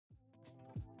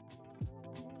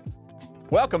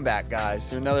Welcome back, guys,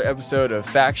 to another episode of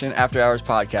Faction After Hours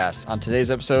Podcast. On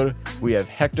today's episode, we have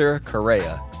Hector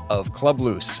Correa of Club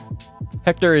Loose.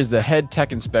 Hector is the head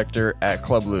tech inspector at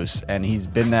Club Loose, and he's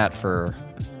been that for,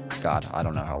 God, I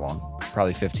don't know how long.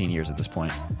 Probably 15 years at this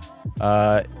point.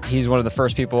 He's one of the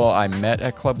first people I met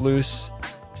at Club Loose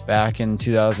back in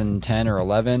 2010 or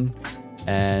 11,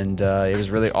 and it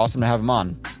was really awesome to have him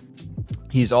on.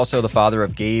 He's also the father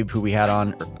of Gabe, who we had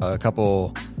on a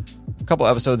couple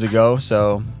episodes ago,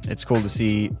 so it's cool to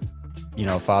see,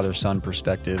 father-son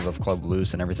perspective of Club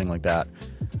Loose and everything like that.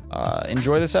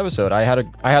 Enjoy this episode. I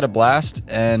had a blast,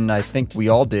 and I think we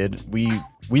all did.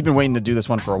 We've been waiting to do this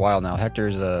one for a while now.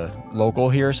 Hector's a local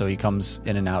here, so he comes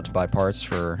in and out to buy parts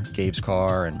for Gabe's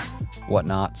car and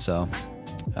whatnot. So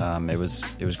it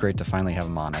was great to finally have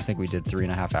him on. I think we did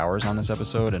 3.5 hours on this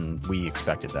episode, and we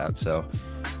expected that. So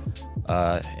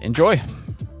enjoy.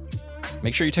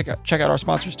 Make sure you check out our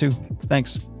sponsors too.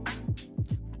 Thanks.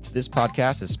 This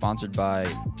podcast is sponsored by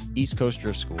East Coast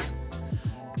Drift School.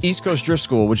 East Coast Drift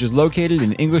School, which is located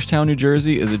in Englishtown, New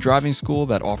Jersey, is a driving school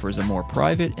that offers a more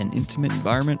private and intimate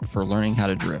environment for learning how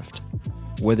to drift.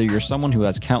 Whether you're someone who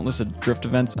has countless drift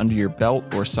events under your belt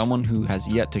or someone who has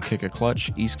yet to kick a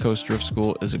clutch, East Coast Drift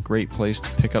School is a great place to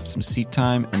pick up some seat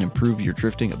time and improve your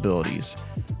drifting abilities.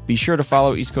 Be sure to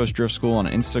follow East Coast Drift School on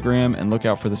Instagram and look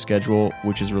out for the schedule,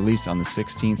 which is released on the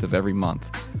 16th of every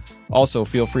month. Also,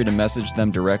 feel free to message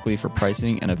them directly for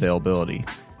pricing and availability.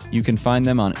 You can find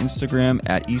them on Instagram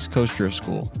at East Coast Drift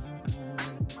School.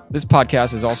 This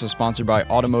podcast is also sponsored by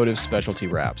Automotive Specialty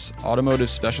Wraps. Automotive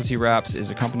Specialty Wraps is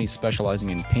a company specializing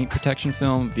in paint protection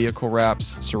film, vehicle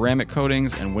wraps, ceramic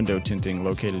coatings, and window tinting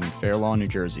located in Fair Lawn, New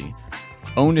Jersey.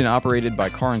 Owned and operated by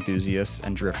car enthusiasts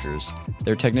and drifters.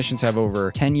 Their technicians have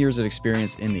over 10 years of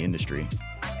experience in the industry.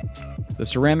 The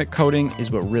ceramic coating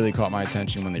is what really caught my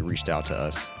attention when they reached out to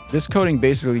us. This coating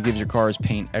basically gives your car's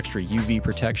paint extra UV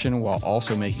protection while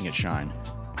also making it shine.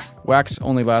 Wax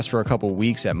only lasts for a couple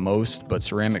weeks at most, but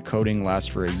ceramic coating lasts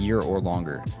for a year or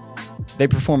longer. They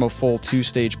perform a full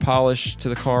 2-stage polish to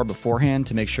the car beforehand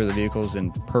to make sure the vehicle is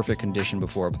in perfect condition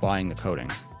before applying the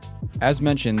coating. As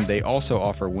mentioned, they also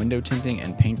offer window tinting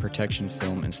and paint protection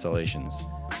film installations.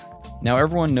 Now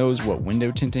everyone knows what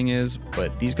window tinting is,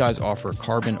 but these guys offer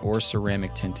carbon or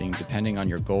ceramic tinting depending on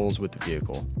your goals with the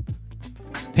vehicle.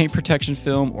 Paint protection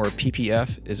film, or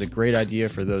PPF, is a great idea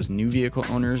for those new vehicle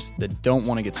owners that don't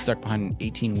want to get stuck behind an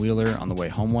 18-wheeler on the way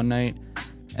home one night,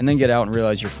 and then get out and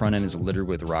realize your front end is littered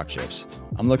with rock chips.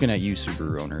 I'm looking at you,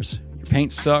 Subaru owners. Your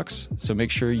paint sucks, so make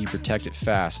sure you protect it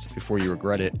fast before you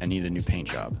regret it and need a new paint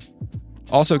job.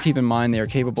 Also keep in mind they are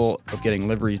capable of getting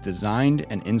liveries designed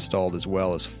and installed as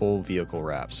well as full vehicle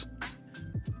wraps.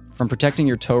 From protecting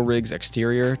your tow rig's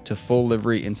exterior to full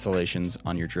livery installations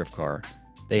on your drift car,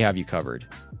 they have you covered.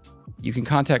 You can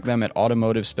contact them at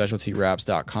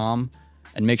automotivespecialtywraps.com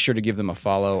and make sure to give them a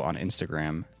follow on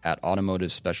Instagram at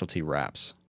Automotive Specialty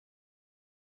Wraps.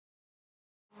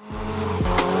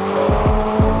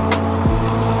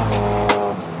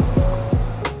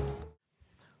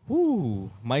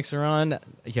 Ooh, mics are on.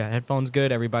 Yeah, headphones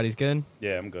good. Everybody's good.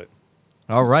 Yeah, I'm good.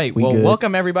 All right. We good.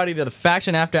 Welcome everybody to the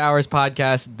Faction After Hours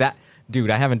podcast. Dude,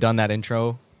 I haven't done that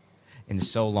intro in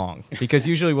so long because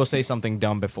usually we'll say something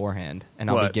dumb beforehand and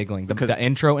I'll be giggling. The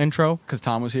intro. Because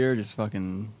Tom was here, just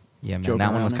fucking. Yeah, man,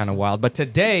 that one was kind of wild. But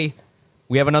today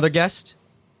we have another guest.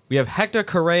 We have Hector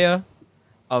Correa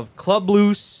of Club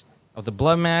Loose, of the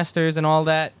BLOODMASTERS and all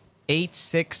that.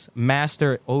 8-6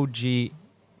 Master OG.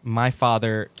 My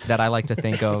father that I like to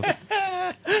think of.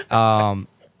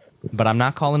 But I'm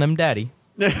not calling him daddy.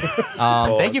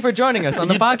 Thank you for joining us on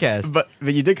the podcast. But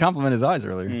you did compliment his eyes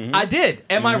earlier. Mm-hmm. I did.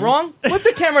 Am I wrong? Flip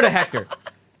the camera to Hector.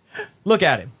 Look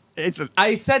at him.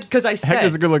 I said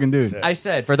Hector's a good looking dude. I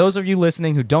said, for those of you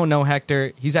listening who don't know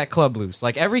Hector, he's at Club Loose.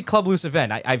 Like every Club Loose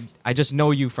event, I just know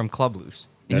you from Club Loose.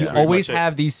 And you always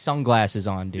have these sunglasses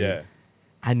on, dude. Yeah.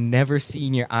 I never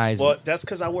seen your eyes. Well, that's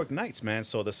because I work nights, man.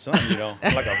 So the sun,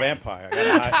 I'm like a vampire.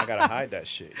 I gotta hide that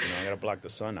shit. I gotta block the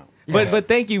sun out. But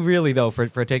thank you really though for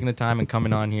taking the time and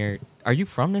coming on here. Are you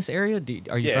from this area?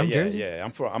 Are you from Jersey? Yeah,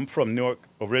 I'm from Newark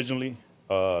originally.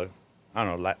 I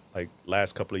don't know, like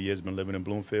last couple of years been living in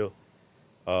Bloomfield.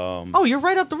 Oh, you're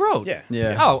right up the road.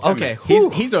 Yeah. Oh, okay.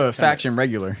 He's a faction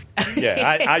regular.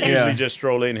 Yeah, I usually just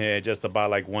stroll in here just to buy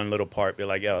like one little part. Be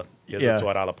like, it's a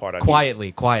 $2 part.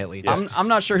 Quietly. Yes. I'm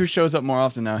not sure who shows up more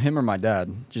often now, him or my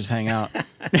dad. Just hang out.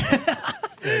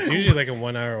 It's usually like a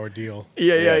 1 hour ordeal.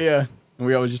 Yeah. And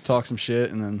we always just talk some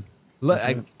shit and then. Look,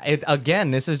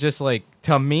 again, this is just like,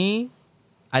 to me,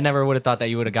 I never would have thought that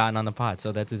you would have gotten on the pod.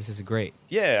 So this is great.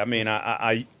 Yeah, I mean,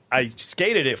 I I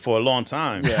skated it for a long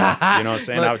time. Yeah. You know what I'm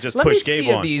saying? I would just Let push me see Gabe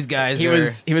if on. these guys He are...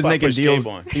 was Fuck, making push deals.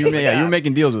 Gabe on. You were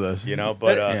making deals with us. You know,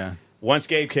 but Yeah. once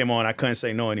Gabe came on, I couldn't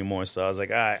say no anymore. So I was like,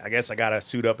 all right, I guess I gotta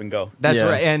suit up and go. That's Yeah.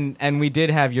 right, and we did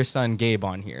have your son Gabe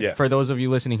on here. Yeah. For those of you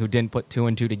listening who didn't put 2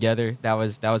 and 2 together, that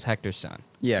was Hector's son.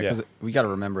 Yeah, Yeah. because we got to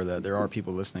remember that there are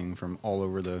people listening from all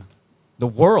over the The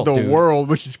the world,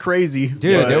 which is crazy.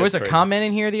 Dude, But- there was a crazy. comment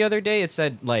in here the other day. It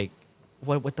said like,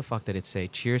 what the fuck did it say?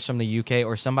 Cheers from the UK,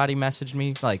 or somebody messaged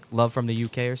me like love from the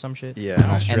UK or some shit. Yeah, in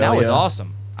and that was Australia.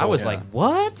 awesome. I was yeah. like,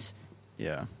 what?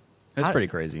 Yeah, it's I- pretty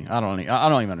crazy. I don't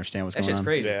even understand what's That going shit's on.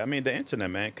 crazy. Yeah, I mean the internet,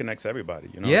 man, connects everybody.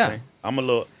 You know Yeah. what I'm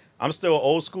saying? I'm still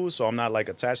old school, so I'm not like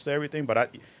attached to everything. But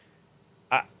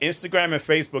Instagram and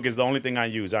Facebook is the only thing I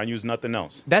use. I use nothing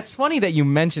else. That's funny that you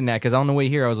mentioned that because on the way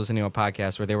here I was listening to a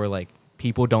podcast where they were like,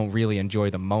 people don't really enjoy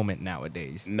the moment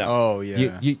nowadays. No. Oh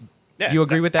yeah, Yeah,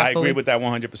 agree with that? I fully? agree with that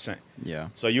 100%. yeah.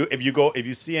 So if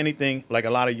you see anything like a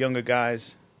lot of younger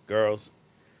guys, girls,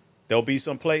 they'll be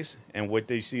someplace and what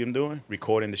they see them doing,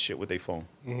 recording the shit with their phone.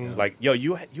 Like, yo,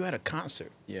 you had a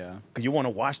concert. Yeah. You want to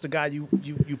watch the guy you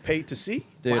paid to see?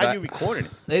 Dude, Why are you recording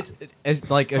it? It's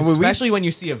like, we- especially when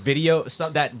you see a video,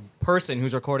 that person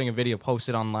who's recording a video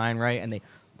posted online, right? And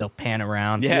they'll pan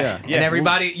around. Yeah. And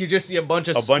everybody, you just see a bunch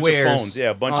of A bunch of squares. phones,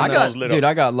 yeah, a bunch on of the- phones lit up.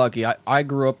 I got lucky. I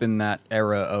grew up in that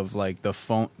era of like the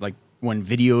phone, like when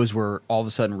videos were all of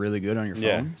a sudden really good on your phone.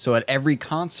 Yeah. So at every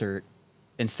concert,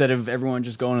 instead of everyone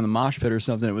just going in the mosh pit or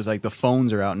something, it was like the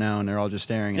phones are out now and they're all just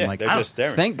staring. Yeah, and like, they're just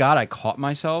staring. Thank God I caught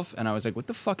myself and I was like, what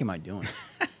the fuck am I doing?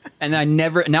 And I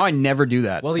never do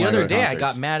that. Well, the when other go to day I concerts.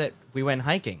 got mad at, we went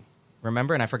hiking,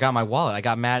 remember? And I forgot my wallet. I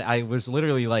got mad. I was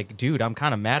literally like, dude, I'm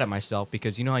kind of mad at myself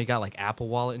because you know how you got like Apple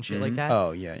Wallet and shit like that?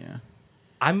 Oh yeah.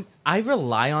 I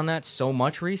rely on that so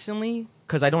much recently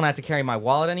because I don't have to carry my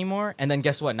wallet anymore. And then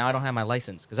guess what? Now I don't have my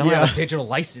license because I don't Yeah. have a digital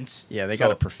license. Yeah, they So, got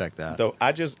to perfect that. Though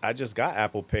I just got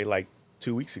Apple Pay like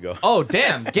 2 weeks ago. Oh,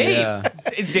 damn. Gabe. Yeah.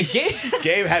 Gabe.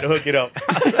 Gabe had to hook it up.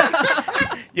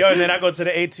 Yo, and then I go to the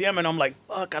ATM and I'm like,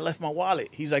 fuck, I left my wallet.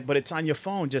 He's like, but it's on your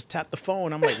phone. Just tap the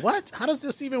phone. I'm like, what? How does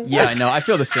this even work? Yeah, I know. I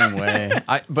feel the same way.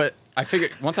 But I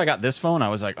figured once I got this phone, I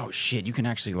was like, oh shit, you can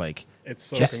actually like. It's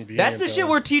so That's convenient. the shit though.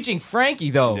 we're teaching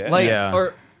Frankie, though. Yeah. Like, Yeah.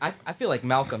 or I feel like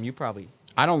Malcolm, you probably.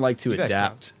 I don't like to You guys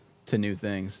adapt to new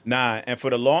things. Nah, and for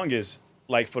the longest,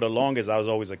 I was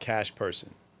always a cash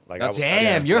person. Like,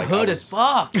 Damn, you're hood as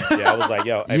fuck. Yeah, I was like,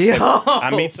 yo, if I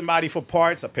meet somebody for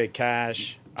parts, I pay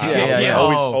cash. I was yeah.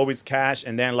 always cash.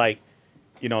 And then, like,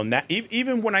 you know,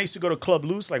 even when I used to go to Club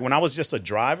Loose, like when I was just a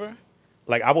driver,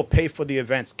 like I would pay for the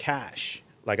events cash.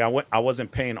 Like I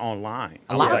wasn't paying online.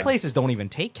 A lot of places don't even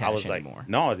take cash I was like, anymore.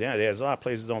 no, yeah, there's a lot of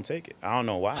places don't take it. I don't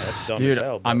know why. That's dumb Dude, as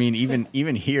hell. I but- mean,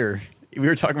 even here, we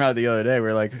were talking about it the other day. We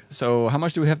are like, so how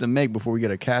much do we have to make before we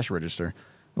get a cash register?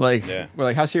 Like, Yeah. we're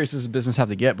like, how serious does this business have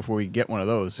to get before we get one of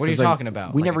those? What are you 'Cause, like, talking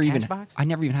about? We Like a never cash even. box? I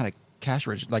never even had a cash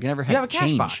register. Like, I never had have a cash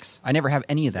change. box. I never have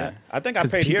any of that. I think I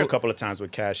 'Cause paid here a people- couple of times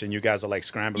with cash, and you guys are like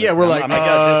scrambling. Yeah, we're like, I'm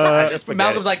I just forget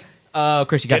Malcolm's it. like,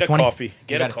 Chris, you got Get a 20? coffee. You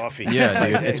Get a got coffee. Yeah,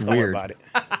 dude, it's Don't worry weird. about it.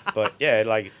 But yeah,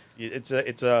 like it's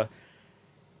a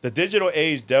the digital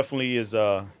age definitely is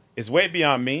way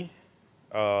beyond me.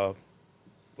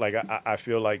 Like I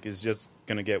feel like it's just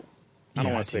gonna get. I don't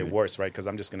Yeah, want to say dude. worse, right? Because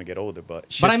I'm just gonna get older. But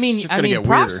But I Shit's mean, just gonna get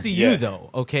props weirder. to you Yeah. though,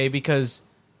 okay? Because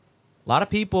a lot of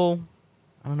people,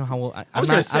 I don't know how old. was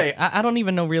gonna say- I don't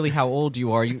even know really how old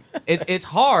you are. It's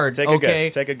hard. take okay, a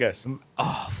guess. Take a guess.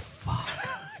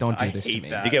 don't do I this to hate me.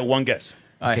 that. You get one guess.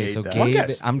 I Okay, hate so that. One Gabe,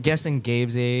 guess. I'm guessing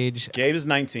Gabe's age. Gabe is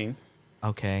 19.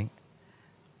 Okay,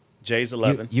 Jay's you,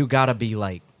 11. you gotta be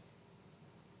like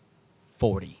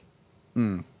 40.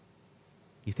 Hmm.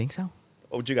 You think so?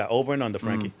 What you got? Over and under,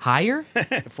 Frankie? Higher,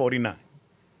 49.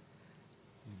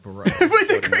 bro?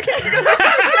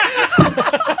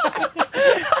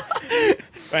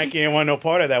 Frankie ain't want no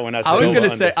part of that when I said I was over, gonna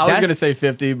under. say I was That's- gonna say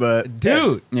 50, but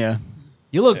Dude, yeah,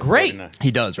 you look great. 49.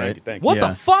 he does, Thank right? you, thank you. What Yeah.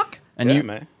 the fuck? And Yeah, you,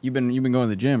 man. you've been going to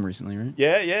the gym recently, right?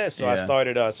 Yeah. So I Yeah.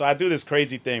 started. So I do this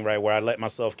crazy thing, right, where I let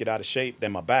myself get out of shape.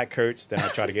 Then my back hurts. Then I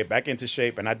try to get back into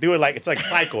shape, and I do it like it's like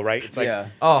cycle, right? It's like Yeah.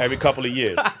 Oh. every couple of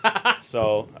years.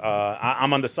 So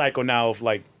I'm on the cycle now of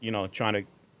like trying to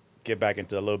get back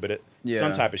into a little bit of some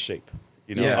Yeah. type of shape,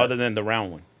 Yeah. other than the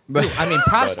round one. But I mean,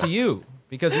 props But, to you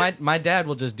because my dad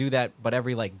will just do that, but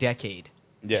every like decade.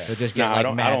 Yeah. He'll just get Nah, I like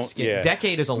don't- I mad don't- skin. yeah.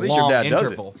 Decade is a least your long dad does it.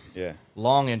 interval. Yeah.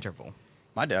 Long interval.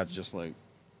 my dad's just like,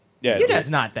 Yeah. Your dad's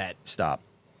not that. stop.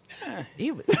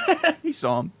 He, He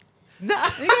saw him.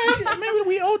 I mean,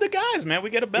 we older guys, man. We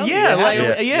get a belly. Yeah, like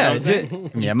Yeah. yeah. You know what I'm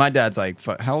saying? Yeah, my dad's like,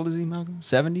 how old is he, Malcolm?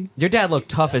 70? Your dad looked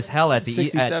tough as hell at the at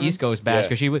 67? East Coast Bash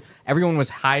Yeah. because everyone was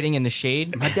hiding in the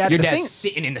shade. My dad- Your the dad's thing-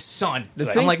 sitting in the sun. the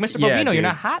I'm thing- like, Mr. yeah, Bovino, dude. you're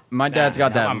not hot. My dad's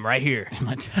got that. I'm right here.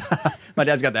 My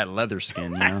dad's got that leather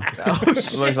skin, you know?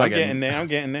 Looks I'm like getting there. I'm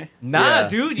getting there. Nah, Yeah.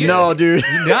 dude. No, dude.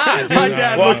 Nah, dude. My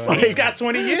dad Well, looks like. he's got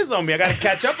 20 years on me. I got to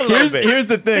catch up a little bit. Here's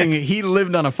the thing. He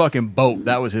lived on a fucking boat.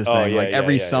 That was his Oh, thing. yeah, like yeah,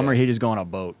 every yeah, summer, yeah. he'd just go on a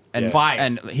boat and Yeah. Fire.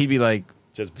 and he'd be like,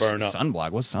 Just burn up.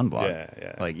 sunblock. What's sunblock? Yeah,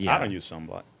 yeah. Like, yeah. I don't use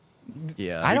sunblock.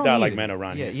 Yeah. I don't die like either. men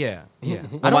around yeah, here. Yeah, yeah.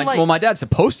 well, I don't like. well, my dad's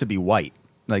supposed to be white.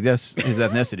 Like that's his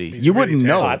ethnicity. He's You really wouldn't tan.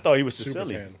 know. Oh, I thought he was Super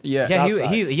Sicilian. tan. yeah. yeah, Southside.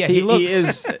 he looks. He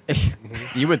is.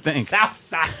 You would think.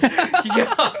 Southside.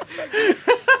 Yeah.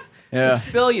 Yeah.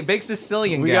 Sicilian, big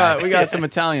Sicilian We guy. got some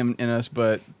Italian in us,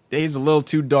 but he's a little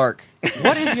too dark.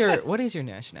 What is your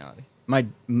nationality?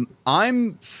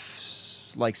 I'm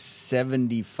like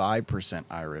 75%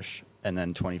 Irish and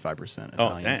then 25% Italian.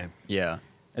 Oh, damn. Yeah.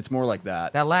 It's more like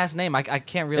that. That last name, I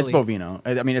can't really. It's Bovino.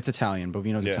 I mean, it's Italian.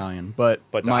 Bovino's Yeah. Italian, but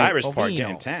But the my- Irish part Bovino.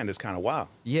 getting tanned is kind of wild.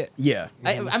 Yeah. Yeah.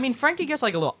 I mean, Frankie gets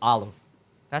like a little olive.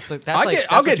 That's I'll like, get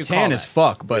that's what you tan call as that.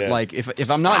 fuck, but Yeah. like if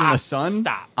I'm not in the Stop, sun,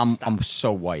 stop. I'm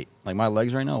so white. Like my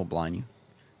legs right now will blind you.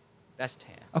 That's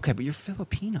tan. Okay, but you're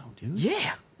Filipino, dude.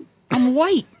 Yeah. I'm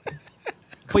white.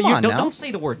 But you on don't, now. don't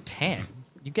say the word tan.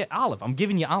 You get olive. I'm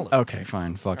giving you olive. Okay,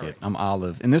 fine. Fuck it. I'm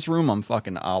olive. In this room, I'm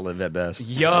fucking olive at best.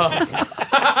 Yo.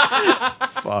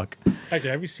 Fuck. Hector,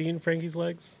 have you seen Frankie's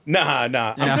legs? Nah.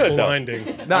 Yeah. I'm good, though.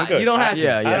 Blinding. Nah, good. you don't have to.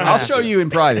 Yeah, I yeah. don't I'll have show to. you in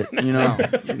private. You know.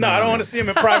 No, I don't want to see him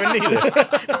in private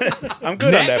neither. I'm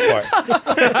good on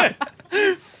that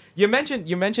part. You mentioned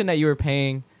that you were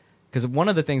paying, because one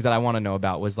of the things that I want to know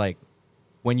about was like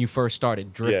when you first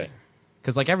started drifting, Yeah.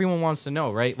 because like everyone wants to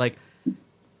know, right? Like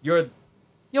you're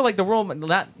like the role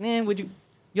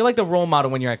you're like the role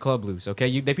model when you're at Club Loose,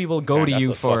 okay? People go Damn, to that's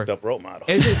you a for fucked up role model.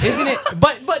 isn't it?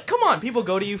 But come on, people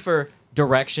go to you for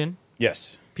direction.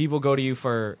 Yes. People go to you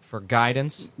for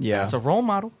guidance. Yeah. It's a role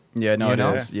model. Yeah, no, You it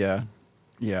know? is. Yeah.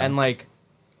 Yeah. And like,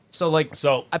 so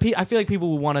I feel like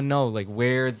people would want to know like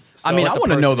where. I mean, what I the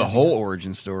want to know person the is. whole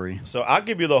origin story. So I'll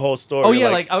give you the whole story. Oh yeah,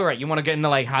 like all right, you want to get into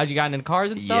like how'd you got into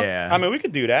cars and stuff? Yeah. I mean, we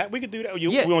could do that.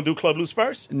 Yeah. We want to do Club Loose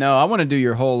first? No, I want to do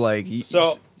your whole like.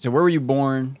 So- where were you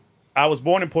born? I was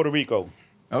born in Puerto Rico.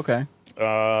 Okay.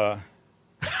 Uh,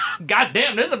 God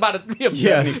damn, this is about to be a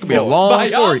Yeah, it could be a long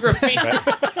story. biography.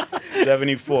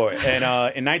 74. And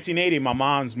in 1980, my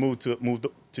mom's moved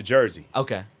to Jersey.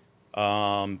 Okay.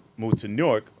 Moved to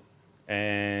Newark,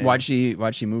 and Why'd she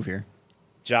move here?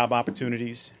 job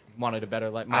opportunities. Wanted a better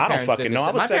life. I don't parents fucking did know. the-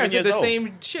 I was my 7 parents did years the old.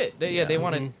 same shit. They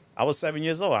wanted. I was 7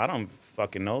 years old. I don't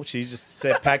fucking know. She just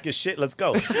said, "Pack your shit, let's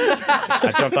go."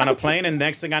 I jumped on a plane, and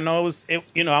next thing I know,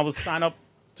 I was signed up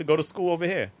to go to school over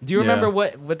here. Do you remember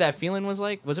Yeah. what that feeling was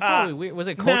like? Was it probably weird? Was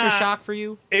it culture nah. shock for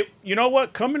you? You know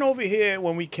what? Coming over here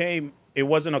when we came, it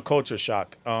wasn't a culture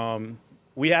shock.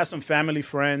 We had some family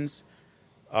friends.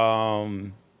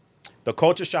 The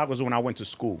culture shock was when I went to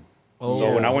school. Oh,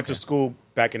 So when I went okay. to school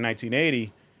back in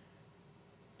 1980,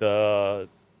 the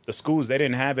schools, they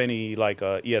didn't have any like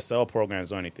ESL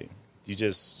programs or anything.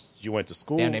 You went to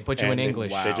school. Damn, they put you in and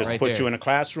English. They just Right put there. you in a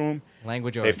classroom.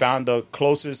 Language They arts. found the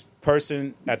closest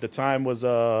person at the time was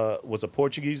a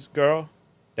Portuguese girl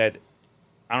that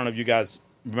I don't know if you guys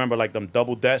remember like them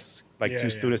double desks, like Yeah, two yeah.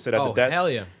 students sit at Oh the desk. hell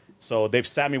yeah! So they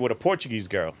sat me with a Portuguese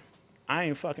girl. I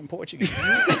ain't fucking Portuguese.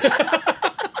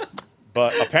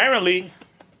 But apparently,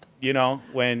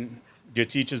 when your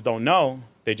teachers don't know,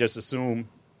 they just assume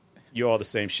you're all the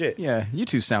same shit. Yeah, you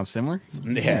two sound similar.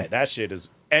 Yeah, that shit is,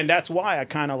 and that's why I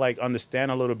kind of like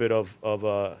understand a little bit of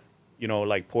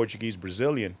like Portuguese,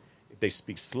 Brazilian. If they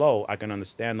speak slow, I can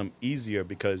understand them easier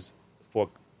because for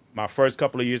my first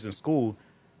couple of years in school,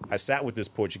 I sat with this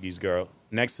Portuguese girl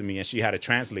next to me, and she had to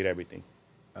translate everything.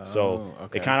 So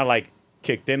okay. it kind of like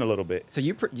kicked in a little bit. So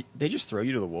they just throw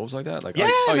you to the wolves like that? Like, Yeah,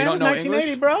 oh, you man, don't it was know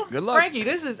 1980, English? bro. Good luck.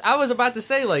 Frankie, I was about to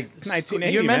say like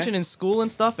 1980, you're man. mentioning school and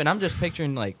stuff, and I'm just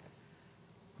picturing like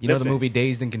know the Listen. movie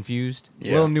Dazed and Confused.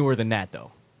 Yeah. A little newer than that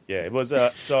though. Yeah, it was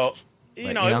so Like,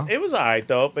 you know? it was all right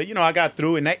though. But I got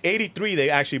through. In '83, they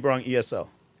actually brought ESL.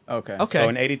 Okay. Okay. So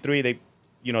in '83, they,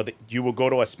 you would go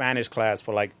to a Spanish class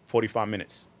for like 45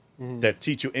 minutes that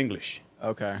teach you English,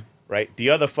 Okay. right? The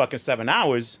other fucking 7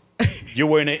 hours, you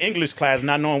were in an English class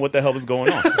not knowing what the hell was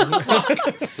going on.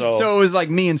 So it was like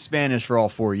me in Spanish for all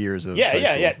 4 years of high school.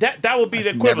 Yeah. That would be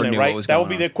the never equivalent, knew what right? was That would going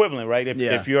be on. the equivalent, right?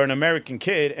 Yeah. If you're an American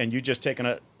kid and you just taking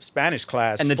a Spanish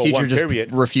class And the for teacher one just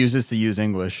period, refuses to use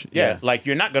English. like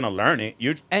you're not gonna learn it.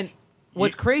 And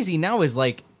what's crazy now is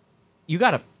like you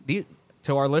gotta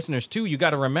to our listeners too, you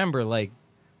got to remember, like,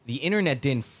 the internet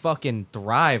didn't fucking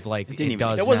thrive like it, didn't even-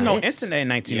 does. There was now. no internet in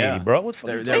 1980, Yeah. bro. What the fuck?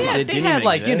 There- you there- talking about? it They didn't had, even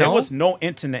like, you exist. There know, was no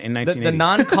internet in the 1980.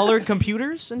 non-colored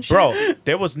computers and shit. Bro,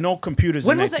 there was no computers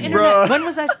When in was the 1980. internet? When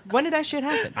was that? When did that shit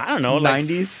happen? I don't know, like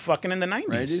 90s? fucking in the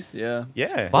 90s. Right? Yeah.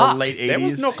 Yeah. Fuck. Or late 80s. There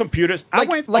was no computers. I Like,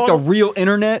 went like all a real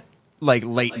internet, like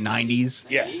late 90s.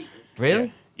 Yeah.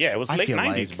 Really? Yeah, it was I late feel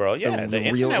 90s, like bro. Yeah, the the real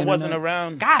internet wasn't internet-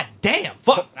 around. God damn!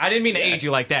 Fuck! I didn't mean to age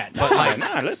you like that, but like,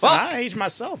 Nah, listen, fuck. I aged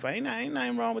myself. Ain't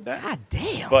nothing wrong with that. God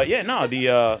damn! But yeah, no,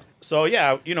 so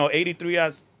yeah, 83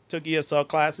 I took ESL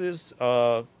classes,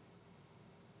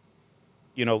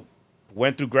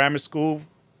 went through grammar school,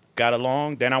 got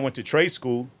along, then I went to trade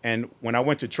school, and when I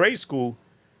went to trade school,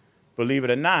 believe it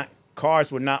or not,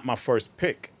 cars were not my first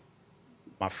pick.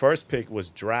 My first pick was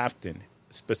drafting,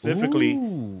 specifically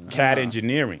CAD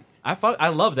engineering. I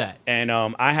love that. And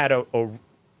I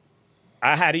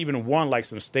had even won like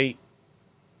some state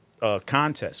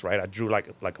contests, right? I drew like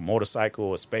a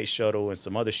motorcycle, a space shuttle, and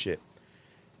some other shit.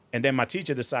 And then my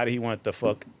teacher decided he wanted to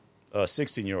fuck a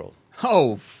 16-year-old.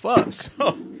 Oh, fuck.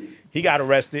 So he got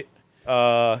arrested.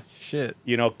 Shit.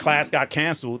 Class got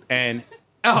canceled, and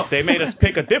Oh. they made us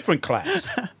pick a different class.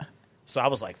 So I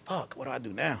was like, fuck, what do I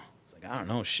do now? It's like, I don't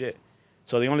know, shit.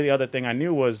 So the only other thing I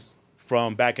knew was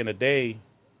from back in the day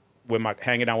when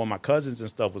hanging out with my cousins and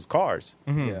stuff was cars.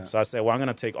 Yeah. So I said, well, I'm going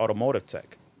to take automotive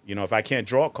tech. If I can't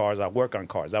draw cars, I work on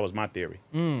cars. That was my theory.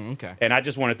 Okay. And I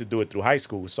just wanted to do it through high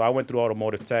school. So I went through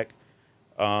automotive tech,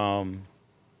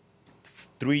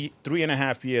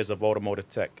 3.5 years of automotive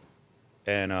tech.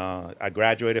 And I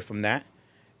graduated from that.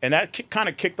 And that kind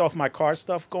of kicked off my car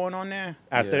stuff going on there.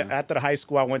 After the high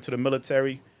school, I went to the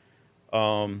military.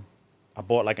 I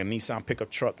bought like a Nissan pickup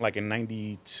truck like in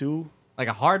 92. Like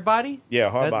a hard body? Yeah,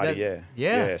 hard That- body, that-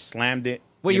 yeah. yeah. Slammed it.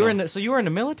 Wait, you were in the, so you were in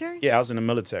the military? Yeah, I was in the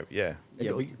military, yeah.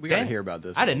 Yeah, we got to Damn. hear about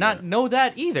this. I did not know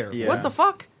that either. Yeah. What the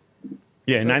fuck?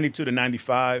 Yeah, 92 to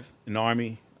 95 in the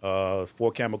Army,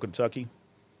 Fort Campbell, Kentucky.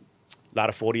 A lot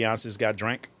of 40 ounces got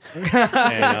drank.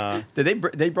 And, Did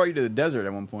they brought you to the desert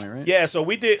at one point, right? yeah, so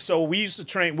we did. So we used to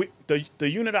train. The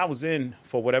unit I was in,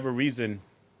 for whatever reason,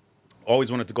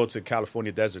 always wanted to go to the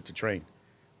California desert to train.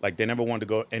 Like, they never wanted to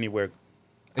go anywhere.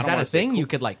 Is that a thing you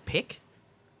could like pick?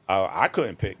 I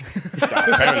couldn't pick.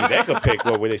 Apparently, they could pick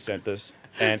where they sent us.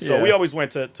 And so Yeah. we always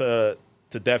went to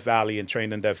Death Valley and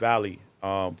trained in Death Valley,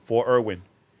 Fort Irwin,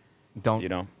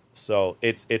 Don't So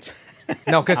it's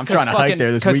no, because I'm trying to hike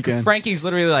there this weekend. Frankie's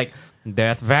literally like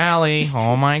Death Valley.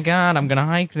 Oh my god, I'm gonna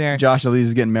hike there. Josh Elise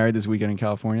is getting married this weekend in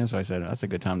California, so I said that's a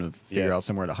good time to figure Yeah. out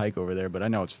somewhere to hike over there. But I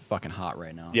know it's fucking hot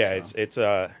right now. yeah, so.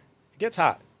 it gets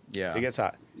hot. Yeah. It gets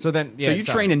hot. So then, yeah, So you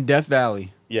trained in Death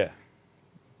Valley. Yeah.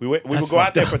 We would That's go out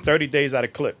fucked there up. for 30 days at a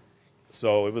clip.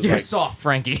 So it was You're like soft,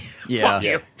 Frankie. Yeah. Fuck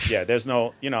you. yeah, there's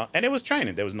no, and it was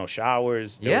training. There was no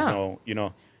showers. There was Yeah. no,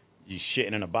 you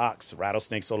shitting in a box,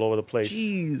 rattlesnakes all over the place.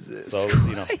 Jesus. So it was,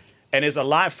 and it's a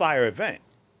live fire event.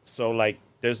 So like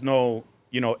there's no,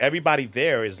 everybody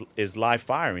there is live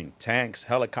firing. Tanks,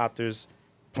 helicopters,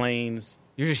 planes.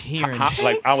 You're just hearing.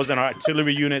 Like I was in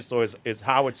artillery unit, so it's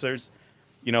howitzers.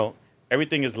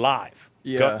 Everything is live.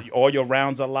 Yeah. All your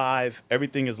rounds are live.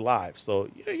 Everything is live. So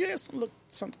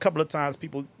some couple of times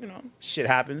people, shit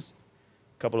happens.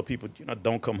 A couple of people,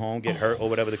 don't come home, get hurt or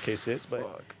whatever the case is.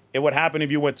 But it would happen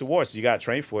if you went to war, so you got to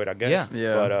train for it, I guess. Yeah.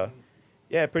 Yeah. But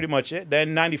yeah, pretty much it.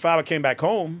 Then '95, I came back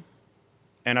home,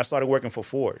 and I started working for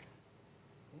Ford.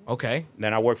 Okay.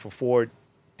 Then I worked for Ford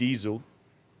Diesel,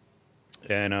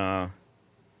 and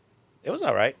it was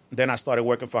all right. Then I started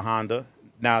working for Honda.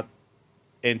 Now,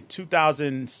 in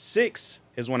 2006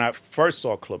 is when I first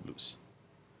saw Club Loose,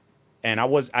 and I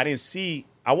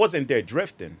wasn't there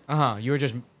drifting. You were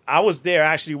just. I was there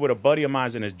actually with a buddy of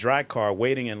mine in his drag car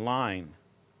waiting in line,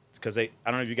 because I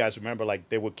don't know if you guys remember, like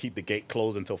they would keep the gate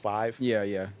closed until 5.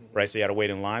 Yeah. Right, so you had to wait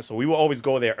in line. So we would always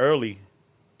go there early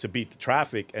to beat the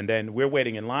traffic, and then we're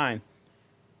waiting in line,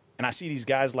 and I see these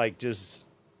guys like just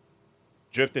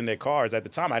drifting their cars. At the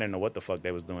time, I didn't know what the fuck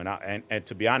they was doing. And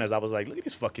to be honest, I was like, look at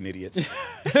these fucking idiots.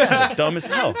 These guys are dumb as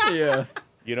hell. Yeah.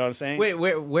 You know what I'm saying? Wait,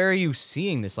 where are you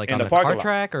seeing this? Like in on the the parking car lot.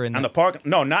 track or in on the? the park?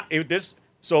 No, not this.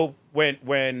 So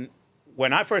when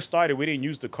I first started, we didn't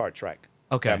use the car track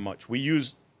Okay. that much. We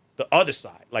used the other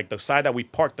side, like the side that we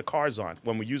parked the cars on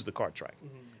when we used the car track,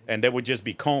 and there would just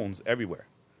be cones everywhere.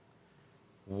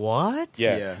 What?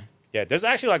 Yeah. Yeah, there's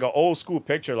actually like an old school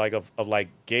picture like of like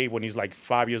Gabe when he's like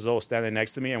 5 years old standing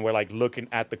next to me, and we're like looking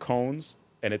at the cones,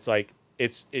 and it's like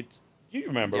it's you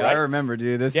remember, Yeah, right? I remember,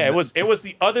 dude. Yeah, it was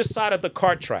the other side of the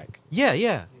kart track.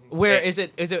 Yeah. Where is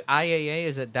it? Is it IAA?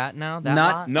 Is it that now? That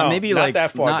Not lot? No, maybe not like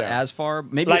that far not down. as far.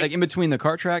 Maybe Like- like in between the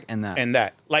kart track and that. And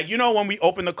that, like, you know, when we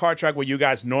open the car track where you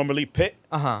guys normally pit,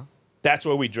 that's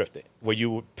where we drifted, where you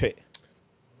would pit.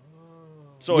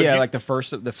 So if yeah, you- like the first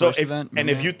so event. and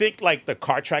if you think like the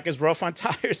car track is rough on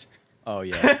tires, oh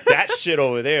yeah, that shit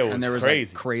over there was, and there was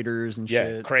crazy. like craters and Yeah,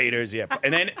 shit. craters. Yeah,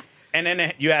 and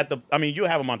then you had I mean, you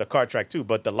have them on the car track too,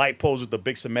 but the light poles with the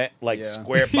big cement, like Yeah.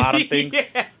 square bottom things,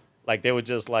 Yeah. like they were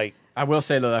just like, I will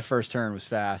say though that first turn was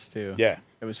fast too. yeah.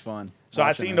 it was fun. So I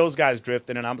watching seen it. those guys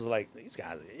drifting, and I was like, these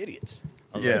guys are idiots.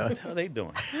 I was Yeah. like, what the hell are they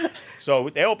doing? So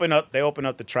they open up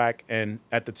the track, and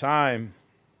at the time,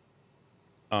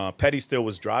 Petty still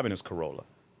was driving his Corolla,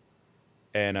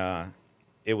 and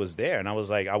it was there, and I was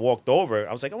like, I walked over,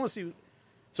 I was like, I want to see.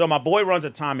 So my boy runs a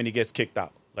time, and he gets kicked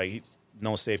out, like he's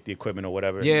no safety equipment or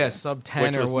whatever. Yeah, sub 10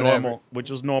 which or was whatever. normal,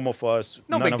 which was normal for us.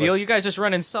 No None big of deal. us- You guys just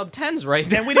running sub 10s right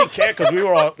now. And we didn't care because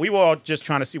we were all just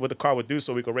trying to see what the car would do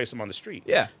so we could race them on the street.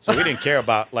 Yeah. So we didn't care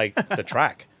about like the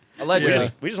track.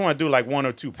 Allegedly. We just want to do like 1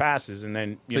 or 2 passes and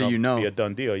then you know be a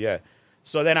done deal. Yeah.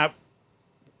 So then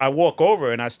I walk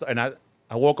over and I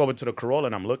walk over to the Corolla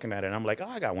and I'm looking at it and I'm like, oh,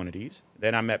 I got one of these.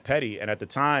 Then I met Petty, and at the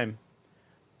time,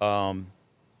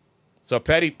 so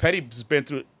Petty's been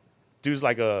through, dude's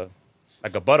like a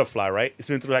butterfly, right? It's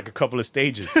been through like a couple of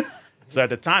stages. So at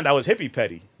the time, that was hippie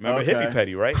Petty. Remember Okay. hippie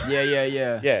Petty, right? Yeah.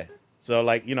 Yeah. So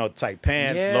like, you know, tight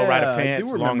pants, Yeah, low rider I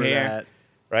pants, do long remember hair. that.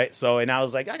 Right. So, and I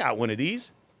was like, I got one of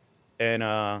these. And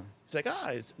he's like,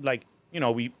 it's like, you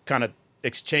know, we kind of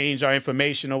exchanged our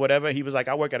information or whatever. He was like,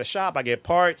 I work at a shop, I get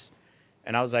parts.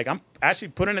 And I was like, I'm actually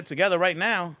putting it together right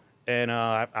now. And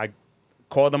I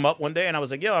called him up one day and I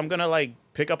was like, yo, I'm going to like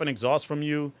pick up an exhaust from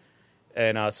you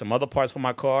and some other parts for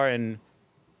my car. And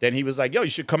then he was like, yo, you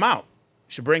should come out.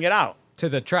 You should bring it out To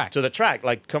the track. to the track.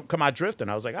 Like, come out drifting.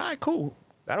 I was like, all right, cool.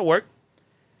 That'll work.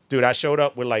 Dude, I showed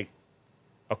up with like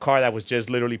a car that was just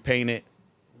literally painted,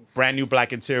 brand new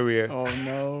black interior. Oh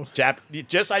no.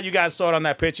 Just like you guys saw it on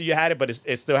that picture, you had it, but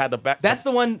it still had the back. That's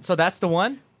the one. So that's the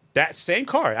one? That same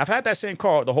car. I've had that same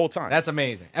car the whole time. That's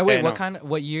amazing. And wait, And,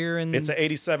 what year? it's an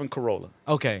 87 Corolla.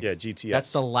 Okay. Yeah, GTS.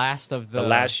 That's the last of the... The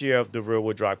last year of the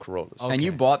rear-wheel drive Corollas. Okay. And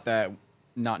you bought that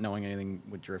not knowing anything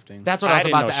with drifting. That's what I was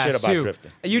didn't about know to shit ask about too.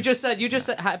 drifting. You just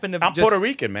said happened to I'm just... Puerto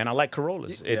Rican, man. I like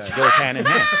Corollas. It Yeah. goes hand in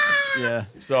hand. yeah.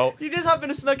 So You just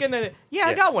happened to snuck in there. Yeah, I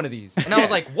Yeah. got one of these. And I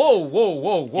was like,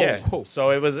 whoa. yeah. Whoa.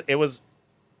 So it was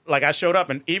like I showed up,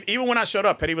 and even when I showed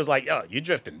up, Petty was like, "Yo, you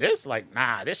drifting this? Like,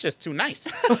 nah, this just too nice."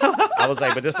 I was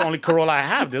like, "But this is the only Corolla I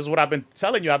have. This is what I've been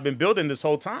telling you. I've been building this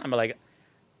whole time." Like,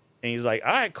 and he's like,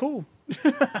 "All right, cool."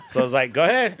 So I was like, "Go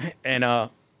ahead." And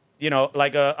you know,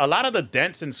 like a lot of the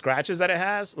dents and scratches that it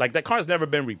has, like that car's never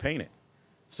been repainted.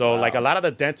 So like a lot of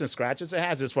the dents and scratches it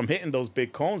has is from hitting those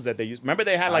big cones that they used. Remember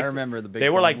they had like remember the big they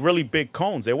were like cones. really big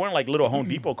cones. They weren't like little Home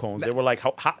Depot cones. They were like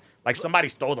like somebody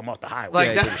stole them off the highway. Like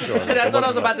Yeah, that, pretty sure. Like, it that's what I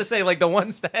was wasn't about like- to say. Like the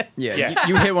ones that... Yeah. Yeah.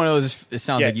 You hit one of those. It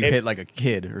sounds Yeah, like you it- hit like a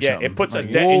kid or Yeah, something. it puts a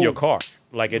Like, dent in whoa. your car.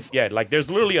 Like like there's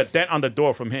literally a dent on the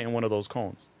door from hitting one of those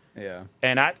cones. Yeah.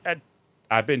 And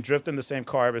I've been drifting the same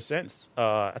car ever since.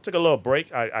 I took a little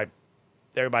break.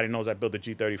 Everybody knows I built the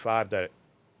G35 that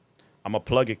I'm gonna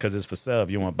plug it because it's for sale if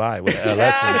you want to buy it with an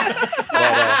LS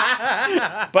in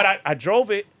it. But I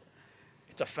drove it.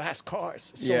 It's a fast car.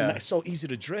 It's so Yeah. nice, so easy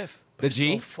to drift. But The it's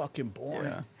G? so fucking boring.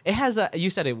 Yeah. It has a... You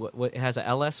said it has a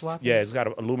LS swap? Yeah, it's got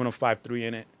an aluminum 5.3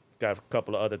 in it. Got a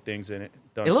couple of other things in it.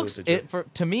 Done It to looks... to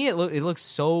drift. To me, it looks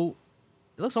so...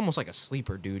 It looks almost like a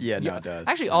sleeper, dude. Yeah, no, it does.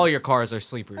 Actually, all your cars are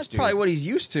sleepers, That's dude. probably what he's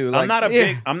used to. Like,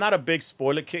 I'm not a big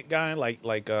spoiler kit guy.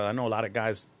 Like I know a lot of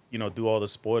guys, you know, do all the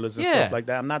spoilers and Yeah. stuff like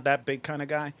that. I'm not that big kind of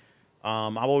guy.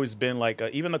 I've always been like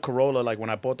even the Corolla. Like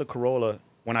when I bought the Corolla,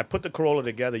 when I put the Corolla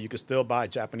together, you could still buy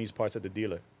Japanese parts at the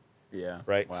dealer, Yeah.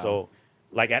 right? Wow. So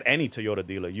like at any Toyota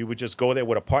dealer, you would just go there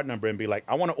with a part number and be like,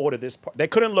 I want to order this part. They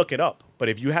couldn't look it up, but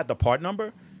if you had the part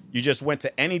number, you just went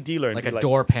to any dealer and like be a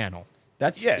door panel.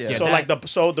 That's Yeah. So that- like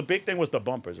the big thing was the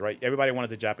bumpers, right? Everybody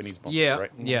wanted the Japanese bumpers, Yeah,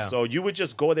 right? yeah. So you would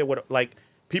just go there with like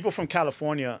people from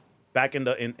California back in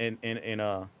the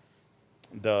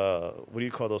the what do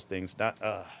you call those things? Not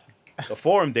the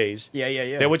forum days.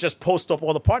 Yeah. They would just post up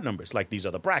all the part numbers, like these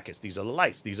are the brackets, these are the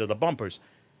lights, these are the bumpers,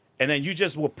 and then you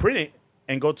just would print it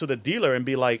and go to the dealer and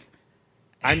be like,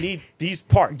 I need these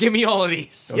parts. Give me all of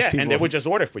these. Yeah, and they people- would just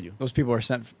order for you. Those people are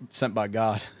sent by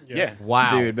God. Yeah.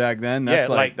 Wow. Dude, back then, that's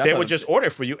Yeah, like that's they a- would just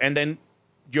order for you, and then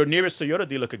your nearest Toyota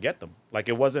dealer could get them. Like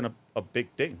it wasn't a big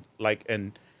thing. Like,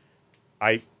 and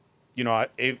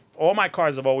all my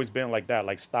cars have always been like that,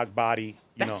 like stock body.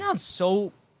 That sounds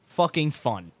so fucking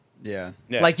fun. Yeah.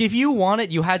 Yeah. Like if you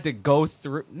wanted, you had to go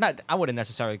through. Not, I wouldn't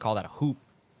necessarily call that a hoop,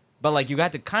 but like you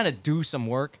got to kind of do some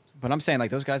work. But I'm saying like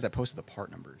those guys that posted the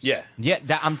part numbers. Yeah. Yeah,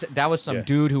 that was some Yeah.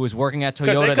 dude who was working at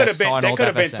Because Toyota that saw an they old could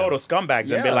have been FSM. total scumbags and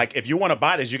Yeah. been like, if you want to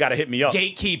buy this, you got to hit me up.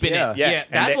 Gatekeeping Yeah. it. Yeah. Yeah, And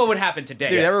that's they- what would happen today.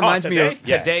 Dude, that reminds me of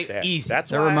Today, easy. That's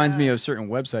That why reminds me of certain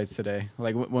websites today.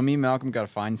 Like when me and Malcolm got to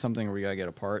find something or we got to get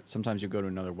a part, sometimes you go to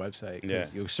another website. 'Cause Yeah.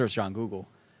 you'll search on Google.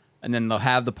 And then they'll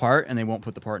have the part and they won't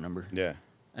put the part number. Yeah.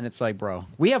 And it's like, bro,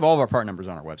 we have all of our part numbers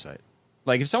on our website.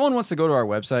 Like if someone wants to go to our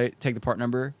website, take the part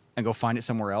number, and go find it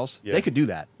somewhere else, Yeah. they could do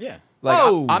that. Yeah. Like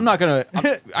Oh. I'm not gonna,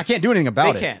 I can't do anything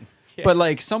about They it. can. Yeah. But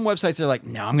like some websites are like,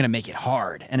 no, I'm gonna make it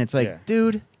hard, and it's like, Yeah.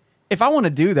 dude, if I want to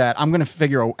do that, I'm gonna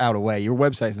figure out a way. Your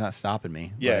website's not stopping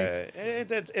me. Yeah,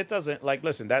 it doesn't like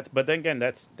listen. But then again,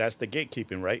 that's the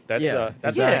gatekeeping, right? That's Yeah,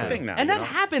 that's exactly. a big thing now. And you that know?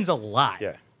 happens a lot.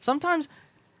 Yeah. Sometimes,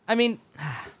 I mean,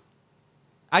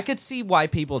 I could see why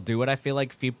people do it. I feel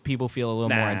like people feel a little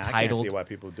more I can't entitled. see why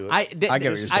people do it. I get what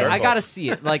you're saying. I gotta see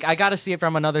it. Like I gotta see it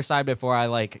from another side before I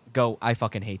like go. I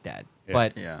fucking hate that. Yeah.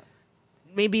 But yeah.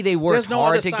 maybe they work There's no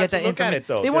hard other to side get to that look at information. it,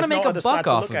 though. They want to There's make no a other side buck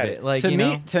to off look of at it. it. Like To you me,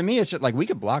 know? it's just, like we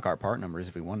could block our part numbers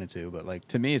if we wanted to, but like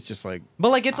to me, it's just like But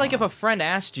like it's like if a friend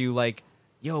asked you like,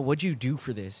 "Yo, what'd you do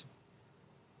for this?"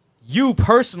 You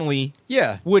personally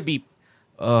yeah, would be,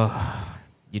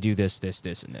 you do this, this,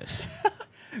 this, and this.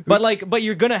 but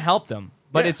you're gonna help them.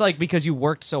 But Yeah. it's like because you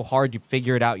worked so hard, you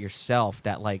figure it out yourself.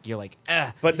 That like you're like,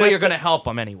 But but that's you're gonna the- help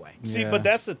them anyway. See, Yeah. but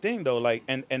that's the thing though. Like,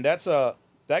 and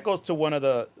that goes to one of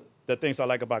the things I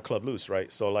like about Club Loose,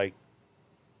 right? So like,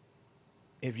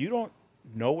 if you don't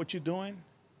know what you're doing,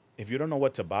 if you don't know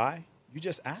what to buy, you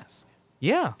just ask.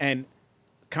 Yeah. And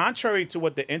contrary to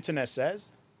what the internet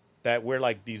says, that we're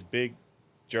like these big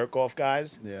jerk off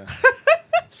guys. yeah,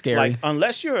 scary. Like,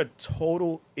 unless you're a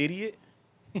total idiot,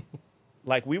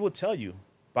 like we will tell you.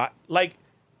 But like,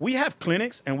 we have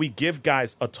clinics and we give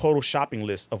guys a total shopping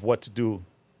list of what to do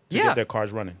to Yeah. get their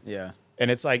cars running. yeah,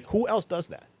 And it's like, who else does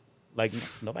that? Like,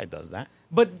 nobody does that.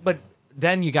 But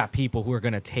then you got people who are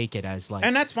gonna take it as like,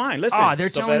 And that's fine. Listen. they're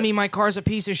so telling that- me my car's a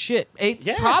piece of shit. It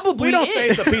Yeah, probably we don't is. say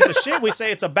it's a piece of shit. We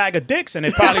say it's a bag of dicks, and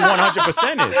it probably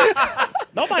 100% is.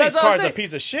 Nobody's That's what I'm car is a saying.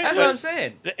 piece of shit. That's but what I'm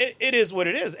saying. It is what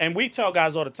it is. And we tell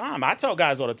guys all the time. I tell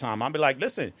guys all the time. I'll be like,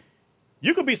 listen,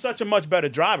 you could be such a much better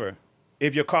driver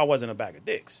if your car wasn't a bag of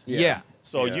dicks. Yeah.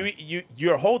 So Yeah.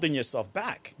 you're holding yourself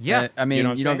back. Yeah. I mean, You know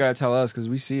what I'm you don't saying? gotta tell us because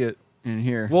we see it in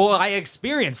here. Well, I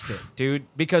experienced it, dude,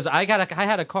 because I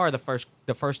had a car the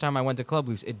first time I went to Club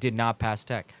Loose. It did not pass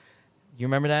tech. You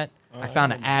remember that? I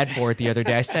found an ad for it the other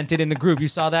day. I sent it in the group. You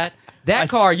saw that? That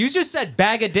car, you just said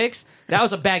bag of dicks. That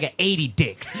was a bag of 80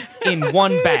 dicks in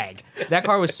one bag. That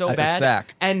car was so That's a bad.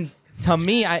 sack. And to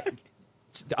me,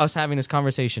 us having this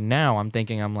conversation now, I'm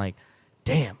like,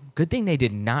 damn, good thing they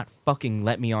did not fucking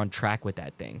let me on track with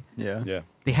that thing. yeah, Yeah.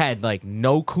 They had like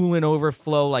no coolant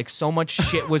overflow, like so much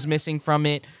shit was missing from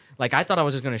it. Like I thought I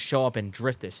was just gonna show up and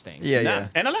drift this thing. yeah, Nah. yeah.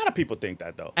 And a lot of people think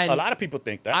that, though. And a lot of people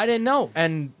think that. I didn't know.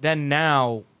 And then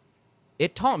now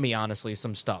it taught me honestly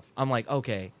some stuff. I'm like,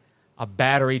 okay, a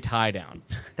battery tie down.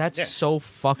 That's Yeah. so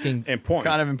fucking Important.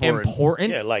 Kind of important.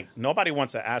 important. Yeah, like nobody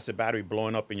wants an acid battery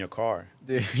blowing up in your car.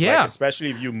 Dude. Yeah. Like,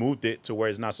 especially if you moved it to where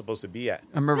it's not supposed to be at.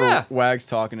 I remember Yeah. Wags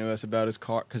talking to us about his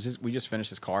car because we just finished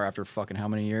his car after fucking how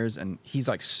many years, and he's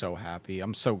like so happy.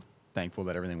 I'm so thankful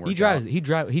that everything worked. He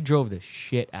drove the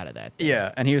shit out of that thing.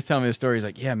 Yeah, and he was telling me the story. He's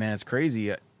like, "Yeah, man, it's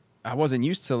crazy. I wasn't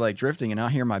used to like drifting, and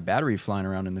out here my battery flying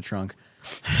around in the trunk."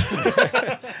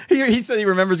 he said he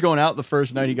remembers going out the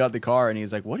first night he got the car, and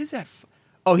he's like, "What is that?"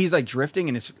 Oh, he's like drifting,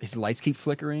 and his lights keep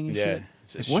flickering and Yeah. shit.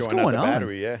 It's Like, just what's showing out going the on?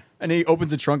 battery, yeah. And he opens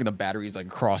the trunk, and the battery's like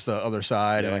across the other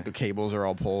side, and Yeah. like the cables are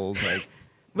all pulled. Like,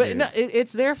 But dude. no,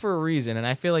 it's there for a reason, and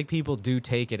I feel like people do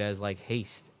take it as like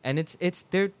haste, and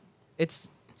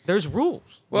there's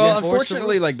rules. well, You enforce the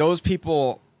unfortunately, rules. like those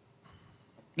people,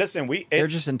 Listen, they're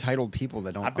just entitled people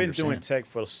that don't. I've been doing understand.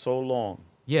 tech for so long.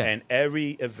 Yeah. And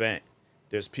every event,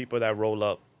 there's people that roll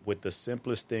up with the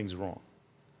simplest things wrong.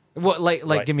 what like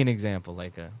Right. give me an example,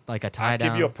 like a tie I'll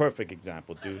down. give you a perfect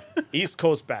example, dude. East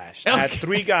Coast Bash. I had Okay.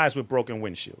 3 guys with broken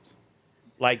windshields.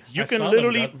 Like, you I can saw them,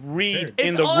 literally got read hurt. in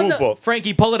It's the on rule book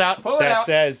Frankie, pull it out. that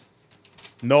says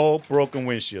no broken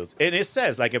windshields. And it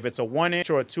says, like, if it's a 1-inch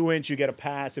or a 2-inch, you get a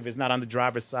pass if it's not on the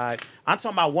driver's side. I'm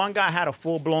talking about one guy had a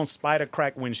full-blown spider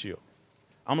crack windshield.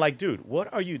 I'm like, dude,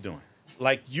 what are you doing?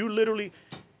 Like, you literally...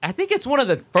 I think it's one of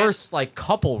the first like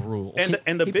couple rules.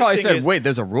 And the He big probably thing said, is, "Wait,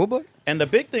 there's a rule book." And the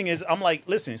big thing is, I'm like,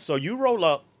 listen, so you roll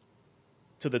up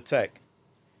to the tech.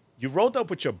 You rolled up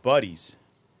with your buddies.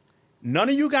 None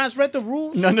of you guys read the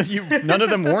rules? None of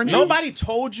them warned you. Nobody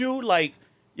told you, like,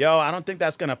 yo, I don't think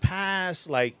that's going to pass.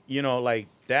 Like, you know, like,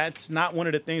 that's not one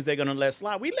of the things they're going to let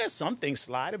slide. We let some things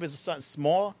slide if it's something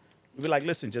small. We'd be like,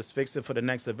 listen, just fix it for the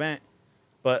next event.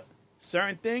 But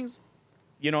certain things,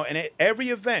 you know, and at every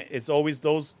event, it's always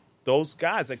those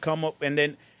guys that come up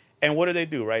and what do they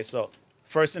do, right? So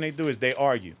first thing they do is they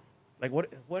argue. Like,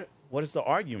 what is the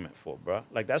argument for, bro?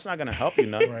 Like, that's not gonna help you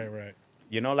none. Right.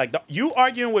 You know, like you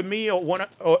arguing with me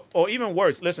or even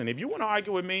worse. Listen, if you want to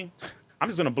argue with me, I'm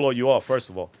just gonna blow you off first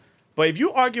of all. But if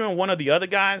you arguing one of the other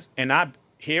guys and I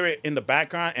hear it in the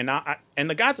background and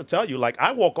the guys will tell you, like,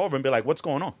 I walk over and be like, what's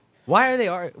going on? Why are they?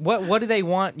 What do they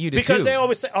want you to do? Because they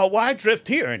always say, oh, why drift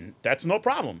here? And that's no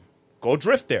problem. Go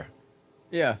drift there.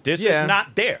 Yeah. This Yeah. is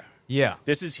not there. Yeah.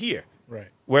 This is here. Right.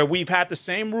 Where we've had the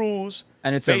same rules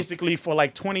And it's basically for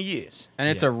like 20 years. And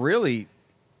it's Yeah. a really,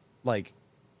 like,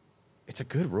 it's a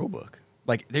good rule book.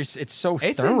 Like, it's so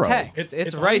It's thorough. in text.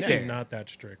 It's right honestly there. not that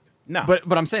strict. No.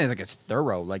 But I'm saying is like it's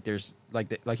thorough. Like there's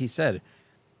like he said,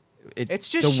 It's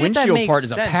just the shit that windshield makes part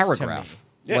is a sense to me. paragraph.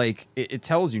 Yeah. Like it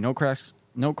tells you no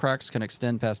cracks can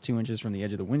extend past 2 inches from the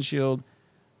edge of the windshield.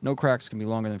 No cracks can be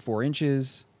longer than 4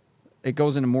 inches. It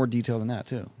goes into more detail than that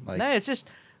too. Like No, it's just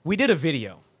we did a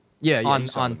video yeah, on you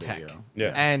saw the tech, video.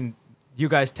 Yeah. and you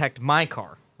guys teched my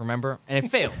car, remember? And it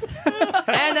failed.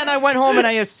 And then I went home and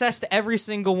I assessed every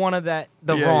single one of the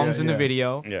Yeah, wrongs yeah, in the yeah.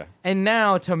 video. Yeah. And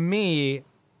now to me,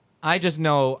 I just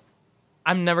know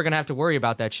I'm never gonna have to worry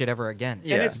about that shit ever again.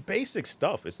 Yeah. And it's basic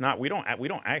stuff. It's not. We don't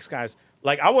ask guys.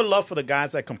 Like, I would love for the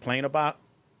guys that complain about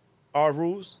our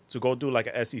rules to go do like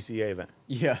a SCCA event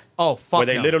Yeah. Oh fuck! where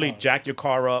they no. literally jack your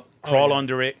car up, crawl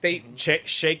under it, They-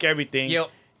 shake everything, Yep.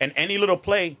 and any little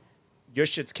play, your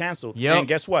shit's canceled. Yep. And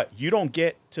guess what? You don't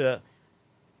get to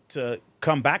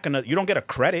come back another. You don't get a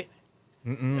credit.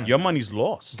 Your money's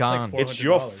lost. Gone. It's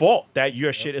your $400. fault that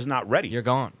your shit is not ready. You're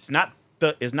gone. It's not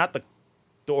the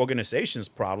organization's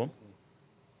problem.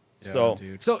 So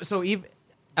dude. So even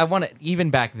I want to even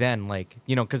back then, like,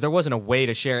 you know, because there wasn't a way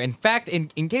to share. In fact, in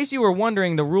case you were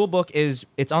wondering, the rule book it's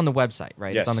on the website,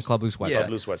 right? Yes. It's on the Club Loose website. Yeah. Club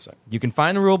Loose website. You can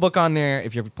find the rule book on there.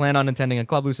 If you plan on attending a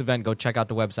Club Loose event, go check out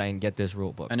the website and get this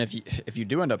rule book. And if you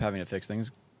do end up having to fix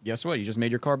things, guess what? You just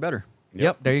made your car better.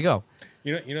 Yep, there you go.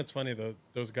 You know, it's funny though.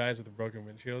 Those guys with the broken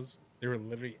windshields, they were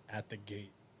literally at the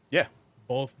gate, Yeah.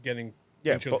 both getting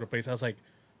Yeah, windshields but- replaced. I was like,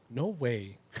 no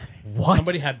way. What?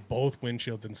 Somebody had both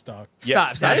windshields in stock.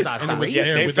 Stop, that is stop. crazy. There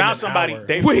Yeah, they within found an somebody. hour.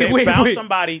 They Wait, found wait.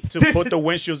 somebody to This put is- the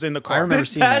windshields in the car. I remember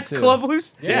This seeing that that's too. Club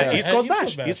Loose? Yeah, Yeah, East at Coast East Coast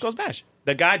Bash. Bash. East Coast Bash.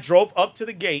 The guy drove up to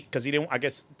the gate because he didn't. I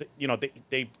guess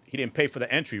he didn't pay for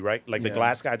the entry, right? Like the Yeah.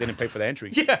 glass guy didn't pay for the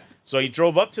entry. Yeah. So he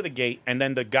drove up to the gate, and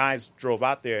then the guys drove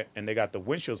out there, and they got the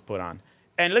windshields put on.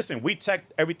 And listen, we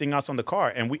checked everything else on the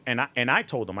car, and I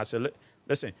told them, I said,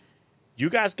 listen, you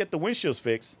guys get the windshields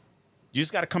fixed. You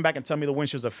just got to come back and tell me the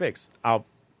windshields are fixed. I'll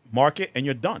mark it, and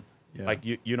you're done. Yeah. Like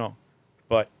you know,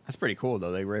 but. That's pretty cool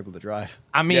though. They were able to drive.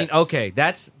 I mean, Yeah. okay,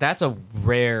 that's a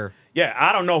rare. Yeah,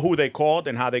 I don't know who they called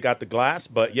and how they got the glass,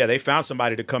 but yeah, they found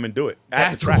somebody to come and do it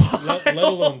at That's the track. Let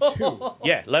alone two.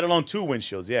 Yeah, let alone 2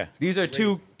 windshields. Yeah, These are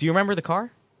two. Do you remember the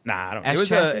car? nah, I don't. S- It was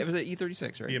chassis? it was an E36,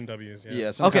 right? BMWs. Yeah.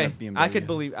 Yeah. Some Okay, kind of BMW. I could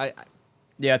believe.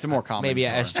 Yeah, it's a more common. Maybe a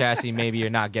car. S chassis. Maybe you're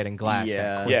not getting glass. that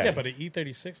Yeah. quick. Yeah. Yeah, but an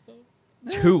E36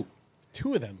 though. Two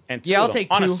Two of them. And Yeah, two I'll of them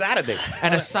take on a two. Saturday.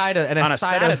 and a side of On a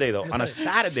Saturday though. On a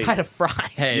Saturday. side of fries.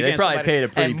 Hey, You they get probably somebody- paid a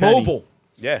pretty and penny. mobile.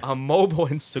 Yeah, A mobile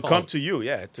to install. come to you.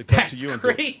 Yeah, to come That's to you and do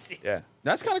it. crazy. Yeah,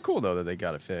 That's kind of cool though that they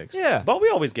got it fixed. Yeah. but we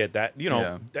always get that. You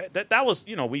know, Yeah. that was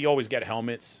we always get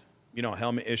helmets. You know,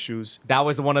 helmet issues. That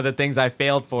was one of the things I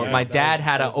failed for. Yeah, My that dad was-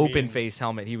 had that an was me. open face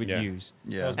helmet he would Yeah. use.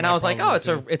 Yeah. And I was like, problem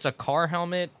oh, too. it's a car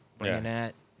helmet. Bring Yeah.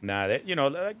 that. Nah, that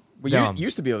like Well, Dumb. you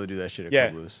used to be able to do that shit at yeah.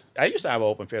 Club Loose. I used to have an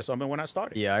open face helmet when I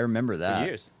started. Yeah, I remember that. for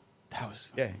years. That was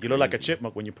Yeah, you look like a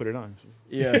chipmunk when you put it on.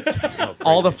 Yeah. Oh,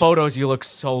 All the crazy. photos, you look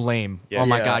so lame. Yeah. Oh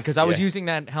my Yeah. god, because I was Yeah. using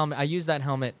that helmet. I used that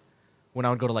helmet when I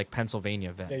would go to like Pennsylvania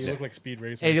Yeah, events. you look like Speed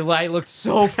Racer. And I looked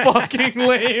so fucking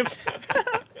lame.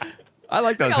 I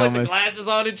like those I got like the helmets. glasses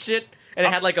on and shit, and it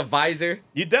had like a visor.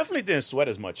 You definitely didn't sweat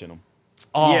as much in them.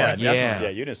 Oh Yeah, yeah, definitely.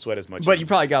 Yeah, you didn't sweat as much. But in you them.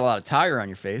 probably got a lot of tire on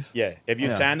your face. Yeah, if you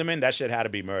Yeah. tandeming, that shit had to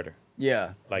be murder.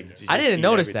 Yeah. Like you I just didn't eat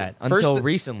notice everything. that until First-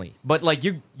 recently. But like I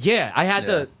had Yeah.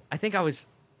 to. I think I was.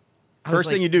 First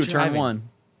thing like, you do, turn driving. one,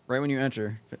 right when you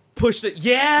enter. Push the.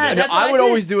 Yeah, And that's what I would did.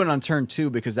 always do it on turn 2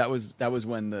 because that was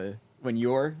when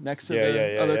you're next to Yeah,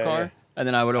 the yeah, other yeah, car, yeah. and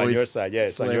then I would On always your side, yeah,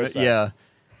 it's on slam your it. side. Yeah.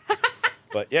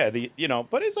 But yeah,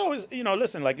 but it's always,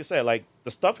 listen, like you said, like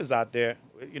the stuff is out there,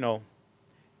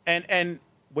 and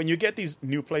when you get these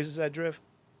new places that drift,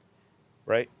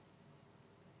 right?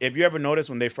 if you ever notice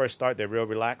when they first start, they're real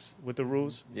relaxed with the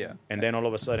rules. Yeah. And then all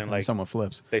of a sudden, like someone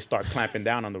flips. they start clamping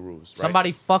down on the rules. Right?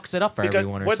 Somebody fucks it up for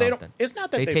everyone or what they something. don't, it's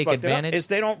not that they take fucked advantage. it up. It's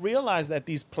they don't realize that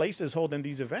these places holding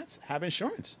these events have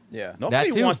insurance. Yeah. Nobody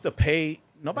That too. wants to pay.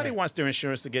 Nobody wants their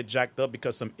insurance to get jacked up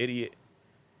because some idiot,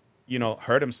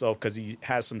 hurt himself because he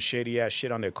has some shady ass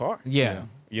shit on their car. Yeah.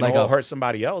 Or hurt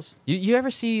somebody else. You ever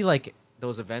see like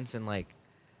those events in like,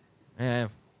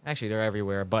 actually they're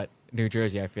everywhere, but New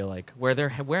Jersey, I feel like, where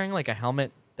they're wearing like a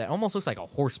helmet that almost looks like a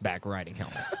horseback riding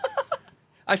helmet.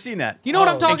 I've seen that. You know what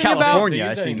I'm talking in about? California, They I've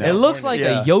use seen that that. It looks like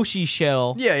Yeah. a Yoshi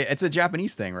shell. Yeah, it's a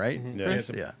Japanese thing, right? Yeah. It's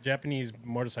a Yeah. Japanese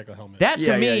motorcycle helmet. That to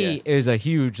Yeah, me yeah. is a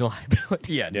huge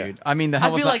liability. Yeah, Yeah. dude. I mean, the I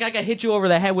helmet's feel like I could hit you over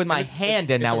the head with my It's-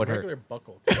 hand and it's that a would hurt. regular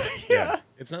buckle. Too. Yeah.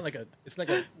 It's not like a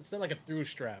through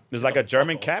strap. It's like a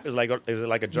German buckle. cap. Is it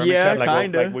like a German Yeah, cap?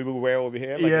 kinda. Like we would wear over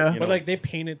here. Yeah. But like they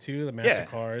paint it too, the master Yeah.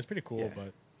 car. It's pretty cool,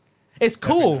 but It's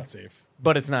definitely cool, not safe.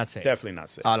 but it's not safe. definitely not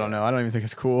safe. I don't know. I don't even think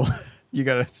it's cool. You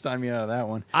gotta sign me out of that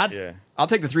one. Yeah. I'll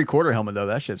take the 3/4 helmet though.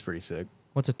 That shit's pretty sick.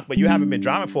 What's it? But you haven't been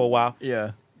driving for a while.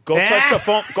 Yeah. Go touch the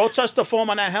foam. Go touch the foam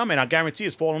on that helmet. I guarantee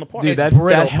it's falling apart. Dude, It's that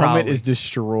brittle, helmet probably. is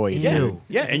destroyed. yeah, Ew.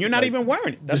 yeah, and you're not even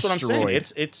wearing it. That's what I'm saying.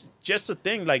 Destroyed. It's just a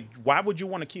thing. Like, why would you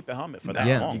want to keep a helmet for that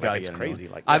Yeah. long? You gotta Like, it's get another crazy.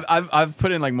 one. Like, I've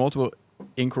put in like multiple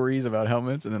inquiries about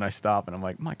helmets, and then I stop and I'm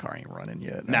like, my car ain't running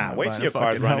yet. Nah, I'm not wait buying till a your car's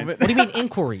fucking running. helmet. What do you mean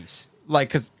inquiries? Like,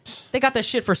 cause They got that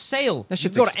shit for sale. That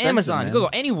shit's you go to expensive, Amazon. man. You go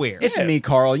anywhere. it's Yeah. me,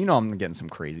 Carl. You know I'm getting some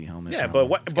crazy helmets. yeah, on. but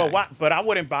what? This But guy. what? But I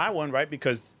wouldn't buy one, right?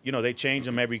 Because they change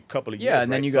them every couple of years. Yeah, and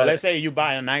then right? you So gotta- let's say you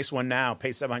buy a nice one now,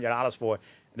 pay $700 for it,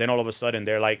 then all of a sudden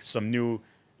they're like some new.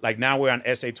 Like now we're on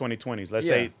SA 2020s. Let's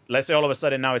say all of a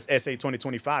sudden now it's SA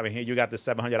 2025, and here you got this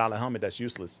 $700 helmet that's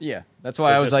useless. Yeah, that's why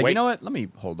So I was just like, wait. you know what? Let me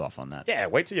hold off on that. Yeah,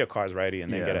 wait till your car's ready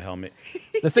and then Yeah. get a helmet.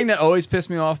 The thing that always pissed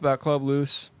me off about Club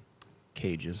Loose,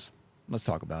 cages. Let's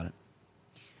talk about it.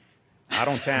 I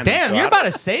don't tan them. Damn, so you're I about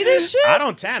to say this shit? I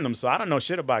don't tan them, so I don't know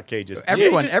shit about cages.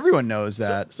 Everyone knows So,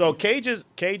 that. so cages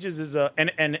is a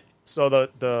and so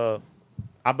the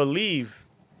I believe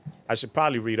I should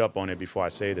probably read up on it before I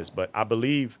say this, but I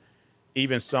believe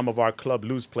even some of our Club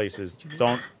Loose places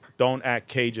don't add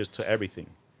cages to everything.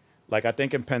 Like I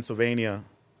think in Pennsylvania,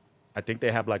 I think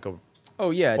they have like a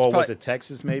Oh yeah, it's or probably, was it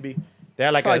Texas maybe? They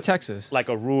had like probably a Texas. like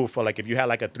a rule for like if you had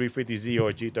like a 350Z or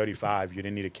a G35, you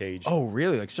didn't need a cage. Oh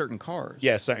really? Like certain cars?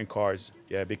 Yeah, certain cars.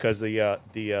 Yeah, because the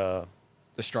The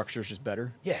structure's just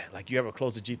better. yeah, like you ever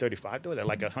close the G35 door, they're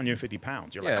like 150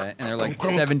 pounds. You're Yeah, like, and they're like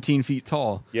 17 feet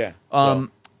tall. yeah.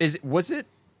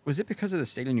 Was it because of the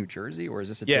state of New Jersey, or is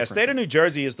this a Yeah, different state of New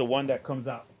Jersey is the one that comes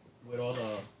out with all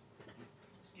the.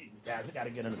 Excuse me, guys, I gotta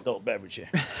get an adult beverage here.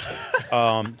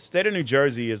 State of New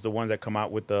Jersey is the ones that come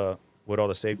out with all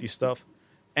the safety stuff,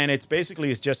 and it's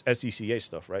just SCCA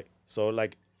stuff, right? So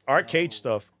like our cage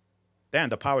stuff, damn,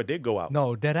 the power did go out.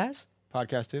 No, dead ass?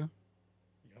 podcast too?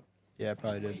 Yeah, it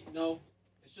probably did. No,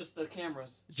 it's just the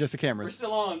cameras. It's just the We're cameras.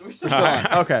 still on. We're still Still on.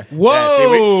 on. Okay. Whoa!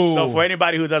 Yeah, see, so for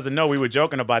anybody who doesn't know, we were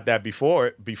joking about that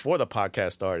before the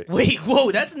podcast started. Wait,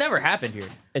 whoa, that's never happened here.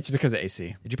 It's because of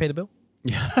AC. Did you pay the bill?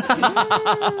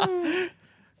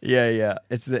 Yeah.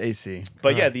 It's the AC.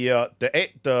 But yeah,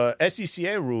 the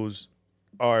SCCA rules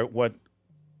are what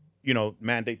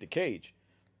mandate the cage.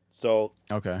 So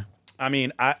Okay. I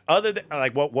mean, other than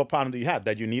like what problem do you have?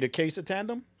 That you need a cage to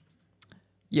tandem?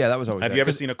 Yeah, that was always. Have there. you ever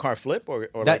 'Cause, seen a car flip or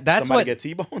That- that's somebody what- get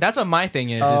T-boned? That's what my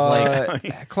thing is. Is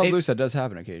like Club It- Loose, that does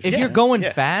happen occasionally. if you're going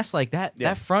yeah. fast like that,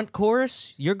 Yeah. that front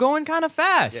course, you're going kind of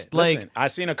fast. Like Listen, I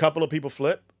seen a couple of people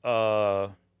flip. A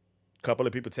couple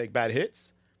of people take bad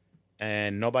hits,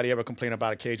 and nobody ever complained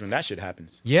about a cage when that shit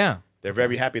happens. yeah, They're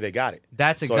very happy they got it.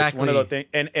 That's so It's one exactly- of those things,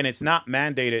 and it's not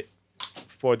mandated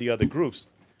for the other groups.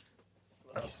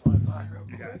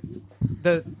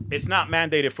 the It's not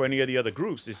mandated for any of the other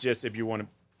groups. It's just if you want to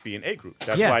be an A group.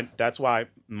 Yeah. That's why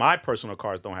my personal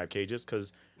cars don't have cages,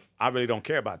 because I really don't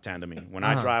care about tandeming. When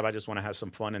I drive, I just want to have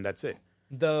some fun, and that's it.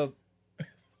 the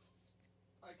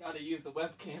I gotta use the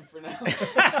webcam for now.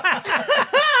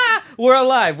 we're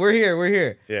alive. We're here. We're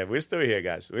here. Yeah, we're still here,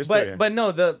 guys. We're still here. But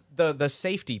no, the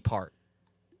safety part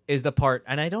is the part,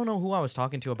 and I don't know who I was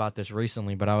talking to about this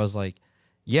recently, but I was like,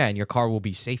 yeah, and your car will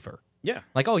be safer. yeah.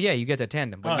 Like, oh yeah, you get the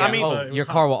tandem, but Oh, yeah, I mean- so it was your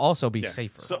hot. car will also be Yeah.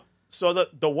 safer. So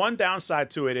the one downside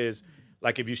to it is,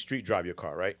 like, if you street drive your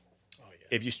car, right? Oh, yeah.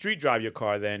 If you street drive your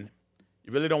car, then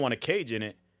you really don't want a cage in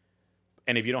it.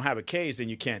 And if you don't have a cage, then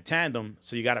you can't tandem.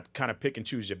 So you got to kind of pick and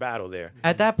choose your battle there.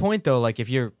 At that point, though, like if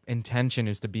your intention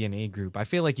is to be an A group, I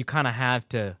feel like you kind of have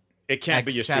to It can't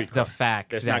be your street accept car. the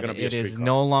fact It's that not going to be a it street is car.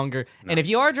 no longer. And if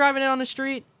you are driving it on the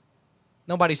street,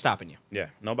 nobody's stopping you. Yeah,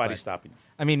 nobody's stopping you.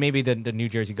 I mean, maybe the New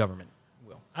Jersey government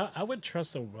will. I would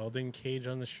trust a welding cage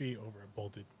on the street over a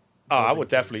bolted. Oh, I welding would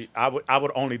cage. definitely. I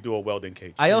would only do a welding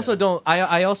cage. I also don't.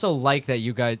 I also like that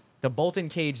you guys the Bolton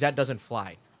cage that doesn't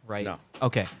fly, right? No.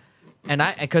 Okay. And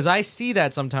because I see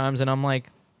that sometimes, and I'm like,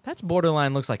 that's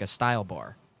borderline looks like a style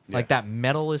bar. Like that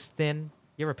metal is thin.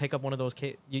 You ever pick up one of those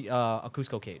a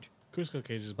Cusco cage? Cusco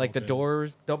cage is Like the bolted.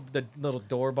 doors, the little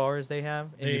door bars they have,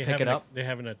 and you pick it up. They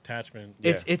have an attachment.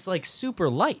 It's like super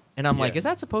light, and I'm like, Yeah. is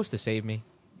that supposed to save me?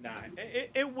 Nah,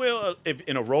 it will if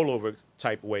in a rollover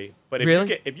type way. But if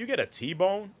Really? if you get a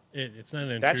T-bone, It's not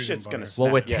an intrusion that shit's bar. gonna Well,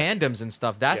 snap. with Yeah. tandems and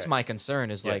stuff, that's Yeah. my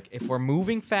concern. Is Yeah. like if we're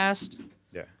moving fast.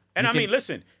 Yeah. And You I mean, can-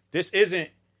 listen, this isn't,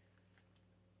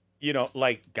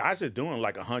 like guys are doing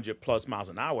like 100+ miles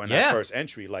an hour in Yeah. that first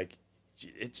entry. Like,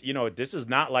 it's, this is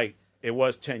not like it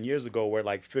was 10 years ago where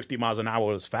like 50 miles an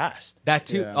hour was fast. That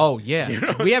too. Yeah. Oh yeah, You know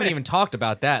what I'm we haven't saying? even talked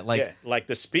about that. Like Yeah. Like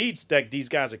the speeds that these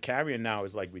guys are carrying now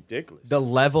is like ridiculous. the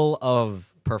level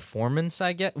of performance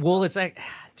I get. Well, it's like,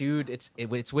 dude, it's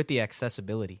with the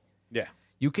accessibility. yeah.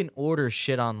 You can order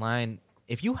shit online.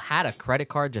 If you had a credit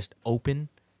card just open,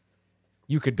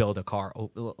 you could build a car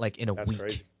like in a That's week.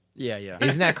 crazy. Yeah, yeah.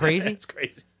 Isn't that crazy? It's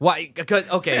crazy. Why? Because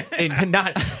okay,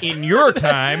 not in your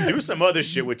time. Do some other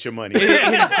shit with your money.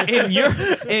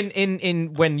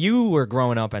 in when you were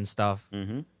growing up and stuff.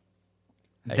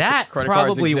 That credit cards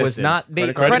probably was existed. not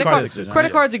Credit cards cards. existed.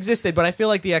 Credit cards existed, but I feel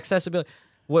like the accessibility.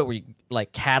 What were you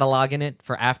like cataloging it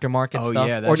for aftermarket Oh, stuff,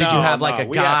 yeah, or did No, you have like no, a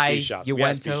we had guy speed shops. you We had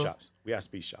went speed to? shops. We had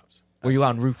speed shops. Were you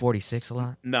on Route 46 a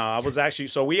lot? No, I was actually.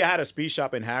 So we had a speed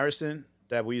shop in Harrison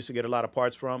that we used to get a lot of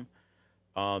parts from.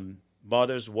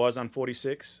 Mother's was on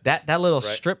 46. That little Right.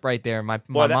 strip right there. My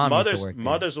Well, that mom used Mother's to work there.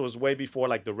 Mother's was way before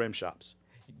like the rim shops.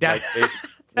 That- Like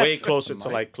it's way closer to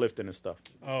like Clifton and stuff.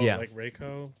 Oh, Yeah. like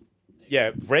Rayco.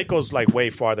 Yeah, Vraco's like way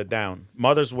farther down.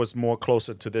 Mother's was more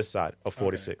closer to this side of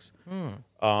 46.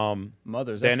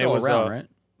 Mothers. That's Then it still was, around, right?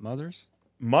 Mothers.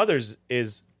 Mother's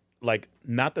is like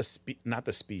not the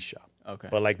speed shop. Okay.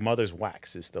 But like Mother's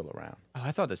Wax is still around. Oh,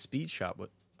 I thought the speed shop would.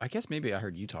 I guess maybe I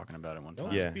heard you talking about it one The time.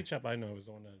 only Yeah. speed shop I know is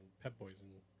the one in Pep Boys in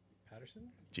Patterson.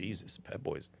 Jesus, Pet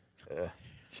Boys.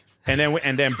 And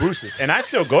then Bruce's, and I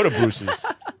still go to Bruce's.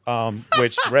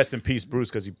 Which rest in peace, Bruce,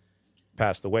 because he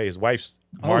passed away. His wife's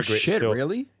Margaret. Oh shit! Still,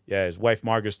 Really? Yeah, his wife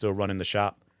Margaret's still running the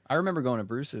shop. I remember going to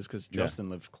Bruce's because Justin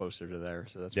lived closer to there,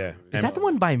 so that's Yeah. where we Is And that the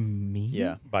one by me?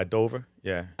 Yeah. by Dover.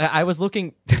 Yeah, I was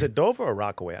looking. is it Dover or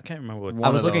Rockaway? I can't remember. What I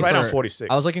was of looking right for on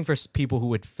 46. I was looking for people who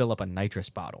would fill up a nitrous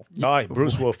bottle, Oh,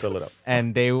 Bruce will fill it up.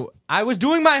 and I was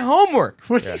doing my homework.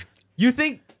 Yeah. You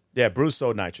think? Yeah, Bruce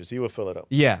sold nitrous. He will fill it up.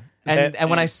 Yeah. And And-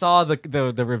 when I saw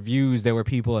the reviews, there were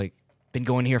people like been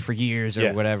going here for years or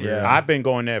Yeah. whatever. Yeah. I've been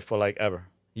going there for like ever.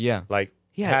 Yeah. Like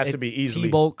Yeah, has it- to be easily.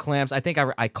 T-bolt clamps. I think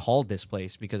I called this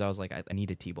place because I was like, I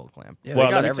need a T-bolt clamp. Yeah, Well,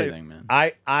 they got let me tell you, everything,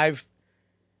 man. I've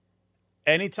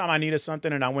anytime I needed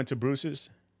something and I went to Bruce's,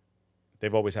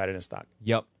 they've always had it in stock.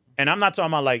 Yep. And I'm not talking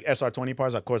about like SR20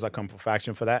 parts. Of course, I come from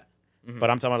Faction for that.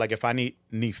 But I'm talking about like if I need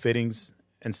fittings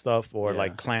and stuff or Yeah.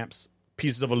 like clamps,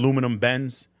 pieces of aluminum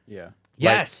bends. Yeah. like,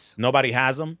 Yes. nobody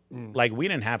has them. Like we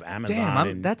didn't have Amazon. Damn,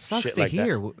 and that sucks shit to like that.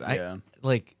 hear. Yeah.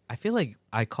 I feel like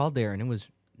I called there and it was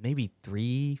maybe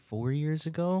 3-4 years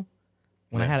ago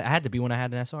when I had to be when I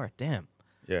had an SR. Damn,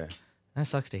 Yeah, that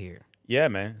sucks to hear. yeah,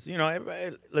 man. So,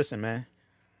 everybody, listen, man.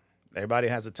 Everybody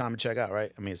has a time to check out,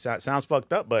 right? I mean, it sounds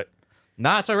fucked up, but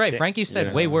Nah, it's all right. Frankie said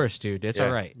Yeah. way worse, dude. It's Yeah.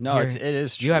 all right. No, it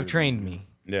is true. You have trained me.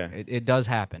 yeah. It does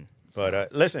happen.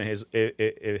 But listen,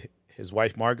 his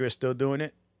wife Margaret's still doing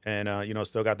it, and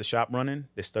still got the shop running.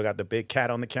 They still got the big cat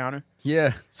on the counter,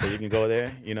 Yeah. so you can go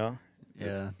there. Yeah.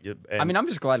 And- I mean, I'm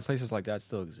just glad places like that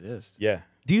still exist. yeah.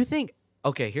 Do you think?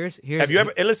 Okay, here's. Have you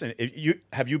ever? Listen,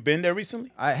 have you been there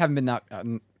recently? I haven't been out.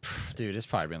 Dude, it's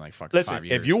probably been like fucking 5 Listen,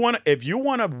 years. if you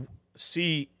wanna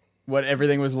see what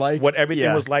everything was like, what everything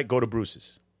Yeah. was like, go to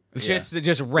Bruce's. Shit's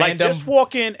just Like random? just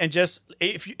walk in and just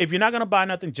if you're not gonna buy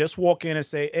nothing, just walk in and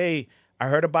say, "Hey, I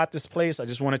heard about this place. I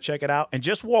just want to check it out." And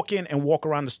just walk in and walk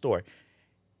around the store.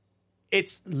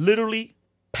 It's literally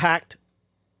packed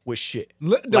with shit.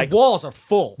 The like, walls are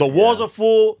full. The walls are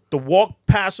full. The walk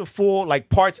paths are full. Like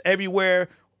parts everywhere.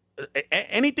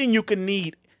 Anything you can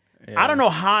need. I don't know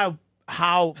how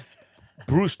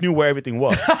Bruce knew where everything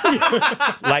was.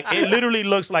 Like it literally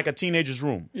looks like a teenager's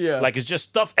room. Yeah. Like it's just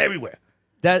stuff everywhere.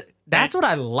 That's what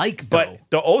I like, though.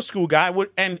 But the old school guy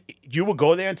you would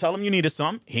go there and tell him you needed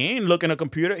something. He ain't looking at a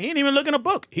computer. He ain't even looking at a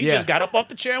book. He Yeah. just got up off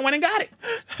the chair and went and got it.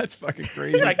 that's fucking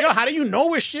crazy. He's like, yo, how do you know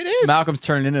where shit is? Malcolm's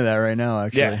turning into that right now.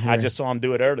 Actually, Yeah, I Here. just saw him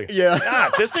do it earlier. Yeah.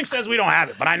 This thing says we don't have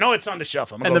it, but I know it's on the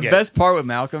shelf. I'm gonna And go the get best part with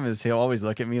Malcolm is he'll always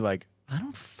look at me like, I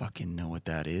don't fucking know what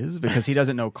that is because he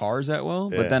doesn't know cars that well.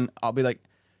 Yeah. But then I'll be like,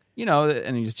 you know,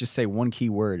 and you just say one key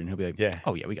word, and he'll be like, Yeah.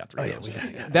 oh yeah, we got three. Oh, yeah, of we those. got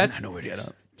it. That's I know where it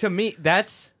is. to me.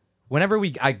 That's whenever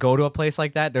I go to a place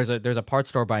like that. There's a parts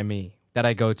store by me that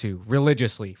I go to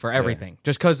religiously for everything,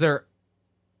 just because they're.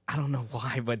 I don't know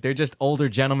why, but they're just older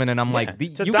gentlemen, and I'm like,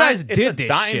 you guys did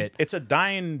this shit. It's a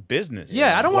dying business.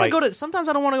 Yeah, I don't want to Like, go to. Sometimes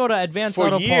I don't want to go to Advanced for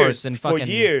Auto Parts and for fucking.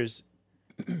 years.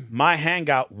 My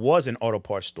hangout was an auto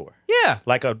parts store. Yeah.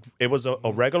 Like it was a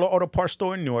regular auto parts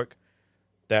store in Newark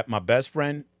that my best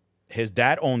friend, his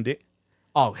dad owned it.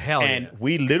 Oh hell And yeah.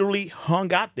 we literally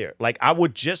hung out there. Like I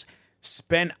would just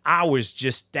spend hours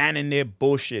just standing there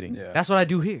bullshitting. Yeah. That's what I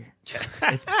do here.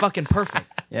 It's fucking perfect.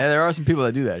 Yeah, there are some people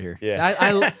that do that here.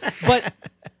 Yeah. But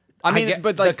I mean, get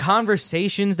but like, the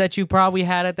conversations that you probably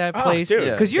had at that place, dude,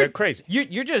 Yeah. because you're they're crazy.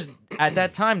 You're just at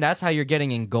that time. That's how you're getting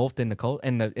engulfed in the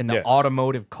in the Yeah.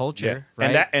 automotive culture,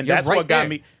 right? And You're that's right what got there.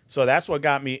 me. So that's what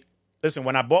got me. Listen,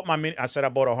 when I bought my mini, I said I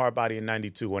bought a hard body in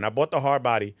 '92. When I bought the hard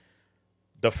body,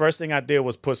 the first thing I did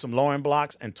was put some lowering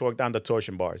blocks and torque down the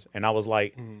torsion bars. And I was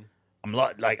like,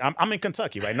 I'm in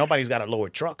Kentucky, right? Nobody's got a lower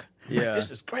truck. I'm like, Yeah. this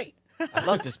is great. I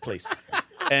love this place.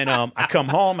 And I come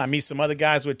home, I meet some other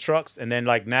guys with trucks, and then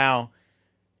like now,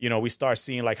 you know, we start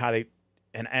seeing like how they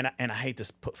and I hate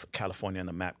to put California on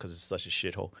the map because it's such a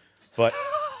shithole, but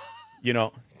you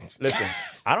know, listen,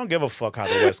 I don't give a fuck how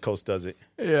the West Coast does it.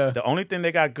 yeah. The only thing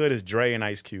they got good is Dre and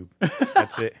Ice Cube.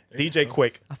 That's it. DJ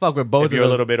Quick. I fuck with both If of you're a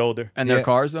those. little bit older, And their Yeah.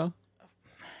 cars though.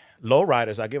 low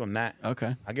riders, I give them that.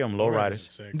 Okay. I give them low riders.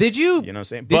 Sick. Did you? You know what I'm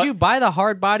saying? Did But you buy the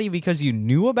hard body because you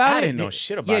knew about it? I didn't know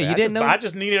shit about yeah, it. you I didn't just, know. I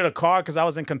just needed a car because I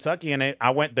was in Kentucky, and I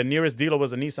went. The nearest dealer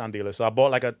was a Nissan dealer, so I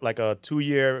bought like a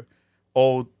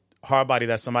 2-year-old hard body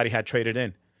that somebody had traded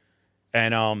in.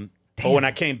 And but when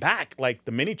I came back, like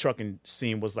the mini trucking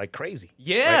scene was like crazy.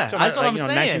 Yeah, So, that's what I'm you know,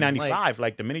 saying. 1995,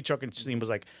 like the mini trucking scene was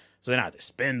like. So then I had the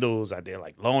spindles, I did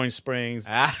like lowering springs,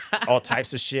 all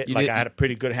types of shit. You Like did- I had a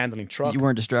pretty good handling truck. You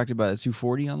weren't distracted by the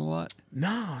 240 on the lot.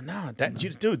 No,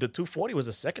 dude, the 240 was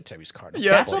a secretary's car.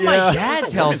 Yeah. That's what Yeah. my It's dad a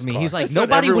tells women's me. car. He's like, That's what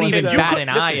nobody would everyone even says. bat You an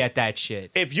could- eye listen, at that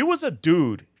shit. If you was a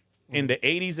dude in the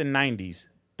 80s and 90s,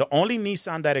 the only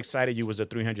Nissan that excited you was a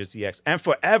 300ZX. And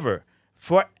forever,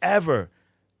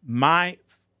 my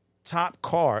top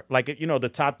car, like, you know, the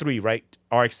top three, right?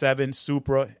 RX-7,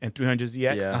 Supra, and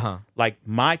 300ZX. Yeah. Uh-huh. Like,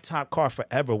 my top car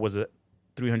forever was a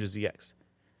 300ZX.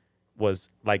 Was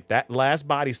like that last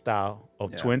body style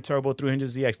of twin turbo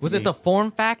 300ZX. to Was me. it the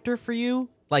form factor for you?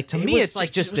 Like to It me, was it's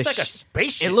like just it was the like a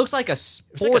spaceship. It looks like a It was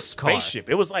like a sports car. spaceship.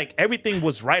 It was like everything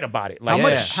was right about it. Like How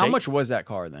much? Yeah. How shape. much was that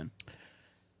car then?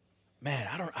 Man,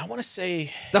 I want to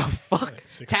say The fuck,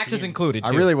 16. taxes included.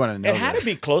 I Too. really want to know. it had to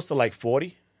be close to like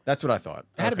 40. That's what I thought.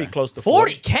 It had to be Okay. close to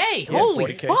 40. 40K. Holy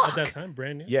 40K. At fuck! that time,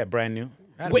 brand new. Yeah, brand new.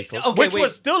 Had to Wait, be close. okay, Which wait.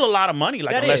 was still a lot of money,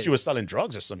 like That unless is. you were selling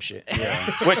drugs or some shit. Yeah.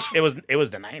 Which it was the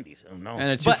 90s. I don't know. And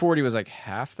the 240 was like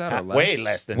half that or less. Way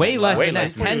less than Way that. less Way than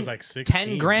less that. than 10, It was like 16.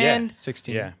 10 grand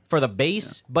 16. Yeah. for the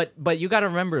base. But you got to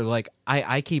remember, like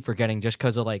I keep forgetting just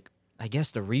because of like I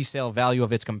guess the resale value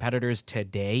of its competitors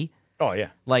today. Oh yeah.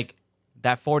 Like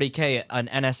that 40K, an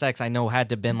NSX I know had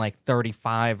to been like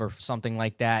 35 or something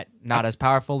like that. Not as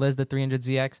powerful as the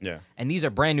 300ZX. Yeah. And these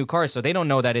are brand new cars, so they don't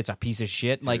know that it's a piece of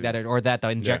shit like that, or that the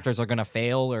injectors are gonna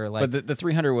fail, or like. But the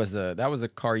 300 was that was a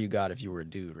car you got if you were a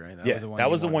dude, right? Yeah.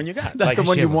 That was the one you got. That's Like, the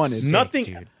one shit you looks wanted. sick, Nothing.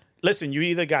 dude. Listen, you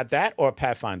either got that or a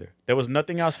Pathfinder. There was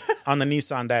nothing else on the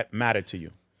Nissan that mattered to you.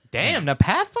 Damn, the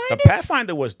Pathfinder. The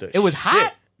Pathfinder was the It was shit.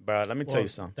 hot? Bro, let me tell Well, you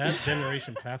something. That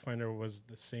generation Pathfinder was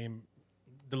the same.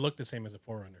 They looked the same as a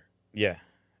Forerunner. Yeah.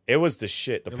 It was the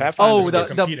shit. The Pathfinder. Oh, Pathfinders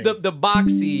were competing. the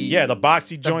boxy. yeah, the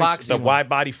boxy joints, boxy the one. wide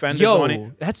body fenders Yo, on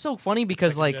it. that's so funny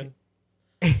because like Second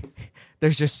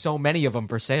there's just so many of them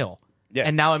for sale. Yeah.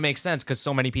 And now it makes sense because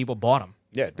so many people bought them.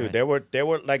 Yeah, dude, they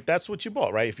were like that's what you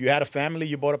bought, right? If you had a family,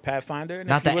 you bought a Pathfinder, and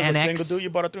Not if you the was a NX? single dude, you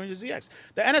bought a 300ZX.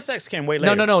 The NSX came way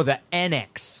later. No, the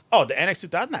NX. Oh, the NX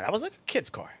 2000. That was like a kid's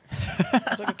car. That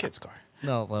was like a kid's car.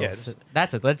 No, well, Yeah,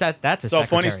 that's a So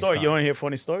funny secretary's story. car. You want to hear a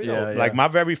funny story? Yeah, Yo, yeah. Like my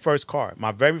very first car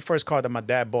that my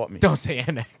dad bought me. Don't say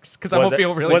NX because I won't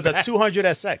feel really was bad. a 200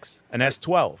 SX, an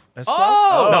S12. S12?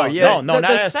 Oh! no, yeah. no, The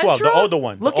not S12. The Sentra? older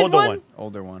one. The Looking older one? one.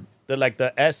 Older one. The like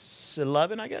the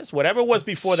S11, I guess. Whatever was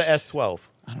before the S12.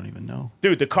 I don't even know.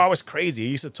 Dude, the car was crazy.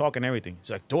 He used to talk and everything. It's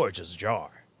like door just jar.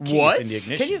 Keys What? in the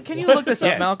ignition. Can you look this Yeah.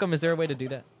 up, Malcolm? Is there a way to do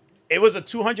that? It was a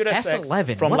 200 SX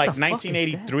S11. from What like the fuck is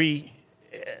 1983.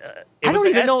 It I was don't an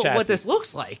even S know chassis. what this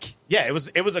looks like. Yeah, it was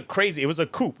a crazy. It was a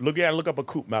coupe. Look up a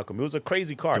coupe, Malcolm. It was a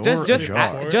crazy car. Door Just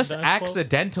ajar. Before just the S12?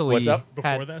 accidentally. What's up?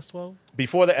 Before had- the S12?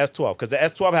 Before the S12, because the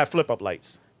S12 had flip up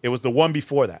lights. It was the one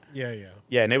before that. Yeah, yeah.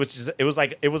 Yeah, and it was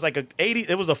like a 80.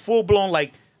 It was a full blown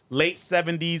like late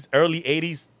 70s, early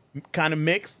 80s kind of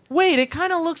mix. Wait, it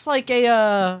kind of looks like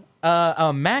a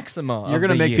Maxima. You're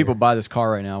gonna make people buy this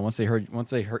car right now once they hear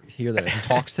that it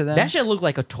talks to them. That should look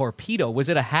like a torpedo. Was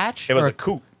it a hatch? It was or a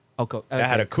coupe. Okay. That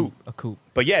had a coupe. A coupe.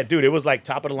 But yeah, dude, it was like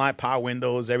top of the line, power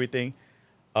windows, everything.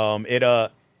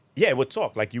 It would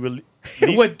talk like you would.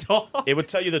 It would talk. It would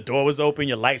tell you the door was open,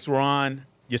 your lights were on,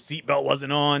 your seatbelt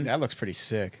wasn't on. That looks pretty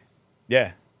sick.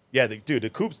 Yeah, the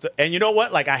coupe's. And you know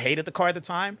what? Like I hated the car at the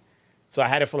time, so I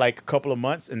had it for like a couple of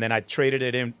months, and then I traded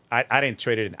it in. I didn't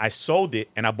trade it in. I sold it,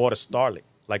 and I bought a Starlet,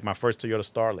 like my first Toyota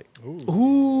Starlet.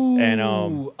 Ooh. And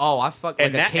I fucked like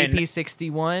and a that- and-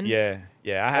 KP61.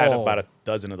 Yeah. I had about a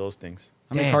dozen of those things.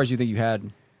 How many Damn. cars do you think you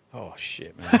had? Oh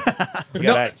shit,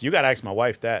 man! You gotta ask my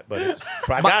wife that, but it's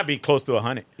probably gotta be close to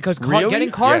 100. Because Really?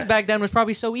 getting cars Yeah. back then was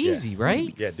probably so easy,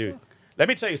 right? Yeah, dude. Let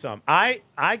me tell you something. I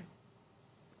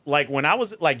like when I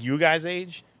was like you guys'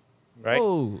 age, right?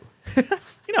 Oh,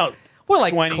 You know, we're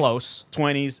like 20s, close.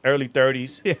 20s, early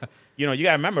 30s. Yeah. You know, you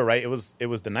gotta remember, right? It was the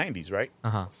 90s, right?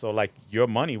 Uh-huh. So like your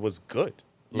money was good.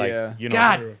 Like Yeah. you know,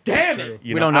 God damn True. it!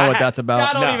 you We don't know I what had- that's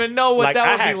about. I don't even know what like, that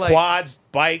I would had be like. quads,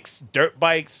 bikes, dirt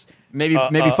bikes, Maybe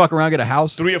fuck around, get a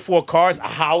house. 3 or 4 cars, a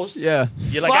house. Yeah.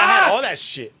 You're like I had Fuck! all that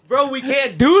shit. Bro, we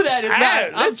can't do that. It's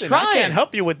not, Listen, I'm I trying. can't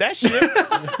help you with that shit.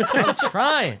 I'm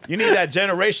trying. You need that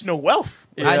generational wealth.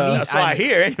 Yeah. That's what I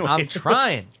hear anyway. I'm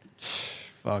trying.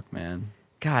 Fuck, man.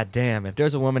 God damn! If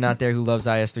there's a woman out there who loves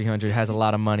IS300, has a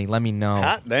lot of money, let me know.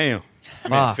 Hot damn. Man,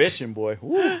 Fuck. fishing boy.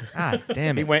 Woo. God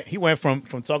damn it! He went from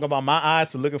talking about my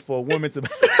eyes to looking for a woman to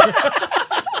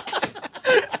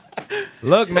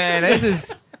Look, man,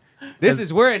 this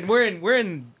is we're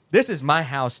in this is my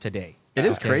house today. It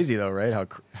is Okay. crazy though, right?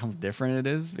 How different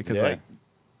it is because Yeah. like,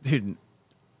 dude,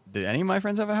 did any of my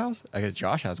friends have a house? I guess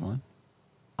Josh has one.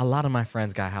 A lot of my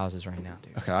friends got houses right now,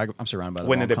 dude. Okay, I'm surrounded by the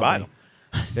When wrong did they buy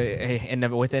company.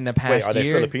 them? Within the past are they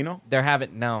year, Filipino? They're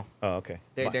having no. Oh, okay.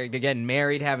 They're getting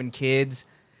married, having kids.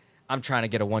 I'm trying to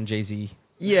get a 1JZ.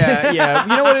 Yeah. You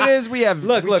know what it is? We have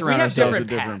Look, we surround have ourselves different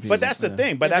with paths. people. But that's the Yeah.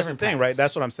 thing. But They're that's the different thing, paths. right?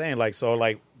 That's what I'm saying. Like so,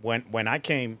 like when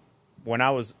I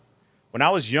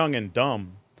was young and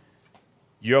dumb,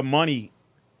 your money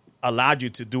allowed you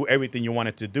to do everything you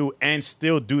wanted to do and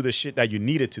still do the shit that you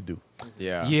needed to do.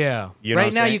 Yeah. Yeah. You know what right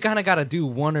I'm now, saying? you kind of got to do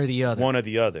one or the other. One or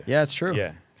the other. Yeah, it's true.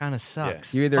 Yeah. Kind of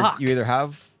sucks. You Fuck. either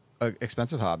have an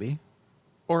expensive hobby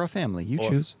or a family. You Or-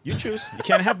 choose. You choose. You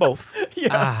can't have both.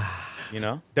 Ah. You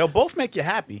know, they'll both make you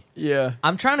happy. Yeah.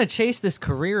 I'm trying to chase this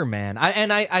career, man.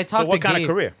 I talked So what to kind Gabe.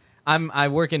 of career? I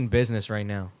work in business right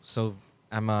now, so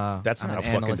I'm That's I'm not an a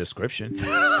fucking analyst. description.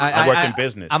 I work in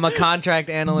business. I'm a contract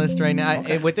analyst right now.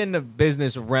 Within the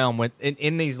business realm,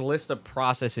 in these list of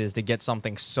processes to get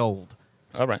something sold,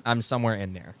 All right. I'm somewhere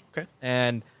in there. Okay.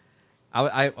 And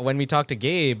I when we talked to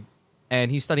Gabe,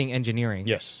 and he's studying engineering.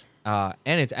 Yes. And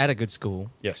it's at a good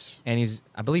school, Yes. and he's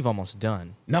I believe almost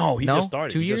done. No, he No? just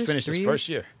started. 2 He just years? finished 3 his years? first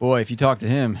year. Boy, if you talk to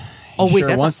him, he Oh wait, sure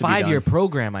that's wants a to be 5-year done.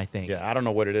 program, I think. Yeah, I don't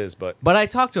know what it is, but But I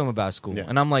talked to him about school, Yeah.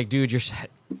 and I'm like, dude, you're.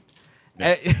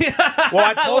 well,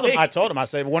 I told him. I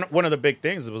said one of the big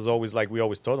things was always like we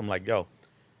always told him like, yo,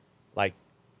 like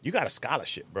you got a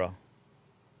scholarship, bro.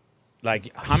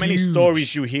 Like how many Huge.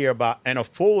 stories you hear about and a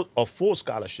full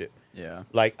scholarship. Yeah.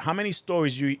 Like how many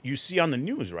stories you see on the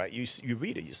news, right? You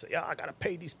read it, you say, yeah, I gotta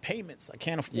pay these payments. I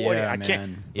can't afford it. Yeah, I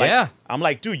can't. man. Like, Yeah. I'm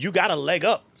like, dude, you got a leg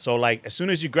up. So like, as soon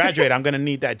as you graduate, I'm gonna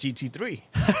need that GT3.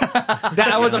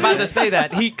 I was about to say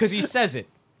that because he says it.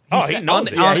 Oh, he knows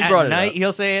it. Yeah, he at brought it night, up.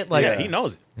 he'll say it like, Yeah, he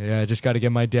knows it. Yeah, I just got to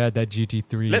get my dad that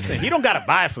GT3. Listen, he don't gotta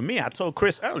buy it for me. I told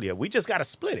Chris earlier, we just gotta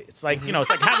split it. It's like it's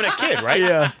like having a kid, right?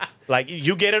 Yeah. Like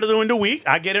you get it during the week,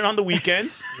 I get it on the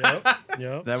weekends. Yep. That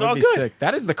It's would all be good. sick.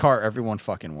 That is the car everyone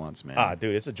fucking wants, man. Ah,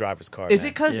 dude, it's a driver's car. Is man.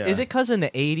 it because Yeah. in the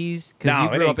 80s? Because No, you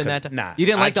it grew ain't up in that time. Nah, You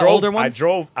didn't like the drove- older ones.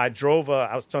 I drove.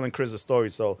 I was telling Chris a story.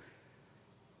 So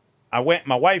I went.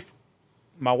 My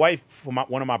wife for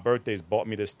one of my birthdays bought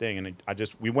me this thing, and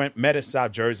we met in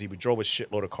South Jersey. We drove a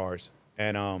shitload of cars,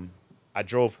 and I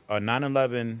drove a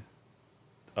 911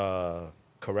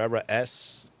 Correa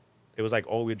S. It was like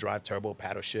all-wheel drive, turbo,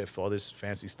 paddle shift, all this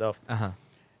fancy stuff. Uh-huh.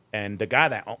 And the guy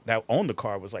that owned the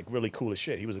car was like really cool as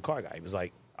shit. He was a car guy. He was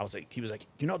like,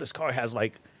 this car has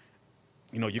like,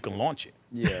 you can launch it.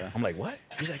 Yeah. I'm like, what?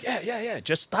 He's like, yeah.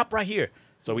 Just stop right here.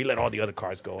 So we let all the other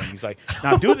cars go, and he's like,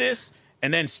 now do this,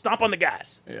 and then stomp on the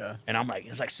gas. Yeah. And I'm like,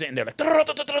 it's like sitting there like,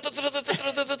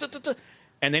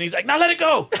 and then he's like, now let it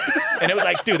go. And it was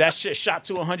like, dude, that shit shot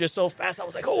to 100 so fast. I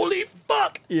was like, holy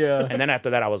fuck. Yeah. And then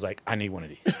after that, I was like, I need one of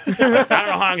these. I don't know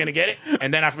how I'm gonna get it.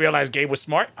 And then I realized Gabe was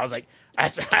smart. I was like, I'm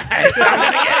gonna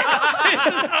get it. this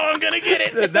is how I'm gonna get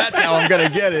it. That's how I'm gonna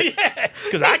get it.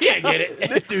 Because I can't get it.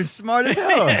 This dude's smart as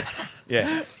hell.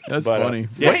 Yeah, That's But, funny.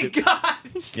 yeah, Wait, dude, God.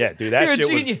 yeah, dude, that You're a shit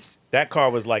genius. was. That car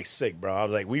was like sick, bro. I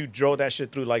was like, we drove that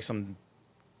shit through like some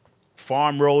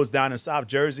farm roads down in South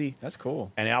Jersey. That's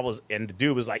cool. And the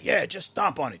dude was like, yeah, just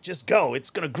stomp on it. Just go. It's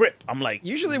going to grip. I'm like,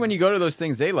 Usually when you go to those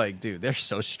things, they like, dude, they're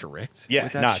so strict. yeah,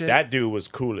 with that shit. that dude was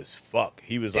cool as fuck.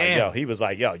 He was Damn.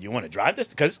 like, yo, you want to drive this?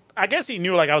 Because I guess he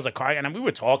knew like I was a car guy, and we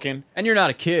were talking. And you're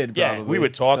not a kid, Yeah, probably. we were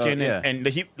talking, So, yeah. and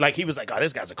he was like, oh,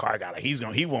 this guy's a car guy. Like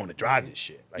he wanted to drive this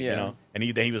shit. Like, Yeah. you know? And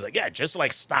he was like, yeah, just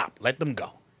like stop. Let them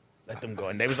go.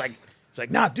 And they was like, it's like,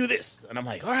 nah, do this. And I'm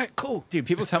like, all right, cool. Dude,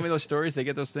 people tell me those stories. They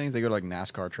get those things. They go to like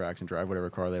NASCAR tracks and drive whatever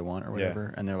car they want or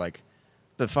whatever. And they're like,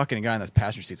 the fucking guy in the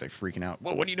passenger seat's like freaking out.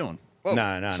 Whoa, what are you doing? Whoa,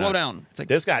 Nah, slow nah. down. It's like,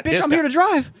 This guy- bitch, this I'm guy- here to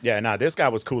drive. Yeah, nah, this guy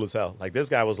was cool as hell. Like this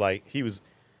guy was like, he was,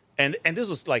 and this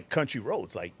was like country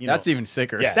roads. Like, you know. That's even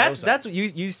sicker. Yeah. That's what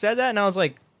you said that, and I was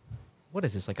like, what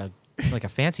is this, like a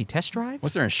fancy test drive?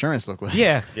 What's their insurance look like?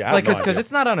 Yeah, Yeah, I have like no because idea.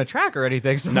 it's not on a track or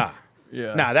anything. So. Nah.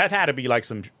 Yeah. Nah, that had to be like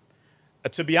some,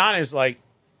 to be honest, like,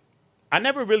 I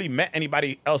never really met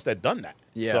anybody else that done that.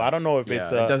 Yeah. So I don't know if Yeah,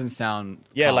 it's, it doesn't sound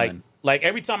yeah, common. like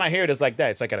every time I hear it, it's like that.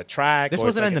 It's like at a track. This or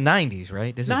it's wasn't like in the '90s,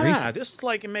 right? This is Nah, recent. this was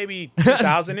like in maybe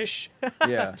 2000-ish.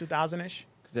 Yeah. 2000-ish.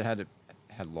 Because it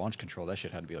had launch control. That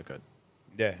shit had to be like a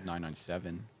Yeah.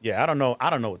 997. Yeah, I don't know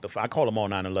what I call them all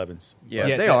 911s. Yeah,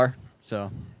 Yeah, they that- are.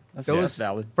 So that's Those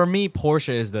valid. for me,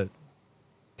 Porsche is the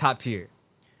top tier.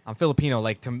 I'm Filipino.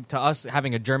 Like to us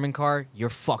having a German car, you're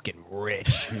fucking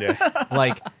rich. Yeah.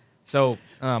 Like so.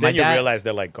 My Then you dad, realize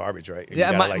they're like garbage, right? And you Yeah,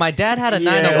 gotta, my, like, my dad had a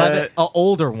Yeah. 911, an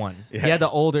older one. Yeah. He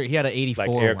had an 84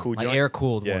 Like air-cooled one, like joint? air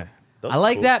cooled Yeah. one. Those I are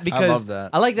like cool. that because love that.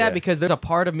 I like that Yeah. because there's a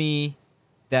part of me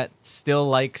that still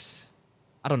likes.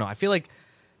 I don't know. I feel like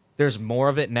there's more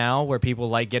of it now where people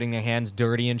like getting their hands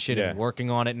dirty and shit Yeah. and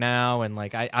working on it now, and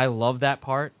like I love that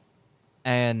part.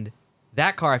 And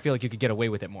that car, I feel like you could get away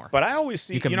with it more. But I always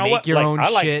see, You can know make what? your like, own I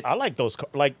like, shit. I like those,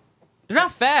 like, They're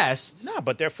not fast. nah,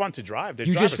 but they're fun to drive. They're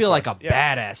You just driver's feel like cars. a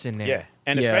Yeah. badass in there. Yeah.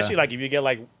 And Yeah. especially like if you get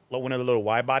like one of the little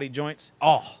wide body joints,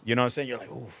 Oh, you know what I'm saying? You're like,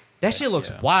 ooh. that shit looks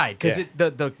yeah. wide because Yeah.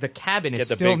 the cabin Get is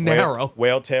the still big narrow.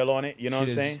 whale tail on it. You know what I'm Shit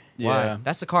is saying? wide. Yeah.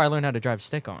 That's the car I learned how to drive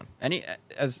stick on.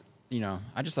 As you know,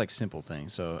 I just like simple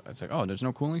things. So it's like, oh, there's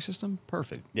no cooling system?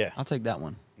 Perfect. Yeah. I'll take that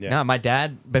one. Yeah. Now, my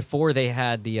dad, before they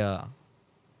had the,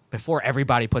 before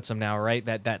everybody puts them now, right?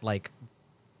 That like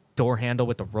door handle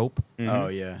with the rope. Oh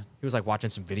yeah. He was like watching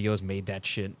some videos, made that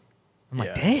shit. I'm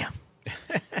like, Yeah.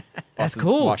 damn. That's Watching-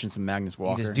 cool. Watching some Magnus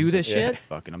Walker. just do this It's like, shit?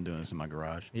 Fucking, I'm doing this in my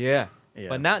garage. Yeah. Yeah.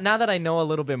 But now that I know a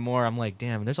little bit more, I'm like,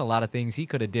 damn, there's a lot of things he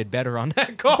could have did better on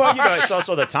that car. But you know, it's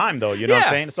also the time though. You know what I'm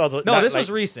saying? It's also No, not this like-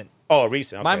 was recent. Oh,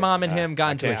 recent. My okay. mom and him got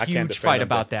I into a can't huge defend fight them,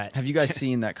 about but- that. Have you guys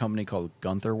seen that company called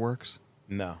Gunther Works?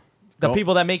 No. The Go-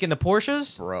 people that making the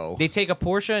Porsches, Bro. they take a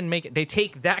Porsche and they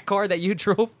take that car that you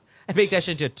drove and make that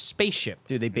shit into a spaceship.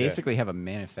 Dude, they basically have a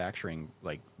manufacturing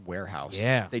like warehouse.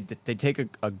 Yeah. They take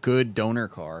a good donor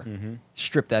car,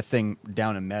 strip that thing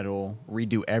down to metal,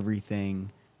 redo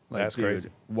everything. Like, That's dude, crazy.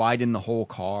 Widen the whole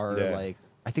car. Yeah. Like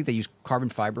I think they use carbon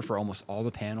fiber for almost all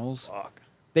the panels. Fuck.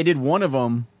 They did one of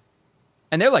them,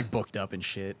 and they're like booked up and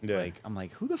shit. Yeah. Like I'm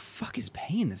like, who the fuck is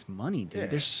paying this money, dude? Yeah.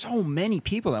 There's so many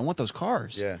people that want those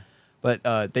cars. Yeah. But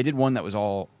they did one that was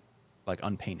all like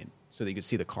unpainted, so that you could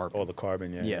see the carbon. Oh, the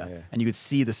carbon. Yeah. Yeah. Yeah. And you could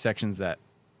see the sections that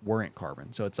weren't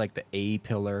carbon. So it's like the A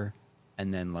pillar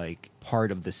and then like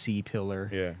part of the C pillar.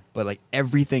 Yeah. But like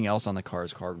everything else on the car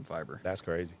is carbon fiber. That's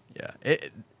crazy. Yeah.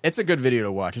 It's a good video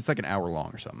to watch. It's like an hour long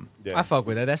or something. Yeah. I fuck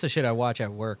with it. That's the shit I watch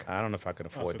at work. I don't know if I could Oh,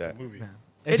 so afford it's that. a movie.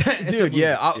 It's, a dude, movie.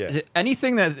 yeah, Yeah.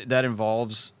 anything that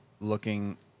involves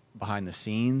looking behind the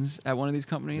scenes at one of these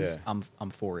companies, Yeah. I'm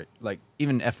for it. Like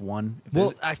even F1.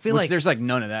 Well, I feel like- there's like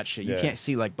none of that shit. You Yeah. can't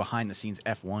see like behind the scenes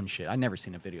F1 shit. I've never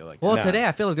seen a video like Well, that. Nah. today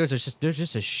I feel like there's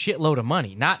just a shitload of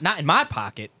money. Not in my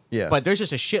pocket. Yeah. But there's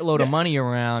just a shitload of Yeah. money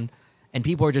around, and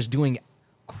people are just doing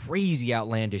crazy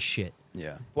outlandish shit.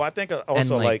 Yeah. Well, I think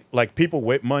also like- like people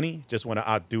with money just want to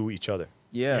outdo each other.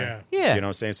 Yeah. Yeah. You know what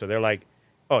I'm saying? So they're like,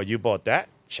 oh, you bought that?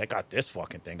 Check out this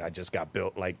fucking thing I just got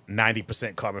built, like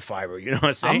 90% carbon fiber. You know what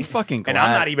I'm saying? I'm fucking And I'm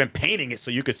glad- not even painting it so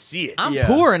you could see it. I'm Yeah.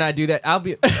 poor and I do that. I'll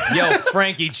be, yo,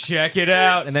 Frankie, check it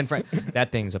out. And then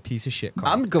that thing's a piece of shit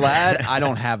car. I'm glad I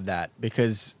don't have that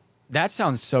because that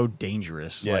sounds so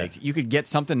dangerous. Yeah. Like you could get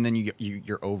something, and then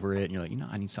you're over it, and you're like,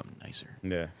 I need something nicer.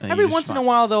 Yeah. And Every you just once in a find-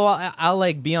 while, though, I'll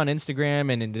like be on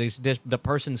Instagram and the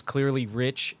person's clearly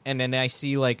rich, and then I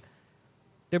see like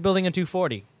they're building a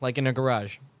 240 like in a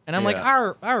garage, and I'm like,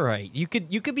 Yeah. all right, you could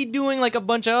be doing like a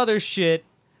bunch of other shit,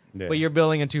 Yeah. but you're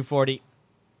building a 240.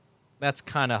 that's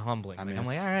kind of humbling. I mean, I'm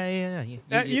like, it's- all right,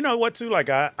 yeah. And you know what, too? Like,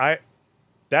 I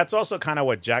that's also kind of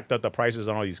what jacked up the prices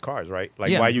on all these cars, right?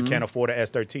 Like, Yeah. why you can't afford an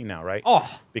S13 now, right?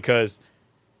 Oh, Because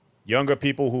younger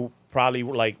people who probably,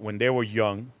 like, when they were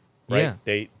young, right?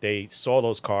 Yeah. They saw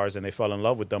those cars and they fell in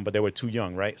love with them, but they were too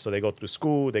young, right? So they go through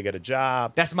school, they get a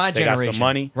job. that's my they generation. got some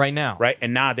money. right now. Right?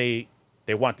 And now they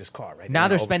want this car, right? Now wanna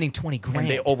they're over- spending 20 grand. And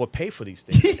they overpay for these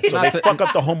things. So Not they to- fuck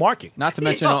up the whole market. Not to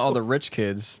mention all the rich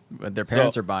kids, their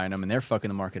parents So- are buying them, and they're fucking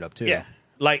the market up too. Yeah,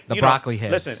 like The you broccoli know,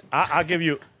 heads. Listen, I'll give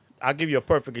you a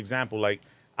perfect example. Like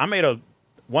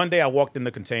one day I walked in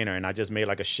the container and I just made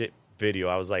like a shit video.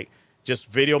 I was like, just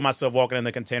video myself walking in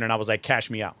the container and I was like, cash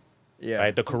me out. Yeah.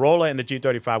 Right. The Corolla and the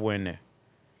G35 were in there.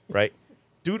 Right.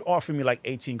 Dude offered me like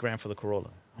 18 grand for the Corolla.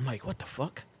 I'm like, what the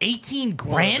fuck? 18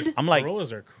 grand? I'm like,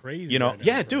 Corollas are crazy. you know, right now,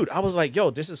 yeah, bro. dude. I was like, yo,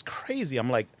 this is crazy. I'm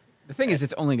like, The thing is,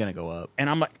 it's only gonna go up. and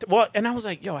I'm like, well, and I was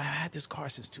like, yo, I had this car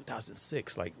since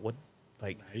 2006. Like, what?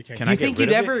 Like, you can't can get I You get think rid you'd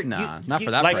of ever? it? Nah, you- not you-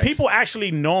 for that Like price. people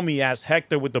actually know me as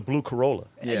Hector with the blue Corolla.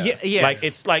 Yeah. yes. Like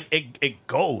it's like it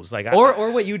goes like or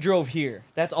what you drove here.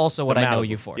 That's also what The I know Malibu.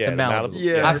 you for. Yeah, the the Malibu. Malibu.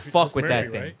 Yeah. I Murphy- fuck that's with that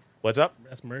Murphy, thing. right? What's up?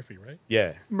 That's Murphy, right?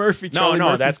 Yeah. Murphy. No, Charlie no,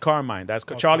 Murphy. that's Carmine. That's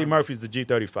Charlie Carmine. Murphy's the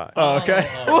G35. Oh, okay.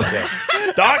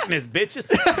 Yeah. Darkness,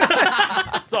 bitches.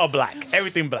 It's all black.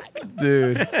 Everything black.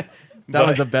 Dude, that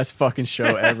was the best fucking show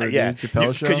ever. Yeah. Dude.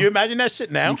 Chappelle Show. Could you imagine that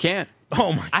shit now? You can't.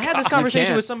 Oh my. I had this You conversation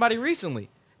can't. with somebody recently.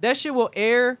 That shit will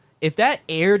air. If that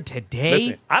aired today,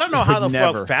 Listen, I don't know how the would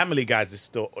never. fuck Family Guys is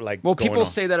still like. Well, going people on.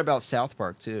 say that about South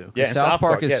Park too. 'Cause Yeah, South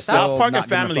Park is yeah, still South Park not and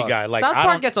giving a Family fuck. Guy. Like South I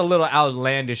Park don't, gets a little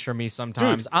outlandish for me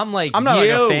sometimes. I'm like, I'm not like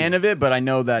yo. a fan of it, but I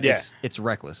know that Yeah. it's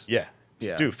reckless. Yeah.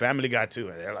 Yeah. Dude, Family Guy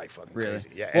too. They're like fucking Really? crazy.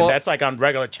 Yeah, Well- and that's like on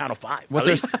regular Channel 5. What At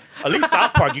least, at least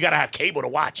South Park, you gotta have cable to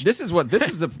watch. This is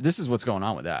what's going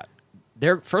on with that.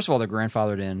 They're first of all they're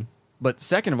grandfathered in, but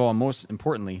second of all, and most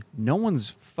importantly, no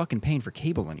one's fucking paying for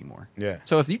cable anymore. Yeah.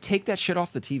 So if you take that shit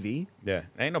off the TV, Yeah,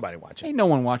 ain't nobody watching. ain't no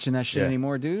one watching that shit Yeah.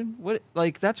 anymore, dude. What?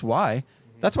 Like that's why.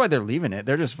 That's why they're leaving it.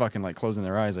 They're just fucking like closing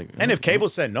their eyes. Like, And if cable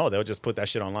said no, they'll just put that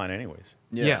shit online anyways.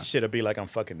 Yeah. Shit'll be like on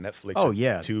fucking Netflix. Oh, or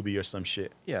yeah. Tubi or some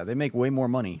shit. yeah, they make way more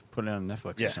money putting it on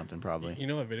Netflix Yeah. or something probably. You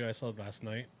know what video I saw last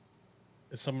night?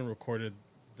 Is someone recorded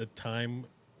the time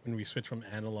when we switched from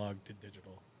analog to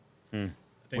digital. I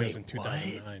think it was in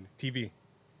 2009. TV.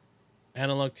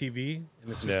 Analog TV, and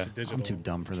this switched Yeah. to digital. I'm too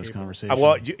dumb for this cable. conversation.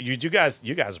 Well, you guys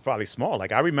are probably small.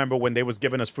 Like I remember when they was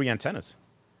giving us free antennas.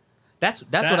 That's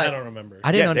That what I don't remember.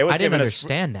 I didn't. Yeah, they was I didn't giving us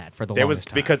understand that for the There longest was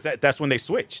time. because that's when they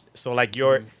switched. So like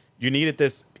you needed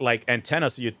this like antenna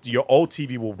so your old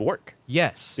TV would work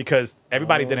yes, because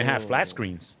everybody didn't have flat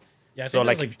screens. Yeah, I So, think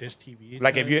like, it was like Dish TV.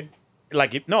 Like if time. you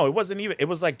no, it wasn't even. It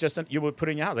was like just you would put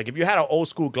it in your house. Like if you had an old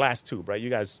school glass tube, right? You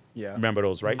guys Yeah. remember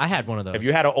those, right? I had one of those. If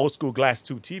you had an old school glass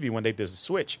tube TV when they did the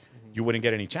switch, you wouldn't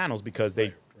get any channels because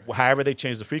they, however they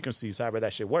changed the frequencies, however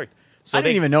that shit worked. So I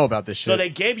didn't even know about this shit. So they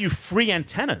gave you free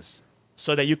antennas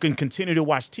so that you can continue to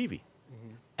watch TV.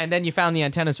 and then you found the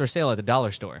antennas for sale at the dollar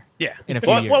store. Yeah. in a few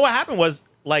well, years. well, what happened was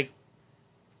like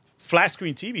flat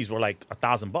screen TVs were like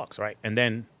 $1,000, right? And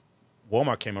then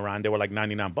Walmart came around; they were like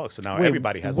 $99. So now Wait,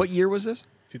 everybody has. What them. year was this?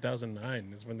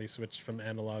 2009 is when they switched from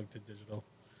analog to digital.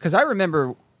 Because I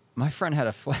remember my friend had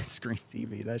a flat screen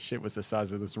TV. That shit was the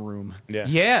size of this room. Yeah.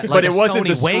 Yeah, like But a it wasn't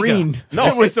Sony the Wega. screen. No,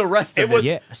 it was the rest of it was it.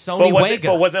 Yeah, Sony Wega.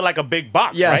 But was it like a big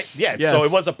box? Yes, Right? Yeah. yes. So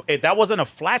it was that wasn't a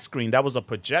flat screen. That was a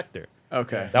projector.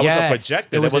 Okay. That was a Yes.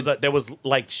 projector. It was There was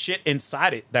like shit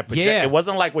inside it that project. Yeah. It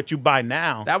wasn't like what you buy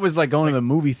now. That was like going to the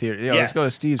movie theater. Yo, Yeah. let's go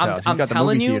to Steve's I'm, house. He's I'm got the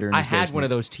telling movie you, theater in I his had basement. one of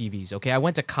those TVs. Okay, I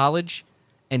went to college,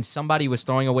 and somebody was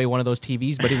throwing away one of those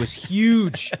TVs, but it was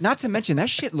huge. Not to mention that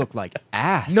shit looked like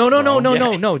ass. No, bro.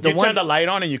 The You one, turned the light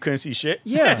on and you couldn't see shit.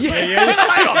 Yeah. Turn the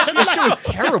light off. Turn the That light shit was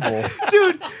terrible.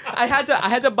 dude. I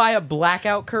had to buy a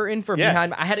blackout curtain for Yeah.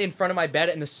 behind. I had it in front of my bed,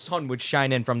 and the sun would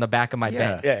shine in from the back of my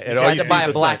bed. Yeah. And so all I had you to see buy is a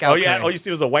the sun. blackout. Oh yeah. curtain. All you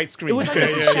see was a white screen. It was like a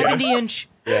 70-inch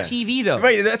Yeah. TV though.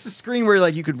 Right, that's a screen where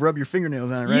like you could rub your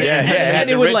fingernails on it, right? Yeah, and, yeah, it had and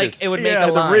the it would ridges. like it would make Yeah, a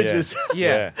the line. ridges.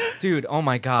 Yeah. Yeah. Dude. Oh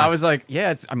my god. I was like,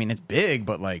 yeah, it's big,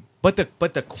 but like but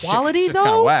the quality shit's kind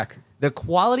though. of whack. The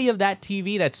quality of that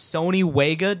TV, that Sony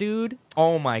Wega, dude.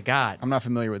 Oh my god. I'm not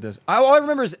familiar with this. All I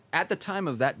remember is at the time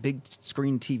of that big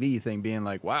screen TV thing being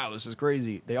like, wow, this is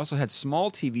crazy. They also had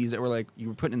small TVs that were like you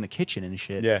were putting in the kitchen and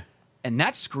shit. Yeah. And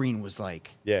that screen was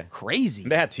like Yeah. crazy.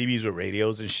 They had TVs with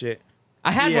radios and shit.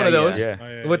 I had Yeah, one of those yeah. Oh,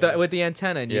 yeah, with yeah. the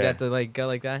antenna, and you'd Yeah. have to like go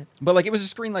like that. But like it was a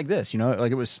screen like this, you know,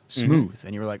 like it was smooth,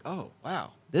 and you were like, oh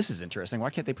wow, this is interesting. Why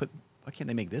can't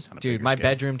they make this on a Dude, bigger my scale?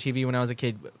 bedroom TV when I was a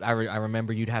kid, I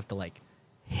remember you'd have to like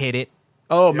hit it,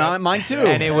 Oh, mine too.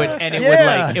 and it would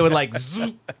Yeah. it would like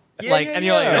zoop, like, and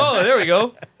you're like, oh, there we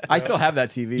go. I still have that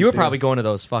TV. You were too. probably going to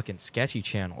those fucking sketchy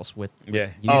channels with. Yeah.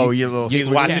 You little. He's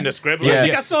watching the script. Yeah. I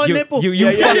think I saw a nipple.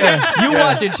 You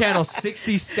watching channel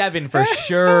 67 for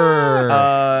sure.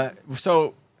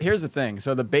 So here's the thing.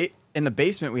 So in the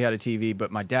basement we had a TV,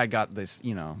 but my dad got this.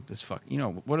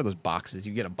 What are those boxes?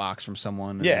 You get a box from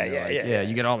someone. And Yeah.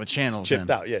 You get all the channels. Chipped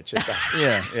out. Yeah, chipped out.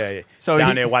 Yeah. So So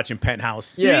down there watching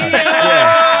Penthouse.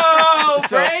 Oh,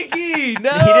 So- Frankie,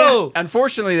 no. He didn't,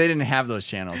 unfortunately, they didn't have those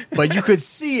channels, but you could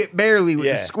see it barely with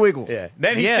Yeah. the squiggle. Yeah.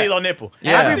 Then he Yeah. sees on nipple.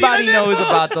 Yeah. Everybody knows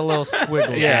about the little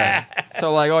squiggles. Yeah.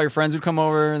 So like all your friends would come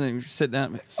over and then you sit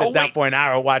down. Sit down for an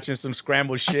hour watching some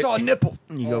scrambled I shit. saw a nipple.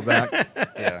 And you go back.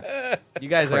 Yeah. You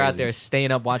guys are out crazy. there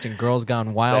staying up watching Girls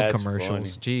Gone Wild That's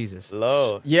commercials. funny. Jesus.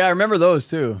 Lord. Yeah, I remember those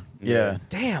too. Yeah.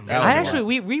 Damn. That was I a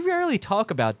actually, we rarely talk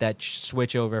about that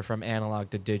switch over from analog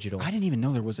to digital. I didn't even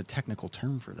know there was a technical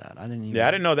term for that. I didn't even. Yeah,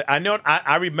 I didn't know that.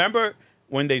 I remember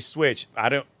when they switched. I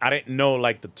didn't know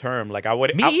like the term. Like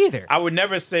Me either. I would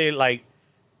never say like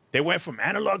they went from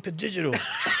analog to digital.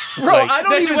 Bro, Like- I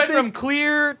don't Then even she went think, from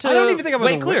clear to I don't even think I was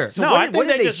late aware. clear. So no, when I did think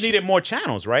they they just needed more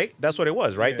channels, right? That's what it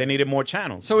was, right? Yeah. They needed more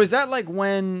channels. So is that like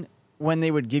when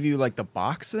they would give you like the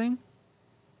box thing?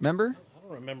 Remember? I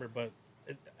don't remember, but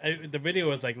the video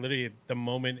was like literally the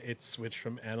moment it switched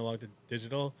from analog to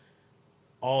digital,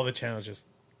 all the channels just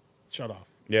shut off.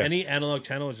 Yeah. Any analog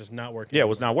channel was just not working. Yeah, it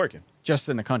was not working. Just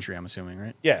in the country, I'm assuming,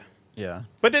 right? Yeah. Yeah.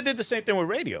 But they did the same thing with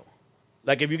radio.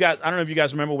 Like if you guys, I don't know if you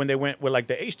guys remember when they went with like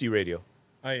the HD radio.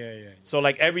 Oh yeah. So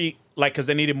like because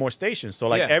they needed more stations. So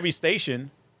like Yeah. every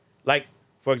station, like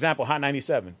for example, Hot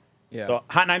 97. Yeah. So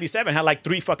Hot 97 had like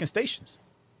 3 fucking stations,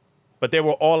 but they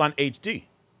were all on HD.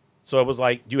 So it was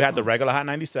like you had the regular Hot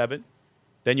 97,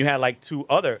 then you had like 2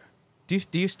 other. Do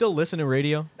you still listen to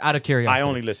radio? Out of curiosity. I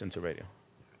only listen to radio.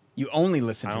 You only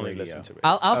listen I to only radio. listen to radio.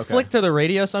 I'll Okay. flick to the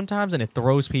radio sometimes and it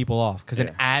throws people off because an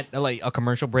Yeah. ad, like a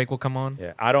commercial break will come on.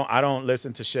 Yeah, I don't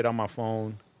listen to shit on my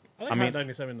phone. I like I mean- Hot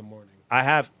 97 in the morning. I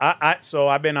have so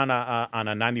I've been on a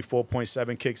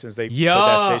 94.7 kick since they put Yeah.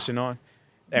 that station on.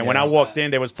 And when I walked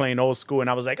in, they was playing old school, and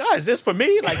I was like, "Oh, is this for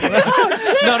me?" Like, oh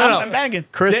shit, No. I'm banging.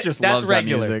 Chris just That's loves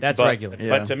regular. that music. That's But- regular. Yeah.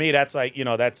 But to me, that's like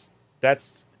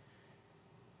that's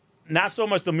not so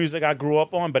much the music I grew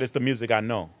up on, but it's the music I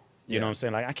know. You know what I'm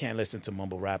saying? Like I can't listen to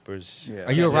mumble rappers. Yeah.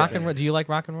 Are you a Can't rock listen. and roll? Do you like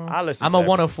rock and roll? I listen I'm to a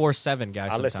everything. 104.7 guy. I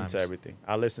Sometimes. listen to everything.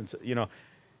 I listen to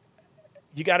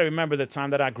you got to remember the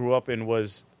time that I grew up in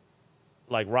was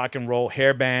like rock and roll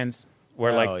hair bands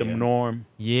were like Oh, the yeah. norm.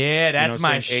 Yeah, You know that's what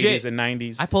my I'm saying? shit. 80s and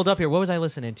 90s. I pulled up here. What was I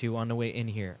listening to on the way in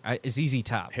here? It's ZZ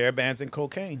Top. Hair bands and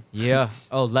cocaine. Yeah.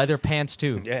 Oh, leather pants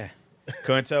too. Yeah.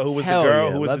 Couldn't tell who was Hell the girl,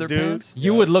 yeah. who was Leather the dude. pants?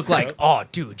 You would look like, oh,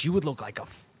 dude, you would look like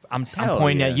I'm Hell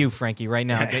pointing at yeah. you, Frankie, right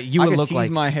now. That you I would could look tease like.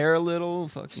 my hair a little.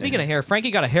 Fuck Speaking yeah. of hair,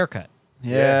 Frankie got a haircut.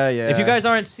 Yeah. If you guys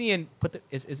aren't seeing, put the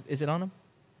is it on him?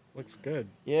 Looks good.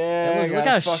 yeah, Look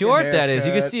how short that is.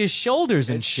 You can see his shoulders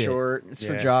and It's shit. short. It's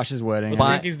for Yeah. Josh's wedding. What's Why-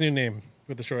 Frankie's new name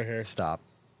with the short hair? Stop.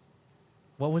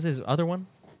 What was his other one?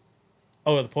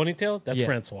 Oh, the ponytail? That's Yeah,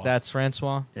 Francois. That's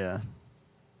Francois. Yeah.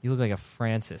 You look like a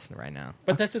Francis right now.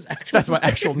 but that's his actual That's my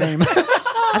actual name. I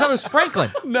thought it was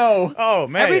Franklin. no. Oh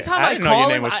man! Every time I didn't know call your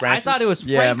name him, was I Francis. thought it was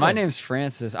Yeah, Franklin. my name's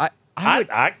Francis. I would,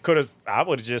 I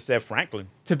would have just said Franklin.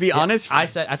 to be honest, I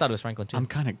thought it was Franklin too. I'm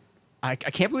kind of. I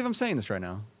can't believe I'm saying this right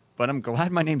now, but I'm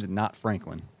glad my name's not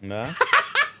Franklin. No.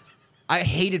 I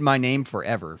hated my name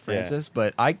forever, Francis,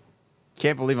 but I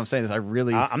can't believe I'm saying this. I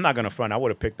really. I'm not gonna front. I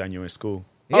would have picked on you in school.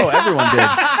 Oh, everyone did.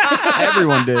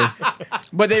 Everyone did.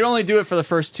 But they'd only do it for the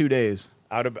first 2 days.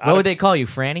 What would they call you,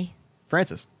 Franny?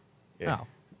 Francis. Yeah. Oh.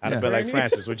 I'd have Yeah. been like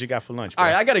Francis. What you got for lunch? Bro? All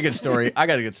right, I got a good story.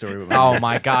 With my Oh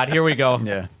my God! Here we go.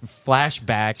 Yeah.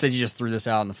 Flashback. Said you just threw this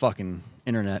out on the fucking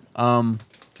internet.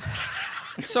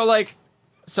 So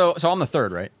I'm the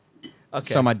third, right?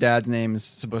 Okay. So my dad's name is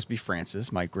supposed to be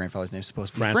Francis. My grandfather's name is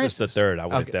supposed to be Francis the Third. I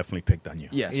would have Okay. definitely picked on you.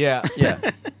 Yes. Yeah. Yeah.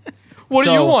 What do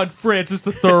So- you want, Francis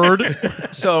the Third?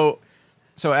 so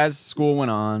as school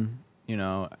went on,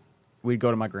 we'd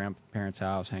go to my grandparents'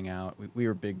 house, hang out. We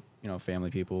were big, family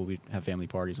people. We'd have family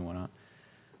parties and whatnot.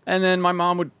 And then my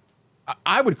mom would,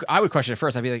 I would question it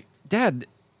first. I'd be like, Dad,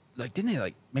 like, didn't they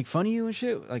like make fun of you and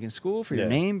shit, like in school for your Yeah.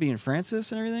 name being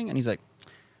Francis and everything? And he's like,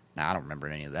 Nah, I don't remember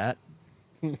any of that.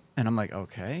 And I'm like,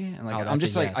 okay. And like, Oh, I'm that's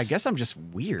just a like, yes. I guess I'm just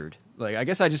weird. Like, I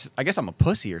guess I'm a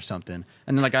pussy or something.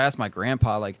 And then like, I asked my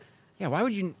grandpa, like, yeah, why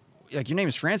would you, like, your name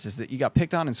is Francis, that you got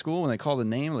picked on in school when they called the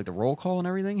name, like the roll call and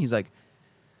everything? He's like,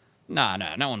 nah,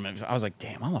 no one. I was like,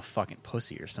 damn, I'm a fucking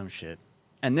pussy or some shit.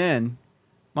 And then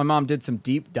my mom did some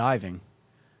deep diving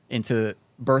into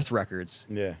birth records.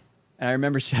 Yeah. And I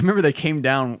remember they came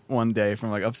down one day from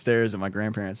like upstairs at my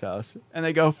grandparents' house, and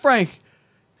they go, Frank,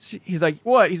 He's like,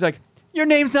 what? He's like, your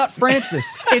name's not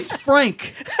Francis. It's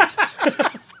Frank.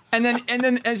 and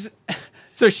then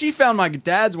so she found my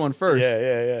dad's one first.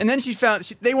 Yeah. And then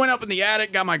they went up in the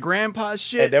attic, got my grandpa's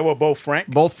shit. And they were both Frank.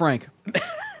 Both Frank.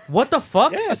 What the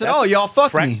fuck? Yeah, I said, oh, y'all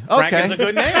fucked me. Okay. Frank is a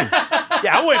good name.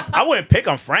 Yeah, I wouldn't pick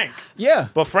on Frank. Yeah.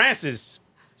 But Francis.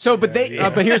 So, but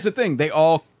but here's the thing: they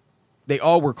all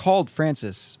were called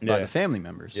Francis by Yeah. the family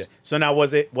members. Yeah. So now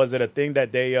was it a thing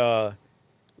that they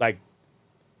like?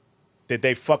 Did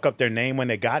they fuck up their name when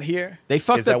they got here? They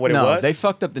fucked Is that up. what it No, was? they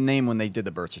fucked up the name when they did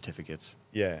the birth certificates.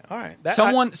 Yeah. All right.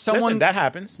 Someone that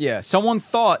happens. Yeah, someone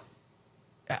thought.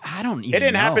 I don't even. It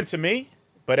didn't know. happen to me,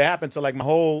 but it happened to like my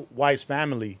whole wife's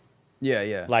family.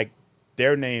 Yeah. Like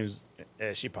their names.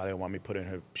 She probably don't want me putting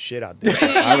her shit out there.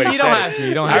 You don't have to.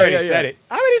 You don't I have already to. said it.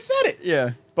 I already said it.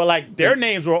 Yeah. But like their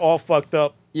names were all fucked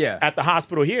up. Yeah. At the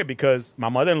hospital here because my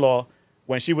mother-in-law,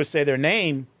 when she would say their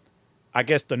name, I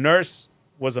guess the nurse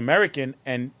was American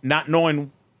and not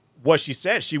knowing what she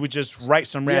said, she would just write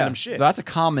some random shit. That's a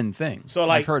common thing. So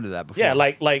like I've heard of that before. Yeah,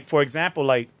 like for example,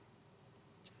 like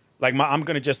I'm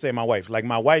gonna just say my wife. Like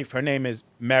my wife, her name is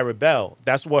Maribel.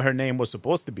 That's what her name was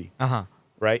supposed to be.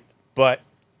 Right? But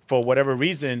for whatever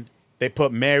reason, they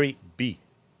put Mary B.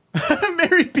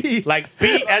 Mary B. Like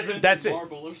B as in that's it.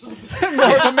 Marble or something.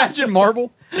 Imagine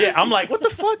Marble. Yeah, I'm like, what the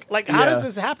fuck? Like, how Yeah. does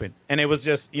this happen? And it was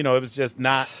just, it was just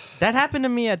not. That happened to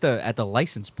me at the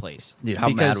license place. Dude, how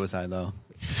Because- mad was I though?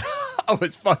 I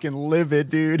was fucking livid,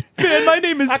 dude. Man, my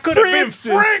name is I could have been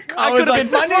Frank. I was like,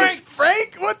 my name's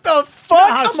Frank. What the fuck?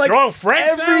 how I'm like, strong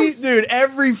Frank sounds?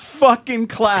 every fucking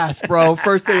class, bro.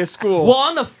 First day of school. Well,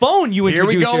 on the phone, you Here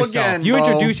we introduce go yourself. again, you bro.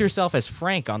 introduce yourself as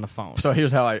Frank on the phone. So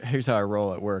here's how I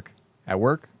roll at work. At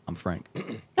work, I'm Frank.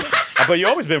 But you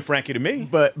always been Frankie to me.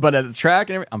 But at the track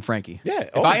and everything, I'm Frankie. Yeah,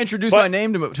 If always. I introduce But- my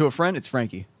name to a friend, it's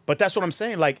Frankie. But that's what I'm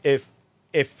saying. Like, if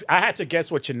I had to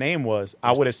guess what your name was,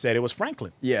 I would have said it was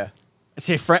Franklin. Yeah.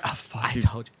 See, Frank. Oh, fuck, I dude.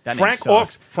 told you. That name Frank or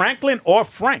sucks. Franklin or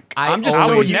Frank. I'm just I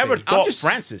so would used- never I'm thought just-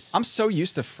 Francis. I'm so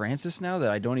used to Francis now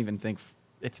that I don't even think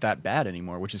it's that bad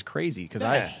anymore, which is crazy because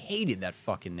I Yeah. hated that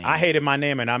fucking name. I hated my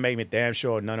name, and I made me damn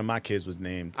sure none of my kids was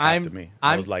named I'm- after me. I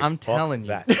I'm- was like, I'm fuck telling you.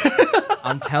 that.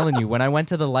 I'm telling you, when I went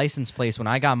to the license place, when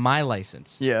I got my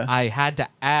license, Yeah. I had to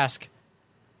ask.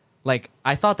 Like,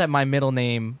 I thought my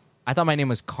name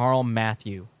was Carl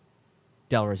Matthew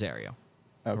Del Rosario.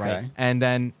 Okay. Right? And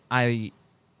then I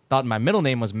thought my middle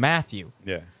name was Matthew.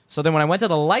 Yeah. So then when I went to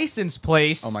the license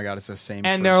place, Oh my god, it's the same.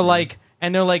 and first they're like,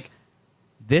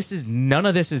 none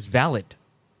of this is valid.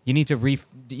 You need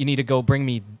to go bring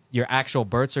me your actual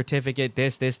birth certificate.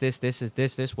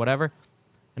 This, whatever.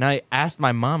 And I asked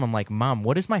my mom, I'm like, Mom,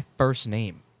 what is my first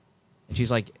name? And she's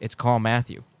like, it's Carl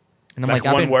Matthew. And I'm Like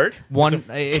like, one word?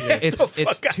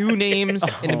 It's two names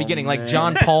in the beginning, like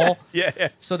John Paul. Yeah.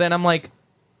 So then I'm like,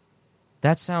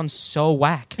 that sounds so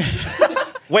whack.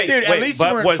 Wait, Dude, at wait, least you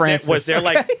but weren't was Francis, there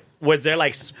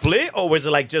like split or was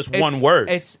it like just one word?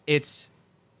 It's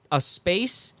a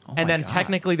space, Oh and my then God.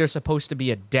 technically there's supposed to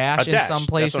be a dash, a dash. in some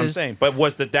places. That's what I'm saying. But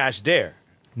was the dash there?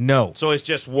 No. So it's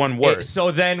just one word.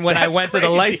 So then when I That's went to the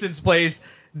crazy. license place,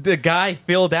 the guy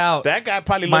filled out. That guy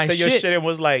probably my looked at your shit. shit and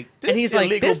was like, "This And he's like,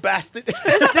 illegal this- bastard."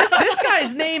 this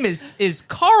guy's name is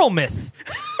Carl Myth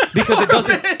because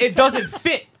it doesn't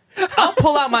fit. I'll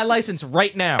pull out my license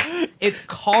right now. It's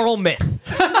Carl Myth.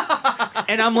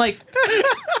 And I'm like,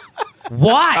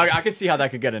 why? I can see how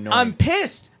that could get annoying. I'm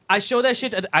pissed. I show that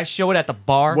shit. I show it at the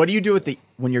bar. What do you do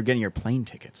when you're getting your plane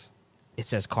tickets? It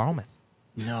says Carl Myth.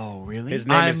 No, really. His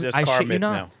name is just I Carl shit you Myth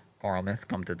not. now. Carl Myth,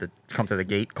 come to the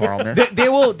gate. Carl Myth. They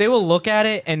will look at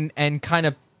it and kind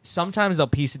of sometimes they'll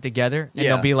piece it together and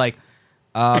Yeah. they'll be like,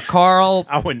 Carl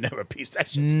I would never piece that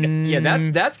shit together.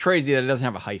 Yeah, that's crazy that it doesn't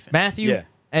have a hyphen. Matthew. Yeah.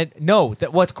 And no,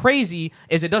 what's crazy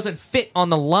is it doesn't fit on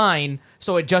the line,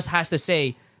 so it just has to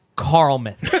say Carl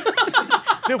Myth.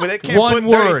 Dude, but they can't One put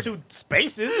word. 32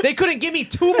 spaces. They couldn't give me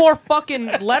 2 more fucking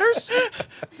letters?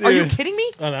 Are you kidding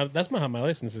me? Oh, no, that's how my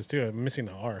license is too. I'm missing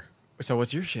the R. So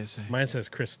what's your shit say? Mine says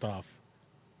Christoph.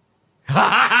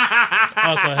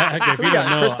 Also, Hector, if So you we got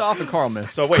don't know, Christoph and Carl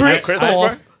Myth. So wait, Christoph.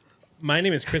 Christopher? my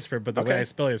name is Christopher, but the way Okay. I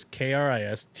spell it is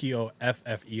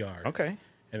Kristoffer. Okay.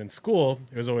 And in school,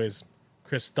 it was always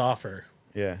Christopher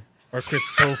Yeah. or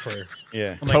Christopher.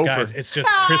 Yeah. I'm like, Topher. guys, it's just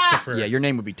Christopher. Yeah, your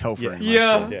name would be Topher. Yeah. in my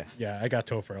Yeah. school. Yeah. Yeah, I got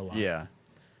Topher a lot. Yeah.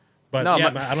 But No, yeah,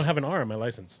 but- I don't have an R on my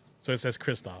license. So it says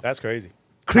Christoph. That's crazy.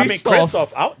 Christoph. I mean,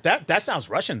 Christoph. That sounds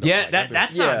Russian, though. Yeah, Like, that that'd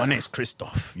be- sounds. My name's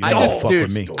Christoph. You I don't just, fuck dude,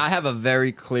 with me. I have a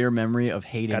very clear memory of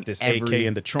hating Got this every, AK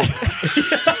in the trunk.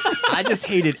 I just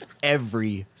hated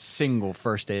every single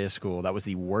first day of school. That was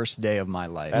the worst day of my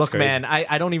life. Look, crazy. man,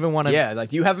 I don't even want to. Yeah, like,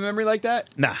 do you have a memory like that?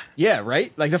 Nah. Yeah,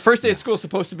 right? Like, the first day of school is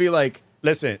supposed to be like,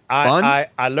 Listen, Fun?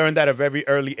 I learned that at a very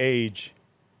early age.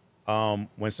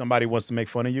 When somebody wants to make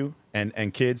fun of you,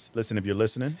 and kids, listen, if you're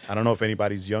listening, I don't know if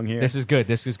anybody's young here. This is good.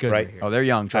 This is good. Right. Right here. oh, they're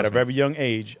young. At a Trust me. very young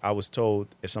age, I was told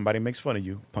if somebody makes fun of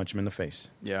you, punch him in the face.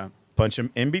 Yeah. Punch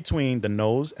him in between the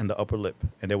nose and the upper lip,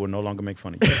 and they will no longer make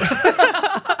fun of you.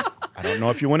 I don't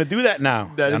know if you want to do that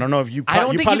now. That is- I don't know if you. I don't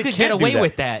think you probably could can't get do away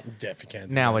with that. Definitely can't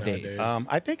do Nowadays. that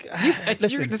I think it's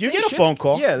listen, the you same get a shit's- phone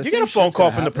call. yeah, the you same get a phone shit's call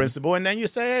gonna from the happen. principal, and then you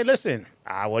say, "Hey, listen,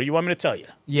 what do you want me to tell you?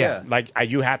 Yeah. Like,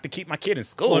 you have to keep my kid in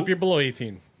school. Well, if you're below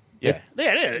 18, yeah,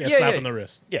 yeah, Yeah, slap yeah. on the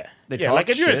wrist. yeah. They yeah. talk Like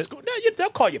if you're in shit. school, no, they'll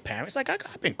call your parents. Like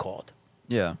I've been called,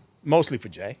 Yeah. mostly for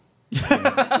Jay. But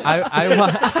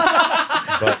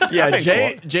Yeah, I've been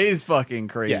Jay, called. Jay's fucking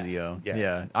crazy, Yeah, yo. yeah.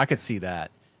 Yeah, I could see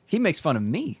that. He makes fun of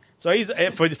me. So he's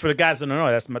for the guys that don't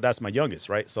know, that's my youngest,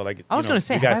 right? So like, I was gonna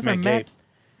say, you guys have I ever met met- Gabe.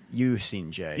 You've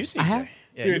seen Jay. You seen I have- Jay?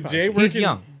 Yeah, you Dude, probably Jay seen him. working,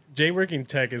 young. Jay working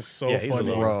tech is so Yeah, he's a funny.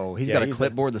 little- Bro, he's Yeah, got a he's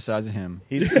clipboard the size of him.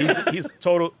 He's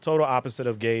total opposite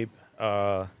of Gabe.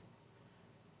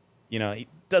 He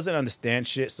doesn't understand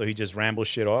shit, so he just rambles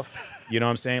shit off. You know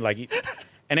what I'm saying? Like,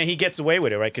 and then he gets away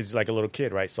with it, right? Because he's like a little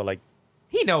kid, right? So like,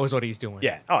 He knows what he's doing.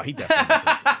 yeah. Oh, he definitely. knows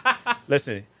what he's doing.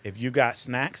 Listen, if you got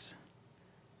snacks,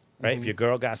 right? If your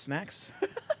girl got snacks,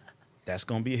 that's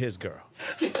gonna be his girl.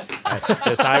 That's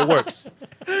just how it works.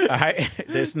 All right.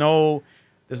 There's no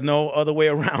other way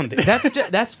around it.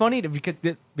 That's funny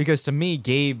because to me,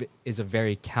 Gabe is a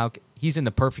very he's in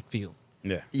the perfect field.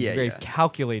 Yeah. He's Yeah, a very yeah.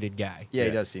 calculated guy. Yeah, he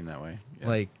Yeah. does seem that way. Yeah.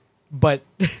 Like, but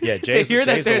Yeah. to Jay's, hear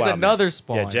that Jay's the there's wild another man.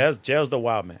 spawn. Yeah. Jay's the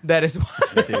wild man. That is.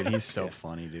 Dude, he's so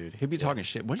funny, dude. He'd be talking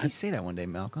shit. What did he say that one day,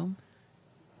 Malcolm?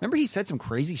 Remember he said some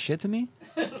crazy shit to me?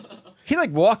 He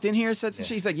like walked in here and said some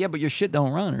shit. He's like, yeah, but your shit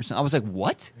don't run or something. I was like,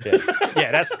 what? Yeah.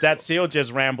 Yeah. That's he'll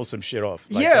just ramble some shit off.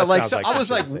 yeah, that like, sounds so I was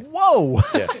some like, shit to say. whoa.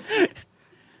 Yeah.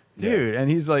 Dude, and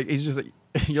he's just like,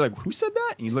 you're like, who said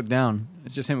that? And you look down.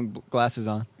 It's just him with glasses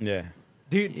on. Yeah.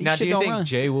 Dude, His now shit do you don't think run.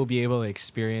 Jay will be able to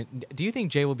experience? Do you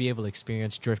think Jay will be able to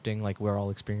experience drifting like we're all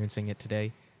experiencing it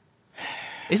today?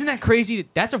 Isn't that crazy?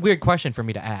 That's a weird question for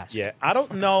me to ask. Yeah. I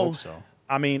don't know. hope so.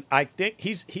 I mean, I think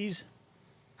he's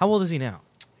How old is he now?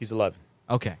 11.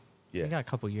 Okay. Yeah. He got a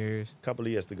couple years. Couple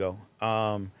of years to go.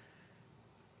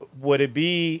 Would it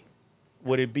be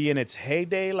in its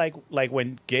heyday like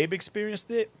when Gabe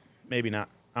experienced it? Maybe not.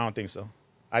 I don't think so.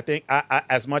 I think I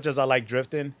as much as I like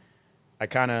drifting, I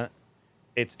kind of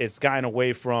it's gotten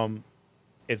away from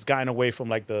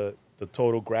like the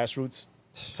total grassroots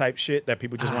type shit that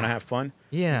people just want to have fun.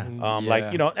 Yeah.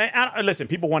 Like and listen,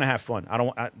 people want to have fun.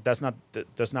 That's not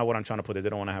what I'm trying to put it. They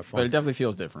don't want to have fun. But it definitely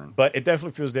feels different. But it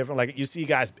definitely feels different. Like you see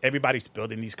guys, everybody's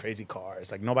building these crazy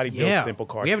cars. Like nobody builds simple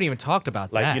cars. We haven't even talked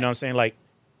about Like that. you know what I'm saying?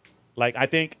 Like I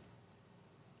think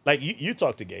like you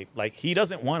talk to Gabe. Like he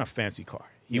doesn't want a fancy car.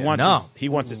 He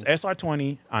wants his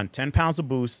SR20 on 10 pounds of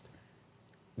boost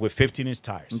with 15-inch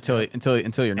tires.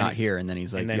 Until you're not he's- here, and then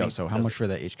he's like, and then yo, he so how does much it. for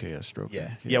that HKS stroke?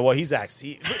 Yeah. Yeah, well he's asked.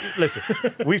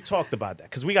 Listen, we've talked about that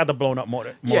because we got the blown up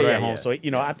motor Yeah, at home. yeah. So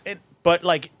but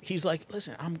like he's like,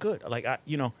 listen, I'm good. Like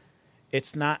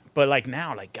it's not, but like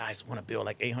now, like guys want to build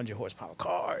like 800 horsepower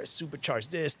cars, supercharge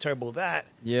this, turbo that.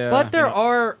 Yeah. But there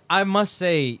are, I must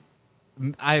say,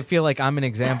 I feel like I'm an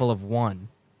example of one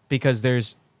because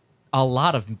there's a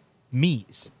lot of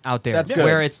me's out there That's good.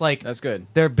 where it's like That's good.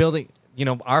 they're building,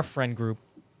 our friend group,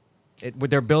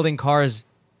 they're building cars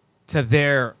to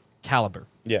their caliber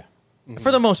Yeah.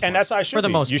 for the most part. And that's how it should for the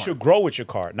be. most You part. should grow with your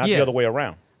car, not Yeah. the other way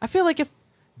around. I feel like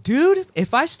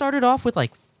if I started off with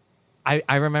like,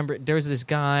 I remember there was this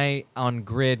guy on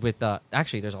Grid with,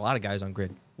 actually there's a lot of guys on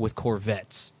Grid with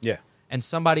Corvettes. Yeah. And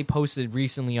somebody posted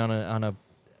recently on a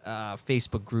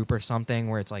Facebook group or something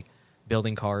where it's like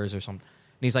building cars or something.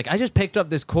 And he's like, I just picked up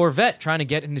this Corvette trying to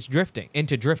get into drifting.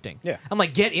 Yeah. I'm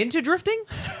like, get into drifting?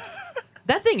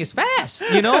 That thing is fast,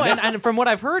 And from what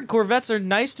I've heard, Corvettes are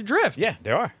nice to drift. Yeah,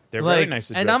 they are. They're very Like, nice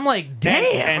to and drive. I'm like,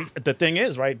 damn. And the thing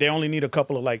is, right, they only need a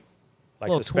couple of like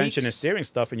Little suspension and tweaks. steering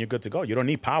stuff and you're good to go. You don't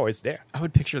need power, it's there. I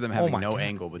would picture them having my no God.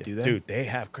 angle, but do they? Dude, they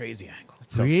have crazy angle.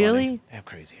 So Really? funny. They have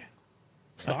crazy angle.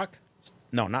 Stock?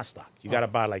 No, not stock. You gotta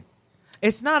buy like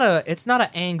It's not an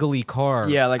angly car.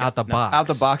 Yeah, like out the box. Out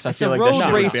the box, I It's feel a like that road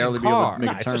shit would racing barely car. be able to make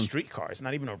nah, a it's turn. a street car. It's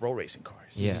not even a road racing car.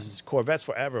 Yeah. Corvettes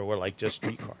forever were like just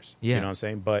street cars. Yeah. You know what I'm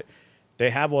saying? But they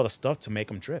have all the stuff to make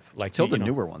them drift. Like Till the you know,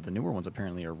 newer ones. The newer ones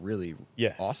apparently are really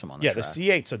awesome on the Yeah, track. the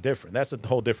C8s are different. That's a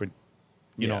whole different,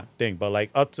 you know, thing. But like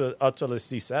up to the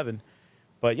C7.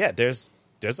 But yeah, there's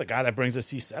a guy that brings a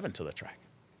C7 to the track.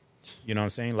 You know what I'm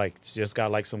saying? Like, it's just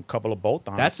got like some couple of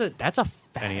bolt-ons. That's a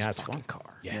And he has fast fucking fun.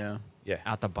 car. Yeah.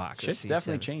 Out the box. Shit's a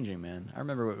definitely C7. changing, man. I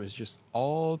remember it was just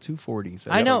all 240s.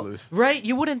 I know, right?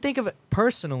 You wouldn't think of it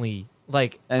personally.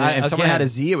 Like, And if someone had a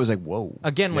Z, it was like, whoa.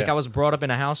 Again, like Yeah. I was brought up in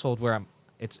a household where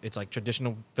it's like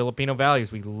traditional Filipino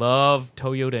values. We love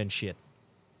Toyota and shit,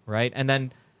 right? And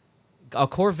then a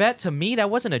Corvette, to me, that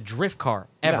wasn't a drift car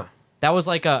ever. No. That was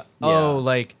like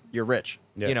like, You're rich.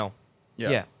 Yeah. you know,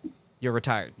 Yeah. you're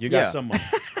retired. You got Yeah. some money.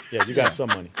 Yeah, you got some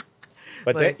money.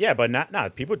 But Like- but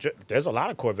not people. There's a lot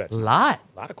of Corvettes. A lot.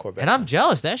 A lot of Corvettes. And I'm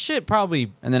jealous. That shit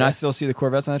probably, And then I still see the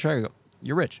Corvettes on the track. I go,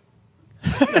 you're rich.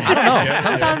 I don't know.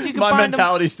 Sometimes you can My find them.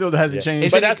 mentality still hasn't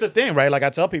changed. But that's the thing, right? Like I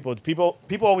tell people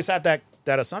always have that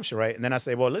assumption, right? And then I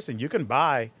say, well, listen, you can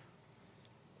buy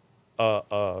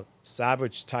a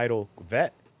Savage title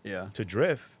vet Yeah. to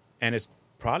drift, and it's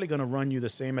probably going to run you the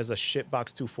same as a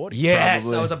shitbox 240. Yes,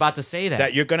 Probably. I was about to say that.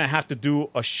 That you're going to have to do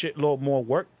a shitload more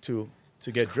work to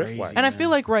get drift wise. And I feel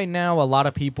like right now a lot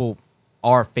of people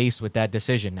are faced with that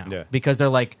decision now. Yeah. Because they're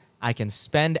like, I can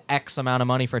spend X amount of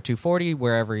money for 240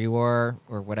 wherever you are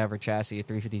or whatever chassis, a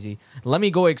 350Z. Let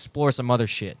me go explore some other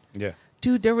shit. Yeah.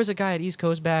 Dude, there was a guy at East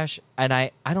Coast Bash, and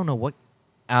I don't know what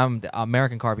the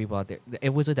American car people out there.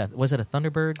 Was it a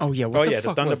Thunderbird? Oh, yeah. Oh What yeah, the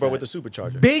the fuck was Thunderbird that? with the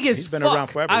supercharger. Big as He's been fuck. around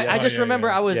forever. I yeah. just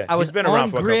remember I was Yeah, I he's was been around on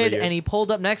for a couple grid of years. and he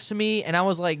pulled up next to me and I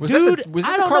was like, Was dude, that was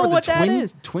that I the don't car know with what the that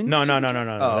is. twin? No.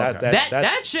 Oh, okay.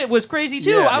 That shit was crazy too.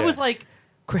 Yeah. I Yeah. was like,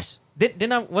 Chris,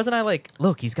 wasn't I like,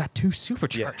 look, he's got 2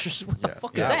 superchargers. What the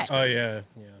fuck is that? Oh yeah.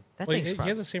 That Well, thing's he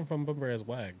probably- has the same front bumper as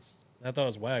Wags. I thought it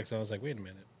was Wags. I was like, wait a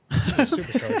minute. These are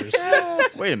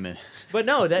superchargers. Wait a minute. But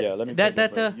no, that Yeah, let me that take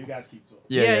that it, but you guys keep talking.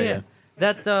 yeah.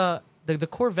 That the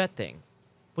Corvette thing.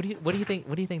 What do you think?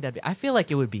 What do you think that'd be? I feel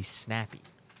like it would be snappy.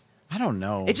 I don't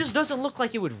know. It just doesn't look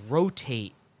like it would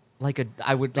rotate like a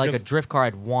Because- drift car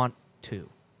I'd want to.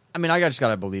 I mean, I just got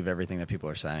to believe everything that people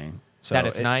are saying. So That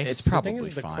it's nice? It's The probably thing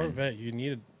is, the fine. Corvette,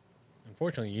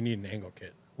 unfortunately, you need an angle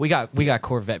kit. We got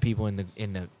Corvette people in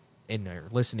the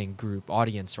listening group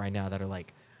audience right now that are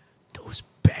like, those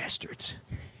bastards.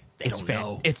 don't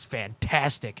know. It's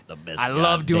fantastic. The best I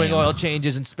love doing goddamn- oil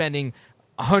changes and spending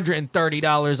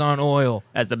 $130 on oil.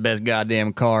 That's the best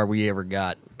goddamn car we ever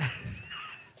got.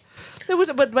 It was,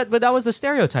 but that was the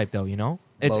stereotype, though. You know,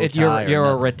 Low it's tie or you're a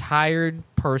nothing. retired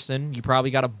person. You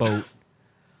probably got a boat.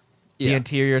 The Yeah.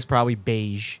 interior is probably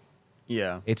beige.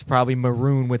 Yeah. It's probably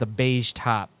maroon with a beige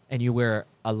top, and you wear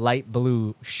a light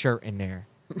blue shirt in there,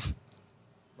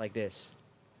 like this,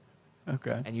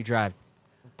 Okay. and you drive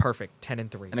perfect 10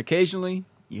 and 3. And occasionally,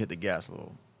 you hit the gas a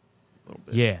little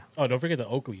bit. Yeah, Oh, don't forget the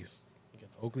Oakleys. You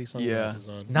got the Oakley sunglasses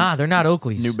on. nah, they're not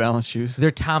Oakleys. New Balance shoes.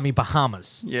 They're Tommy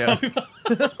Bahamas Yeah.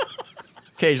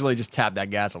 Occasionally, just tap that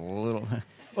gas a little.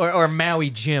 or Maui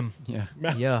Jim. Yeah.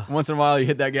 Yeah, Once in a while, you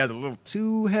hit that gas a little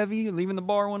too heavy, leaving the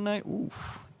bar one night.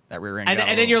 Oof. That rear end. and got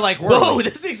a then you're like, little whoa, swirly.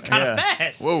 this thing's kind of Yeah.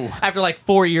 fast. Whoa. After like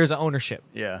 4 years of ownership.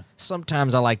 Yeah.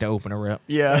 Sometimes I like to open a rip.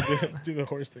 Yeah. Do the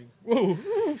horse thing. Whoa.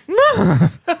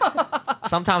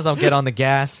 Sometimes I'll get on the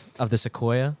gas of the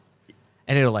Sequoia,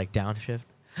 and it'll like downshift.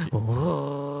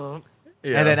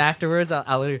 Yeah. And then afterwards,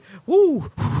 I'll literally, woo,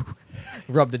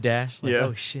 rub the dash. Like, Yeah.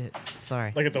 oh shit,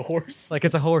 sorry. Like it's a horse. Like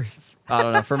it's a horse. I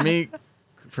don't know. For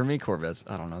me, Corvettes,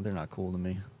 I don't know. They're not cool to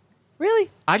me.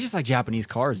 Really? I just like Japanese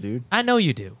cars, dude. I know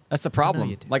you do. That's the you problem.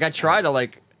 do. Like I try to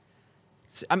like.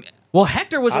 I mean, Well,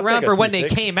 Hector was I'll around take a for when they C6.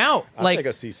 came out. I'll like take a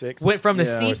C6. went from the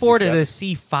Yeah. C4 to Or the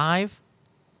C7. C5.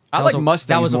 I That like was a- Mustangs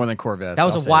that was a- more than Corvettes. That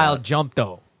was I'll a say wild that. jump,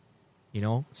 though. You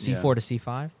know, C4 to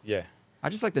C5. Yeah. I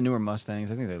just like the newer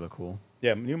Mustangs. I think they look cool.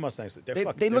 Yeah, new Mustangs. They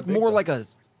fucking- they they're look big, more though. like a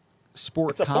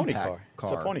sport It's a pony compact car.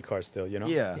 It's a pony car still, you know?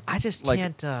 Yeah. I just Like,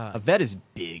 can't. A Vet is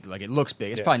big. Like it looks big.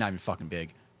 It's Yeah. probably not even fucking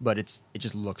big, but it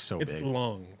just looks so It's big.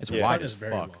 long. It's The wide front as is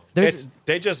very fuck. long. There's,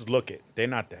 They just look it. They're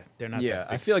not that. They're not Yeah, that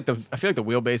I big. feel like the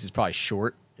wheelbase is probably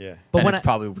short. Yeah. But And when it's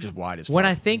probably just wide as fuck. when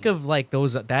I think of like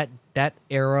those that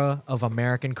era of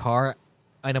American car,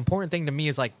 an important thing to me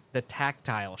is like the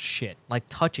tactile shit, like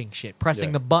touching shit, pressing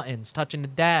Yeah. the buttons, touching the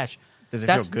dash. Does it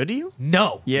That's- feel good to you?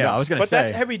 No. Yeah, I was gonna But say.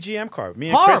 that's every GM car. Me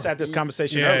and Horrible. Chris had this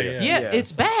conversation Yeah, earlier. yeah. Yeah,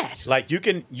 it's bad. Like you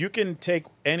can take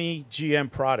any GM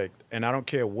product, and I don't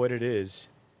care what it is,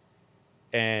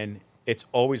 and it's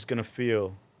always gonna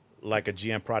feel like a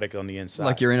GM product on the inside.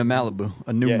 Like you're in a Malibu,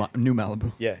 a new Yeah. new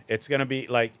Malibu. Yeah, it's gonna be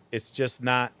like it's just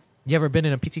not. You ever been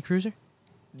in a PT Cruiser?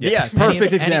 Yes. Yeah,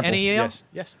 perfect Any- example. any of y'all? Yes.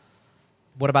 Yes.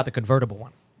 What about the convertible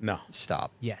one? No.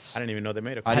 Stop. Yes. I didn't even know they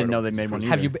made a. I didn't know they convertible. made one either.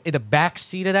 Have you in the back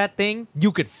seat of that thing?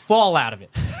 You could fall out of it.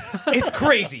 It's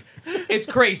crazy. It's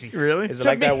crazy. Really? Is it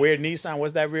like that weird Nissan?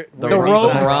 What's that weird? The weird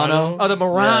Rogue. Nissan? Murano. Oh, the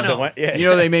Murano. The one- yeah. You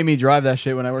know they made me drive that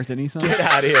shit when I worked at Nissan. Get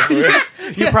out of here. For real.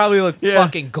 You probably look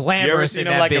fucking You ever glamorous seen in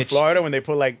them that like bitch. in Florida when they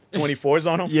put like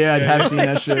 24s on them? Yeah, I have seen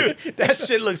that shit. Dude, that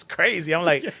shit looks crazy. I'm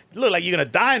like, look like you're gonna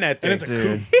die in that thing. it's a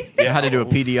Dude, yeah, I had to do a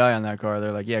PDI on that car.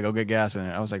 They're like, yeah, go get gas in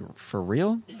it. I was like, for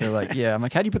real? They're like, yeah. I'm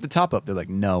like, how do you put the top up? They're like,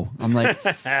 no. I'm like,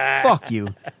 fuck you.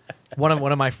 One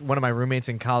of my roommates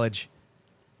in college.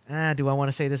 Do I want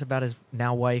to say this about his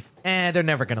now wife? They're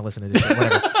never gonna listen to this shit.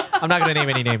 Whatever. I'm not gonna name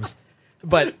any names,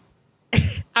 but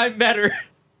I met her.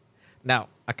 Now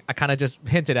I kind of just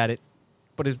hinted at it,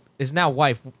 but his now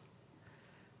wife.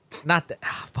 Not that.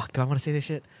 Fuck. Do I want to say this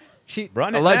shit? She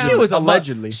Run it Allegedly. down. She was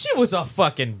Allegedly. She was a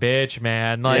fucking bitch,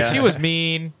 man. Like Yeah. she was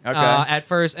mean Okay. at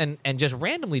first, and just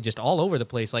randomly, just all over the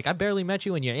place. Like I barely met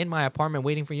you, and you're in my apartment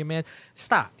waiting for your man.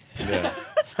 Stop. Yeah.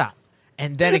 Stop.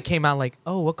 And then it came out like,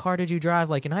 oh, what car did you drive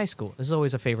like in high school? This is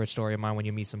always a favorite story of mine when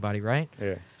you meet somebody, right?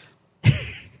 Yeah.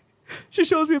 She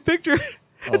shows me a picture.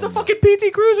 It's a fucking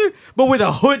PT Cruiser, but with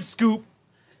a hood scoop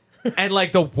and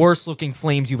like the worst looking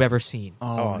flames you've ever seen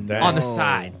Oh, damn. on the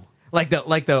side. Like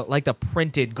the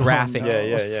printed graphic Yeah,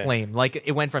 yeah, yeah. flame. Like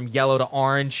it went from yellow to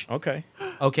orange. Okay.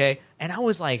 Okay. And I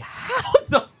was like, how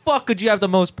the fuck could you have the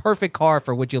most perfect car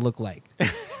for what you look like?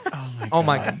 Oh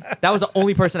my God. That was the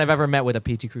only person I've ever met with a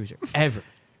PT Cruiser. Ever.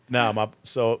 Nah,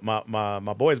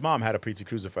 my boy's mom had a PT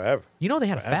Cruiser forever. You know they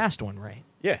had a fast one, right?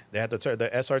 Yeah, they had the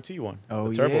SRT one. Oh,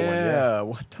 the turbo one. Yeah.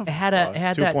 What the It had that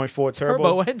 2.4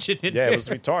 turbo engine in Yeah, there. it was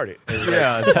retarded. It was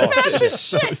Yeah, like, that's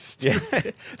so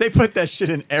stupid. They put that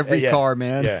shit in every Yeah. car,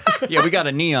 man. Yeah. Yeah, we got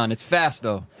a neon. It's fast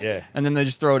though. Yeah. And then they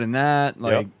just throw it in that.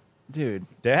 Like, Yep. dude.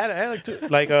 They had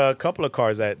like a couple of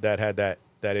cars that had that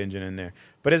engine in there.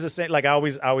 But it's the same. Like I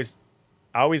always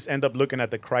end up looking at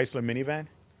the Chrysler minivan,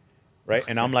 right?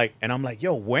 And I'm like,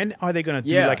 yo, when are they gonna do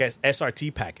Yeah. like a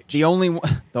SRT package? The only one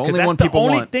That's people the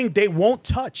only want. thing they won't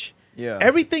touch. Yeah.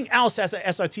 Everything else has an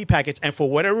SRT package, and for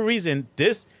whatever reason,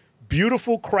 this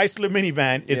beautiful Chrysler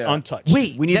minivan is Yeah. untouched.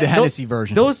 Wait, We need the Hennessy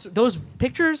version. Those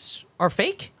pictures are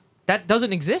fake? That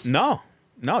doesn't exist? No,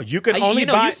 you can only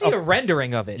buy. you see a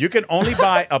rendering of it. You can only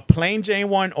buy a plain Jane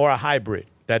one or a hybrid.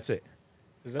 That's it.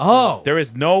 Oh.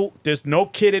 There's no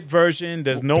kitted version.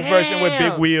 There's no version with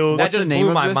big Damn. wheels. That What's just the name blew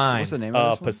of my this? mind. What's the name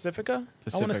of this one? Pacifica.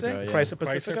 I want to say Pacifica, yeah. Chrysler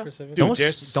Pacifica. Pacifica. Dude, Don't they're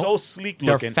s- so don't- sleek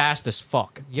They're looking. fast as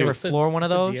fuck. You ever What's the- floor one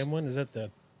of what's those? The GM one is that the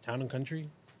Town and Country?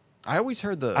 I always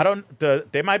heard the. I don't.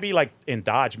 They might be like in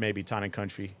Dodge, maybe Town and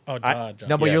Country. Oh, I- Dodge.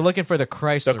 No, but Yeah. you're looking for the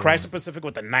Chrysler. The Chrysler one. Pacific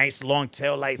with the nice long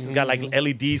tail lights. It's got like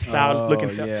LED style Oh,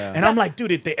 looking tail. yeah. And I'm like,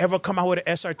 dude, if they ever come out with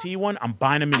an SRT one, I'm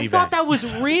buying a minivan. I thought that was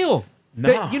real.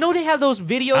 No. You know they have those I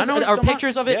videos know what or you're talking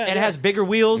pictures about. of it, Yeah, and it yeah. has bigger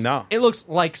wheels. No. It looks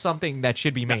like something that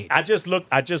should be made. I just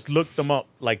looked them up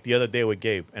like the other day with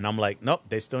Gabe, and I'm like, nope,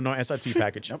 they still no SRT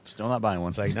package. Nope, still not buying one.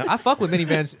 It's like, no. I fuck with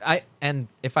minivans. And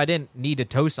if I didn't need to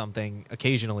tow something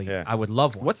occasionally, Yeah. I would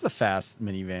love one. What's the fast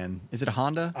minivan? Is it a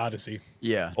Honda? Odyssey.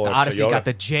 Yeah. Or The Odyssey Toyota. got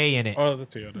the J in it. Oh, the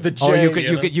Toyota. The Oh,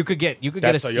 J. you could get a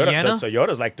That Toyota, Sienna. the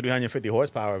Toyota's like 350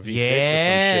 horsepower V6 Yeah, or some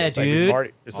shit. It's dude. like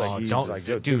retarded. It's Oh, like, he's don't,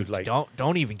 like, dude, like,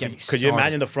 don't even get me started. could you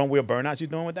imagine the front wheel burnouts you're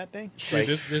doing with that thing? Dude,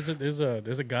 Like,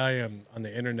 there's a guy on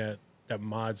the internet that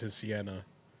mods his Sienna.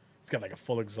 It's got like a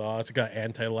full exhaust. It's got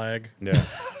anti-lag. yeah.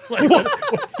 Like,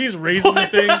 he's raising the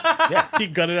thing. Yeah. He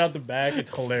gutted out the back.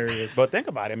 It's hilarious. But think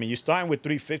about it. I mean, you're starting with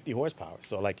 350 horsepower.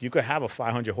 So, like, you could have a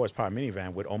 500 horsepower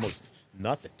minivan with almost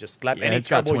nothing. Just slap Yeah, any it's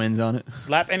got turbo. twins on it.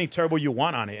 Slap any turbo you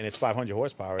want on it, and it's 500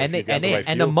 horsepower. and if they, you got and the they, right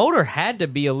and the fuel. motor had to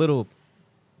be a little.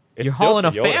 It's You're still hauling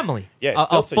a Toyota. family. Yeah, it's a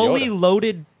still fully Toyota.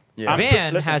 loaded Yeah.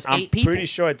 van Listen, has 8 I'm people. pretty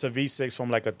sure it's a V6 from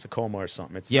like a Tacoma or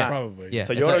something. It's Yeah, not. Probably. Yeah,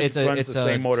 Toyota it's a, runs it's the a,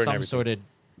 same motor and some everything. sort of.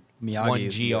 Miyagi One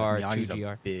is, GR, Miyagi's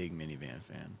 2GR. a big minivan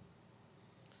fan.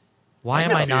 Why I am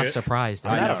can I see not it. surprised?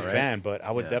 I'm I not know, a right? fan, but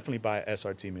I would Yeah. definitely buy an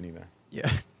SRT minivan. Yeah.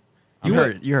 You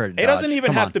You heard. It doesn't even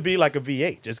Come have on. to be like a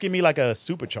V8. Just give me like a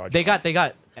supercharger. They got a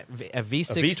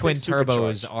V6 V6 twin turbos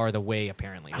supercharged. are the way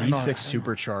apparently. V6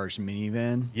 supercharged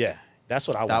minivan. Yeah, that's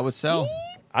what I want. That would sell.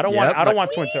 I don't Yep, want. I don't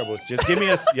like- want twin turbos. Just give me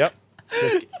a. Yep.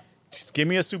 Just give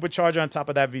me a supercharger on top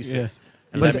of that V6.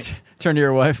 And let me. Turn to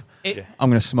your wife. It- I'm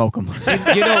gonna smoke them.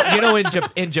 you know,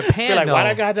 in Japan, Feel like though, why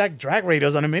that guy like drag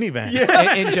radios on a minivan?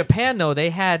 in Japan though, they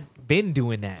had been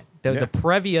doing that. The Yeah.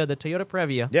 Previa, the Toyota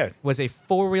Previa, Yeah. was a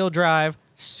 4-wheel drive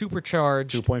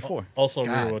supercharged. 2.4. Also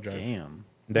rear wheel God drive. damn.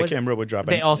 They Was- came rear wheel drive.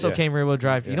 They also Yeah. came rear-wheel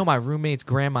drive. You Yeah. know, my roommate's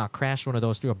grandma crashed one of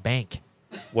those through a bank.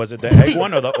 Was it the egg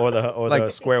one or the Like-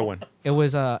 the square one? It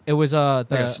was the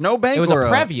a snowbank It was or a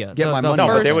a Previa. get my the money No,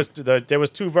 but first- there was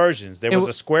two versions. There It was wa-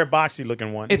 a square boxy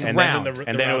looking one. It's and round. Then,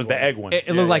 and then it was the egg one. It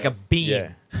looked like a beam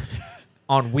Yeah.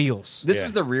 on wheels. This Yeah.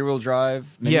 was the rear-wheel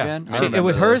drive Yeah, minivan? I it remember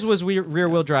was hers this. was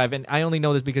rear-wheel drive, and I only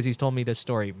know this because he's told me this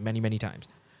story many times.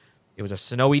 It was a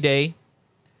snowy day,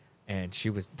 and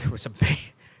there was a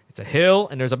bank. It's a hill,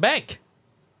 and there's a bank.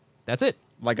 That's it.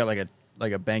 like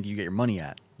a bank you get your money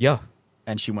at, Yeah,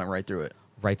 and she went right through it.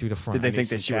 right through the front. Did they need think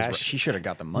that some cash. she should have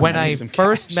got the money? when I I need some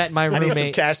first cash. met my I need some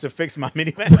roommate, cash to fix my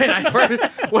minivan.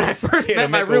 when I first Hit a met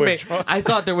my nickel with roommate, Trump. I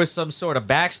thought there was some sort of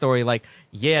backstory, like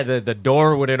the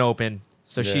door wouldn't open,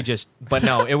 so she Yeah. just. But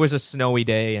no, it was a snowy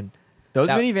day, and Those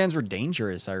that- minivans were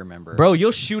dangerous. I remember, bro,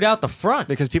 you'll shoot out the front.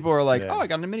 because people were like, Yeah. "Oh, I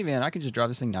got a minivan. I can just drive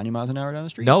this thing 90 miles an hour down the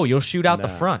street." No, you'll shoot out the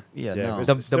Nah. front. yeah, Yeah, no. it's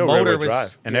The still motor rear-wheel was-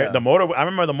 drive. And yeah. the motor. I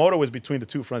remember the motor was between the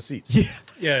two front seats.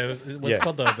 Yeah, it was, what's Yeah.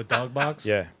 called the dog box.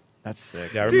 Yeah, That's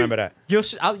sick. yeah, I remember that.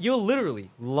 You'll literally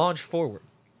launch forward.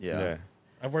 Yeah. Yeah,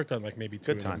 I've worked on like maybe two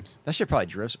good of them. times. That shit probably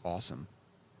drifts awesome.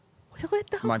 Will it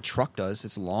though? My truck does.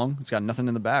 It's long. It's got nothing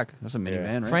in the back. That's a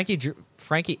minivan, right?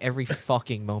 Frankie, every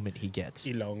fucking moment he gets,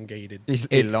 Elongated. It's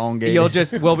it-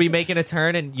 elongated. we'll be making a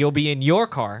turn and you'll be in your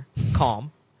car,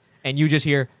 calm, and you just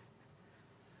hear,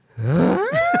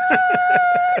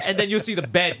 and then you'll see the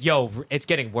bed. Yo, it's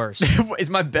getting worse. Is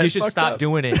my bed? You should fucked stop up?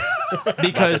 doing it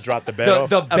because drop the bed off?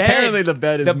 the bed. Apparently the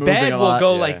bed is the moving bed a will lot.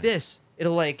 go Yeah. like this.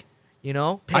 It'll like pick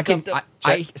I can. up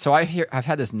the. I've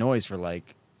had this noise for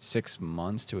like 6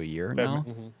 months to a year now,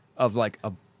 of like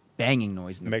a banging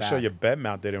noise in the Make back. sure your bed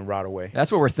mount didn't rot away.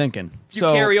 That's what we're thinking. you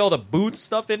so carry all the boot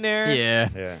stuff in there. yeah.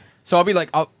 Yeah, So I'll be like,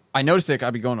 I notice it.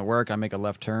 I'll be going to work. I make a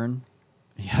left turn.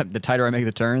 Yeah, the tighter I make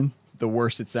the turn, the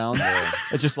worse it sounds.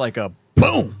 It's just like a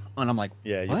boom, and I'm like,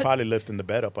 yeah. You're what? probably lifting the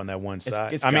bed up on that one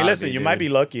side. it's I mean, gotta listen, be, you might be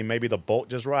dude. lucky. Maybe the bolt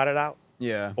just rotted out,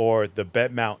 Yeah. or the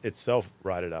bed mount itself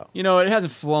rotted out. You know, it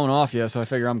hasn't flown off yet, so I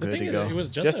figure I'm The good thing to is, go. it was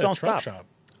just Just a don't truck stop. shop.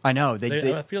 I know I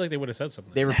they feel like they would have said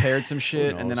something. they repaired some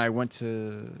shit, and then knows? I went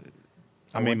to.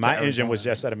 I mean, went my to engine was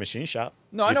Arizona. just at a machine shop.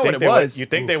 No, I You know think what it they would- was. You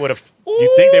think they would have?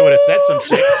 You think they would have said some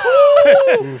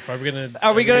shit? Oof,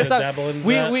 are we gonna talk? dabble in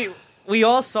that? We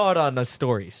all saw it on the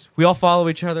stories. We all follow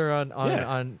each other on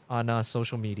Yeah. on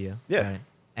social media. Yeah. right?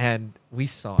 And we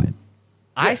saw it.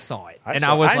 I saw it, and I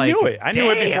saw- was like, knew it. I knew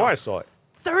it "Damn, before I saw it.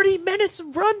 30 minutes of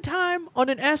runtime on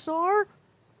an SR,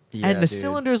 Yeah, and the dude.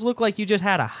 cylinders look like you just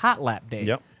had a hot lap day.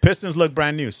 Yep. Pistons look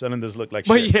brand new. Cylinders look like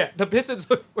But shit. yeah, the Pistons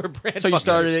were brand. So you fucking-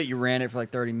 started it. You ran it for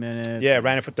like 30 minutes. Yeah,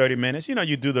 ran it for 30 minutes. You know,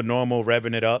 you do the normal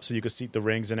revving it up so you could seat the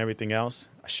rings and everything else.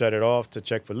 I shut it off to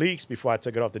check for leaks before I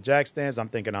took it off the jack stands. I'm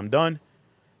thinking I'm done.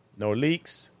 No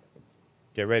leaks.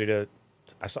 Get ready to.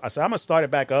 I said, I'm going to start it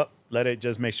back up. Let it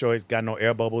just make sure it's got no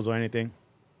air bubbles or anything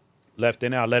left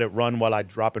in it. I'll let it run while I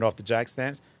drop it off the jack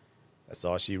stands. That's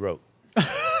all she wrote.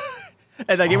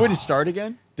 And like it wouldn't start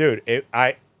again. Dude,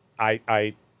 I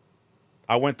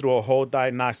went through a whole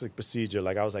diagnostic procedure.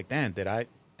 Like, I was like, damn,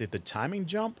 did the timing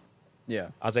jump? Yeah.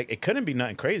 I was like, it couldn't be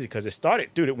nothing crazy because it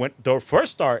started, dude. It went the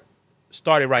first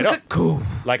started right up.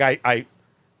 Like I had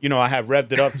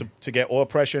revved it up to get oil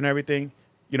pressure and everything.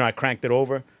 You know, I cranked it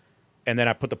over, and then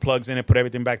I put the plugs in it, put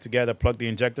everything back together, plugged the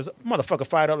injectors. Motherfucker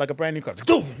fired up like a brand new car.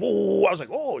 Whoa. I was like,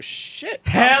 oh shit,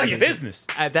 Hell I'm yeah. in business.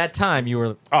 At that time, you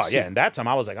were. Oh yeah, and that time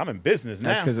I was like, I'm in business now.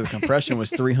 That's because the compression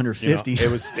was You know, 350. it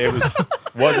was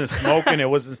wasn't smoking.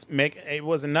 It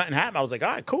wasn't nothing happening. I was like, all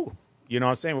right, cool. You know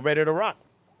what I'm saying? We're ready to rock.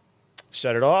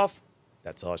 Shut it off.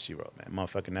 That's all she wrote, man.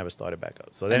 Motherfucker never started back up.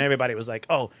 So then everybody was like,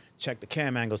 oh, check the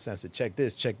cam angle sensor. Check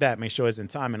this, check that. Make sure it's in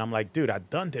time. And I'm like, dude, I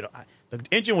done it. The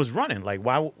engine was running. Like,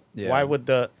 why would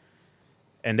the...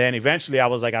 And then eventually I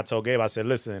told Gabe, I said,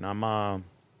 listen,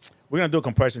 we're going to do a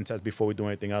compression test before we do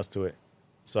anything else to it.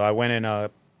 So I went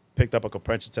and picked up a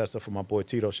compression tester for my boy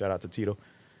Tito. Shout out to Tito.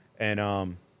 And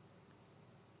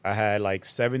I had like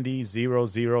 70, 0,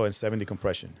 0, and 70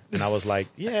 compression. And I was like,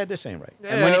 yeah, this ain't right.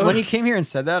 And when he came here and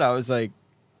said that, I was like,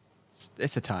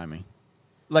 it's the timing.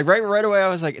 Like right away, I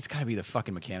was like, it's got to be the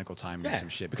fucking mechanical timing or Yeah. some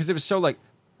shit, because it was so like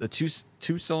the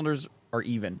two cylinders are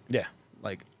even. Yeah.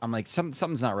 Like I'm like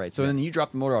something's not right. So then you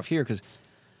dropped the motor off here because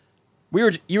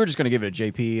you were just gonna give it a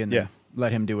JP and then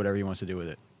let him do whatever he wants to do with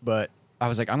it. But I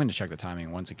was like, I'm gonna check the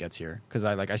timing once it gets here because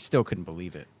I still couldn't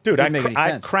believe it. Dude, It I didn't make any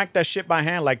sense. cranked that shit by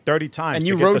hand like 30 times And to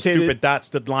you get the rotated stupid dots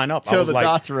to line up. I till was the like,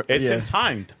 dots were- it's yeah. in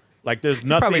timed. Like, there's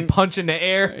Probably nothing. punch in the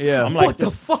air. Yeah. I'm like, what the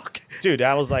this- fuck? Dude,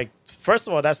 I was like, first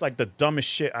of all, that's like the dumbest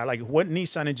shit. I like what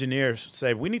Nissan engineer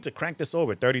said. We need to crank this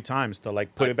over 30 times to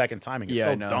like put it back in timing. It's Yeah,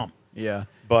 so I know. dumb. Yeah.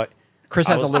 But Chris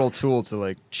I has a was- little tool to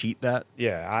like cheat that.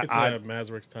 yeah, It's I a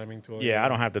Mazworks timing tool. yeah, I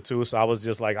don't have the tool, so I was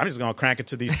just like, I'm just gonna crank it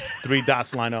to these 3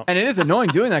 dots line up. And it is annoying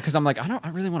doing that because I'm like, I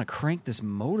really want to crank this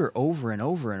motor over and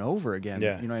over and over again.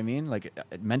 Yeah. You know what I mean? Like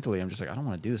mentally, I'm just like, I don't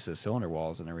want to do this to the cylinder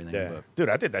walls and everything. Yeah, But dude,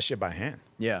 I did that shit by hand.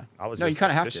 yeah. I was no, just you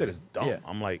kind of like, have this to. shit is dumb. Yeah.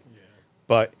 I'm like,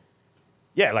 but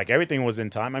Yeah, like everything was in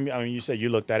time. I mean, you said you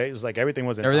looked at it. It was like everything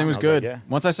was in Everything time. was I good. Like, yeah.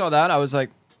 Once I saw that, I was like,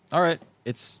 all right,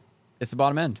 it's the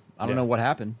bottom end. I don't know what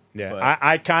happened. Yeah, but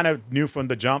I kind of knew from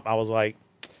the jump. I was like,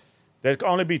 there can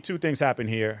only be two things happen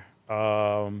here.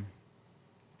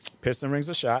 Piston rings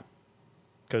a shot,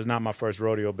 because not my first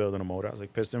rodeo building a motor. I was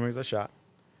like, piston rings a shot,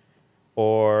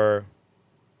 or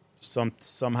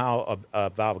somehow a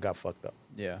valve got fucked up.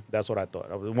 yeah. That's what I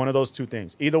thought. One of those two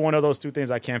things. Either one of those two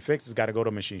things I can't fix. It's got to go to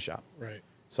a machine shop. Right.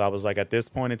 So I was like, at this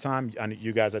point in time,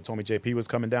 you guys had told me JP was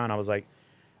coming down. I was like,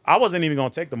 I wasn't even going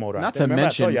to take the motor out. Not to Remember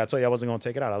mention- I told you I wasn't going to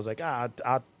take it out. I was like,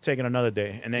 I'll take it another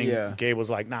day. And then Yeah. Gabe was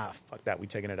like, nah, fuck that. We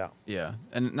taking it out. Yeah,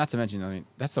 and not to mention, I mean,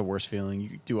 that's the worst feeling.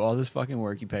 You do all this fucking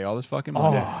work, you pay all this fucking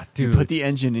money, Oh, you dude. put the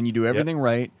engine in, you do everything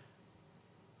right,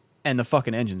 and the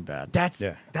fucking engine's bad. That's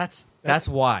Yeah. that's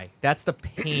why. That's the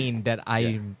pain that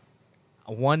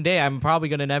one day I'm probably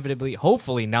going to inevitably,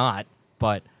 hopefully not,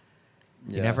 but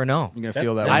you never know. You're gonna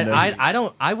feel that. one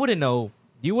day. I wouldn't know.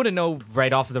 You wouldn't know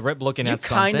right off the rip looking You at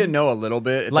something. kind of know a little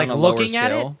bit. It's Like on a lower looking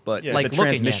at scale, it? but Yeah. like Like the looking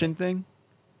at transmission it. thing,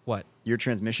 What? your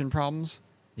transmission problems,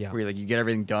 Yeah. where you're like you get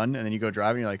everything done, and then you go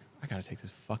drive, and you're like, I gotta take this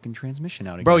fucking transmission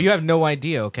out again. Bro, you have no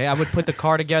idea, okay? I would put the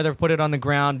car together, put it on the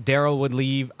ground. Daryl would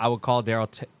leave. I would call Daryl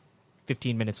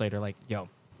 15 minutes later, like, yo,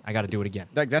 I got to do it again.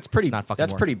 Like, that's pretty. It's not fucking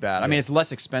That's working. pretty bad. I mean, it's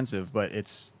less expensive, but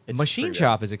it's Machine pretty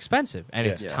shop is expensive, and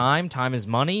Yeah. it's Yeah. time. Time is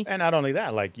money. And not only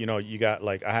that, like, you got,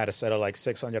 like, I had a set of, like,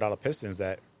 $600 pistons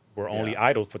that were only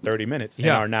idled for 30 minutes and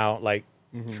Yeah. are now, like,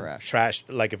 bad. Trash. trash.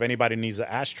 Like, if anybody needs an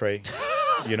ashtray,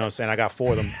 you know what I'm saying? I got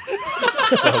 4 of them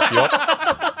to hook you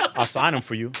up. I'll sign them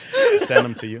for you, send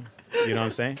them to you. You know what I'm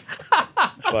saying?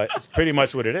 But it's pretty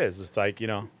much what it is. It's like,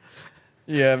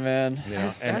 Yeah, man. you know,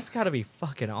 and That's got to be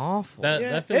fucking awful. That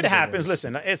yeah, feels it the happens. worst.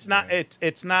 Listen, it's not.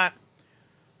 It's not.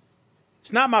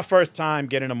 It's not my first time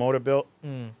getting a motor built.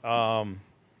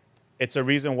 It's a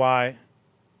reason why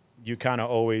you kind of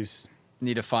always,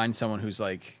 Need to find someone who's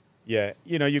like, yeah,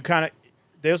 you kind of.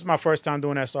 This was my first time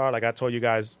doing SR. Like I told you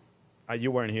guys, you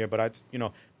weren't here, but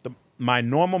my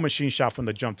normal machine shop from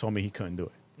the jump told me he couldn't do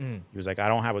it. He was like, I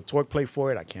don't have a torque plate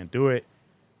for it. I can't do it.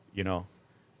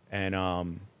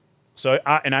 And so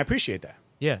I appreciate that.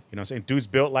 yeah. You know what I'm saying? Dude's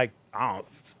built like, I don't know,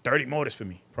 30 motors for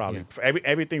me, probably. Yeah. For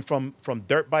everything from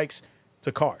dirt bikes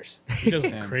to cars. He does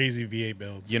crazy V8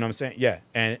 builds. You know what I'm saying? Yeah.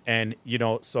 And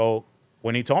so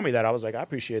when he told me that, I was like, I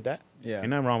appreciate that. Yeah. Ain't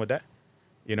nothing wrong with that.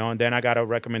 And then I got a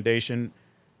recommendation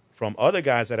from other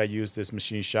guys that I used this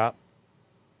machine shop,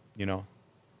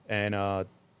 and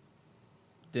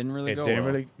didn't really it go didn't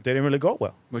well, really go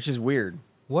well. which is weird.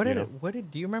 What You did know? it? What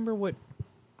did? Do you remember what?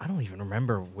 I don't even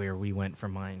remember where we went for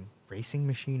mine. Racing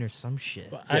machine or some shit.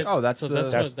 But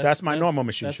That's my normal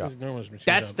machine that's shop. his normal machine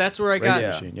That's shop. that's where I Racing got.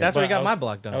 machine, yeah. That's where I But got was- my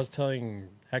block done. I was telling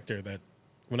Hector that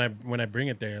when I bring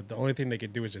it there, the only thing they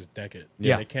could do is just deck it.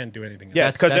 Yeah. They can't do anything else.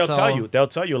 Yeah, because That's they'll tell all- you. They'll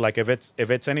tell you like if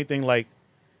it's anything like,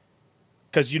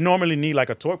 because you normally need like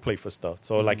a torque plate for stuff.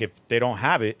 So like if they don't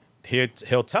have it,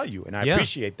 he'll tell you, and I Yeah.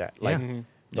 appreciate that. Like, Yeah.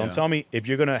 don't Yeah. tell me if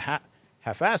you're gonna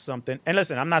half-ass something. And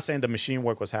listen, I'm not saying the machine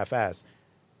work was half-ass.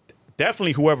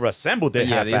 Definitely, whoever assembled it,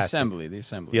 Yeah, the half-assed it. assembly.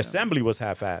 The yeah. assembly was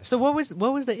half-assed. so what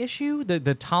was the issue?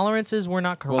 The tolerances were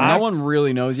not correct. Well, no one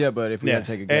really knows yet, but if we had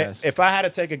to take a guess, If I had to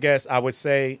take a guess, I would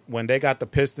say when they got the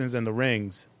pistons and the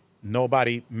rings,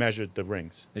 nobody measured the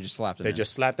rings. they just slapped it. They in.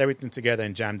 just slapped everything together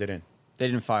and jammed it in. they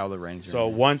didn't file the rings. or So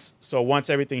anything. once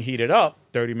everything heated up,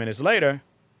 30 minutes later,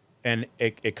 and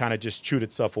it kind of just chewed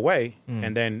itself away,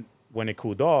 and then when it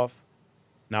cooled off,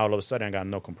 now all of a sudden I got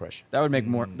no compression. that would make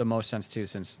the most sense too,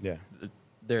 since Yeah.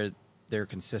 they're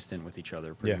consistent with each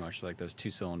other pretty Yeah. much. Like those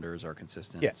 2 cylinders are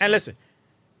consistent. Yeah, so- and listen,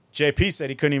 JP said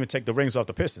he couldn't even take the rings off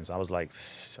the pistons. I was like,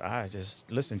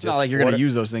 just listen. It's just not like you're going order- to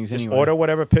use those things Just anyway. order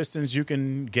whatever pistons you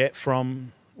can get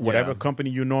from whatever Yeah. company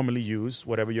you normally use,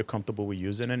 whatever you're comfortable with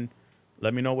using, and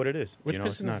let me know what it is. Which it's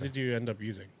pistons not- did you end up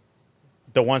using?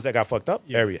 The ones that got fucked up?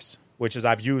 Yeah. Arius, which is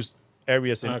I've used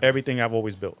Arius in Okay. everything I've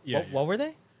always built. Yeah, what were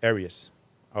they? Arius.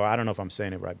 Or I don't know if I'm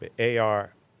saying it right, but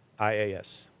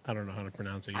ARIAS. I don't know how to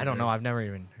pronounce it. I don't either. know. I've never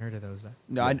even heard of those.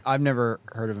 No, I've never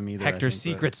heard of him either. I Hector's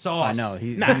think, but- secret sauce. I know.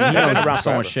 He Nah, they've been knows around so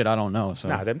forever. much shit I don't know. So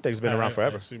Nah, them things been I- around I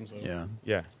forever. assume so. yeah,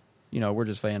 Yeah. we're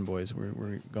just fanboys.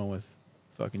 We're going with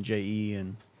fucking JE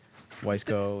and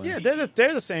Weisco. And Yeah,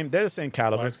 they're the same. They're the same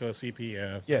caliber. Let's go CP.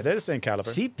 Yeah, they're the same caliber.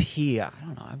 CP. I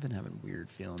don't know. I've been having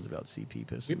weird feelings about CP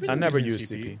pistons. been- I never using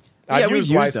used CP. CP. Yeah, I've we've used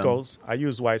used them. Weisco's. I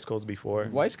used Weisco's before.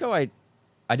 Weisco,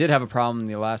 I did have a problem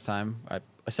the last time. I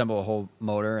assembled a whole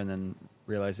motor and then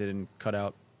realized they didn't cut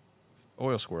out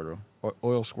oil squirter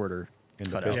In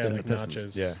the cut out piston. in Yeah, the the pistons.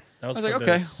 notches. Yeah. That I was for like, the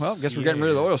okay, well, guess we're getting rid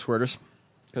of the CA. oil squirters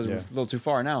because Yeah. we're a little too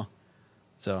far now.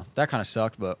 So that kind of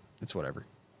sucked, but it's whatever.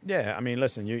 Yeah, I mean,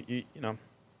 listen, you know,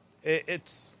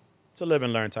 it's a live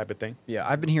and learn type of thing. Yeah,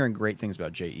 I've been hearing great things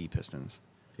about JE pistons.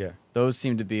 Yeah. Those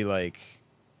seem to be like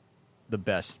the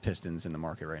best pistons in the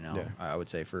market right now. Yeah. I would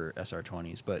say for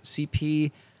SR20s, but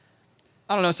CP,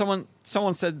 I don't know.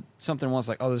 Someone said something once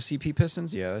like, "Oh, those CP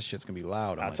pistons, yeah, that shit's gonna be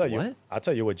loud." I'm like, I'll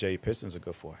tell you what JE pistons are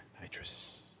good for.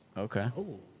 Nitrous. Okay.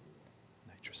 Oh,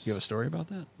 Nitrous. You have a story about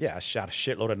that? Yeah, I shot a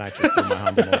shitload of nitrous through my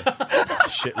Honda motor.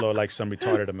 Shitload, like some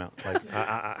retarded amount. Like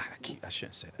I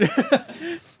shouldn't say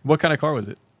that. What kind of car was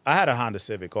it? I had a Honda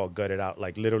Civic all gutted out,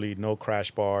 like literally no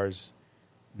crash bars,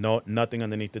 nothing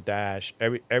underneath the dash.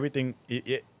 Everything.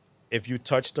 If you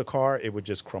touched the car, it would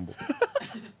just crumble.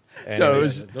 And So it it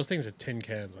was- those things are tin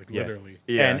cans, like yeah. literally.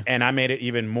 Yeah. And I made it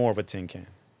even more of a tin can.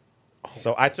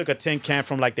 So I took a tin can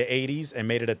from like the 80s and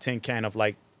made it a tin can of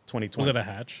like 2020. Was it a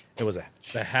hatch? It was a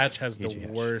hatch. The hatch has the EG hatch.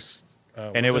 worst.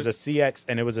 And it was a CX,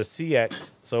 and it was a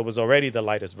CX, so it was already the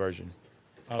lightest version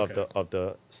Okay. of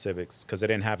the Civics because it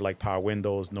didn't have like power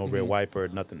windows, no rear wiper,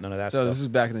 nothing, none of that So stuff. this was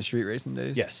back in the street racing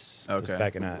days. Yes. It was Okay.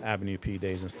 back in Avenue P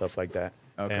days and stuff like that.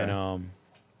 Okay. And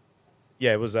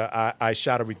yeah, it was. I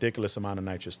shot a ridiculous amount of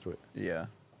nitrous through it, Yeah.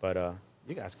 but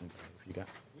you guys can go if you got.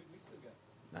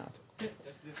 Nah, it's okay.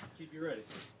 Just keep you ready.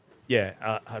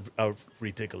 Yeah, a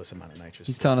ridiculous amount of nitrous.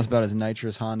 He's telling us about his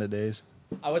nitrous Honda days.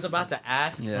 I was about to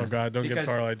ask. Yeah. Oh God! Don't give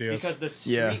Carl ideas. Because the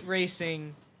street Yeah.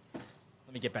 racing.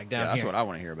 Let me get back down Yeah, that's here. what I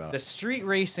want to hear about. The street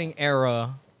racing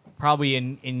era, probably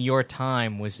in your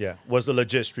time, was Yeah, was the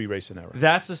legit street racing era.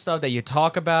 that's the stuff that you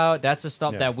talk about. That's the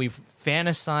stuff Yeah. that we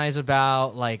fantasize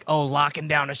about, like, oh, locking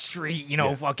down a street,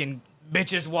 Yeah. fucking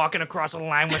bitches walking across a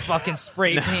line with fucking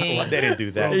spray paint. Well, they didn't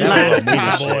do that. Yeah.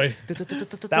 That was all movie Top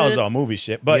shit. That was all movie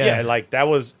shit. But Yeah. yeah, like that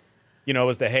was, it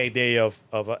was the heyday of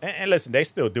and listen, they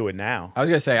still do it now. I was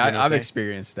gonna say You know what I'm I've saying?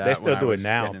 experienced that. They still when I do it was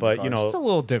now, getting into but, cars. It's a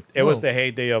little different. It was the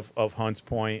heyday of Hunts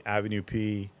Point, Avenue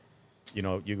P.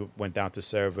 You went down to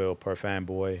Saraville per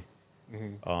fanboy.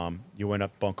 You went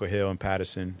up Bunker Hill and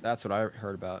Patterson. That's what I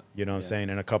heard about. You know what I'm Yeah. saying?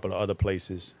 And a couple of other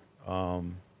places.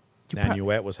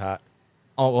 Nanuet was hot.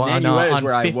 Oh, well, Nanuet is on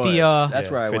where 50, I was. That's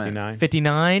Yeah, where I 59. went.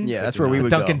 59? Yeah, that's where we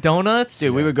would Dunkin' go. Donuts?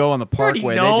 Dude, we would go on the already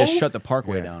parkway. They know. just shut the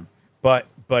parkway Yeah. down.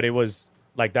 But it was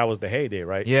like that was the heyday,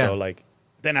 right? Yeah. So like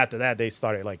then after that they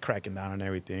started like cracking down on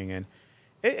everything, and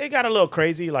it got a little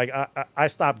crazy. Like I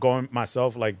stopped going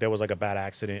myself. Like there was like a bad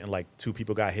accident and like 2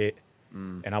 people got hit,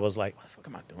 and I was like, what the fuck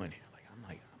am I doing here? Like I'm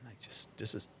like just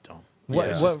this is dumb.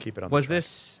 Let's just keep it on. Was the track.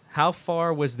 this, how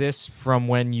far was this from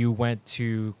when you went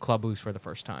to Club Loose for the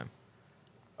first time?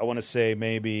 I want to say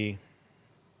maybe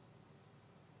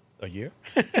a year.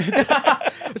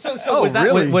 So Oh, was that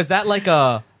really? was that like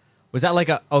a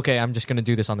okay, I'm just gonna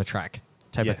do this on the track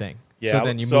type of thing? Yeah. So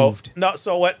then you moved. No.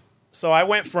 So what? So I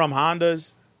went from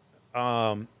Hondas,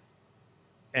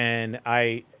 and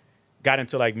I got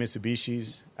into like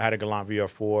Mitsubishis. I had a Galant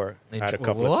VR4. I had a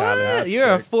couple What? of Talents.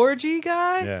 You're a 4G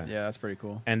guy? Yeah. Yeah, that's pretty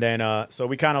cool. And then so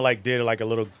we kind of like did like a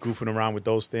little goofing around with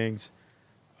those things.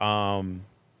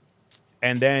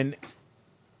 And then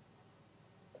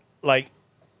like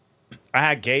I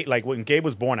had Gabe, like when Gabe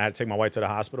was born, I had to take my wife to the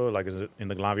hospital. Like in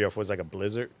the Galant VR4, it was like a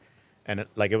blizzard. And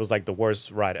it was like the worst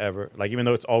ride ever. Like even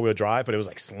though it's all-wheel drive, but it was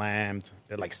like slammed.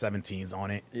 It had like 17s on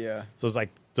it. Yeah. So it was like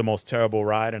the most terrible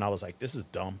ride. And I was like, this is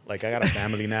dumb. Like I got a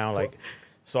family now. Like,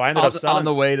 so I ended up selling. On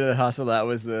the way to the hospital, that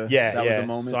was the Yeah, was the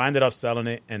moment. So I ended up selling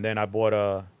it, and then I bought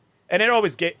and it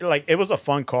always like it was a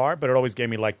fun car, but it always gave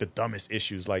me like the dumbest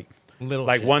issues. Like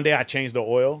Shit. one day I changed the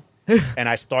oil, and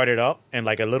I started up, and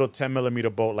like a little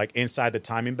 10mm bolt like inside the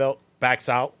timing belt backs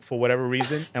out for whatever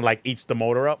reason, and like eats the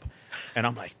motor up, and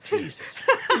I'm like, Jesus.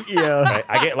 yeah. Right?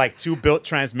 I get like 2 built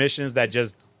transmissions that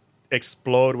just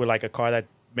explode with like a car that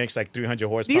makes like 300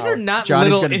 horsepower. These are not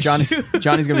little issues.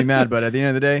 Johnny's gonna be mad, but at the end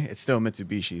of the day, it's still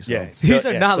Mitsubishi. So. Yeah, These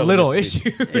are not still little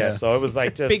Mitsubishi. issues. Yeah, so it was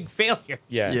like just Big failure.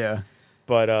 yeah. Yeah.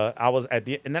 But I was and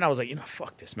then I was like,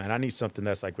 fuck this, man. I need something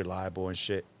that's like reliable and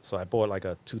shit. So I bought like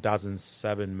a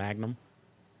 2007 Magnum,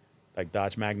 like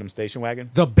Dodge Magnum station wagon.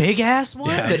 The big ass one?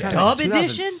 Yeah, the yeah. dub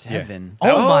edition? 2007.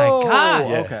 Oh my god.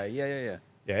 Yeah. Okay. Yeah.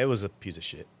 Yeah, it was a piece of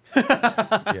shit.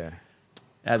 Yeah.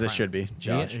 As it should be.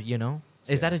 Josh.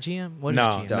 Is that a GM? What is No,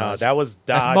 a GM? no, that was Dodge.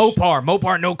 That's Mopar.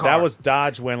 Mopar, no car. That was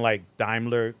Dodge when like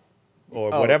Daimler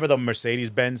or whatever the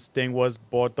Mercedes-Benz thing was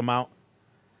bought them out.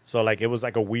 So like it was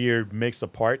like a weird mix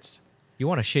of parts. You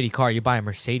want a shitty car, you buy a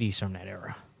Mercedes from that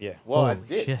era. Yeah. Well, I Holy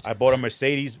did. shit. I bought a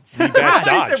Mercedes rebadged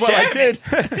Dodge. Well, I did.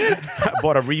 I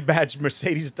bought a rebadged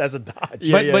Mercedes as a Dodge.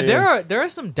 Yeah. But there are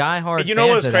some diehard And you know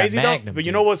fans what's of that crazy though? Magnum, But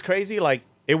you dude. know what's crazy? Like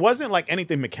it wasn't like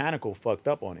anything mechanical fucked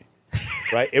up on it.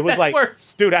 Right? It was That's like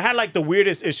worse. dude, I had like the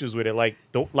weirdest issues with it. Like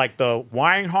the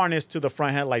wiring harness to the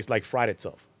front headlights like fried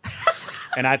itself.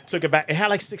 And I took it back. It had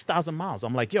like 6,000 miles.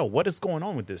 I'm like, yo, what is going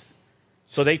on with this?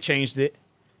 So they changed it.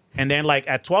 And then like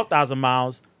at 12,000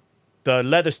 miles, the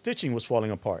leather stitching was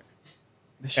falling apart.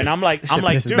 And I'm like,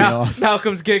 dude.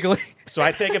 Malcolm's giggling. So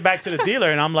I take it back to the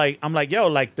dealer, and I'm like, yo,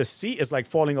 like the seat is like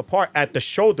falling apart at the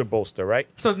shoulder bolster, right?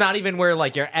 So it's not even where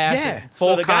like your ass is full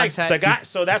so the contact. guy,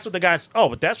 so that's what the guy's. Oh,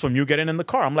 but that's from you getting in the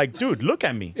car. I'm like, dude, look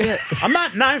at me. I'm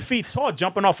not 9 feet tall,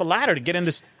 jumping off a ladder to get in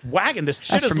this wagon. This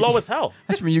shit is low as hell.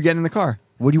 That's from you getting in the car.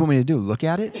 What do you want me to do? Look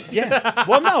at it? Yeah.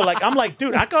 Well, no, like I'm like,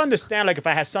 dude, I can understand like if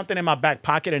I had something in my back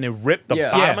pocket and it ripped the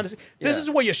bottom of the seat. This is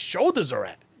where your shoulders are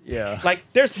at. Yeah. Like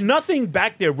there's nothing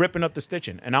back there ripping up the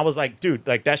stitching. And I was like, dude,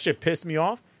 like that shit pissed me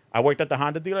off. I worked at the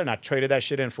Honda dealer and I traded that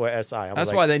shit in for an SI.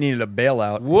 That's why they needed a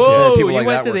bailout. Whoa, you like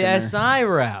went to working the there. SI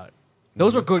route.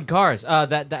 Those were good cars.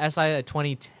 The SI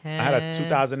 2010. I had a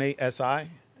 2008 SI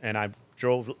and I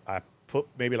put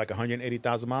maybe like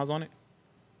 180,000 miles on it.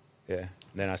 Yeah.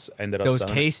 Then I ended up Those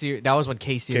selling K-Series. That was when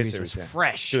K-Series was yeah.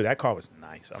 fresh. Dude, that car was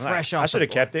nice. Fresh off I should have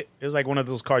the kept it. It was like one of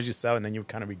those cars you sell and then you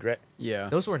kind of regret. Yeah.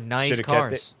 Those were nice Should have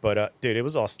cars. kept it. But dude, it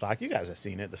was all stock. You guys have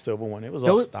seen it, the silver one. It was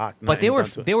all stock. But nothing they done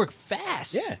to it. were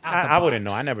fast. Yeah, out the I wouldn't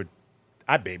know. box.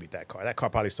 I babied that car. That car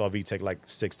probably saw VTEC like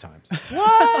 6 times.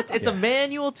 What? It's a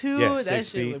manual too. Yeah, that 6 shit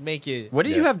speed. would make you. What did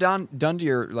Yeah. you have done to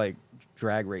your like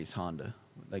drag race Honda?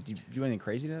 Like, do you do anything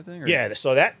crazy to that thing? Or? Yeah,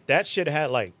 so that shit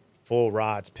had like full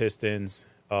rods, pistons.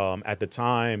 At the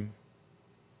time,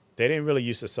 they didn't really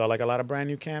used to sell like a lot of brand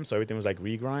new cams, so everything was like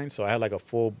regrind. So I had like a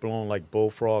full blown like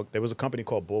Bullfrog. There was a company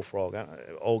called Bullfrog.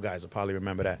 Old guys will probably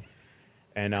remember that.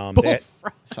 And Sounds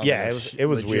yeah, like it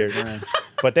was legit weird. brand.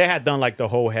 But they had done like the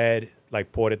whole head,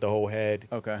 like ported the whole head.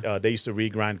 Okay. They used to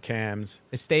regrind cams,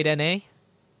 It stayed NA.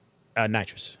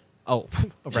 nitrous. Oh,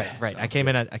 right. I came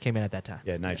in at that time.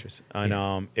 Yeah, nitrous.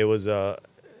 And it was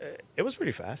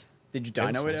pretty fast. Did you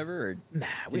dyno it ever? Or Nah,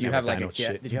 we did you never have like a dynoed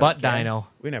jet? shit. Did you have Butt a gas? dyno.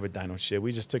 We never dyno shit.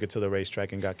 We just took it to the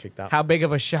racetrack and got kicked out. How big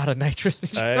of a shot of nitrous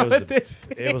did you it throw at this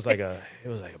thing? was like a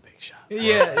big shot.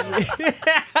 Yeah.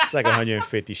 It's like a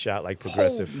 150 shot, like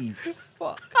progressive. Holy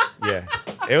fuck. Yeah,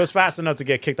 it was fast enough to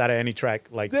get kicked out of any track,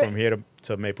 like from here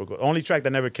to Maple Grove. Only track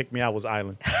that never kicked me out was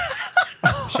Island.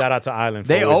 Shout out to Island for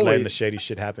They always letting always- the shady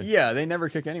shit happen. Yeah, they never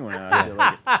kick anyone out. I feel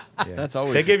like. Yeah. That's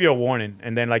always. They give you a warning,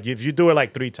 and then like if you do it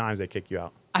like 3 times, they kick you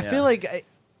out. I Yeah. feel like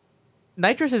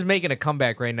nitrous is making a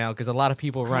comeback right now because a lot of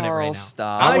people run it right now.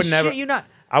 stop. I Oh, would never- shit, you not.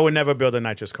 I would never build a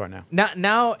nitrous car now.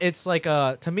 Now it's like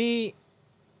to me,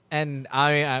 and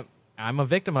I'm a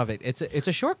victim of it. It's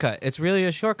a shortcut. It's really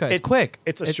a shortcut. It's quick.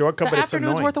 It's a shortcut, but it's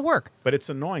afternoon's annoying. worth of work. But it's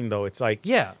annoying though. It's like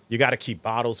Yeah. you got to keep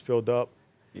bottles filled up.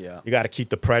 Yeah. You got to keep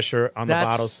the pressure on the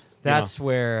bottles. you know. That's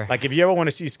where. Like if you ever want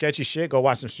to see sketchy shit, go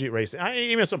watch some street racing.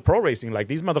 Even some pro racing. Like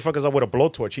these motherfuckers are with a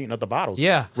blowtorch heating up the bottles.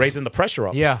 Yeah. raising the pressure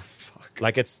up. yeah.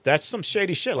 Like that's some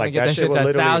shady shit. Like Like get that that shit shit will to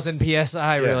literally 1,000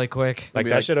 psi really quick. Like Be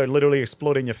that like- shit will literally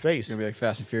explode in your face. It's gonna be like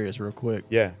Fast and Furious real quick.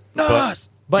 Yeah.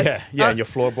 But yeah, and your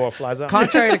floorboard flies out.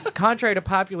 contrary to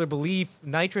popular belief,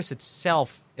 nitrous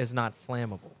itself is not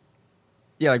flammable.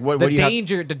 Yeah, like what The do you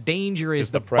have? danger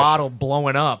is the the pressure. bottle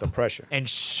blowing up. The pressure. And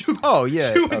shoot. Oh,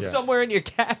 yeah. Shoot it Okay. somewhere in your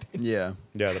cabin. Yeah.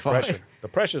 Yeah, the Fuck. pressure. The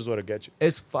pressure is what'll get you.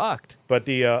 It's fucked. But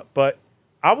but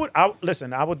I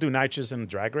would do nitrous in a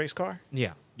drag race car.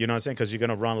 Yeah. You know what I'm saying? Because you're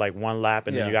gonna run like one lap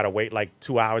and then Yeah. you gotta wait like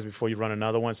 2 hours before you run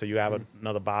another one, so you have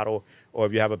another bottle. Or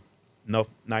if you have enough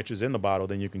nitrous in the bottle,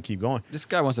 then you can keep going. This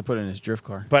guy wants to put it in his drift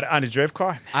car. But on a drift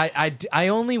car, I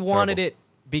only wanted Turbo. it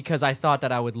because I thought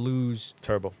that I would lose.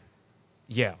 turbo.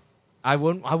 Yeah. I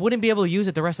wouldn't be able to use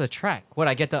it the rest of the track. What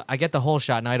I get the whole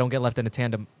shot and I don't get left in a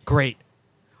tandem. Great.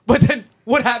 But then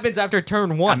what happens after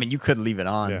turn 1? I mean, you could leave it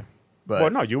on. Yeah. But Well,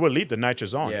 no, you will leave the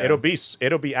nitrous on. Yeah.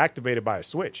 It'll be activated by a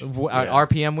switch.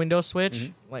 RPM window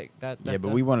switch like that. yeah, but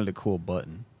we wanted a cool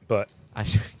button. But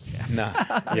yeah. nah,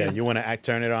 yeah, you want to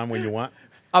turn it on when you want.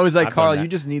 I was like, I've done Carl, that. you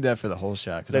just need that for the whole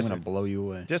shot because I'm Listen. gonna blow you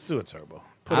away. Just do a turbo.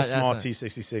 Put a That's small a-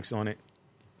 T66 on it,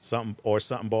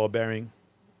 something ball bearing.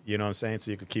 You know what I'm saying?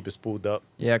 So you could keep it spooled up.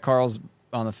 Yeah, Carl's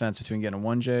on the fence between getting a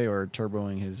 1J or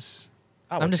turboing his.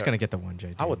 I'm just going to get the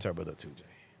 1J. I would turbo the 2J.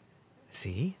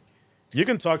 See? You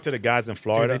can talk to the guys in Dude,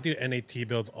 Florida. they do NAT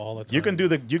builds all the time.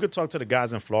 You could talk to the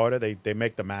guys in Florida. They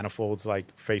make the manifolds like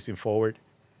facing forward.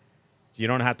 You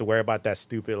don't have to worry about that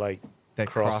stupid like That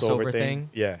crossover crossover thing. thing?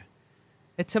 Yeah.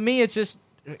 To me, it's just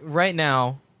right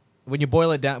now, when you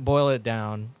boil it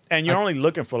down, And you're only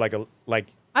looking for like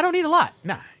I don't need a lot.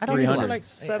 nah. I don't need a lot. like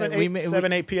 7, We 8, ma-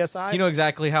 7, 8 psi. You know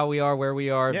exactly how we are, where we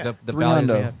are, Yeah. the 300.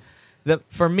 values we have.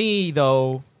 For me,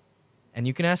 though, and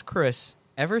you can ask Chris,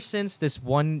 ever since this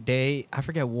one day, I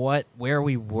forget where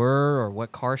we were or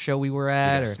what car show we were You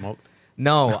at. got Or, smoked.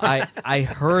 no, I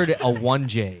heard a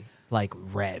 1J like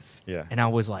rev. Yeah. And I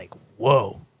was like,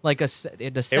 whoa. Like the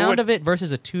sound of it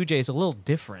versus a 2J is a little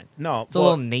different. No, it's a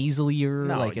little nasalier.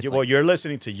 No, like it's you're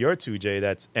listening to your 2J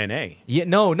that's NA. Yeah,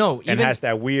 no, and has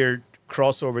that weird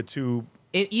crossover tube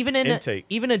even in intake.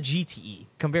 Even a GTE.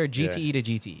 Compare GTE to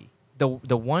GTE.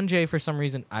 The 1J for some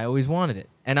reason I always wanted it,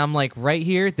 and I'm like, right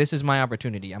here, this is my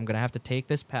opportunity. I'm gonna have to take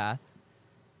this path.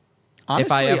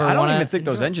 Honestly, I don't even think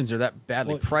those engines are that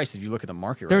badly priced if you look at the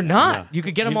market. They're right not. now. You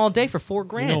could get them all day for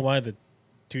 $4,000. You know why the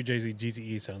 2JZ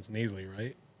GTE sounds nasally,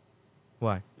 right?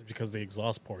 Why? Because the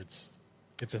exhaust ports.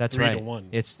 It's a That's 3 right. to 1.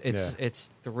 It's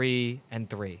 3 and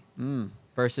 3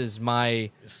 versus my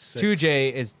It's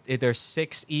 2J is there's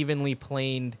 6 evenly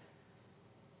planed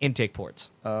intake ports.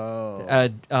 Oh.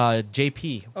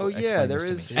 JP. Oh, yeah, explained there this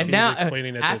to is- me. And He now was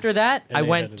explaining it after to- that, and I they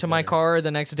went had to it my better. car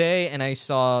the next day and I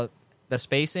saw the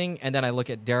spacing, and then I look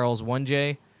at Daryl's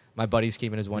 1J. My buddy's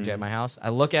keeping his 1J at my house. I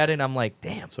look at it and I'm like,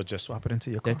 damn. So just swap it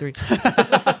into your car. They're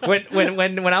 3.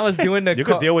 when I was doing the You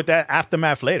could deal with that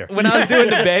aftermath later. when I was doing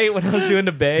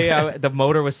the bay, the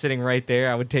motor was sitting right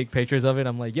there. I would take pictures of it.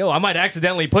 I'm like, yo, I might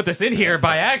accidentally put this in here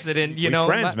by accident. You We know,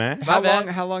 friends, man. my bad.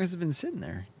 How long has it been sitting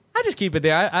there? I just keep it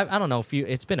there. I don't know.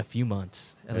 It's been a few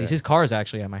months at least. His car is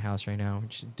actually at my house right now,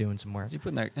 just doing some work. Is he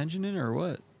putting that engine in or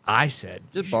what? I said,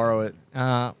 Just borrow it.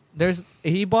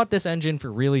 he bought this engine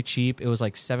for really cheap. It was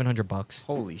like $700.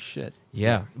 Holy shit.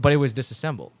 Yeah, but it was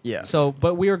disassembled. Yeah. So,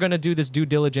 but we were gonna do this due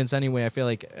diligence anyway. I feel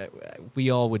like we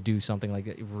all would do something like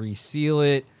that. Reseal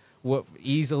it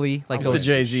easily, like It's a those.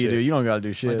 Jay-Z, dude. You don't got to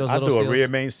do shit. those I little do a seals. rear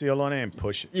main seal on it and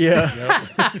push it. yeah.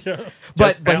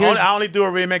 But here's- I only do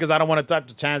a rear main because I don't want to touch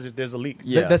the chance if there's a leak.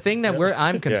 Yeah. The thing that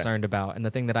I'm concerned about, and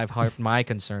the thing that I've harped my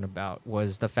concern about,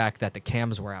 was the fact that the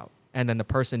cams were out, and then the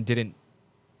person didn't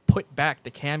put back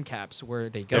the cam caps where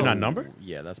they go. They're not numbered?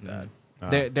 Yeah, that's bad.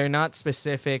 They're not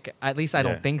specific. At least I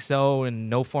don't Yeah. think so, and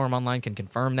no forum online can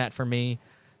confirm that for me.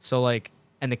 So like,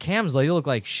 and the cams, they look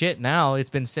like shit now. It's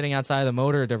been sitting outside of the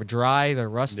motor. They're dry. They're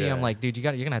rusty. Yeah. I'm like, dude,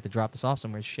 you're gonna have to drop this off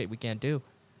somewhere. Shit, we can't do.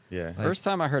 Yeah. First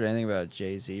time I heard anything about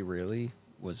Jay-Z really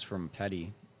was from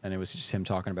Petty, and it was just him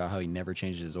talking about how he never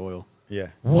changes his oil. Yeah.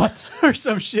 What? or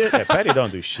some shit. Yeah, Petty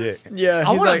don't do shit. Yeah, I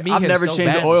he's wanna like, meet I've him never so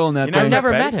changed bad. the oil in that You thing. I've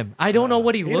never Petty? met him. I don't know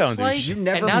what he He looks don't do like. shit. You've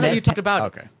never and now that met you talked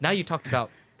about, Okay. now you talked about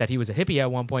that he was a hippie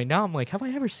at one point. Now I'm like, have I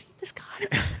ever seen this guy?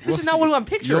 This is not what I'm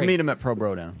picturing. You'll meet him at Pro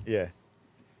Bro Down. Yeah.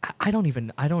 I don't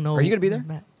know. Are you gonna be there?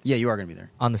 Matt. Yeah, you are gonna be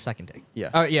there. On the second day.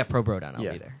 Yeah. Yeah, Pro Bro Down. I'll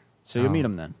Yeah. be there. So you'll meet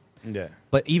him then. Yeah.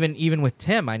 But even with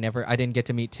Tim, I didn't get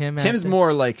to meet Tim. Tim's at the-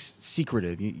 more like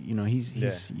secretive. You know, he's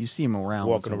Yeah. you see him around,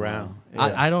 Walking once in a around. while.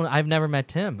 Yeah. I've never met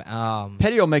Tim.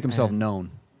 Petty will make himself and-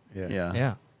 known. Yeah. Yeah.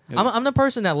 Yeah. I'm the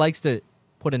person that likes to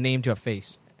put a name to a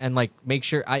face and like make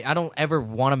sure I don't ever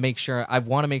want to make sure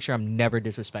I'm never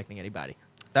disrespecting anybody.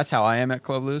 That's how I am at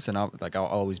Club Loose, and I'll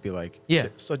always be like, Yeah.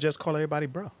 So just call everybody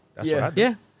bro. That's Yeah. what I do.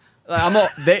 Yeah. like, I'm all,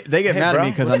 they get Hey, mad bro, at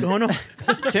me because what's going on?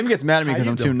 Tim gets mad at me How because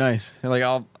you I'm too doing? nice. They're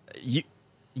like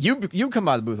you come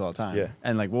by the booth all the time, Yeah.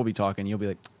 and like we'll be talking, you'll be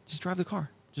like, just drive the car,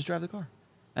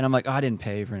 and I'm like, oh, I didn't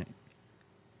pay for it.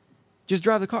 Just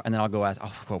drive the car, and then I'll go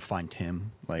find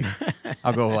Tim. Like,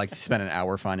 I'll go like spend an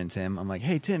hour finding Tim. I'm like,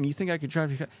 hey Tim, you think I could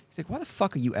drive your car? He's like, why the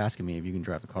fuck are you asking me if you can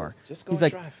drive the car? Just go He's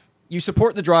and like, drive. you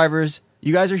support the drivers.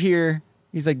 You guys are here.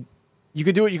 He's like, you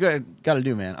could do what you got to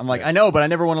do, man. I'm like, Yeah. I know, but I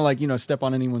never want to like step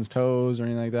on anyone's toes or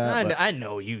anything like that. but- I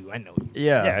know you.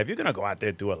 yeah. Yeah, if you're gonna go out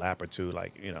there do a lap or two,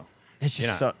 like It's You're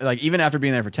just not- so, like even after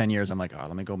being there for 10 years, I'm like, oh,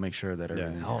 let me go make sure that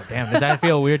everything. Oh damn. Does that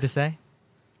feel weird to say?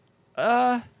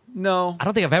 No. I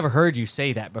don't think I've ever heard you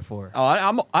say that before.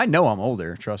 Oh, I know I'm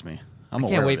older. Trust me. I'm I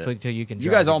aware can't wait of it. till you can. You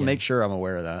drive guys all again. make sure I'm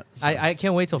aware of that. So, I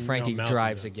can't wait till You know Frankie Malcolm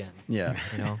drives does. again. yeah,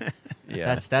 You know,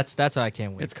 yeah. that's what I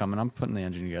can't wait. It's coming. I'm putting the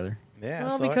engine together. yeah,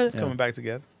 Well, so because- it's coming back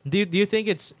together. Do you think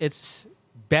it's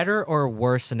better or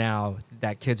worse now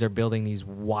that kids are building these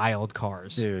wild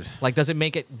cars? Dude. Like, does it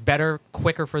make it better,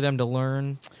 quicker for them to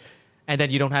learn, and then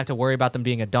you don't have to worry about them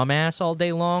being a dumbass all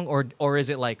day long, or is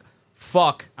it like,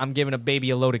 fuck, I'm giving a baby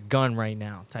a loaded gun right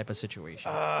now type of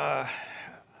situation?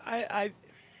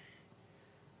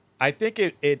 I think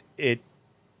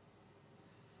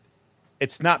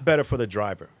it's not better for the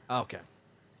driver. Okay.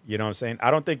 You know what I'm saying?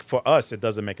 I don't think for us it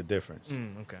doesn't make a difference.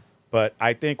 Okay. But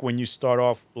I think when you start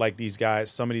off like these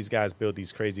guys, some of these guys build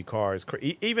these crazy cars,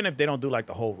 even if they don't do like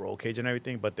the whole roll cage and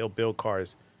everything, but they'll build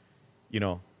cars,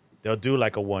 they'll do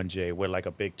like a 1J with like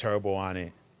a big turbo on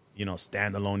it,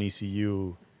 standalone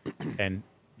ECU and,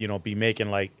 be making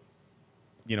like,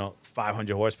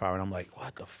 500 horsepower. And I'm like,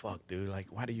 what the fuck, dude? Like,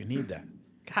 why do you need that?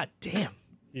 God damn.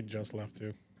 He just left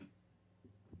too.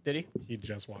 Did he? He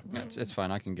just walked out. It's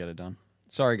fine. I can get it done.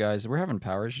 Sorry, guys. We're having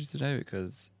power issues today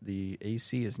because the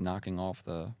AC is knocking off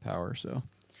the power. So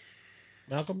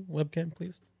Malcolm, webcam,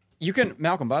 please. You can,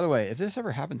 Malcolm, by the way, if this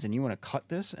ever happens and you want to cut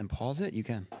this and pause it, you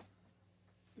can.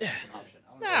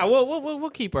 Nah, we'll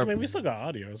keep our. I mean, we still got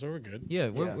audio, so we're good. Yeah,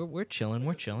 we're chilling.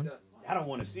 We're chilling. I don't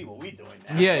want to see what we doing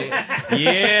now.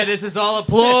 Yeah. This is all a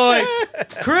ploy.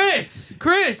 Chris,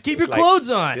 keep your like- clothes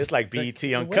on. It's like BET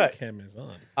The Uncut. webcam is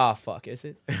on. Oh fuck, is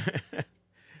it?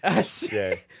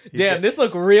 Yeah. Damn, this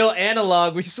look real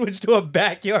analog. We switched to a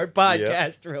backyard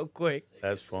podcast real quick.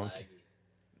 That's funky.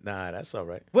 Nah, that's all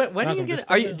right. When are you Malcolm, gonna? just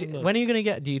Are tell you? me- When are you gonna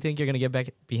get? Do you think you're gonna get back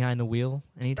behind the wheel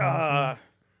anytime?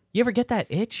 You ever get that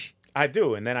itch? I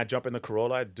do, and then I jump in the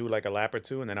Corolla, I do like a lap or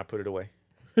two, and then I put it away.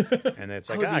 And it's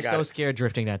I like, would be I got so it. scared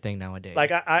drifting that thing nowadays.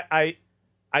 Like I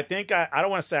think I don't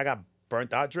want to say I got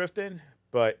burnt out drifting,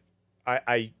 but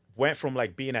I went from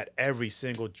like being at every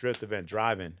single drift event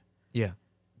driving yeah.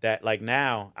 that like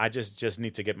now I just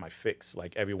need to get my fix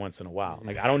like every once in a while.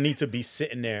 Like I don't need to be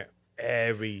sitting there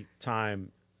every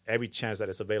time, every chance that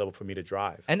it's available for me to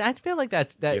drive. And I feel like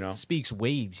that You know? speaks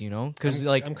waves, because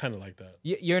like I'm kind of like that.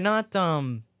 you're not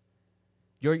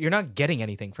you're not getting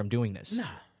anything from doing this. Nah.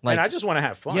 Like, And I just want to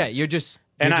have fun. yeah, you're just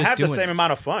and you're I just have the doing same this.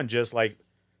 amount of fun. Just like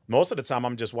most of the time,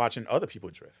 I'm just watching other people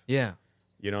drift. Yeah.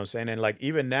 You know what I'm saying? And like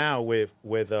even now with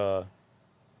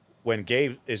when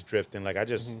Gabe is drifting, like I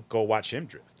just go watch him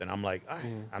drift, and I'm like, all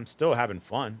right, I'm still having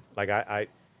fun. Like I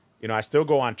still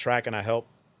go on track and I help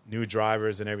new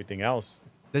drivers and everything else.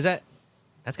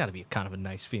 That's got to be kind of a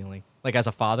nice feeling. Like as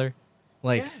a father,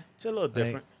 like Yeah, it's a little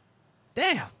different.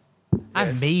 damn,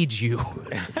 I made you.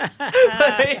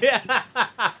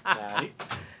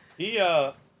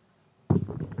 Nah,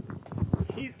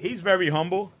 he's very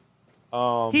humble.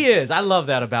 He is. I love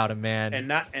that about him, man. And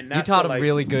not you taught to, him like,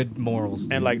 really good morals.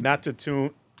 and like not to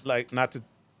tune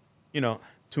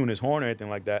his horn or anything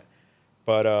like that,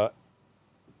 but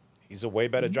he's a way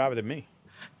better driver than me.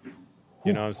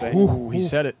 You know what I'm saying? Ooh, he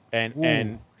said it.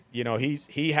 And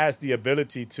he has the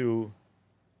ability to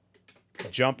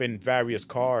jump in various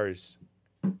cars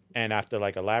and after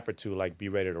like a lap or two like be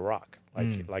ready to rock.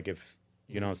 Like if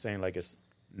you know what I'm saying, like it's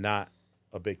not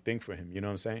a big thing for him, you know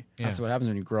what I'm saying? Yeah. That's what happens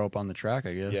when you grow up on the track,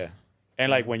 I guess. Yeah.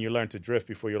 And like when you learn to drift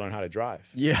before you learn how to drive.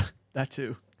 Yeah, that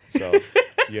too. So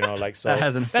like so That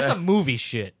has an effect. That's a movie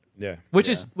shit, yeah. which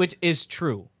is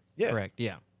true. Yeah. Correct.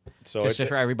 Yeah. So Just it's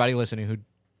for everybody listening who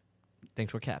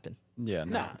thinks we're capping. Yeah,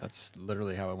 no, Nah. that's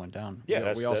literally how it went down.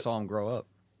 Yeah, we all saw him grow up.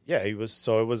 yeah, he was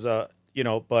so it was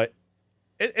but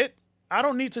it I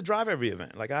don't need to drive every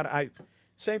event. Like I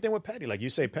same thing with Petty. Like you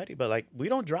say Petty, but like we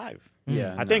don't drive.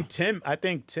 Yeah, I think Tim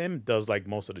does like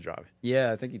most of the driving.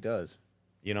 Yeah, I think he does.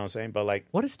 You know what I'm saying? But like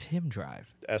What does Tim drive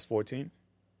S14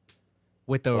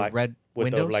 with the like, red with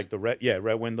windows? the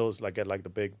red windows, like at like the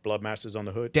big BLOODMASTERS on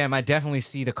the hood. Damn, I definitely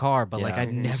see the car, but like Yeah, I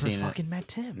I've never seen it. fucking met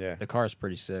Tim. Yeah, The car's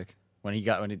pretty sick. When he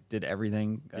did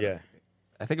everything. yeah.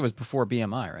 I think it was before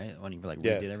BMI, right? When he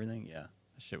Yeah. redid everything. Yeah, that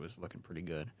shit was looking pretty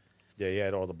good. Yeah, he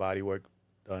had all the body work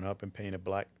done up and painted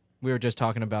black. We were just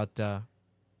talking about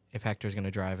if Hector's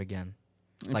gonna drive again,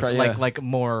 Probably, yeah. like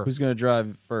more. Who's gonna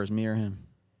drive first, me or him?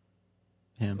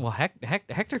 Him. Well,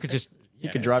 Hector could just he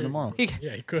could drive tomorrow. he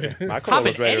Yeah, he could. My hop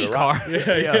Corolla's in ready any to rock.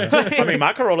 car. I mean,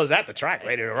 my Corolla's at the track,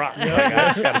 ready to rock. Like, I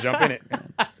just got to jump in it.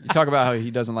 You talk about how he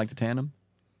doesn't like the tandem.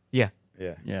 Yeah.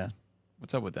 Yeah. Yeah.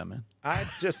 What's up with that, man?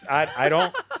 I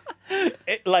don't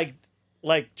it like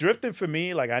drifting for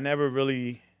me, like I never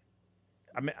really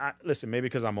listen, maybe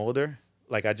because I'm older,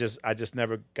 like I just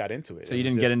never got into it. So It you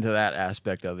was didn't just- get into that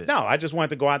aspect of it. No, I just wanted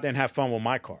to go out there and have fun with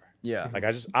my car. Yeah. Like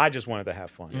I just wanted to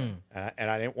have fun. And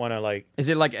I didn't want to like Is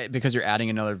it like because you're adding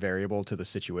another variable to the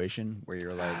situation where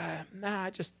you're like, nah, I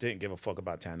just didn't give a fuck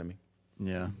about tandeming.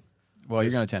 yeah. Well,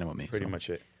 you're gonna tandem with me. Pretty so. much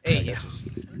it. Hey. Like, I just,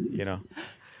 you know.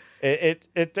 It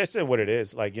that's what it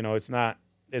is. Like, you know, it's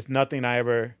nothing I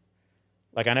ever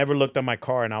like I never looked at my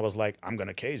car and I was like, I'm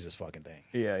gonna cage this fucking thing.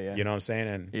 Yeah, yeah. You know what I'm saying?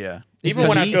 And Yeah. even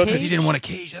when I built because the he didn't want a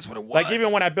cage. That's what it was. like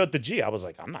even when I built the G, I was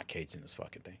like, I'm not caging this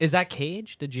fucking thing. Is that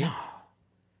cage the G?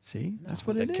 See, that's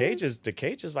what The it is.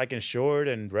 cage is like insured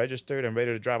and registered and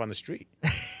ready to drive on the street.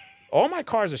 All my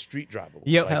cars are street drivable.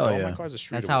 Yep. Like, Hell all yeah. my cars are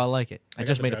street. That's how I like it. I got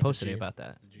just to made a drive the post today G. about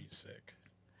that. The G's sick.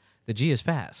 The G is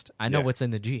fast. I know Yeah. what's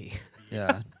in the G.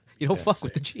 Yeah. You don't That's fuck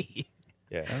with the sick. G.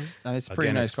 Yeah. It's a pretty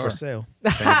Again, nice it's car. for sale.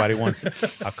 If anybody wants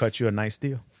it, I'll cut you a nice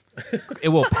deal. It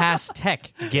will pass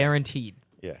tech, guaranteed.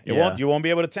 Yeah. Yeah. You won't be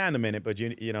able to tandem in it, but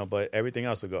but everything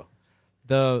else will go.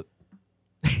 The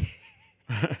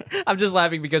I'm just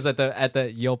laughing because at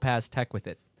the you'll pass tech with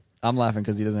it. I'm laughing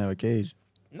because he doesn't have a cage.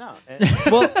 No.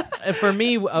 Well, for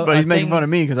me, But he's making fun of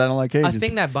me because I don't like A cages.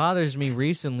 thing that bothers me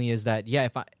recently is that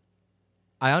if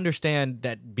I understand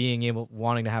that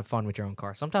wanting to have fun with your own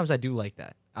car. Sometimes I do like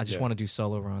that. I just Yeah. want to do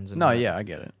solo runs. And No, whatever. yeah, I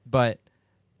get it. But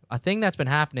a thing that's been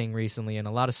happening recently, and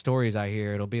a lot of stories I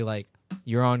hear, it'll be like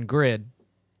you're on grid,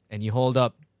 and you hold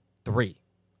up 3.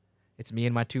 It's me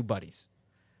and my 2 buddies.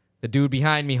 The dude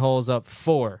behind me holds up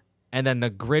 4, and then the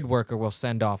grid worker will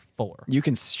send off 4. You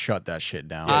can shut that shit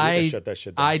down. Yeah, you can shut that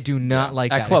shit down. I do not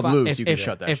like At that. Club If I- Loose, if- you can if-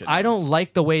 shut that If shit I down. don't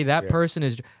like the way that Yeah. person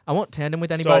is, I won't tandem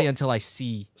with anybody until I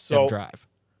see them drive.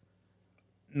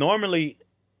 Normally,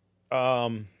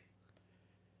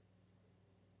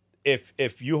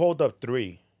 if you hold up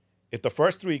 3, if the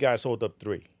first 3 guys hold up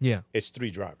 3, Yeah. it's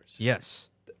 3 drivers. Yes.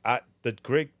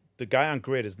 The guy on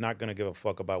grid is not gonna give a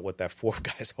fuck about what that 4th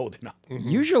guy's holding up,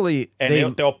 Usually,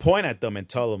 and they'll point at them and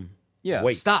tell them, Yeah.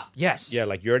 wait, Stop. Yes. yeah,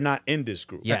 like you're not in this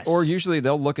group. Yes. or usually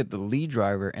they'll look at the lead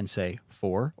driver and say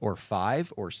 4 or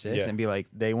 5 or 6 Yeah. and be like,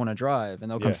 they want to drive, and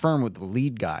they'll Yeah. confirm with the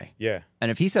lead guy. Yeah, And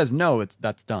if he says no,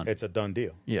 that's done. it's a done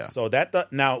deal. Yeah. So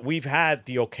now we've had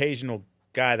the occasional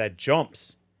guy that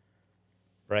jumps,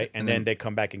 right, and then they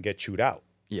come back and get chewed out.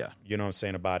 yeah. You know what I'm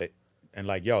saying about it? And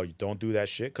like, yo, you don't do that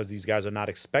shit because these guys are not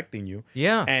expecting you.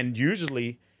 Yeah. And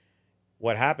usually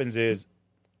what happens is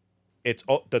it's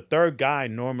the 3rd guy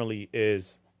normally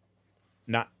is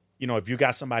not, if you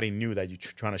got somebody new that you're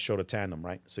trying to show the tandem,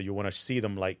 right? So you want to see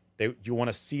them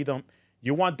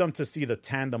you want them to see the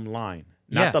tandem line,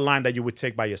 not Yeah. the line that you would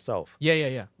take by yourself,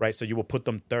 Yeah. right? So you will put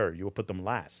them 3rd, you will put them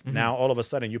last. Now all of a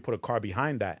sudden you put a car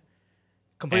behind that.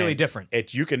 Completely and different.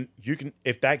 You can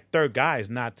if that 3rd guy is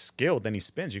not skilled, then he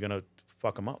spins. You're gonna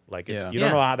fuck him up. Like it's Yeah. you don't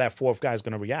Yeah. know how that 4th guy is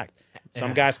gonna react.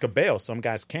 Some guys could bail, some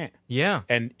guys can't. Yeah.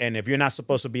 And if you're not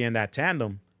supposed to be in that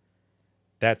tandem,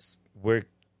 we're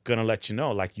gonna let you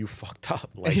know, like you fucked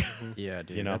up. Like Yeah,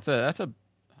 dude. You know? That's a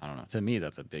I don't know. To me,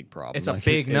 that's a big problem. It's a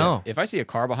big no. If I see a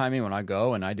car behind me when I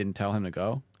go and I didn't tell him to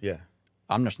go, yeah,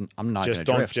 I'm not just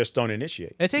gonna drift. just don't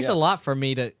initiate. It takes Yeah. a lot for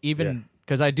me to even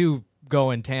because I do go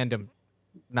in tandem,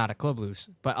 not at Club Loose,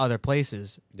 but other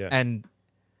places. Yeah. And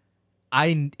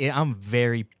I'm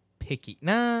very picky.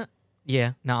 I'm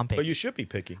picky. But you should be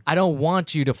picky. I don't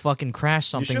want you to fucking crash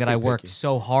something should that be I worked picky.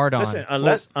 so hard on. Listen,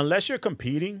 unless you're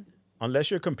competing,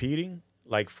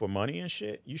 like for money and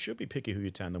shit, you should be picky who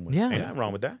you tandem with. Yeah. Ain't nothing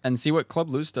wrong with that. And see what Club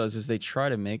Loose does is they try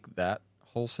to make that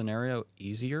whole scenario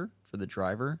easier for the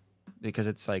driver because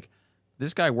it's like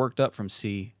this guy worked up from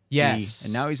C, Yes. B,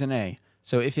 and now he's an A.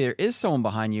 So if there is someone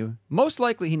behind you, most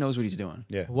likely he knows what he's doing.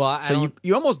 Yeah. Well, I So don't,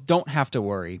 you almost don't have to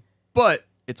worry, but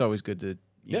it's always good to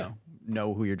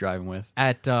know who you're driving with.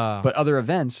 at But other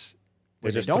events, They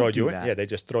where just don't throw do you in. that. Yeah, they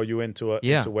just throw you into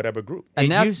Yeah. whatever group.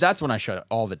 And It used- that's when I shut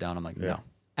all of it down. I'm like, no,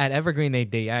 at Evergreen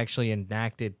they actually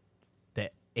enacted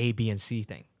the A, B, and C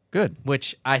thing, good,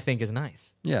 which I think is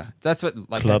nice. yeah, that's what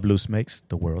like Loose makes,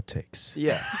 the world takes.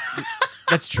 Yeah,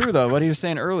 that's true though. What he was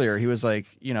saying earlier, he was like,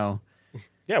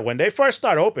 Yeah, when they first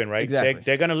start open, right? Exactly.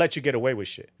 They're gonna let you get away with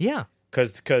shit. Yeah.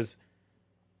 Because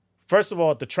first of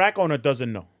all, the track owner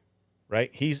doesn't know, right?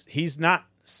 He's not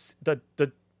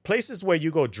the places where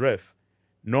you go drift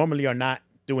normally are not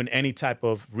doing any type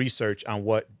of research on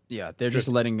what. yeah, they're just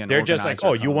letting. They're just like,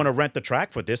 oh, you want to rent the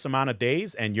track for this amount of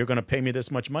days, and you're gonna pay me this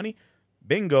much money,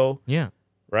 bingo, Yeah.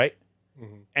 right?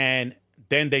 And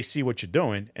then they see what you're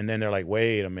doing, and then they're like,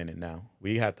 wait a minute, now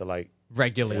we have to like.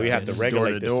 Regulate. We have to this.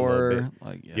 regulate this a little bit.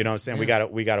 Like, yeah. You know what I'm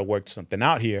saying? We gotta work something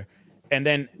out here. And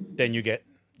then you get,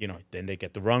 then they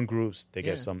get the run groups, they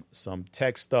get some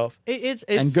tech stuff. It's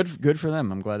and good for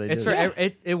them. I'm glad they It's did. for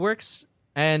it works,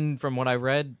 and from what I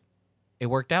read, it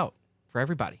worked out for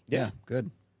everybody. Yeah,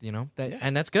 good.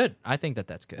 And that's good. I think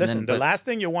that's good. Listen, the but- last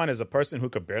thing you want is a person who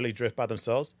could barely drift by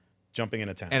themselves jumping in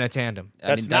a tandem. And a tandem.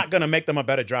 That's not gonna make them a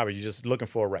better driver. You're just looking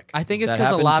for a wreck. I think it's That because a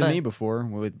happened lot to of me before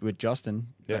with Justin.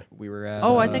 Yeah. We were at.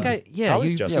 Oh, I think yeah. How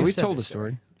is you- Justin? Yeah, we said told the this.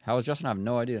 story. How was Justin? I have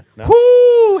no idea. No.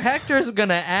 Whoo! Hector's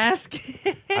gonna ask.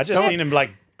 I just seen him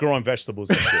like growing vegetables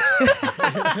and shit.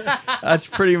 That's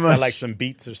pretty much Got like some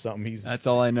beets or something. That's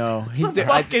all I know. Some I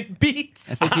fucking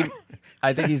beats.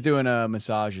 think he's doing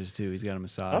massages too. He's got a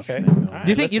massage. okay. thing going. All right,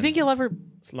 Do you think listen, he'll ever?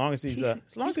 as long as he's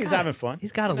gotta- having fun.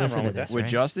 He's got to Nothing listen wrong to with that. this. With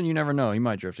right? Justin, you never know. He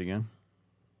might drift again.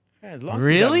 Yeah, as long as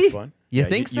he's Really? having fun. You Yeah,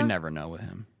 think so? You never know with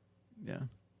him. Yeah. a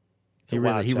He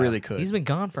wild child. really could. He's been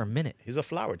gone for a minute. He's a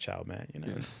flower child, man. You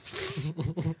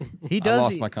know. He I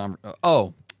does. lost my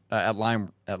at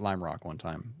Lime Rock one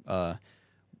time.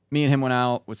 Me and him went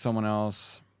out with someone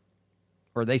else,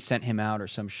 or they sent him out or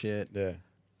some shit. Yeah.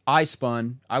 I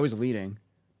spun. I was leading.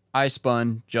 I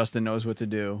spun. Justin knows what to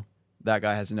do. That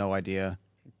guy has no idea.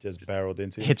 Just barreled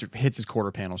into. Hits his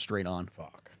quarter panel straight on.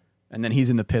 Fuck. And then he's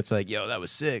in the pits like, yo, that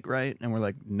was sick, right? And we're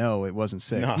like, no, it wasn't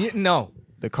sick. No. No.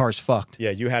 The car's fucked.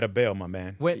 Yeah, you had a bail, my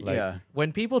man. When, Like, Yeah.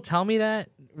 when people tell me that,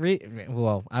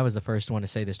 well, I was the first one to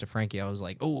say this to Frankie. I was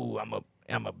like, "Oh,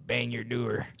 I'm a bang your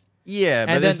doer." Yeah,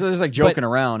 but And there's like joking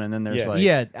around, and then there's like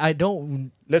yeah, I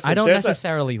don't Listen,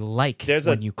 necessarily like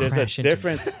when you crash into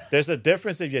difference. me. There's a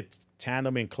difference if you're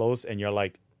tandeming close and you're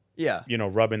like, yeah,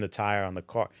 rubbing the tire on the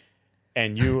car,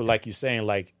 and you like you're saying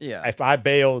like, Yeah. if I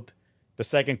bailed, the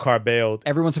second car bailed,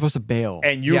 everyone's supposed to bail.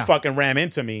 and you Yeah. fucking ram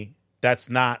into me.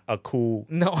 That's not a cool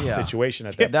No. Yeah. situation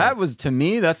at that That point. was to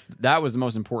me. That was the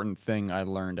most important thing I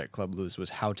learned at Club Loose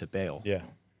was how to bail. Yeah.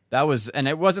 That was, and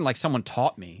it wasn't like someone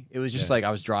taught me. It was just like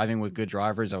I was driving with good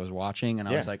drivers. I was watching, and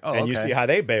I was like, oh, and okay. you see how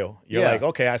they bail. You're Yeah. like,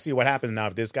 okay, I see what happens now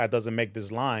if this guy doesn't make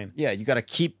this line. yeah, you got to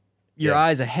keep your Yeah.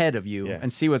 eyes ahead of you Yeah.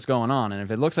 and see what's going on. And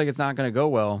if it looks like it's not going to go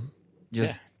well,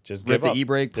 Just rip give the up.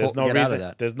 e-brake, There's no get out of reason.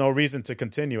 that. There's no reason to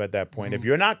continue at that point. If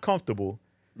you're not comfortable,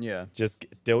 yeah.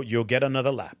 you'll get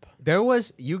another lap.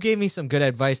 You gave me some good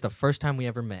advice the first time we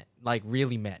ever met, like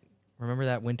really met. Remember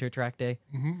that winter track day?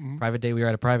 Private day, we were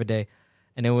at a private day.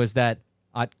 And it was that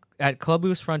at Club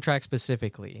Loose front track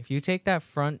specifically, if you take that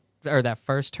front or that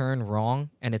first turn wrong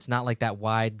and it's not like that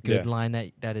wide good line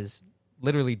that is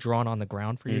literally drawn on the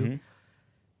ground for you,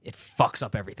 it fucks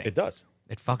up everything. It does.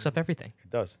 It fucks up everything. It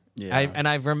does. Yeah.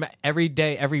 I remember every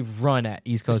day, every run at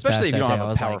East Coast Especially Bash if you that don't day, have a I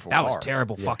was like, powerful that was car.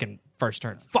 terrible fucking first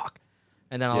turn. Fuck.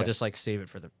 And then I'll Yeah. just like save it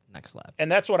for the next lap.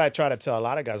 And that's what I try to tell a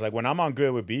lot of guys. Like when I'm on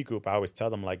grid with B group, I always tell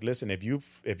them like, listen, if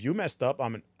you messed up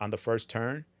on the first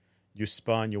turn, you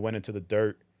spun, you went into the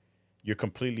dirt, you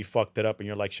completely fucked it up, and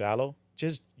you're like shallow.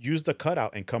 Just use the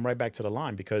cutout and come right back to the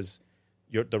line because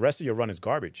the rest of your run is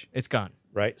garbage, It's gone.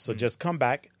 right? So just come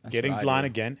back, get in what I line do.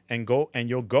 again, and go, and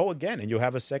you'll go again, and you'll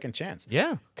have a second chance.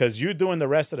 Yeah. Because you doing the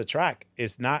rest of the track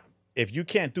is not. If you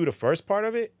can't do the first part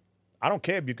of it, I don't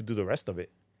care if you could do the rest of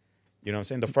it. You know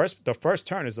what I'm saying? The first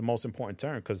turn is the most important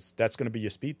turn because that's going to be your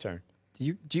speed turn.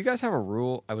 Do you guys have a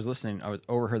rule? I was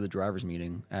overheard the drivers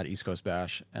meeting at East Coast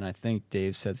Bash, and I think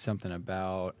Dave said something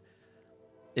about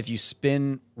if you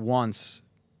spin once,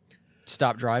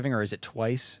 stop driving, or is it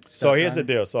twice? So here's the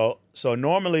deal. So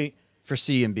normally, for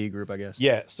C and B group, I guess.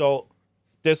 yeah. So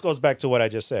this goes back to what I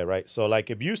just said, right? So like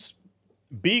if you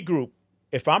B group,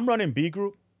 if I'm running B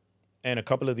group, and a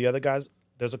couple of the other guys,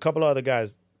 there's a couple of other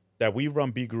guys that we run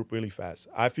B group really fast.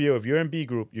 I feel if you're in B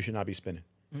group, you should not be spinning,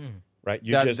 right?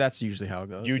 That's usually how it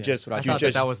goes. you Yeah, just that's what I you thought.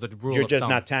 just that was the rule You're of just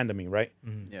thumb. not tandeming, right?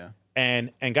 Yeah.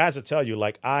 And guys will tell you,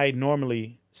 like, I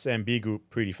normally send B group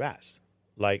pretty fast.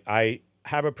 Like, I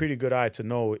have a pretty good eye to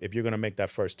know if you're going to make that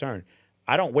first turn.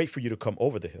 I don't wait for you to come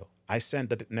over the hill. I send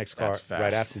the next car That's fast.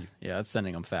 right after you. Yeah, that's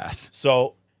sending them fast.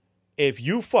 So if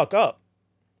you fuck up,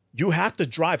 you have to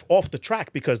drive off the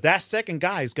track because that second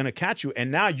guy is going to catch you,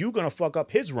 and now you're going to fuck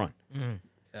up his run.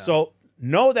 So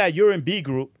know that you're in B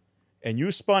group and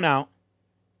you spun out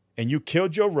and you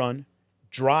killed your run.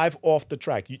 Drive off the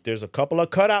track. There's a couple of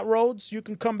cutout roads you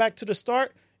can come back to the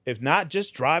start. If not,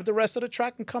 just drive the rest of the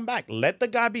track and come back. Let the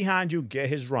guy behind you get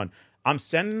his run. I'm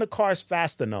sending the cars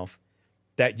fast enough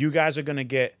that you guys are going to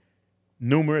get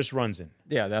numerous runs in.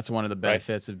 Yeah, that's one of the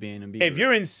benefits of being in B If group.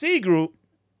 you're in C group,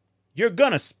 you're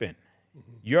going to spin.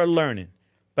 You're learning.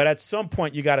 But at some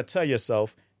point, you got to tell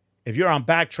yourself, if you're on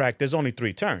backtrack, there's only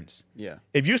 3 turns. Yeah.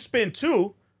 If you spin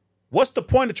 2, what's the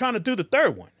point of trying to do the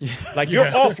third one? Like, you're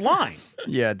offline.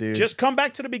 Yeah, dude. Just come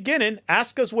back to the beginning,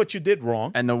 ask us what you did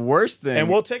wrong, and the worst thing, and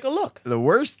we'll take a look. the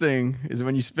worst thing is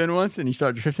when you spin once and you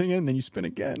start drifting and then you spin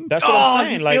again. That's what I'm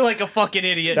saying. You Like, feel like a fucking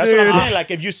idiot. that's what I'm saying.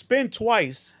 Like, if you spin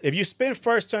twice, if you spin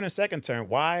first turn and second turn,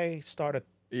 why try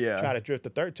to drift the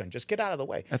third turn? Just get out of the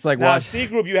way. That's like now, watch- C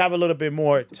group, you have a little bit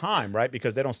more time, right?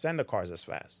 Because they don't send the cars as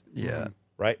fast. Yeah.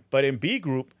 Right? But in B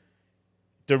group,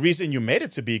 the reason you made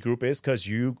it to B group is because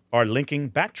you are linking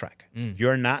backtrack.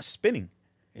 You're not spinning.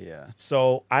 Yeah.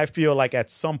 So I feel like at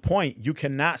some point you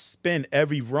cannot spin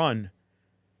every run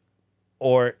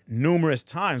or numerous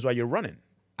times while you're running.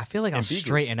 I feel like I'll B group.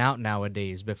 straighten out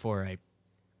nowadays before I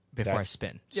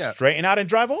spin. Yeah. Straighten out and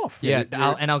drive off. Yeah,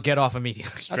 I'll get off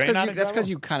immediately. Straighten out and That's drive because off.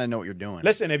 you kind of know what you're doing.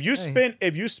 Listen, if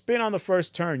you spin on the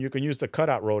first turn, you can use the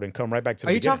cutout road and come right back to the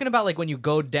Are you beginning. talking about like when you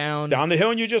go down? Down the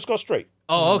hill and you just go straight.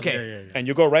 Oh, okay. And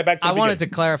you go right back to the I wanted to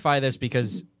beginning. clarify this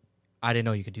because I didn't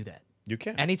know you could do that. You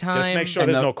can. anytime- Just make sure And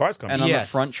there's the- no cars coming. And on Yes.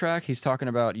 the front track, he's talking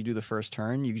about you do the first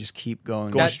turn, you just keep going.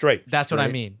 Going straight. That's what I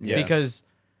Straight. mean. Yeah. Because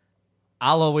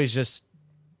I'll always just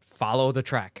follow the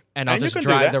track and I'll And you just can do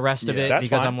drive that. the rest of Yeah. it That's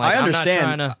because fine. I'm like, I I'm not understand.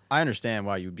 trying to. I understand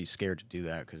why you would be scared to do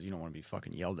that because you don't want to be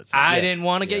fucking yelled at. Somebody. I didn't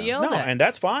want to get Yeah. yelled No, at. and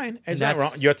that's fine. It's not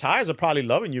that's- wrong. Your tires are probably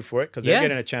loving you for it because they're Yeah.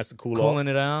 getting a chance to cool Cooling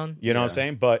off. it down. You know what I'm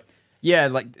saying? But Yeah,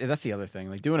 like that's the other thing.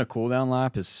 Like doing a cool down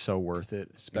lap is so worth it,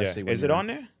 yeah. especially when Is it you're- on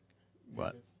there?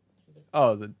 What?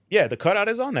 Oh, the cutout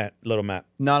is on that little map.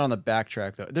 not on the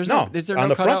backtrack though. There's No, is there on no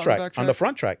the cutout front track. on the backtrack? On the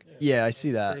front track. Yeah, I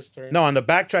see that. First turn. No, on the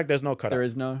backtrack, there's no cutout. There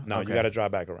is no. No, Okay. you got to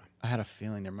drive back around. I had a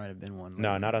feeling there might have been one.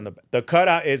 No, not on the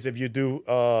cutout is if you do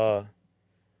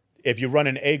if you run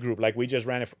an A group like we just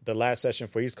ran it the last session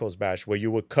for East Coast Bash where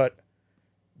you would cut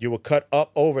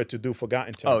up over to do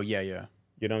Forgotten Turn. Oh yeah, yeah,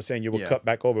 You know what I'm saying? You would Yeah. cut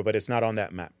back over, but it's not on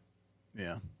that map.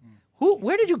 yeah.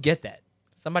 Where did you get that?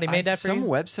 Somebody made that for some you?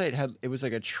 website had it was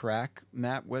like a track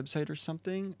map website or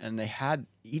something, and they had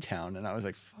E-Town, and I was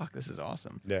like, "Fuck, this is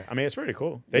awesome." Yeah, I mean it's pretty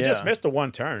cool. They just Yeah. missed the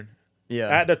one turn.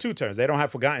 Yeah, The two turns. They don't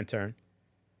have Forgotten Turn,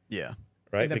 yeah.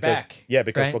 right? In the because back, yeah,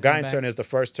 because right? In the Forgotten back. Turn is the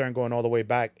first turn going all the way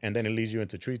back, and then it leads you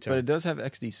into tree turn. But it does have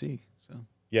XDC, so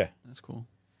yeah, that's cool.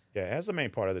 yeah, it has the main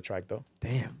part of the track though.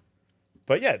 Damn.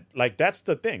 But yeah, like that's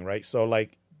the thing, right? So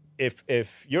like if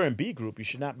you're in B group, you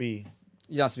should not be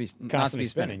You have to be not to constantly be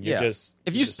spinning. You Yeah, just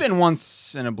if you spin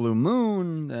once in a blue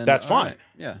moon, then that's all fine. right.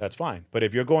 Yeah, That's fine. But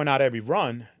if you're going out every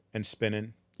run and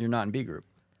spinning, you're not in B group.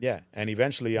 yeah, and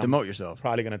eventually I'm Demote yourself.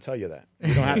 probably going to tell you that.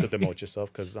 You don't have to demote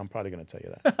yourself because I'm probably going to tell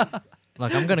you that.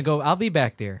 Look, I'm gonna go. I'll be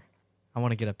back there. I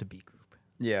want to get up to B group.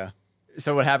 Yeah.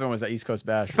 So what happened was at East Coast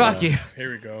Bash. Fuck you.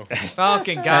 Here we go.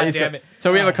 Fucking He's goddamn got- it.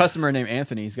 So we have a customer named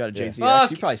Anthony. He's got a Yeah. JZX.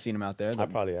 Fuck. You've probably seen him out there. I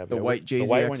probably have the yeah. white The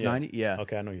white one, JZX90. Yeah.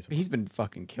 Okay, I know you. He's been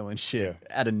fucking killing shit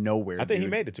Yeah. out of nowhere. I think he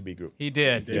dude. made it to B group. He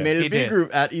did. He He made it He to B did.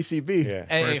 group at ECB. Yeah.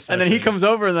 Hey, First And then he session. comes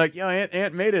over and like, yo,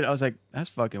 Ant made it. I was like, that's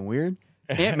fucking weird.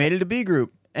 Ant made it to B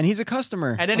group, and he's a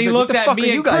customer. And then I was he like, looked what the at fuck me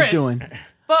are you and guys Chris. doing?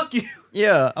 fuck you.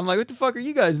 Yeah, I'm like, what the fuck are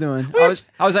you guys doing? I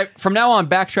was like, from now on,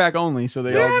 backtrack only. So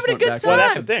they We're all just having a went good back. time. Well,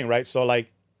 that's the thing, right? So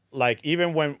like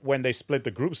even when they split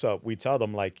the groups up, we tell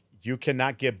them like you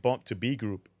cannot get bumped to B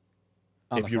group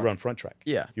On if the you front. run front track.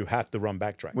 Yeah. You have to run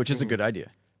backtrack. Which is a good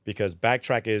idea. Because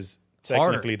backtrack is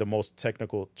Harder. technically the most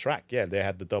technical track. Yeah, they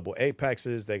had the double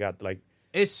apexes. They got like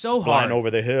It's so flying hard. over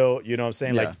the hill. You know what I'm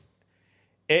saying? Yeah.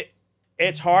 Like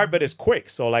it's hard, but it's quick.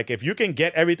 So like if you can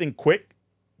get everything quick,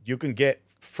 you can get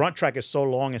front track is so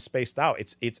long and spaced out.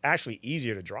 It's actually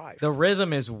easier to drive. The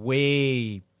rhythm is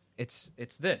way. It's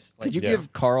this. Like, Could you Yeah.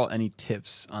 give Carl any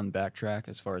tips on backtrack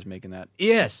as far as making that,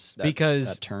 yes, that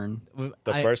because that turn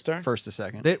The I- first turn? first to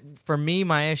second? for me,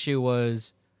 my issue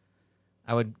was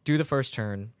I would do the first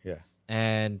turn, Yeah.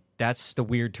 and that's the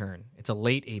weird turn. It's a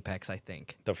late apex, I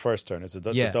think. The first turn is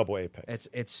the Yeah. double apex.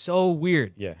 It's so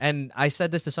weird. Yeah. And I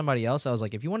said this to somebody else. I was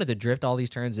like, if you wanted to drift all these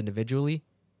turns individually,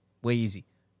 way easy.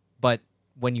 But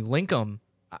when you link them,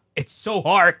 it's so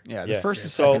hard. Yeah, the Yeah. first to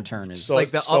So- second turn is so,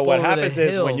 like the so up what over the happens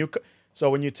is hill. when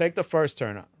you take the first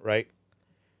turn, right?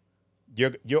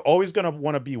 You're always gonna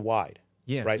want to be wide.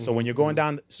 Yeah. Right. So when you're going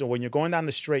down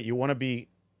the straight, you want to be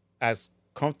as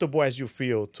comfortable as you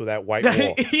feel to that white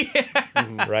wall.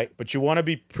 yeah. Right. But you want to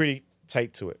be pretty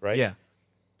tight to it, right? Yeah.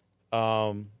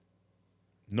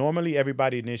 Normally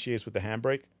everybody initiates with the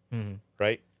handbrake,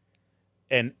 right?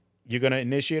 And you're gonna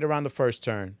initiate around the first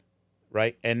turn,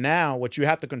 right? And now what you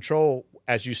have to control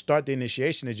as you start the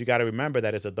initiation is you got to remember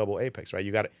that it's a double apex, right?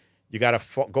 You got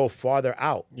to go farther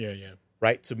out, Yeah.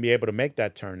 right, to be able to make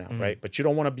that turn now, right? But you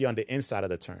don't want to be on the inside of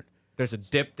the turn. There's a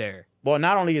dip there. Well,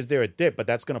 not only is there a dip, but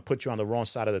that's going to put you on the wrong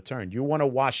side of the turn. You want to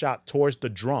wash out towards the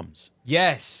drums.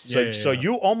 Yes. So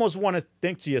you almost want to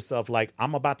think to yourself like,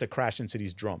 I'm about to crash into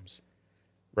these drums,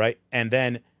 right? And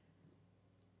then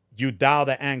you dial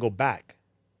the angle back,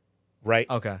 right?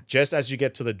 Okay. Just as you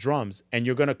get to the drums, and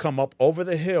you're going to come up over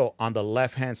the hill on the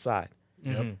left-hand side,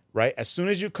 right? As soon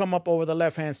as you come up over the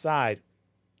left-hand side,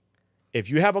 if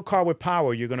you have a car with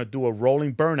power, you're going to do a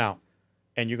rolling burnout,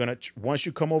 and you're going to, once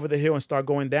you come over the hill and start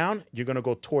going down, you're going to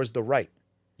go towards the right.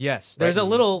 Yes. There's a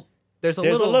little. There's a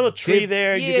There's little a little tree dip.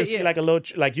 there. Yeah, You can see yeah. like a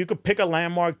little, like you could pick a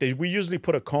landmark. We usually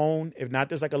put a cone. If not,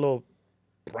 there's like a little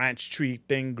branch tree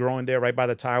thing growing there right by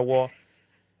the tire wall.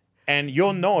 And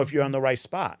you'll know if you're on the right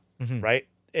spot, right?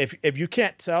 If you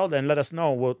can't tell, then let us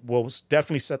know. We'll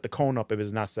definitely set the cone up if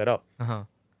it's not set up. Uh-huh.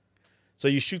 So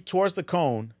you shoot towards the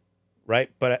cone, right?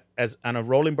 But as on a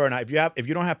rolling burnout, if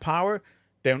you don't have power,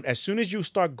 then as soon as you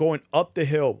start going up the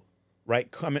hill, right,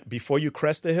 coming before you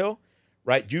crest the hill,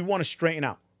 right, you want to straighten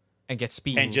out And get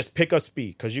speed. and just pick up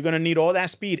speed because you're gonna need all that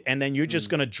speed, and then you're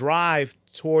just gonna drive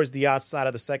towards the outside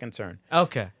of the second turn.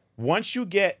 Okay. Once you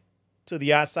get to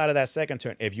the outside of that second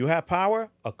turn, if you have power,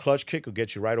 a clutch kick will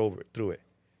get you right over it, through it,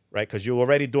 right? Because you're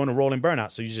already doing a rolling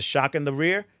burnout, so you're just shocking the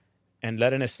rear and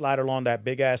letting it slide along that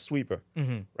big ass sweeper,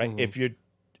 right?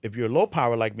 If you're low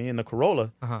power like me in the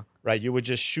Corolla, right, you would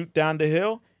just shoot down the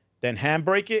hill, then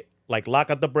handbrake it, like lock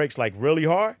out the brakes like really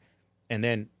hard, and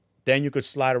then you could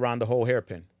slide around the whole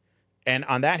hairpin. And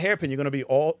on that hairpin, you're going to be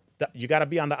all you got to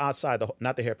be on the outside,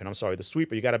 not the hairpin. I'm sorry, the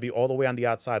sweeper. You got to be all the way on the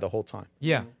outside the whole time,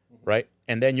 Yeah. right?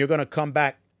 And then you're gonna come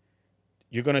back.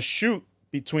 You're gonna shoot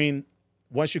between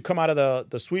once you come out of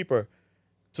the sweeper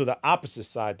to the opposite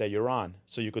side that you're on,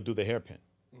 so you could do the hairpin.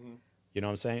 You know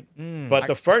what I'm saying? But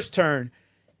the first turn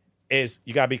is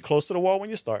you got to be close to the wall when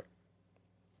you start,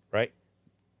 right?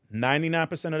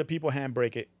 99% of the people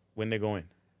handbrake it when they go in,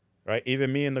 right?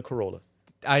 Even me in the Corolla.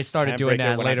 I started doing Handbrake it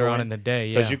that when I later go on in the day.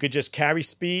 Yeah. Because you could just carry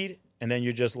speed, and then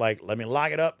you're just like, let me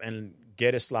lock it up and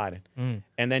get it sliding.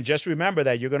 And then just remember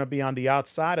that you're going to be on the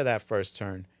outside of that first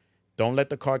turn. Don't let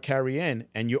the car carry in.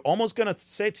 And you're almost going to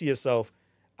say to yourself,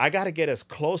 I got to get as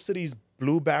close to these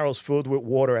blue barrels filled with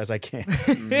water as I can,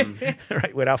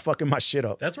 right? Without fucking my shit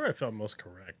up. That's where I felt most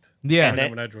correct. Yeah. And then-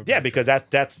 when I drove yeah, back. because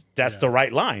that's the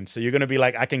right line. So you're gonna be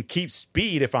like, I can keep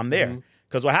speed if I'm there.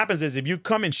 Because what happens is if you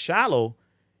come in shallow,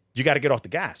 you got to get off the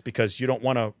gas because you don't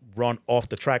want to run off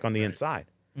the track on the inside,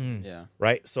 Yeah.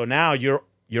 right? So now you're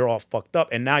all fucked up,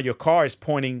 and now your car is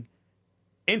pointing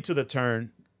into the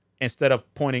turn instead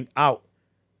of pointing out,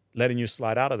 letting you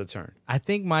slide out of the turn. I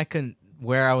think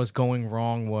where I was going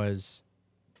wrong was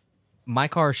my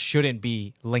car shouldn't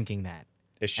be linking that.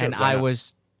 It should. And why I not?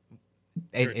 was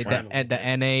You're trying to at the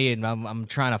NA, and I'm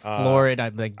trying to floor it.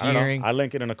 I'm like I don't know. gearing. I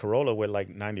link it in a Corolla with like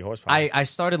 90 horsepower. I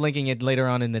started linking it later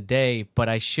on in the day, but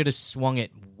I should have swung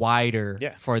it wider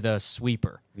Yeah. for the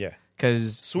sweeper. yeah.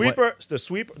 Because Sweeper,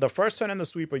 the first turn in the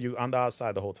sweeper, you on the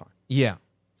outside the whole time. Yeah.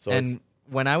 So it's, And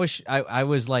when I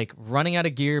was like running out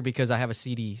of gear because I have a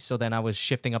CD, so then I was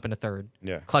shifting up into third.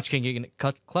 Yeah. Clutch kicking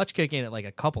it like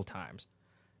a couple times.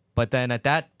 But then at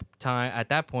that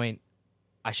point,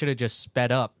 I should have just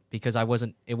sped up because it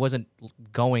wasn't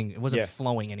Yeah.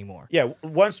 flowing anymore. yeah.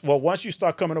 Once you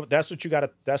start coming over, that's what you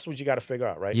gotta figure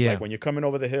out, right? Yeah. Like when you're coming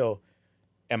over the hill,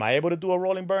 am I able to do a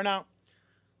rolling burnout?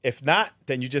 If not,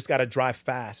 then you just gotta drive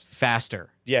fast. Faster.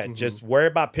 Yeah, just worry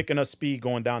about picking up speed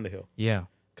going down the hill Yeah.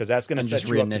 because that's gonna And set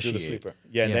just you up to do the reinitiate. sweeper.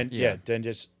 Yeah, and Yeah. then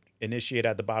just initiate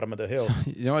at the bottom of the hill.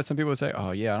 You know what? Some people would say, "Oh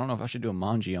yeah, I don't know if I should do a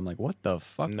manji." I'm like, "What the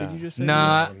fuck Nah. did you just say?"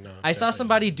 Nah, no, I saw definitely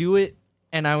somebody do it,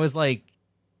 and I was like,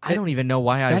 I don't even know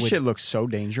why I That would. shit looks so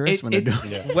dangerous when they're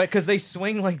doing it. Because they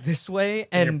swing like this way,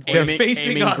 and you're they're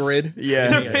facing aiming us. grid. Yeah.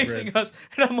 they're Yeah, facing us,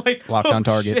 and I'm like, Locked oh, on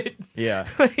target. shit. Yeah.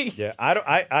 Like, Yeah,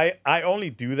 I only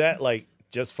do that like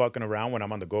just fucking around when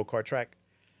I'm on the go-kart track.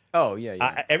 Oh yeah,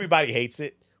 yeah. Everybody hates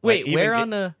it. Wait, Like, even where get- on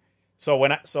the?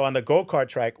 So on the go-kart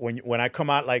track, when I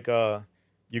come out like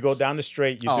you go down the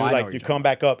straight, you Oh, do I know like what you you're come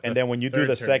back up, and then when you do third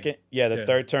the turn. second, the Yeah.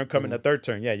 third turn coming, the third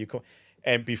turn, yeah, you come,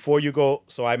 and before you go,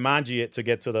 so I manji it to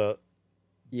get to the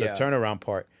turnaround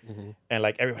part, and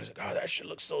like everybody's like, oh, that shit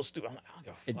looks so stupid. I'm like, I don't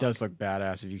give a fuck. It does look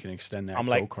badass if you can extend that I'm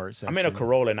like, go-kart section. I'm in a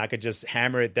Corolla, and I could just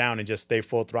hammer it down and just stay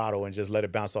full throttle and just let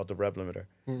it bounce off the rev limiter.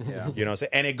 Yeah. You know what I'm saying?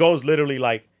 And it goes literally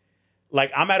like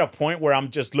I'm at a point where I'm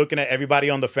just looking at everybody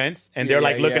on the fence, and they're Yeah,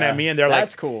 like looking yeah. at me, and they're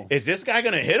That's like, cool. Is this guy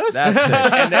gonna hit us? That's sick.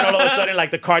 And then all of a sudden,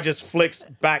 like the car just flicks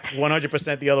back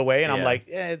 100% the other way, and I'm Yeah. like,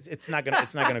 yeah, it's not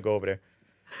gonna go over there.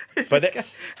 But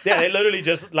they literally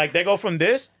just like they go from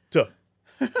this to,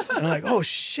 and I'm like, oh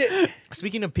shit.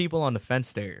 Speaking of people on the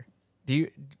fence, there,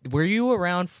 were you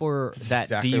around for That's that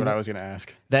exactly what I was gonna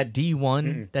ask. that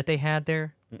D1 that they had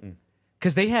there?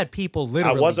 Because they had people I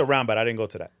literally was around, but I didn't go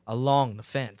to that. along the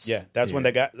fence. Yeah, that's when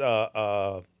they got.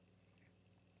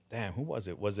 Damn, who was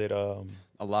it? Was it A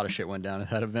lot of shit went down at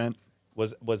that event.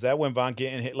 was that when Von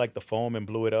Gittin hit like the foam and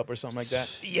blew it up or something like that?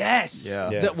 Yes. Yeah.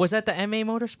 Yeah. Was that the MA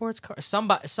Motorsports car?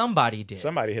 Somebody did.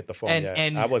 Somebody hit the foam. And- yeah,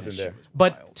 and- I wasn't there.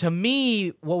 But to me,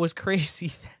 what was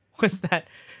crazy was that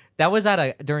was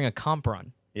during a comp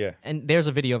run. Yeah, And there's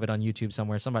a video of it on YouTube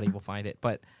somewhere. Somebody will find it.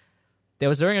 But there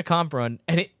was during a comp run,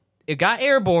 and it got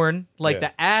airborne. Like Yeah.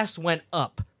 the ass went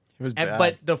up. It was And, bad.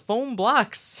 but the foam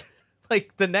blocks,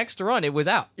 like the next run, it was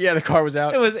out. yeah, the car was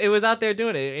out. It was out there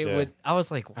doing it. Yeah. I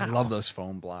was like, wow. I love those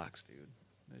foam blocks, dude.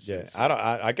 That yeah. shit's-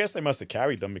 I guess they must have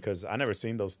carried them because I never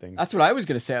seen those things. That's what I was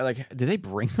gonna say. Like, did they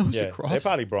bring those Yeah, across? they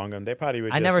probably brung them. They probably were.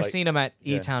 I just never like, seen them at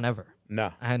yeah. E-Town ever.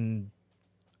 No, And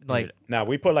like, now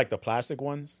we put like the plastic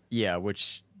ones. Yeah,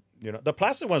 which You know, the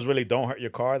plastic ones really don't hurt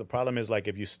your car. The problem is like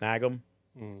if you snag them,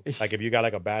 like if you got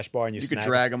like a bash bar and you you could snag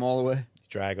drag them all the way.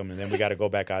 drag them, and then we got to go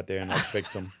back out there and like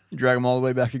fix them. You drag them all the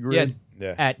way back to yeah, grid.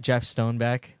 Yeah. at Jeff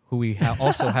Stoneback, who we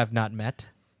also have not met.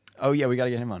 Oh yeah, we gotta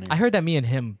get him on here. I heard that me and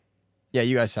him Yeah,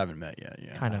 you guys haven't met yet.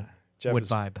 Yeah, kind of Jeff would is-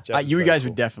 vibe. Jeff is you very guys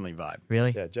cool. would definitely vibe.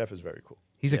 Really? Yeah, Jeff is very cool.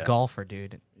 He's Yeah. a golfer,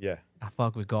 dude. Yeah. I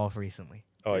fucked with golf recently.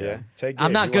 Oh yeah. Yeah. Take.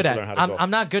 I'm it. not He good wants to at learn it. how to golf. I'm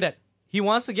not good at. He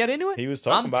wants to get into it. He was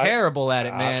talking I'm about it. terrible at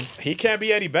it, man. He can't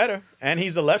be any better, and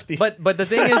he's a lefty. But the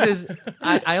thing is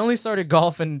I only started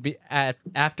golfing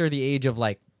after the age of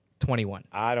like 21.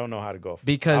 I don't know how to golf.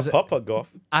 Because I putt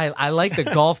golf. I like the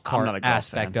golf I'm not cart a golf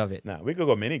aspect fan. of it. Nah, we could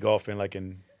go mini golfing like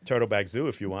in Turtleback Zoo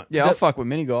if you want. Yeah, I'll fuck with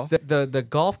mini golf. The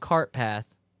golf cart path,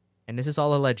 and this is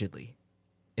all allegedly,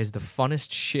 is the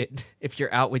funnest shit if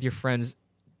you're out with your friends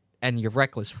and your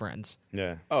reckless friends.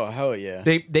 Yeah. Oh, hell yeah.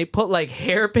 They put like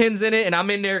hairpins in it, and I'm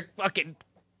in there fucking.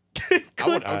 I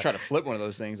would try to flip one of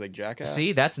those things like Jackass.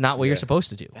 See, that's not what you're supposed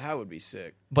to do. That would be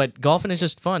sick. But golfing is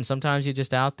just fun. Sometimes you're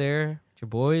just out there with your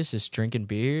boys, just drinking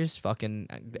beers, fucking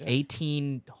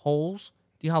 18 holes.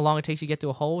 Do you know how long it takes you to get to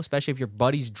a hole, especially if your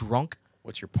buddy's drunk?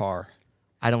 What's your par?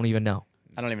 I don't even know.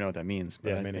 I don't even know what that means, but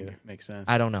Yeah, I me think neither. it makes sense.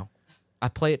 I don't know. I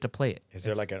play it to play it. Is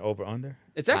there like an over-under?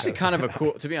 It's actually kind of a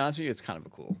cool, to be honest with you, it's kind of a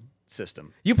cool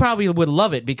system. You probably would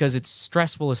love it because it's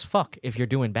stressful as fuck if you're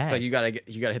doing bad. It's like you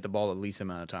gotta hit the ball the least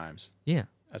amount of times. Yeah,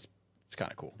 It's kind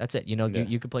of cool. that's it. You know, Yeah.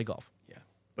 you could play golf. Yeah.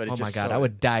 But Oh it's my just god, so, I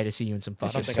would die to see you in some It's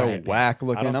fucking. just think I so could- whack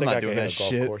looking. I don't I'm think not I doing can that hit a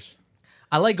golf shit. course.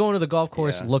 I like going to the golf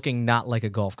course Yeah. looking not like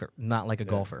a not like a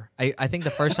golfer. I think the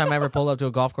first time I ever pulled up to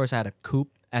a golf course, I had a coupe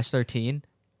S13,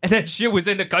 and that shit was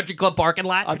in the country club parking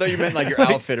lot. I thought you meant like your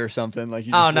outfit or something. Like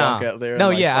you just no. walk out there. No,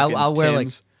 and, like, yeah, fucking I'll wear, like-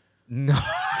 Timbs. No,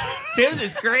 Tim's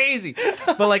is crazy,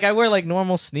 but like I wear like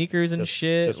normal sneakers and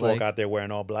shit. Just like, walk out there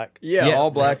wearing all black. Yeah, Yeah.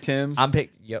 all black Timbs.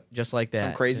 Yep, just like that.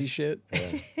 Some crazy shit.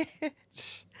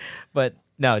 But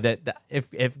no, that if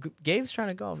Gabe's trying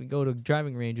to golf, we go to a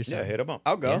driving range or Yeah, something. hit him up.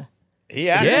 I'll go. Yeah. He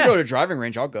If asked you Yeah. go to driving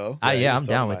range, I'll go. Yeah, he was I'm down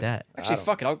talking with about that. Actually,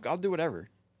 fuck it. I'll do whatever.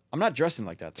 I'm not dressing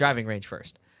like that. Though. Driving range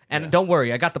first. And don't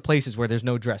worry, I got the places where there's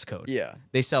no dress code. Yeah.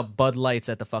 They sell Bud Lights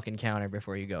at the fucking counter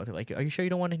before you go. They're like, "Are you sure you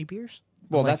don't want any beers?"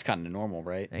 Well, I'm like, that's kind of normal,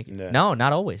 right? Thank you. Yeah. No,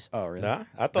 not always. Oh, really? Nah,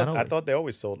 I Not thought always. they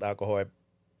always sold alcohol at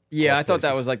Yeah, I Golf thought that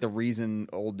places. was like the reason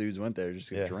old dudes went there just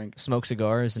to Yeah. drink. Smoke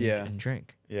cigars and, Yeah. and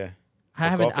drink. yeah. I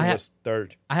haven't. Golfing was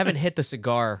third. I haven't hit the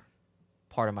cigar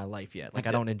part of my life yet. Like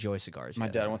I don't enjoy cigars. My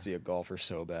yet. dad wants to be a golfer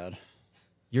so bad.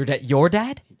 Your dad? Your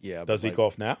dad? Yeah. Does but, he like,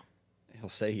 golf now? He'll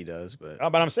say he does, but Oh,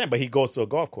 but I'm saying, but he goes to a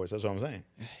golf course. That's what I'm saying.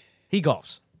 He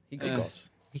golfs. He golfs.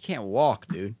 he can't walk,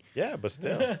 dude. Yeah, but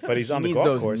still. But he's on He the needs golf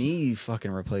those course. knee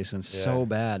fucking replacements Yeah. so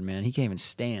bad, man. He can't even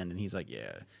stand, and he's like,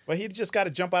 yeah. But he just got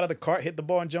to jump out of the cart, hit the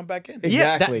ball, and jump back in.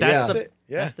 Yeah, Exactly, that's yeah. the That's it.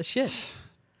 Yeah. that's the shit.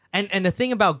 And the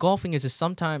thing about golfing is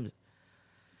sometimes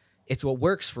it's what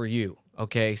works for you.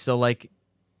 Okay, so like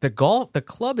the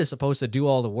club is supposed to do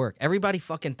all the work. Everybody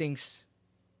fucking thinks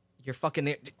you're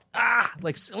fucking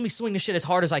like let me swing the shit as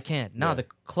hard as I can. No, the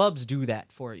clubs do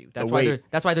that for you. That's why weight.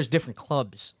 that's why there's different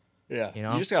clubs. Yeah. You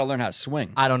know? You just gotta learn how to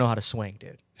swing. I don't know how to swing,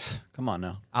 dude. Come on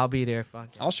now. I'll be there.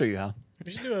 Fucking. I'll show you how.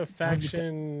 We should do a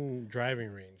faction driving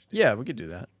range. dude. Yeah, we could do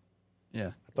that. Yeah.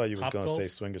 I thought you was Top going to golf? say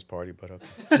swingers party, but okay.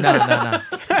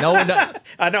 No.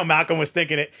 I know Malcolm was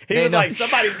thinking it. He Hey, was no. like,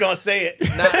 somebody's going to say it.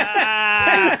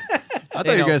 I thought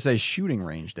you were know. gonna say shooting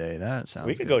range day. That sounds.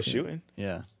 We could good, go too. shooting.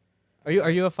 Yeah. Are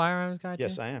you a firearms guy?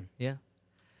 Yes, too? I am. Yeah.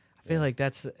 I feel like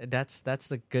that's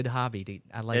the good hobby. Dude.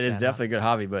 I like It is that definitely a good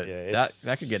hobby, but Yeah, that it's-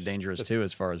 that could get dangerous too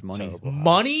as far as money. Terrible.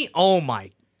 Money? Oh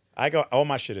my! I go. All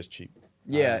my shit is cheap.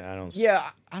 Yeah, I don't.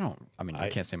 I don't. I mean, I I-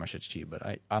 can't say my shit's cheap, but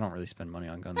I don't really spend money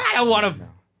on guns. I don't want to.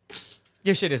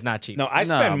 Your shit is not cheap. No, I No,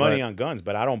 spend money but- on guns,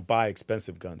 but I don't buy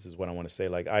expensive guns. Is what I want to say.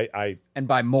 Like I And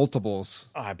buy multiples.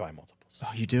 buy multiples.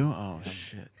 Oh, you do? Oh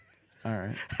shit! All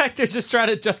right. Hector's just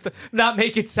trying to not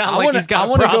make it sound I like wanna- he's got I a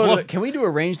wanna problem. Go to, can we do a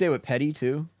range day with Petty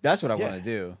too? That's what I Yeah. want to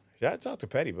do. Yeah, I talked to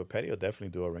Petty, but Petty will definitely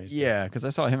do a range. Yeah, because I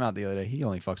saw him out the other day. He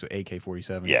only fucks with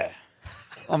AK-47s. Yeah.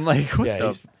 I'm like, what Yeah, the?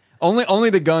 he's- Only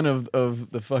the gun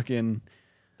of the fucking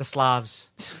The Slavs.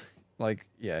 like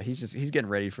yeah. He's getting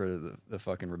ready for the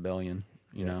fucking rebellion.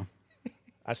 You know.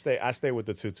 I stay with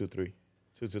the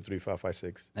 223,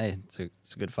 556. Hey, it's a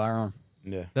good firearm.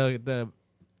 Yeah. The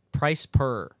price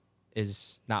per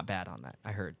is not bad on that.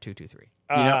 I heard 223.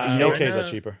 You know- AKs now- are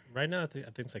cheaper. Right now, I think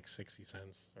it's like 60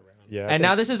 cents around. Yeah. And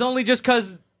now this is only just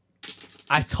because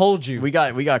I told you. We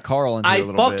got Carl into it I a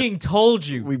little fucking told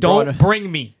you. We brought Don't him-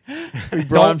 bring me. bit.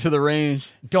 Brought him to the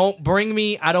range. Don't bring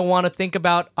me. I don't want to think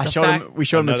about. I the showed fact, him. We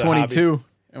showed him the Another 22,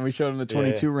 and we showed him the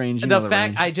 22 range. You know the fact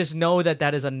range. I just know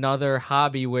that is another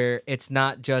hobby where it's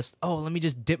not just let me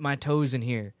just dip my toes in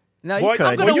here. no, you Well,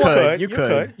 could. well, You you could.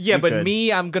 could. Yeah, You but could.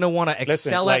 me, I'm gonna want to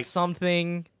excel at like-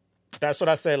 something. That's what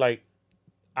I say. Like,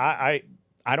 I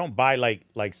don't buy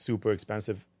like super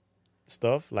expensive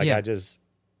stuff. Like Yeah. I just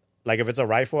like if it's a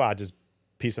rifle, I just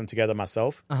piece them together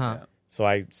myself. Uh-huh. So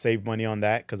I save money on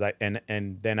that because and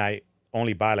then I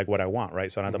only buy like what I want,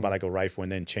 right? So I don't have to buy like a rifle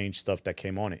and then change stuff that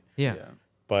came on it. Yeah. Yeah.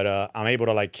 But I'm able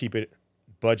to like keep it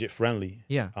budget friendly.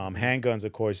 Yeah. Handguns,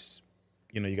 of course,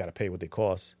 you got to pay what they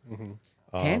cost.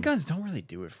 Handguns don't really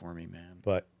do it for me, man.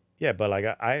 But yeah, but like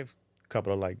I have a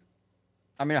couple of like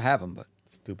I mean, I have them, but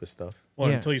stupid stuff. Well,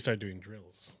 Yeah. until you start doing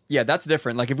drills. Yeah, that's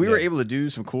different. Like if we were Yeah. able to do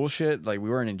some cool shit, like we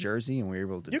weren't in Jersey and we were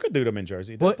able to. You could do them in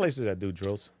Jersey. There's What- places that do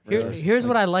drills. Here's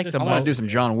what I like the I I want most. to do some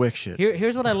John Wick shit.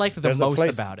 Here's what I liked the There's a most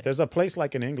place about it. There's a place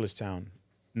like in Englishtown,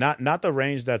 not the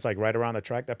range that's like right around the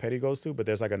track that Petty goes to, but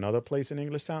there's like another place in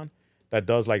Englishtown that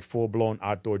does like full blown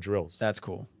outdoor drills. That's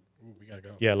cool. Ooh, we gotta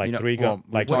go. Yeah, like You know, three gun, well,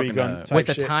 we're like 3 talking, gun type With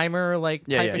the shit. timer, like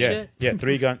Yeah, type yeah, of Yeah, shit. yeah,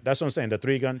 3 gun. That's what I'm saying. The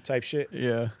 3 gun type shit.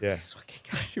 Yeah. Yeah,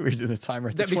 we do the timer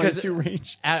at the Because 22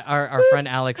 range. Our friend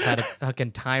Alex had a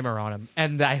fucking timer on him,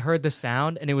 and I heard the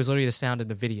sound, and it was literally the sound in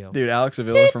the video. Dude, Alex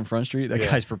Avila from Front Street, that Yeah.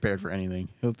 guy's prepared for anything.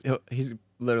 He's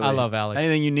literally. I love Alex.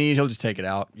 Anything you need, he'll just take it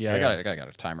out. Yeah, Yeah. I got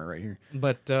a timer right here.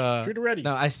 But Shoot it ready.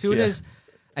 no, as soon Yeah.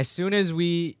 as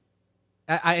we,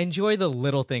 I enjoy the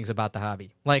little things about the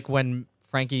hobby, like when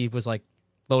Frankie was like,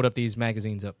 load up these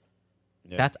magazines up.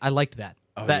 Yeah. That I liked that.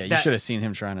 Oh that, yeah, you that- should have seen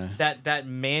him trying to. that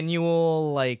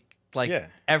manual like Yeah.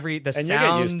 every the and you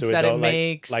get used sounds to it that though. it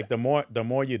makes. Like the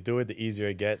more you do it, the easier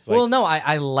it gets. Like, well, no,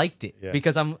 I liked it Yeah.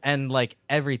 because and like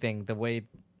everything the way.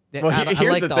 Well, I here's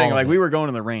liked the all thing. of Like it. we were going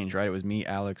to the range, right? It was me,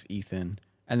 Alex, Ethan,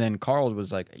 and then Carl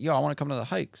was like, "Yo, I want to come to the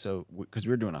hike." So because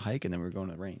we were doing a hike and then we were going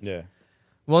to the range. yeah,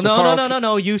 Well, So no, Carl no, no, no,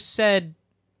 no. You said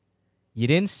you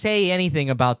didn't say anything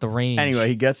about the range. Anyway,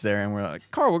 he gets there and we're like,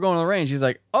 "Carl, we're going to the range." He's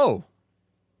like, "Oh,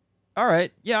 all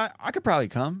right, yeah, I could probably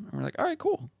come." And we're like, "All right,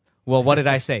 cool." Well, what did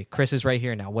I say? Chris is right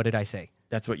here now. What did I say?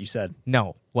 That's what you said.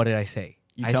 No. What did I say?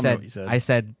 You I tell me said, what you said. I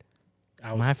said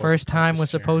I was my supposed to first park time this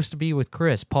was chair. supposed to be with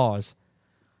Chris. Pause.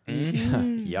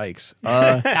 Yikes.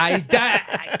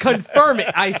 I confirm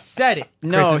it. I said it.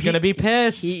 Chris No, is gonna be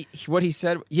pissed. What he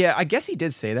said. Yeah, I guess he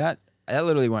did say that. That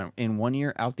literally went in one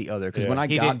ear, out the other. Because Yeah. when I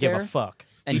He got didn't give there, a fuck.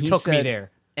 and he he took me said-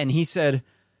 there. and he said,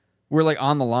 we're like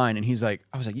on the line, and he's like,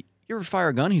 I was like, "You ever fire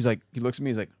a gun?" He's like, he looks at me,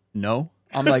 he's like, "No."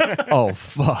 I'm like, "Oh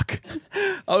fuck."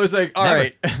 I was like, "All Never.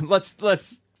 right,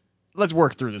 let's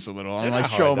work through this a little." I'm They're like, not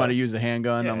show hard, him how to though. use the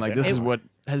handgun. Yeah, I'm like, they're this not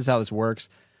is how this works.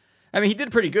 I mean, he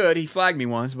did pretty good. He flagged me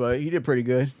once, but he did pretty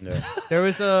good. yeah. There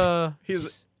was a He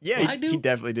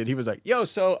definitely did. He was like, "Yo,"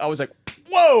 so I was like,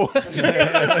 "Whoa."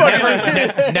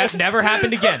 never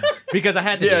happened again because I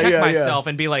had to Yeah, check yeah, myself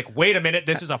and be like, wait a minute,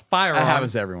 this is a firearm. That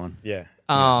happens to everyone. Yeah.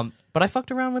 But I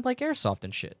fucked around with like airsoft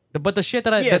and shit. But the shit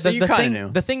that I Yeah, so you kinda thing, knew.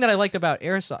 the thing that I liked about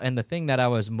airsoft and the thing that I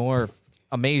was more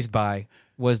amazed by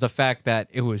was the fact that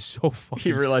it was so fucking.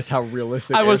 He realized how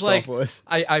realistic I was airsoft like, was.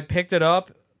 I picked it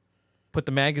up, put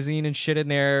the magazine and shit in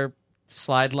there,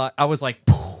 slide lock. I was like,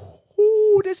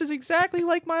 ooh, this is exactly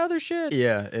like my other shit.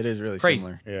 Yeah, it is really Crazy.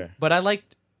 similar. Yeah. But I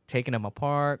liked taking them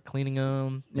apart, cleaning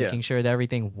them, Yeah. making sure that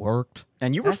everything worked.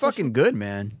 And you were That's the fucking good,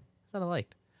 man. That's what I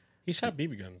liked. He shot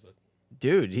BB guns.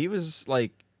 Dude, he was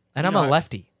like, And You I'm know, a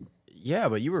lefty. yeah,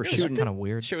 but you were Which is shooting. kind of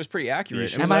weird. Shit was pretty accurate.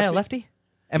 shoot It was Am I a lefty? lefty?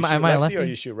 Am You I shoot a lefty lefty? or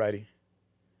you shoot righty?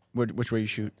 which way you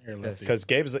shoot? You're a lefty. Because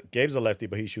Gabe's a lefty,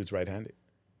 but he shoots right-handed,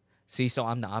 See, so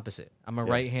I'm the opposite. I'm a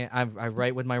Yeah. right hand. I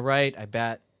write with my right. I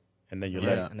bat. and then you Yeah.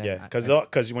 left. And then Yeah. I-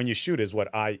 Because when you shoot is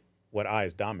what eye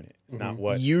is dominant. It's not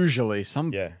what. Usually,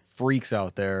 some Yeah. freaks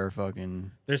out there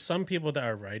fucking. There's some people that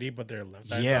are righty, but they're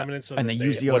left eye Yeah, dominant, so and that they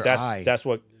use the Well, other eye. that's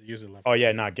what. use it left. Oh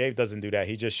yeah, Gabe doesn't do that.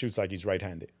 He just shoots like he's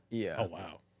right-handed. Yeah. Oh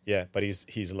wow. Yeah, but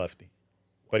he's lefty.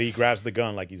 But he grabs the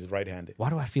gun like he's right-handed, Why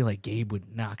do I feel like Gabe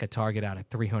would knock a target out at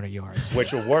 300 yards?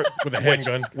 which will work With a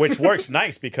handgun. which works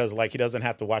nice because like he doesn't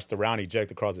have to watch the round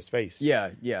eject across his face.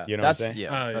 Yeah, yeah. You know what I'm that's, saying?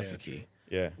 Yeah, Oh, that's yeah, the key.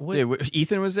 Yeah. Dude,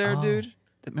 Ethan was there, Oh. dude.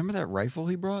 Remember that rifle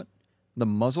he brought? The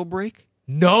muzzle brake?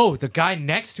 No, the guy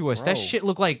next to us. That Bro. shit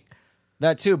looked like.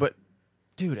 That too, but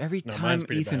dude, every No, time mine's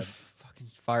pretty Ethan bad. fucking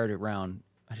fired it round,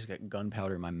 I just got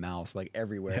gunpowder in my mouth, like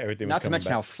everywhere. Everything was Not to coming mention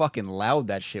back. how fucking loud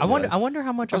that shit I wonder. was. I wonder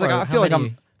how much. I was of like, our- I how feel like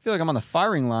many- I'm on the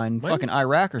firing line, fucking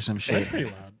Iraq or some That's shit. pretty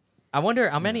loud. I wonder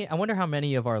how many. I wonder how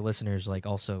many of our listeners like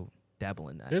also dabble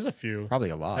in that. There's a few. Probably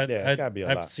a lot. Yeah, it's gotta be a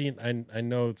I've lot. seen. I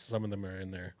know some of them are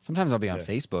in there. Sometimes I'll be on Yeah.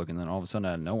 Facebook and then all of a sudden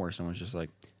out of nowhere, someone's just like,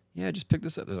 "Yeah, just pick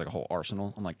this up." There's like a whole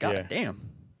arsenal. I'm like, "God Yeah.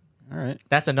 damn!" All right.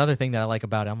 That's another thing that I like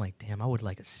about it. I'm like, damn, I would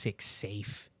like a sick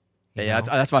safe. You Yeah, know?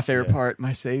 that's my favorite part.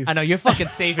 My save. I know your fucking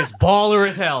safe is baller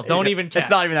as hell. Don't even cap. It's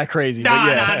not even that crazy. Nah,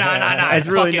 but yeah. nah. It's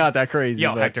really fucking- not that crazy.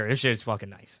 Yo, but Hector, this shit's fucking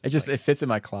nice. It just it fits in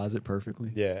my closet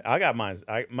perfectly. Yeah, I got mine's.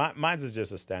 Mine's is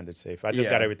just a standard safe. I just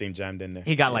Yeah. got everything jammed in there.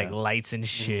 He got like lights and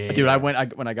shit. Dude, when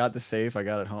I got the safe, I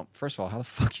got it home. First of all, how the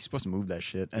fuck are you supposed to move that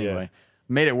shit? Anyway,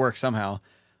 made it work somehow.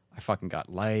 I fucking got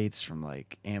lights from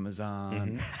like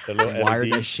Amazon. The little Wired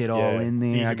LED. that shit all in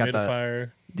there. I got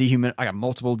the Dehumidifier. I got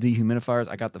multiple dehumidifiers.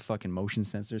 I got the fucking motion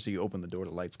sensor, so you open the door,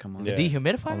 the lights come on. Yeah.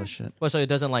 Dehumidifier? All this shit. Well, so it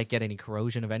doesn't like get any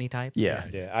corrosion of any type? Yeah,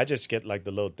 Yeah, I just get like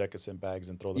the little Decacent bags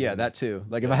and throw them. yeah, in that too.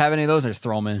 Like if I have any of those, I just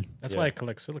throw them in. That's Yeah. why I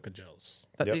collect silica gels.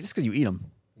 Yep. Just because you eat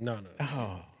them. No.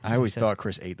 I always thought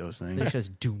Chris ate those He things. says,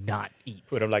 "Do not eat."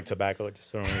 Put him like tobacco,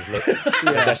 just throw him in his lip.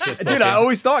 Yeah, that shit's Dude, I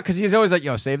always thought, because he's always like,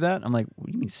 yo, save that. I'm like, what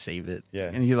do you mean save it?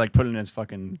 Yeah. And he like put it in his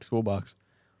fucking toolbox.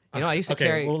 You know, I used to Okay,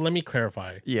 carry. well, let me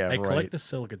clarify. Yeah, I right. collect the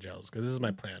silica gels because this is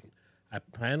my plan. I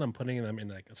plan on putting them in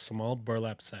like a small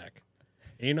burlap sack.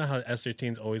 And you know how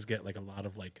S13s always get like a lot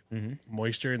of like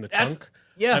moisture in the trunk?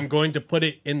 yeah. I'm going to put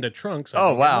it in the trunk so I Oh,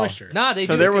 don't get wow. moisture. Nah, they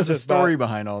So do. there was a just story buy-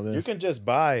 behind all this. You can just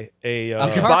buy a. You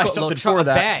a can buy charcoal- something little for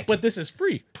that. bag. But this is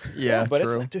free. Yeah, but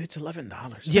true. dude, it's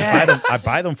 $11. Yes. I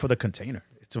buy them for the container.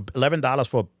 It's $11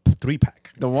 for a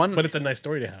 3-pack. The one, But it's a nice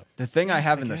story to have. the thing I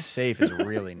have in the safe is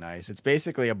really nice. It's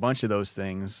basically a bunch of those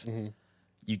things.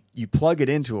 You plug it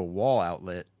into a wall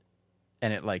outlet,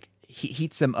 and it like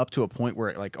heats them up to a point where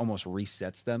it like almost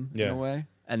resets them in Yeah. a way,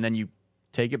 and then you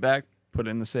take it back, put it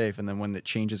in the safe, and then when it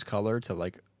changes color to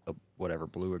like a, whatever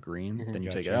blue or green, then you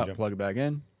Gotta take it change out, them. plug it back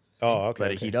in, Oh, okay.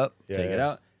 let it heat up, Yeah, take it yeah.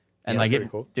 out, and Yeah, like that's it,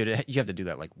 pretty cool. dude, you have to do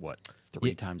that like what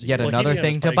 3 times a yet year. Another heating up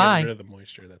is thing to probably buy. getting rid of the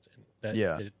moisture that's in that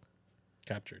Yeah. it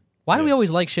captured. Why do we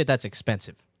always like shit that's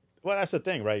expensive? Well, that's the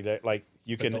thing, right? Like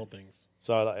you It's can. adult things.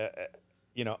 So,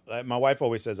 you know, like my wife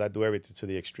always says I do everything to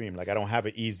the extreme. Like I don't have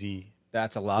an easy.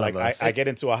 That's a lot Like of us. I get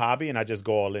into a hobby and I just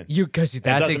go all in. Because It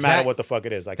that's doesn't exact- matter what the fuck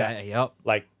it is. Like Yep.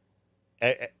 like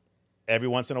every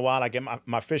once in a while I get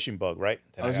my fishing bug, right?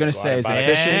 Then I was gotta gonna go out say, and is buy it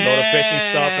a fishing? load of fishing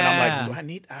stuff, and I'm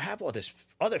Yeah. like, I have all this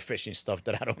other fishing stuff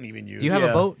that I don't even use. Do you have Yeah.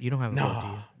 a boat? You don't have a boat, do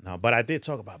you? No, but I did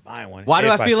talk about buying one. Why do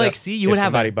If I feel sell- like, see, you if would have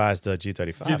somebody a- buys the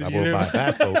G35, I you will know- buy a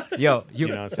bass boat. Yo, you,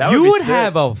 know what I'm saying? That you would be would sick.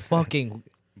 have a fucking.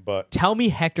 But Tell me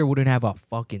Hector wouldn't have a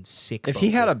fucking sick If boat.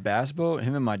 he had a bass boat,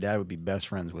 him and my dad would be best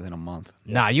friends within a month.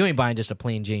 Nah, you ain't buying just a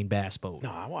plain Jane bass boat.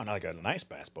 no, I want like a nice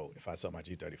bass boat if I sell my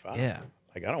G35. Yeah.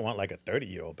 Like I don't want like a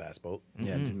 30-year-old bass boat.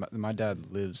 Yeah, dude, my dad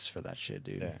lives for that shit,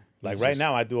 dude. Yeah. He's Like right just-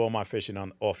 now, I do all my fishing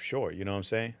on offshore. You know what I'm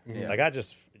saying? Yeah. Like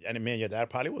and me and your dad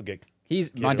probably would get.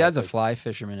 my it dad's a real quick. fly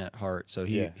fisherman at heart, so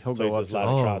Yeah. he'll So he go up does to a lot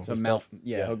of Oh. trouts the and mount. stuff.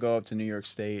 Yeah, he'll go up to New York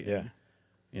State. Yeah. And,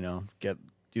 you know,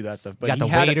 do that stuff. But got he the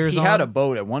had waders he had on? a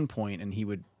boat at one point, and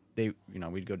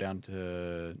we'd go down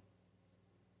to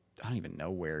I don't even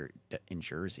know where in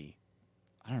Jersey.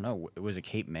 I don't know. Was it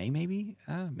Cape May? Maybe.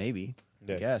 Maybe.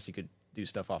 Yeah. I guess you could do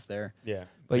stuff off there. Yeah.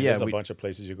 But Like, yeah, there's a we- bunch of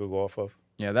places you could go off of.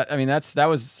 Yeah, that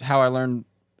was how I learned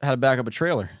how to back up a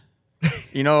trailer.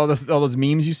 You know all those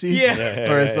memes you see? Yeah.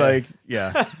 Where it's like,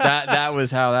 that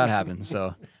was how that happened.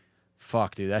 So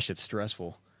fuck, dude, that shit's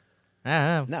stressful.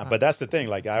 Nah, but that's the thing.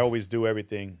 Like I always do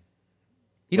everything.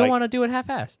 You don't like- want to do it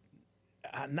half-assed.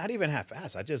 Not even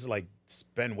half-ass. I just like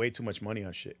spend way too much money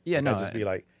on shit. Yeah, Like, no, I just be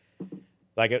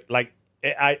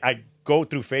I go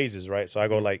through phases, right? So I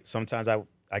go like sometimes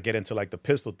I get into like the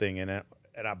pistol thing and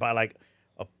I buy like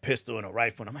a pistol and a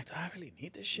rifle and I'm like, do I really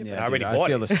need this shit? Yeah, But I already dude, I bought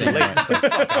feel it. the It's too same late. way. It's like,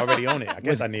 fuck, I already own it. I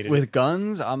guess I needed it. With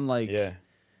guns, I'm like, Yeah.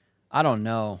 I don't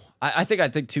know. I think I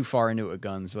think too far into it with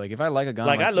guns. Like if I like a gun,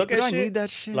 Like I'm I look do at I shit. need that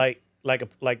shit. Like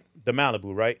the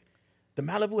Malibu, right? The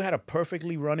Malibu had a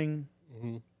perfectly running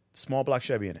small block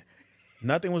Chevy in it.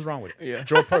 Nothing was wrong with it. Yeah.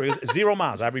 Drove perfect. It was 0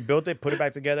 miles. I rebuilt it, put it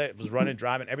back together. It was running,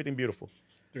 driving, everything beautiful.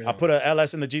 I put a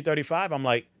LS in the G35. I'm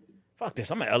like, fuck this.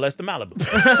 I'm gonna LS the Malibu.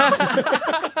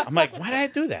 I'm like, why did I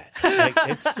do that? Like,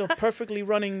 it's a perfectly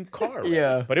running car. Right?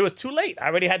 Yeah. But it was too late. I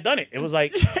already had done it. It was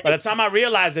like, by the time I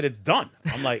realized that it's done,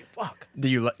 I'm like, fuck. do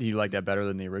you like that better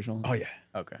than the original? Oh yeah.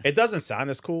 Okay. It doesn't sound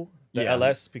as cool, the Yeah.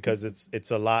 LS, because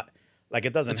it's a lot. Like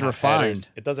it doesn't It's have refined.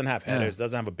 headers. It doesn't have headers.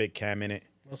 Doesn't have a big cam in it.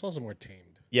 It's also more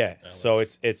tamed. Yeah. So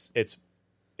LS.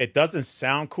 it doesn't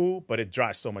sound cool, but it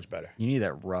drives so much better. You need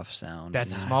that rough sound. That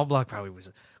you know? small block probably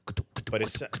was. But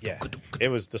it's it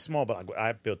was the small, but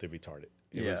I built it retarded.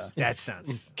 It Yeah. was That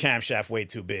sounds. camshaft way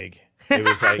too big. It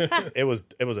was like it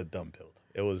was a dumb build.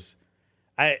 It was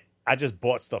I just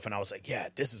bought stuff and I was like, yeah,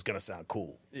 this is gonna sound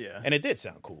cool. Yeah. And it did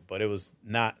sound cool, but it was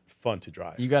not fun to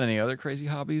drive. You got any other crazy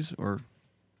hobbies or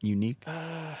unique?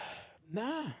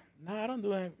 Nah, I don't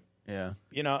do any. Yeah.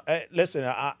 You know, listen,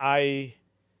 I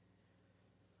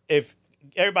if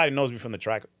everybody knows me from the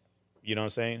track, you know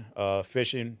what I'm saying?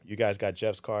 Fishing, you guys got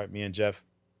Jeff's card. Me and Jeff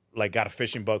like got a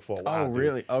fishing bug for a while. Oh, dude.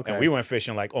 really? Okay. And we went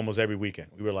fishing like almost every weekend.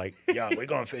 We were like, yo, we're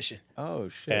going fishing. Oh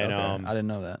shit. And, okay. I didn't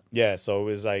know that. Yeah, so it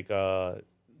was like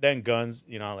then guns,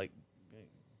 you know, like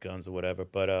guns or whatever.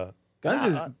 But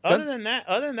other than that,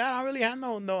 I don't really have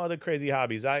no other crazy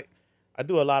hobbies. I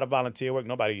do a lot of volunteer work.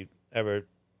 Nobody ever,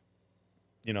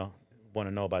 you know, want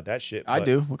to know about that shit. I but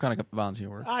do. What kind of volunteer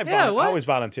work? I always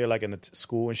volunteer like in the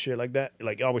school and shit like that.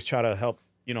 Like I always try to help,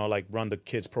 you know, like run the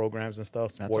kids programs and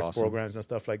stuff, sports awesome. programs and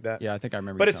stuff like that. Yeah, I think I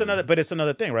remember. But you it's telling me. it's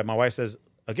another thing, right? My wife says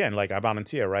again, like I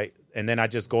volunteer, right? And then I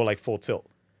just go like full tilt.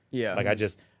 Yeah. Like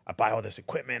I buy all this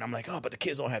equipment. I'm like, oh, but the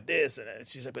kids don't have this. And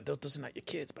she's like, but those are not your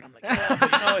kids. But I'm like, yeah,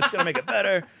 but it's going to make it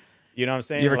better. You know what I'm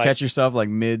saying? You ever like, catch yourself like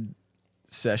mid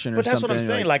session or something? But that's what I'm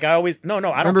saying. Like I always, no, I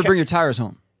don't. Remember, bring your tires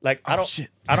home. Like I don't, shit.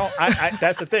 I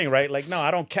that's the thing, right? Like, no,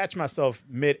 I don't catch myself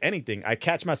mid anything. I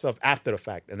catch myself after the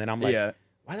fact. And then I'm like,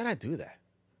 why did I do that?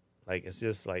 Like, it's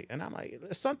just like, and I'm like,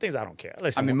 there's some things I don't care.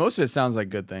 Listen, I mean, most of it sounds like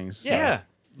good things. Yeah.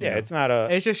 It's not a.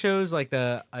 It just shows like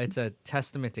it's a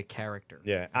testament to character.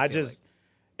 Yeah. I just,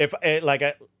 if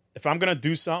I'm going to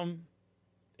do something,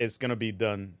 it's going to be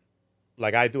done.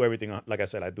 Like I do everything. Like I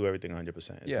said, I do everything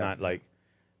 100%. It's not like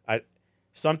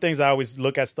some things I always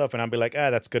look at stuff and I'll be like,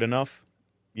 that's good enough.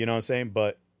 You know what I'm saying?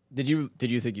 But did you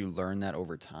think you learned that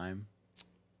over time?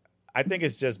 I think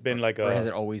it's just been like or has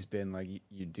it always been like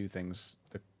you do things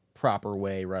the proper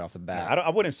way right off the bat? I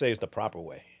wouldn't say it's the proper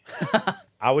way.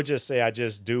 I would just say I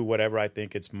just do whatever I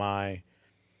think it's my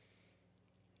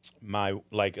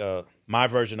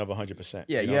version of 100%.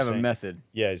 Yeah, you have a method.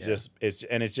 Yeah, it's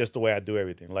just the way I do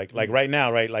everything. Like right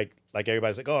now, right? Like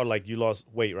everybody's like, oh, like you lost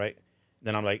weight, right?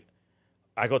 Then I'm like,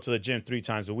 I go to the gym 3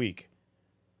 times a week.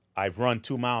 I run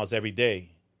 2 miles every day.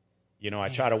 You know, I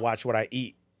try to watch what I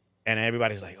eat. And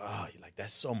everybody's like, oh, like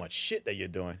that's so much shit that you're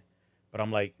doing. But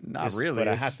I'm like, not really. But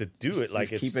I have to do it.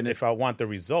 Like it's if I want the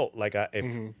result. Like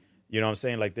you know what I'm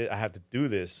saying? Like I have to do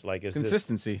this. Like it's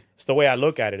consistency. It's the way I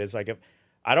look at it. It's like if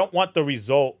I don't want the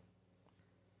result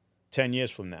 10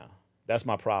 years from now. That's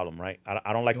my problem, right?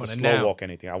 I don't like to slow walk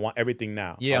anything. I want everything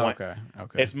now. Yeah. Okay.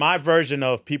 It's my version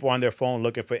of people on their phone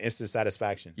looking for instant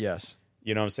satisfaction. Yes.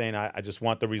 You know what I'm saying? I just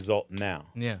want the result now.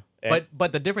 Yeah.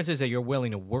 But the difference is that you're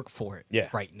willing to work for it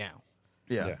right now.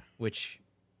 Yeah. Which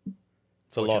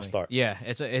it's a lost start. Yeah.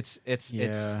 It's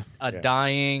a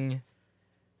dying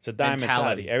It's a dying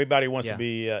mentality. Everybody wants to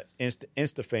be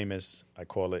insta famous, I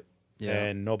call it. Yeah.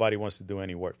 And nobody wants to do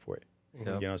any work for it. You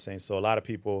know what I'm saying? So a lot of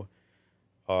people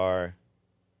are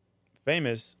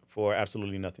famous for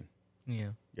absolutely nothing. Yeah.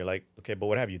 You're like, okay, but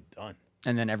what have you done?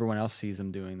 And then everyone else sees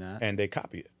them doing that. And they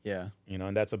copy it. Yeah. You know,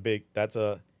 and that's a big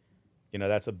and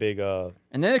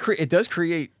then it does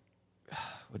create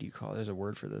what do you call it? There's a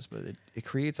word for this, but it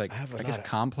creates like I guess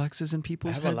complexes in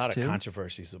people's heads. I have a lot of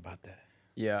controversies about that.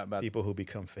 Yeah, about people who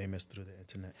become famous through the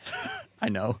internet. I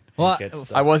know. Well,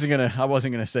 I wasn't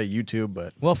gonna say YouTube,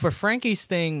 but well, for Frankie's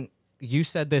thing, you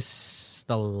said this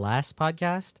the last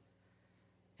podcast,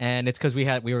 and it's because we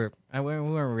weren't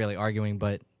really arguing,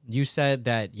 but you said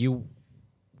that you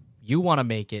want to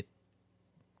make it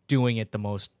doing it the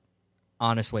most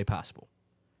honest way possible.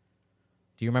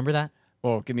 Do you remember that?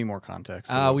 Well, give me more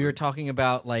context. We were talking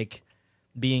about like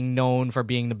being known for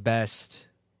being the best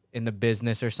in the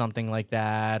business or something like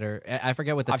that, or I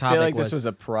forget what the topic was. I feel like this was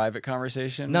a private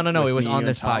conversation. No, it was on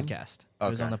this podcast. Okay. It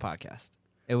was on the podcast.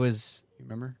 It was. You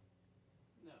remember?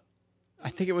 No. I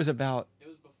think it was about. It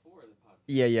was before the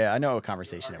podcast. Yeah. I know what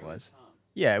conversation it was.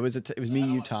 Yeah, it was. It was me,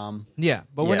 you, Tom. Yeah,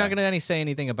 but we're not gonna say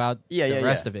anything about the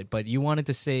rest of it. But you wanted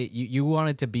to say you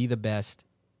wanted to be the best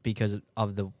because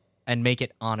of and make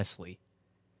it honestly.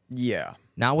 Yeah.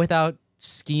 Not without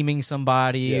scheming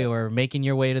somebody or making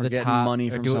your way to the top money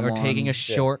from or taking a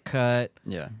shortcut.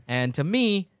 Yeah. And to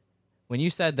me, when you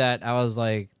said that, I was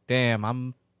like, damn,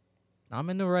 I'm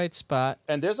in the right spot.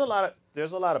 And there's a lot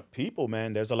of people,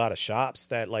 man. There's a lot of shops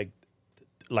that like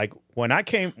when I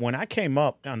came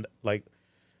up and like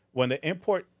when the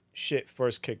import shit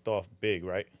first kicked off big,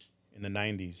 right? In the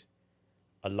 90s,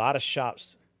 a lot of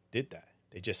shops did that.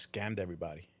 They just scammed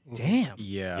everybody. Damn.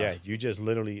 Yeah. Yeah, you just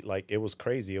literally like it was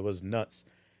crazy. It was nuts.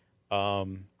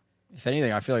 If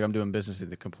anything, I feel like I'm doing business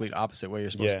in the complete opposite way you're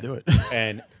supposed to do it.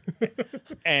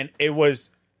 and it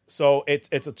was so it's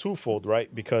a twofold,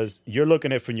 right? Because you're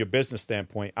looking at it from your business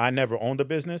standpoint. I never owned a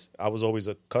business. I was always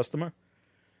a customer.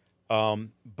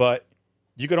 But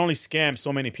you could only scam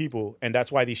so many people, and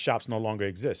that's why these shops no longer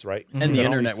exist, right? And the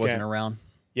internet wasn't around.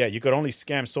 Yeah, you could only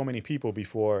scam so many people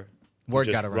before word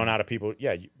got around. Run out of people.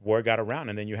 Yeah, word got around,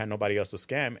 and then you had nobody else to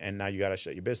scam, and now you got to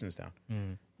shut your business down.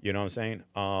 You know what I'm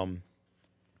saying?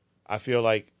 I feel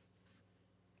like,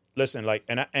 listen, like,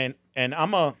 and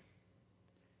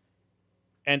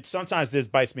sometimes this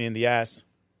bites me in the ass,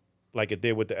 like it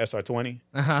did with the SR20.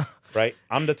 Right?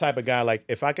 I'm the type of guy like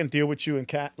if I can deal with you in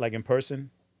person,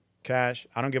 cash,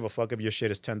 I don't give a fuck if your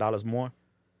shit is $10 more.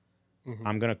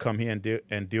 I'm gonna come here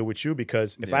and deal with you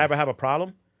because if I ever have a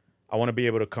problem, I want to be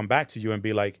able to come back to you and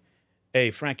be like,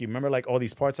 hey, Frankie, remember like all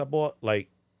these parts I bought? Like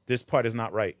this part is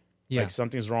not right. Yeah. Like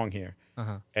something's wrong here.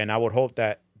 And I would hope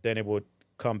that then it would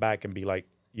come back and be like,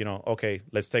 you know, okay,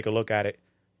 let's take a look at it.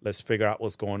 Let's figure out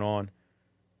what's going on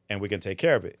and we can take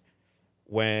care of it.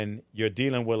 When you're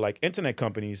dealing with like internet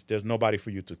companies, there's nobody for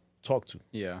you talk to,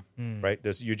 Yeah. right?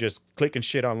 You're just clicking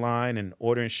shit online and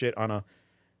ordering shit on a,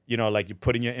 like you're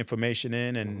putting your information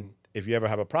in, and if you ever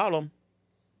have a problem,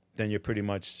 then you're pretty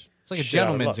much It's like a shit out of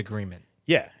gentleman's luck. agreement.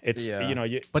 Yeah, it's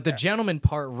Yeah. But the gentleman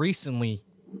part recently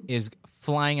is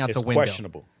flying out it's the window.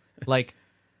 questionable. Like,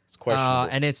 It's questionable.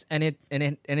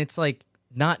 and it's like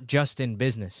not just in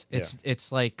business.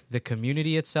 It's like the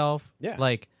community itself. Yeah.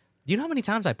 Like, do you know how many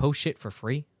times I post shit for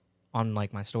free on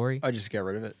like my story I just get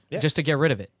rid of it. Yeah. just to get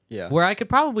rid of it? Yeah. Where I could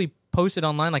probably post it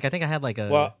online. Like I think I had like a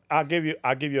Well, I'll give you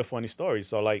a funny story.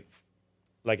 So like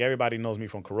everybody knows me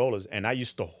from Corollas, and I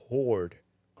used to hoard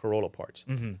Corolla parts.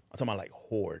 I'm talking about like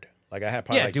hoard. Like I had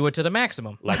probably do it to the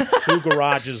maximum. like 2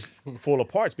 garages full of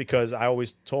parts, because I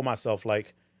always told myself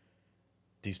like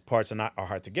these parts are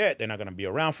hard to get. They're not going to be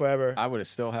around forever. I would have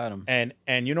still had them.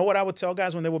 And you know what I would tell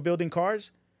guys when they were building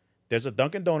cars? There's a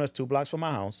Dunkin' Donuts 2 blocks from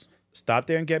my house. Stop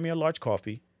there and get me a large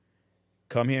coffee.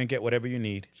 Come here and get whatever you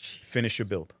need. Finish your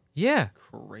build. Yeah.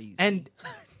 Crazy. And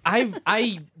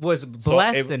I was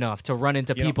blessed enough to run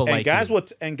into people and like guys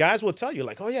you. will tell you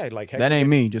like, oh yeah, like That ain't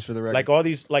me, just for the record. like all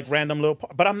these like random little.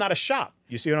 But I'm not a shop.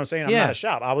 You see what I'm saying? I'm Yeah. not a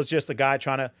shop. I was just a guy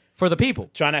trying For the people.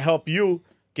 to help you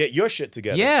get your shit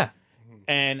together. Yeah.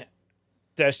 And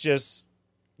that's just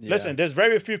Yeah. listen. There's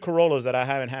very few Corollas that I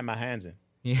haven't had my hands in.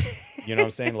 Yeah. You know what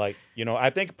I'm saying? Like, I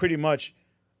think pretty much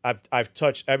I've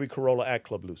touched every Corolla at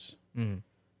Club Loose.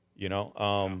 You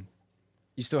know,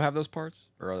 You still have those parts,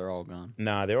 or are they all gone?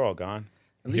 nah, they're all gone.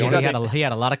 At He least, you got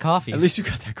had a lot of coffees. at least you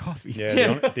got that coffee.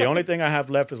 Yeah, the only thing I have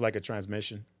left is like a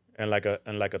transmission and like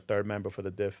a third member for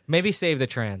the diff. Maybe save the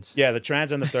trans. Yeah, the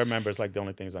trans and the third member is like the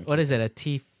only things I'm. What is it? A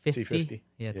T50? T50.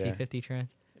 Yeah, Yeah. T50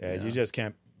 trans. Yeah, you just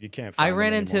can't. You can't. I Find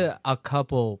ran them into anymore. a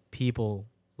couple people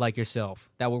like yourself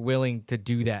that were willing to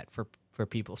do that for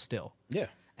people still. Yeah.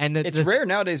 And It's rare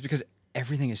nowadays because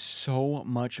everything is so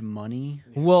much money.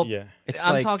 Well, Yeah. It's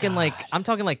I'm like, talking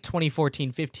like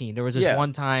 2014, 15. There was this Yeah.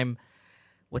 one time.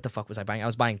 What the fuck was I buying? I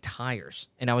was buying tires,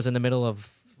 and I was in the middle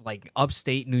of like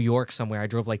upstate New York somewhere. I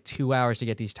drove like 2 hours to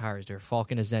get these tires. They're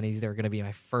Falcon Azenis. They were going to be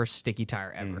my first sticky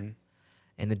tire ever.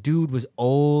 And the dude was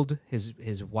old.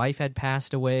 His wife had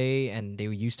passed away, and they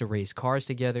used to race cars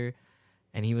together.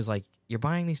 And he was like, "You're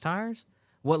buying these tires?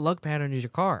 What lug pattern is your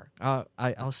car?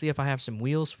 I'll see if I have some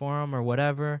wheels for him or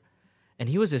whatever." And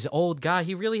he was this old guy.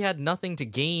 He really had nothing to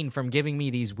gain from giving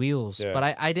me these wheels. Yeah.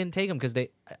 But I didn't take them because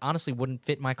they honestly wouldn't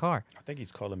fit my car. I think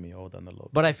he's calling me old on the low.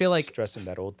 But I feel like stressing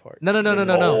that old part. no.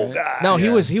 Old guy. No, he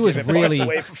was Giving parts really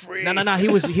away for free. no.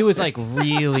 He was like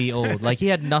really old. Like he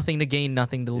had nothing to gain,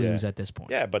 nothing to lose at this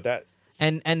point. Yeah, but that.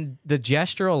 And the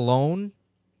gesture alone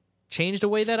changed the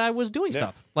way that I was doing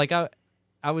stuff. Like I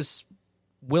was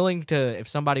willing to, if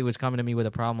somebody was coming to me with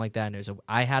a problem like that and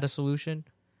I had a solution,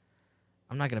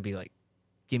 I'm not gonna be like,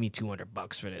 give me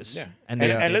 $200 for this. Yeah. And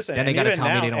listen, then they and gotta even tell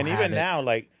now, me they don't and have even it. now,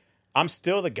 like I'm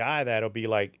still the guy that'll be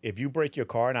like, if you break your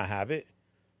car and I have it,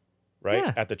 right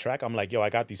Yeah. at the track, I'm like, yo, I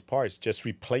got these parts, just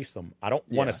replace them. I don't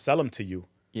want Yeah. to sell them to you,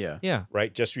 Yeah. Yeah.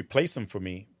 right? Just replace them for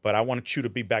me, but I want you to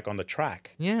be back on the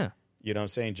track. Yeah. You know what I'm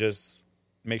saying? Just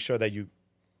make sure that you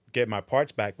get my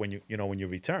parts back when you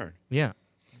return. Yeah.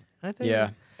 I think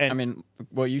Yeah. And- I mean,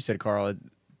 what you said, Carl,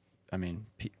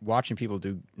 watching people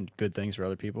do good things for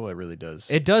other people, it really does.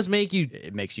 it does make you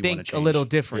It makes you want to think change. a little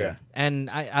different. Yeah. And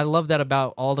I love that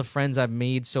about all the friends I've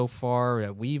made so far,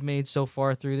 that we've made so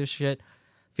far through this shit.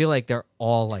 I feel like they're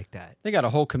all like that. They got a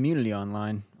whole community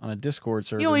online on a Discord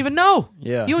server. You don't even know.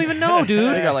 Yeah. You don't even know,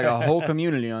 dude. They got like a whole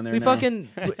community on there. We now. fucking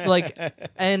like,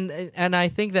 and I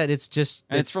think that it's just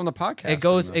And it's from the podcast. it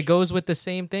goes pretty much. it goes with the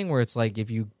same thing where it's like if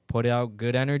you put out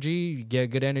good energy, you get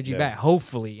good energy Yeah. back.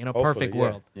 Hopefully, in a Hopefully, perfect yeah.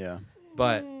 world, Yeah.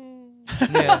 but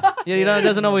yeah, you know, it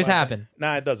doesn't always happen.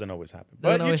 Nah, it doesn't always happen.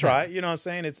 Doesn't But you always try. happen. You know what I'm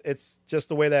saying? It's just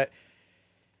the way that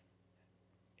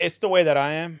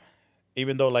I am.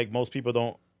 Even though like most people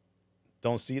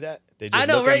don't see that. They just I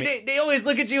know, look at right? me- They always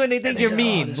look at you and they think you're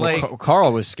mean. Like,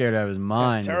 Carl was scared out of his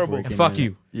mind. terrible. before he came fuck in.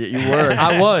 you. Yeah, you were.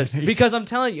 I was because I'm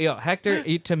telling you, Hector.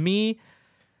 To me,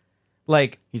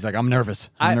 like He's like, I'm nervous.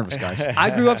 I'm nervous, guys. I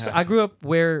grew up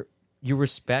where you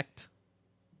respect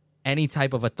any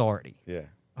type of authority. Yeah.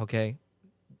 Okay,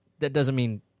 that doesn't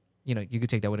mean you could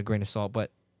take that with a grain of salt, but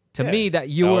to Yeah. me, that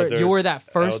you were Elders, that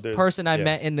first elders, person I yeah.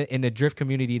 met in the drift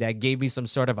community that gave me some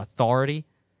sort of authority.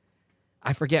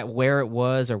 I forget where it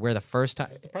was or where the first time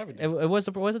The private day. it was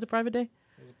it the private day?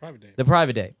 It was a private day. The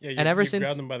private day. Yeah, and ever you since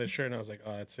grabbed him by the shirt, and I was like,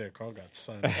 "Oh, that's it. Carl got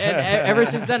sunned." and ever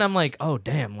since then, I'm like, oh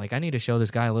damn, like I need to show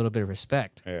this guy a little bit of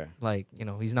respect. Yeah. Like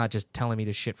he's not just telling me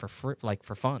this shit for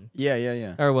fun.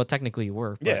 Yeah. Or well, technically you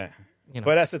were. But, Yeah. you know.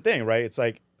 But that's the thing, right? It's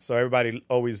like, so everybody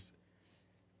always,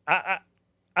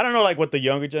 I don't know, like what the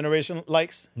younger generation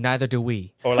likes, Neither do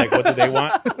we. or like what do they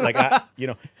want. Like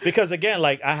because again,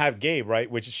 like I have Gabe, right,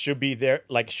 which should be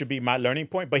should be my learning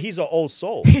point. But he's an old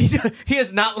soul, He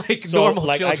is not like so normal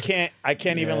like children. I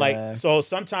can't even like. So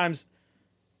sometimes,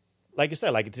 like you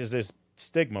said, like there's this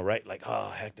stigma, right? Like,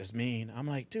 oh, Hector's mean. I'm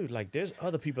like, dude, like there's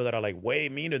other people that are like way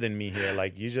meaner than me here.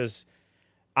 Like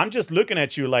I'm just looking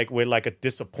at you like with like a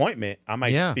disappointment. I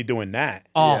might be doing that.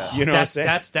 Oh, you know what I'm saying?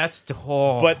 That's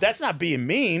oh. But that's not being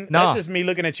mean. No. That's just me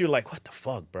looking at you like, what the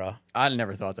fuck, bro? I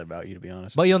never thought that about you, to be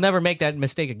honest. But you'll never make that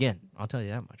mistake again. I'll tell you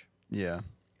that much. Yeah.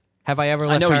 Have I ever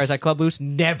left know tires he's- at Club Loose?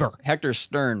 Never. Hector's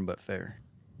stern but fair.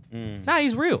 Nah,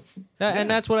 he's real, and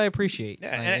that's what I appreciate.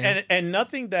 Yeah, and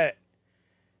nothing that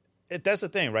that's the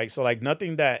thing, right? So like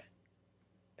nothing that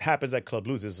happens at Club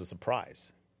Blues is a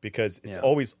surprise because it's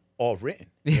always all written.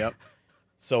 Yep.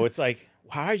 So it's like,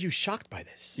 why are you shocked by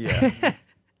this? Yeah.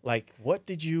 Like, what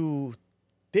did you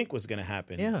think was gonna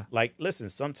happen? Yeah. Like, listen,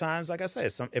 sometimes, like I said,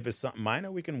 if it's something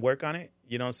minor, we can work on it.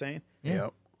 You know what I'm saying?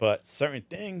 Yep. But certain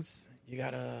things, you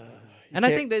gotta. And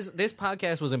I think this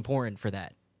podcast was important for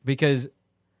that because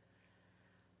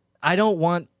I don't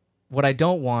want what I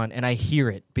don't want, and I hear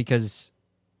it because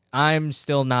I'm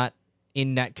still not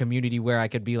in that community where I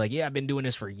could be like, yeah, I've been doing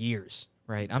this for years,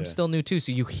 right? I'm still new too,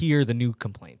 so you hear the new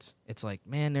complaints. It's like,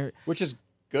 man, they're Which is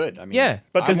good. I mean, Yeah,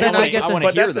 But because then I get to. wanna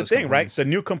But hear that's the those thing, right? complaints. The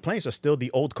new complaints are still the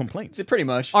old complaints. Pretty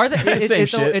much. Are they? the same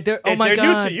shit. Oh And my they're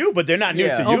god! new to you, but they're not new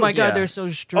Yeah. to you. Oh my god, Yeah. they're so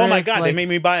strict. Oh my god, they like- made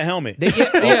me buy a helmet. yeah,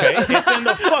 Okay, it's in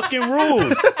the fucking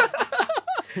rules.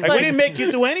 Like, we didn't make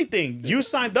you do anything. You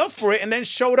signed up for it and then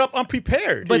showed up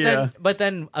unprepared. But Yeah.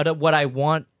 then what I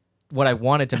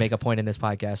wanted to make a point in this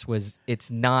podcast was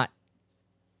it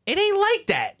ain't like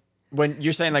that. When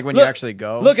you're saying like when Look- you actually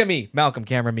go. Look at me, Malcolm.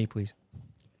 Camera me, please.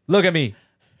 Look at me.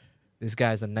 This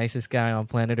guy's the nicest guy on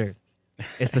planet Earth.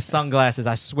 It's the sunglasses.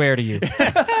 I swear to you.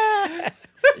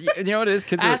 You know what it is?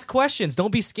 Kids Ask questions.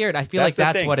 Don't be scared. I feel That's like the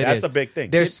that's thing. what it is. That's the big thing.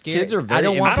 They're Kids- scared. kids are I very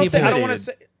don't want I people. don't want to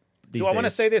say. these Do I want to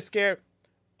days. say they're scared,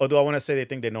 or do I want to say they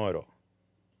think they know it all?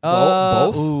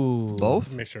 Both? Ooh.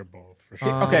 Both? Mixture of both for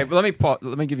sure. Okay, but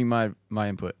let me give you my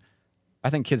input. I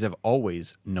think kids have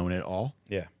always known it all,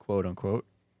 Yeah. quote unquote.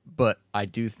 But I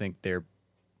do think they're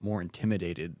more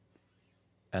intimidated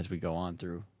as we go on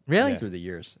through Really? through the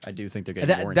years. I do think they're getting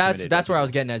more That's intimidated. where I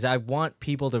was getting at. Is I want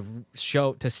people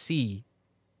to see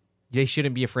they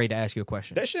shouldn't be afraid to ask you a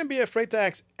question. They shouldn't be afraid to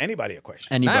ask anybody a question.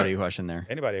 Anybody question there.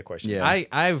 Anybody a question. Yeah.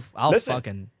 I'll Listen.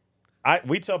 fucking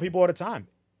We tell people all the time,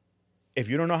 if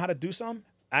you don't know how to do something,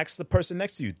 ask the person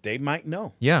next to you. They might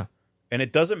know. yeah. And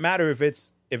it doesn't matter if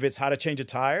it's how to change a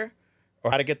tire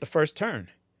or how to get the first turn.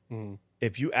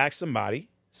 If you ask somebody,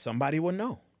 somebody will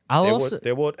know.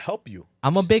 They will help you.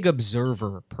 I'm a big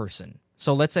observer person.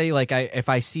 So let's say like if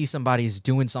I see somebody's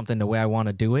doing something the way I want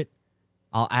to do it,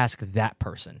 I'll ask that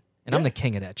person. And I'm Yeah. the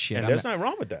king of that shit. And I'm there's not nothing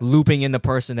wrong with that. looping in the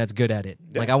person that's good at it.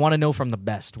 Yeah. Like I want to know from the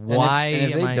best. Why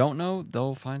And if am they I? don't know,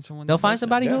 they'll find someone. They'll that find does that.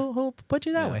 somebody Yeah. who'll put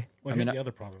you that way. Well, I mean, here's the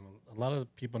other problem. A lot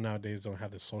of people nowadays don't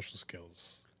have the social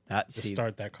skills That, to see,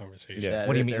 start that conversation. Yeah.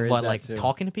 What do you there mean? is What that like too.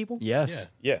 talking to people? Yes.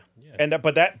 Yeah. Yeah. And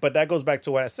but that goes back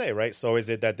to what I say, right? So is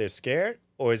it that they're scared,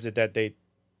 or is it that they,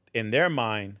 in their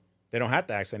mind, they don't have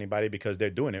to ask anybody because they're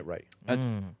doing it right?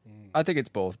 I think it's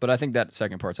both, but I think that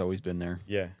second part's always been there.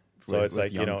 Yeah. So With- it's with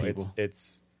like, young it's people.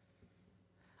 it's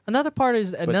Another part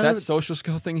is But another. that social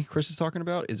skill thing Chris is talking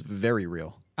about is very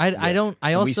real. I don't. I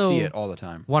And also we see it all the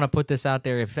time. want to put this out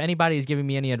there. If anybody is giving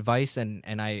me any advice, and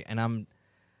I'm,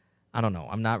 I don't know.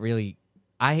 I'm not really.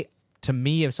 To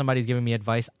me, if somebody's giving me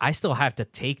advice, I still have to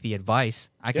take the advice.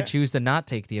 I could Yeah. choose to not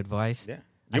take the advice. yeah.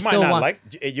 I You might still not want-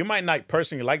 you might not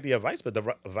personally like the advice, but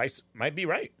the advice might be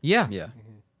right. Yeah. Yeah.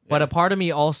 But a part of me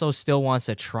also still wants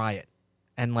to try it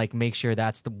and like make sure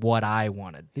that's what I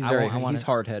wanted. He's I wanna- he's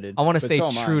hard headed. I want to stay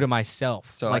true to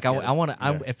myself. So like I I get it. want to.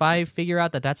 Yeah. If I figure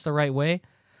out that that's the right way,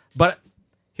 but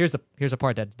here's the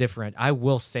part that's different. I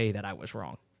will say that I was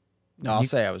wrong. No, I'll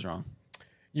say I was wrong.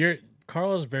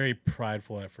 Carl is very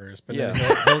prideful at first, but Yeah.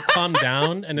 then he'll calm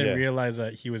down and then Yeah. realize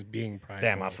that he was being prideful.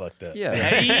 Damn, I fucked up. Yeah.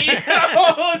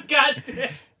 Oh God!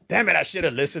 Damn it, I should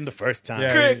have listened the first time.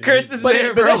 Yeah. Chris is But,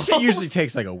 there, but bro. that shit usually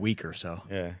takes like a week or so.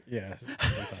 Yeah. Yeah.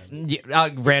 Sometimes. Yeah,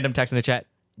 random text in the chat.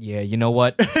 Yeah, you know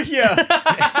what? Yeah.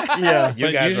 Yeah. You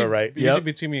But guys usually, are right. Usually Yep.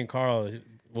 between me and Carl,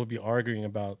 we'll be arguing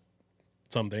about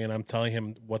something, and I'm telling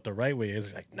him what the right way is.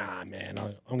 He's like, nah, man,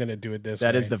 I'm going to do it this way.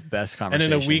 That is the best And conversation.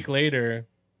 then a week later,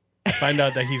 I find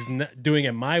out that he's doing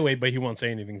it my way, but he won't say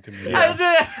anything to me.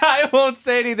 I won't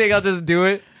say anything. I'll just do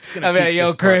it. gonna I mean, keep yo,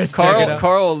 this Chris, check it out.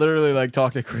 Carl will literally like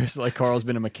talk to Chris like Carl's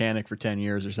been a mechanic for 10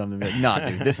 years or something. Be like, nah,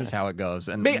 dude, this is how it goes.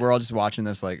 And we're all just watching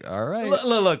this like, all right.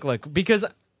 Look, because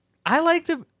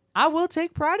I will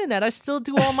take pride in that. I still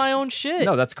do all my own shit.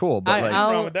 No, that's cool. But like,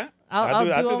 Nothing wrong with that. I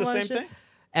do all the my same shit. thing.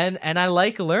 And I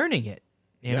like learning it.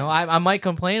 You know, I might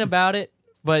complain about it,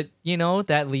 but you know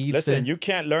that leads Listen, to you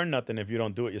can't learn nothing if you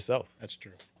don't do it yourself. That's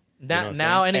true. now what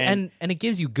I'm saying? and it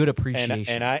gives you good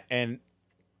appreciation. And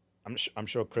I'm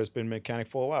sure Chris been a mechanic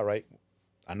for a while, right?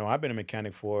 I know I've been a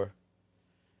mechanic for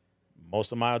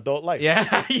most of my adult life.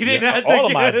 yeah, you didn't have to all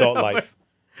of my get it adult over. life.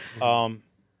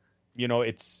 You know,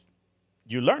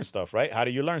 you learn stuff, right? How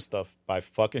do you learn stuff? By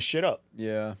fucking shit up.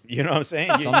 yeah. You know what I'm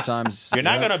saying? Sometimes You're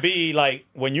not gonna be like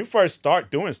when you first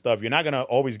start doing stuff. You're not gonna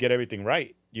always get everything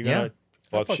right. You're Yeah. gonna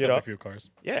I fuck fucked shit up a up. few cars.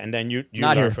 Yeah, and then you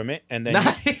Not learn here. from it, and then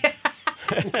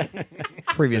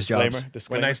previous jobs.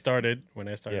 disclaimer. When I started,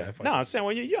 Yeah. I fucked No, up. I'm saying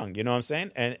when you're young, you know what I'm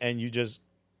saying, and you just,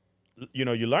 you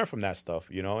know, you learn from that stuff,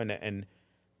 you know, and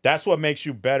that's what makes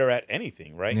you better at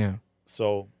anything, right? Yeah.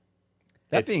 So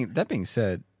That it's- being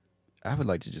said, I would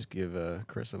like to just give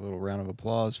Chris a little round of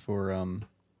applause for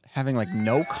having like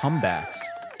no comebacks.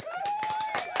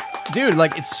 Dude,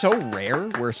 like it's so rare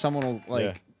where someone will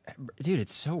like, dude,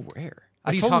 it's so rare.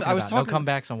 What are you talking about? No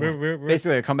comebacks on what? We're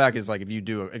Basically, a comeback is like if you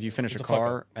finish a It's a fuck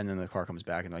car and then the car comes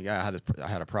back and like, yeah, I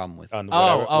had a problem with. on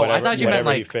I thought you meant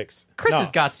whatever he like fixed. Chris No.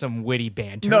 has got some witty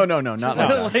banter. No, not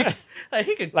like that. like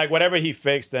he could. Like whatever he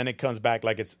fixed, then it comes back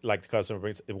like it's like the customer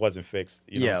brings it wasn't fixed.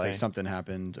 You know Yeah, what I'm like saying? something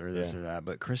happened or this Yeah. or that.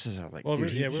 But Chris is like, Well,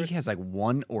 dude, we're- he has like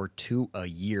 1 or 2 a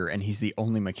year, and he's the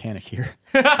only mechanic here.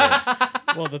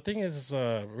 well, the thing is, we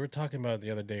were talking about it the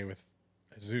other day with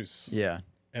Zeus. Yeah,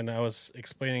 And I was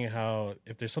explaining how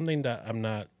if there's something that I'm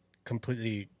not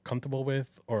completely comfortable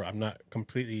with or I'm not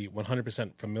completely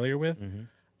 100% familiar with,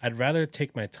 I'd rather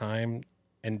take my time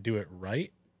and do it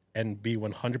right and be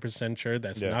 100% sure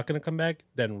that's not going to come back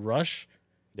than rush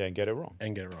Yeah, and get it wrong.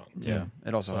 and get it wrong. yeah.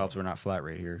 It also helps we're not flat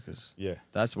rate here because Yeah.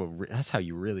 that's how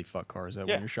you really fuck cars up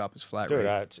Yeah. when your shop is flat Dude,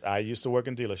 rate. I used to work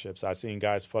in dealerships. I've seen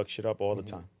guys fuck shit up all the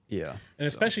Mm-hmm. time. Yeah, And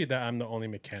especially that I'm the only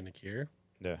mechanic here.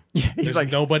 Yeah. he's There's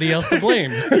like, nobody else to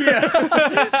blame.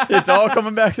 it's all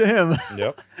coming back to him.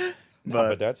 Yep.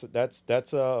 But- But that's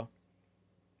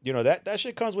you know, that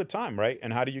shit comes with time, right?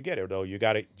 And how do you get it though? You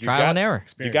gotta Trial and error.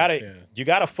 Experience, you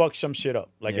gotta fuck some shit up.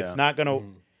 Like it's Yeah. not gonna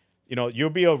you know, you'll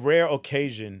be a rare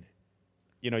occasion,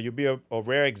 you know, you'll be a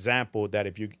rare example that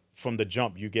if you from the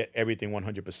jump you get everything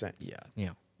 100%. Yeah,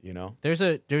 Yeah. You know? There's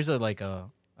a like a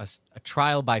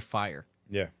trial by fire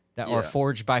Yeah. that or Yeah.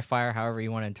 forged by fire, however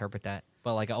you want to interpret that.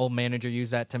 But like an old manager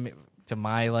used that to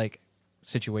my like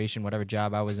situation, whatever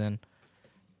job I was in.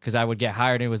 Because I would get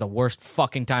hired, and it was the worst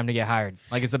fucking time to get hired.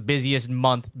 Like it's the busiest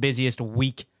month, busiest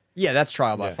week, yeah, that's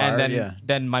trial by fire. and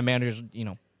then my manager's, you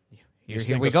know, here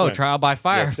sink we or go, swim. trial by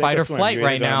fire, Yeah, sink fight or swim. flight You're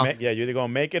either right gonna now. you're either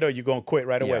gonna make it or you're gonna quit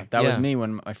right Yeah, away. that was Yeah. me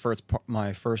when my first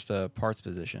parts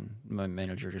position. My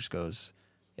manager just goes,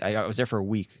 I was there for a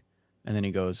week, and then he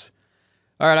goes,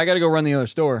 "All right, I got to go run the other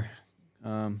store.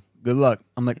 Good luck."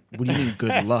 I'm like, "What do you mean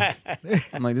good luck?"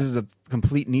 I'm like, "This is a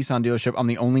complete Nissan dealership. I'm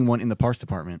the only one in the parts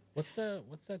department." What's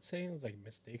that saying? It's like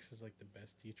mistakes is like the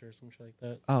best teacher or some shit like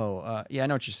that. Oh, yeah, I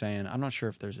know what you're saying. I'm not sure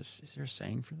if is there a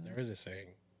saying for that? There is a saying.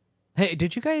 Hey,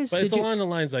 did you guys? But Did it's you, along the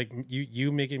lines like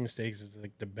you making mistakes is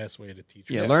like the best way to teach.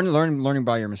 Yeah, yourself. learning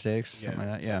by your mistakes, something like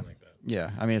that. Yeah, something like that.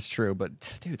 yeah. I mean, it's true,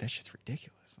 but dude, that shit's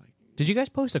ridiculous. Like, did you guys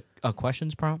post a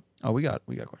questions prompt? oh, we got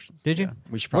questions. Did you? Yeah,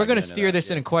 we should. We're probably gonna get into steer that, this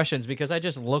yeah. into questions because I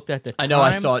just looked at the time. I know.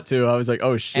 I saw it too. I was like,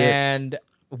 "Oh shit!" And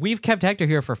we've kept Hector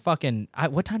here for fucking.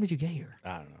 What time did you get here?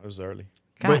 I don't know. It was early.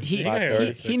 God, But he, Yeah, he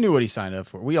 36. knew what he signed up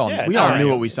for. We all Yeah, we no, all I knew know.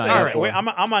 what we signed All up right, for. wait, I'm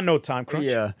on no time crunch.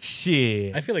 Yeah,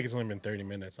 shit. I feel like it's only been 30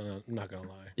 minutes. I'm not gonna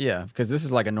lie. yeah, because this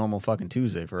is like a normal fucking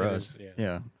Tuesday for It us. is,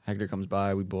 yeah. Hector comes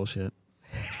by, we bullshit.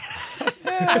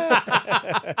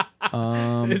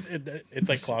 It's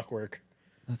like clockwork.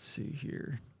 Let's see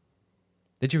here.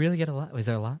 Did you really get a lot? Was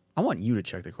there a lot? I want you to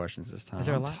check the questions this time. Is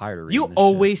there a I'm lot? tired of reading You this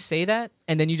always say that,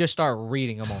 and then you just start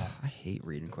reading them all. shit. I hate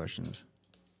reading questions.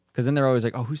 Because then they're always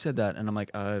like, "Oh, who said that?" And I'm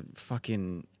like,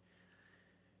 fucking,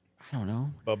 I don't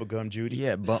know. Bubblegum Judy.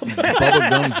 Yeah,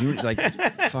 Bubblegum Junior, like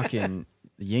fucking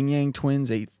Yin Yang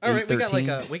Twins, 8, All right,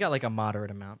 813. we got like a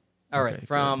moderate amount. All right, Okay,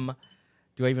 from.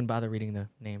 Do I even bother reading the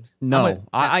names? No, I'm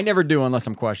I never do unless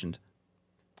I'm questioned.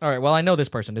 all right, well I know this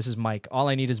person. This is Mike. All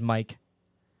I need is Mike.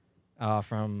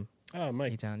 From Oh,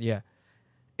 Mike. E-Town. Yeah.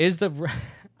 Is the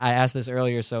I asked this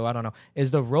earlier, so I don't know. Is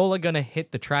the roller gonna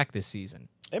hit the track this season?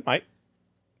 It might.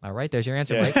 All right, there's your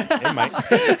answer, Yeah, Mike.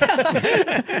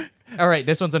 it might. All right,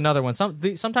 this one's another one.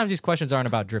 Sometimes these questions aren't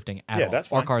about drifting at Yeah, all, that's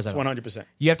or fine. cars It's at all. 100%.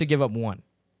 You have to give up one: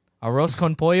 arroz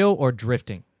con pollo or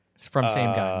drifting. It's from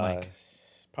same guy, Mike.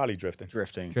 Probably drifting.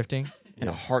 Drifting. In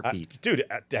a heartbeat. Dude,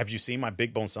 have you seen my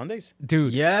Big Bone Sundays?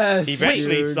 Dude. Yes.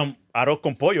 Eventually, dude. some arroz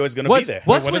con pollo is going to be there.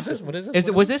 What is this? What is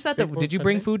this? Was this at the? Big Bone Did you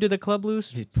bring Sunday? food to the Club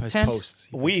Loose His tent? posts.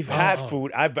 We've had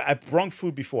food. I've brung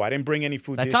food before. I didn't bring any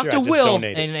food I this talked year. to I just Will,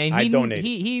 donated. and I donated.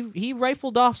 he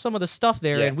rifled off some of the stuff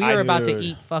there, Yeah, and we were about to Dude.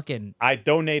 eat fucking. I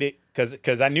donated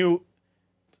because I knew.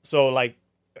 So like,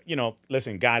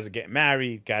 listen, guys are getting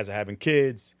married, guys are having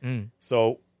kids.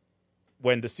 So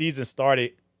when the season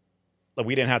started, like,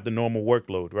 we didn't have the normal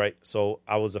workload, right? So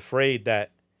I was afraid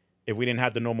that if we didn't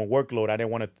have the normal workload, I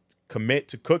didn't want to commit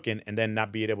to cooking and then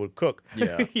not be able to cook.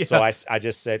 Yeah. So I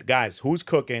just said, guys, who's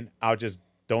cooking? I'll just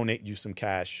donate you some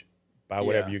cash, buy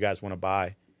whatever Yeah. you guys want to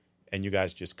buy, and you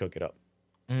guys just cook it up.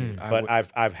 I But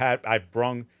would- I've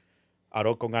brung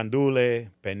arroz con gandule,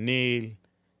 pernil,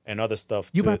 and other stuff.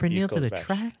 You to brought pernil East to Coast the bash.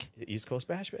 track? East Coast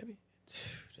bash, baby.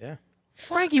 Yeah.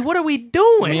 Frankie, what are we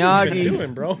doing? Miyagi,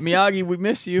 doing, bro? Miyagi, we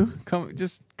miss you.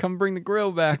 Come bring the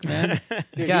grill back, man.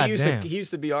 Dude, God he damn.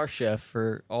 used to be our chef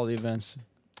for all the events.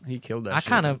 He killed that. I shit.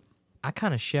 kind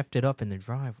of chefed it up in the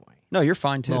driveway. No, you're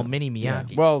fine too. Little mini Yeah.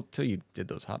 Miyagi. Well, till you did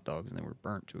those hot dogs and they were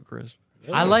burnt to a crisp.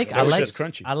 I like just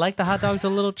crunchy. I like the hot dogs a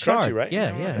little charred. right?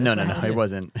 Yeah, Yeah, yeah. No, it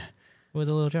wasn't. It was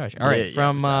a little charged. All Yeah, right, yeah,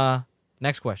 from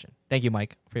next question. Thank you,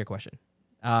 Mike, for your question.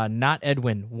 Not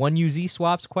Edwin. 1UZ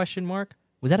swaps? Question mark.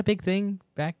 Was that a big thing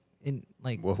back in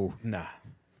like? Whoa. Nah.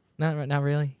 Not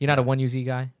really. You're not a 1UZ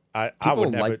guy. I People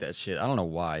would never like that shit. I don't know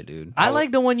why, dude. I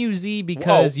like the 1UZ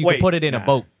because you can put it in a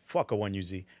boat. Fuck a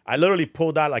 1UZ. I literally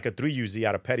pulled out like a 3UZ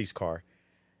out of Petty's car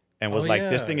and was like,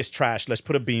 this yeah. thing is trash. Let's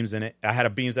put a beams in it. I had a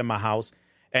beams in my house.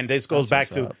 And this goes That's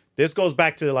back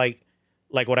what's to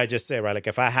like what I just said, right? Like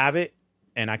if I have it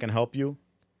and I can help you,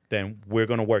 then we're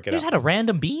going to work it You out. just had a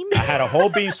random beam. I had a whole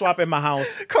beam swap in my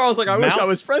house. Carl's like, I wish I Mounts-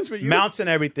 was friends with you. Mounts and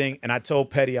everything. And I told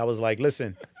Petty, I was like,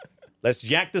 listen, let's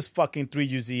yank this fucking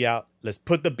 3UZ out. Let's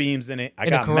put the beams in it. I In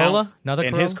a got Corolla? mounts Another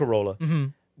in Corolla? his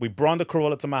Corolla. We brought the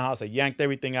Corolla to my house. I yanked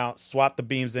everything out, swapped the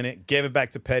beams in it, gave it back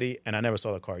to Petty, and I never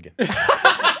saw the car again.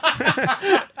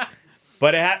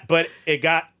 But it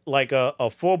got like a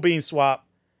full beam swap,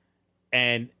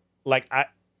 and like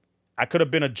I could have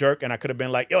been a jerk, and I could have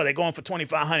been like, yo, they're going for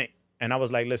 $2,500, and I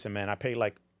was like, listen, man, I paid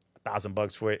like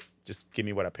 $1,000 for it. Just give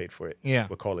me what I paid for it. Yeah.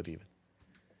 We'll call it even.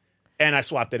 And I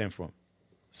swapped it in for him,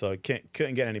 so it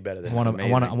couldn't get any better than I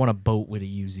that. want a boat with a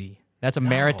UZ. That's a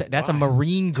That's a why?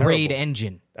 marine It's grade terrible.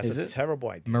 engine. That's Is a it? terrible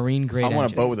idea. Marine grade. I want a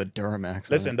engine. boat with a Duramax. on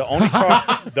Listen, it.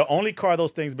 the only car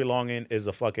those things belong in is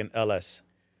a fucking LS.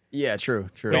 Yeah, true.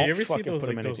 Don't Hey, you ever see fucking those put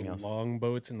 'em like in those anything else. long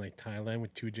boats in like Thailand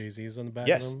with 2 JZs on the back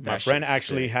Yes, of them? my That friend shit's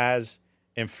actually sick. has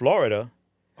in Florida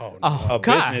Oh, no. Oh, a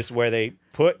God. business where they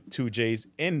put 2Js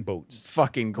in boats.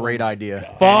 Fucking great idea.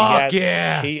 And Fuck he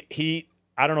yeah. He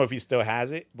I don't know if he still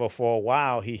has it, but for a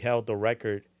while he held the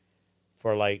record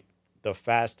for like the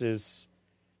fastest.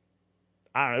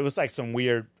 I don't know. It was like some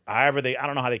weird. I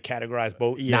don't know how they categorize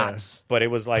boats. Yeah. Knots. But it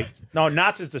was like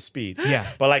knots is the speed. Yeah.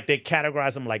 But like they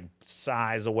categorize them like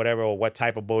size or whatever or what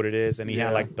type of boat it is, and he had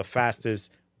Yeah. like the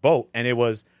fastest boat, and it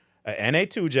was a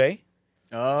NA2J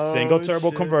Oh, single turbo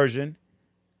shit. conversion,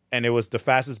 and it was the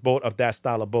fastest boat of that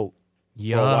style of boat. For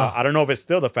a while. Yeah. I don't know if it's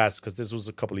still the fastest because this was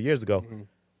a couple of years ago,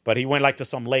 but he went like to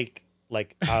some lake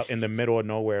like out in the middle of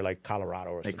nowhere, like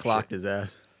Colorado or They some clocked shit. his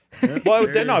ass. Well,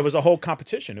 it was a whole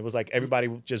competition. It was like everybody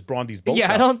just brought these boats.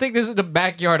 Yeah, I out. don't think this is the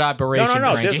backyard operation.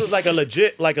 No. Frankie. This was like a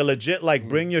legit,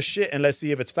 bring your shit and let's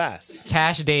see if it's fast.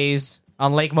 Cash days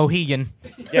on Lake Mohegan.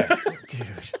 Yeah,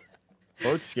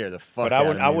 Boats scare the fuck but out I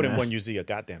of me, wouldn't man. want you to see a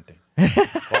goddamn thing.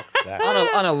 Fuck that.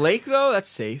 On a lake though, that's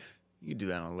safe. You can do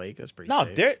that on a lake. That's pretty No,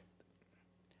 safe.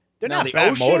 they're Now, not the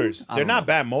bad ocean? motors. I They're don't not know.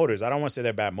 bad motors. I don't want to say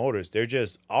they're bad motors. They're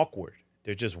just awkward.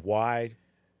 They're just wide,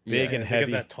 big Yeah, and They get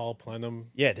heavy. that tall plenum.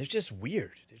 Yeah, they're just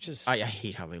weird. They're just. I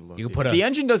hate how they look. You could dude. put If a- the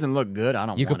engine doesn't look good, I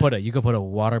don't. You could want put a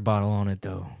water bottle on it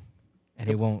though, and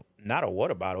it won't. not a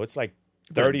water bottle. It's like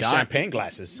put a 30 dime. champagne You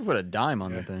glasses. could put a dime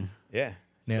on the thing. Yeah.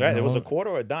 Yeah, Right, it was a no. quarter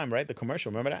or a dime, right? The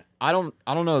commercial. Remember that? I don't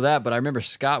know that, but I remember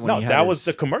Scott when No, he had that his, was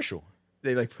the commercial.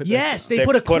 they like put Yes, that, they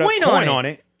put a coin on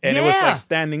it. and it was Yeah. like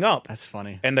standing up. That's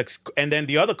funny. And then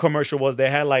the other commercial was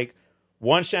they had like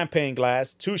one champagne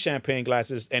glass, two champagne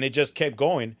glasses, and it just kept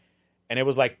going. And it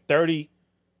was like 30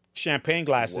 champagne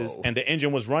glasses, Whoa. and the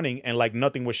engine was running, and like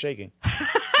nothing was shaking.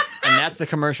 And that's the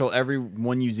commercial every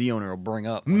 1UZ owner will bring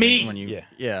up. Me. When you, Yeah.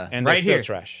 yeah. And Right they're still here.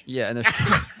 trash. yeah, and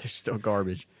they're still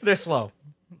garbage. They're slow.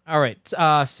 All right,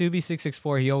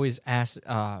 Subi664. He always asks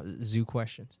zoo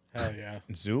questions. Hell yeah.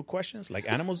 Zoo questions? Like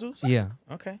animal zoos? Yeah,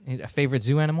 Okay. a favorite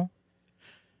zoo animal?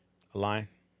 A lion.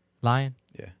 Lion.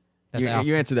 Yeah. That's alpha.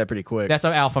 You answered that pretty quick. That's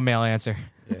an alpha male answer.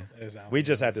 is out. We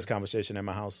just had this conversation at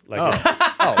my house. Like,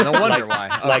 no wonder why.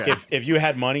 Okay. like if you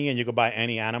had money and you could buy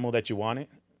any animal that you wanted,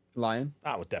 lion.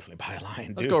 I would definitely buy a lion.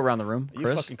 Let's dude. go around the room. Are you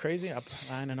Chris? fucking crazy? I'll buy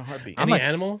a lion in a heartbeat. Any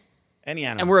animal? Any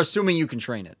animal. And we're assuming you can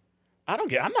train it. I don't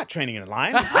get. I'm not training a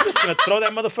lion. I'm just gonna throw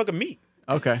that motherfucker meat.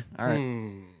 Okay. All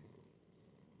right.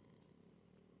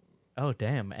 Oh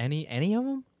damn! Any of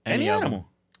them? Any of them. animal.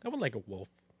 I would like a wolf.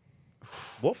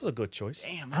 Wolf is a good choice.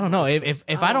 Damn. I don't know. If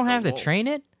I don't have to wolf. train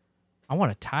it, I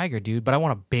want a tiger, dude. But I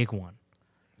want a big one.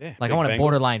 Yeah. Like big I want a Bengal,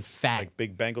 borderline fat. like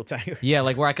big Bengal tiger. Yeah,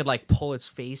 like where I could like pull its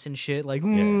face and shit. Like, Yeah,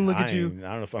 look at you. I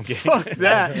don't know if I'm getting Fuck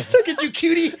that. Look at you,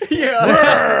 cutie.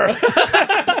 Yeah.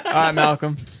 All right,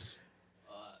 Malcolm.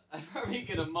 I'd probably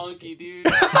get a monkey, dude.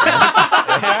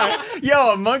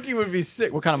 Yo, a monkey would be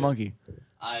sick. What kind of monkey?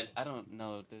 I don't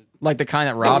know, dude. Like the kind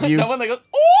that rob you? The one that goes,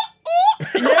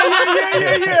 ooh,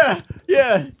 ooh.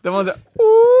 Yeah. The ones that.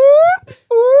 Ooh,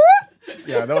 ooh.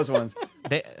 Yeah, those ones.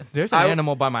 There's an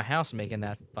animal by my house making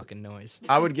that fucking noise.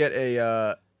 I would get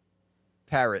a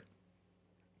parrot.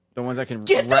 The ones that can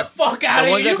Get the fuck out the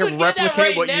of ones here! that You can could get that replicate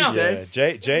right what you now. say.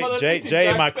 Yeah, Jay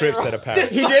in my crib said a parrot.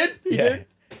 He did?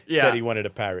 Yeah. Said he wanted a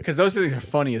parrot. Because those things are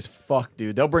funny as fuck,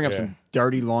 dude. They'll bring up Yeah. some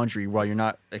dirty laundry while you're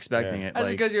not expecting it. That's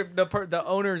Like, because the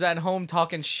owner's at home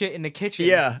talking shit in the kitchen.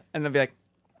 yeah, and they'll be like,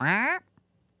 Yeah.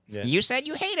 You said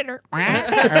you hated her. or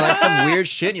like some weird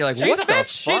shit, and you're like, She's what a the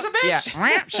bitch. fuck? She's a bitch.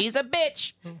 Yeah. She's a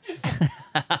bitch.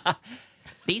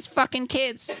 These fucking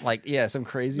kids. Like, yeah, some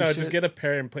crazy No, shit. just get a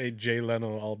parrot and play Jay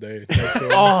Leno all day. That's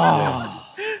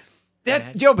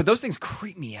so, But those things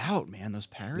creep me out, man. Those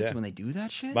parrots, Yeah. when they do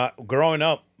that shit. Growing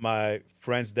up, my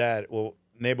friend's dad,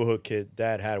 neighborhood kid,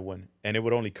 dad had one, and it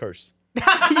would only curse.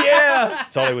 Yeah.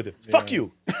 That's all they would do. Fuck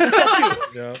you. Fuck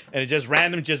you. Yeah. And it just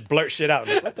random, just blurt shit out.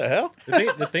 Like, what the hell?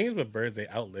 The thing is with birds, they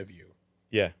outlive you.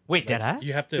 Yeah. Wait, did I?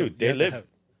 You have to. Dude, you they have to live. have-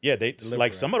 Yeah, they live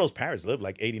like forever. some of those parrots live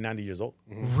like 80, 90 years old.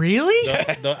 Really?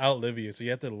 they'll outlive you, so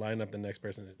you have to line up the next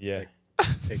person to Yeah.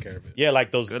 take care of it. Yeah, like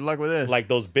those Good luck with this. like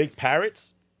those big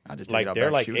parrots. I'll just take Like it out they're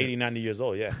back, like shoot it. 80, 90 years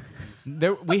old. Yeah.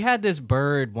 We had this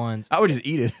bird once. I would just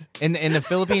eat it. In the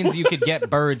Philippines, you could get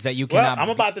birds that you Well, cannot. I'm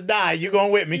about to die. You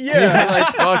going with me? Yeah.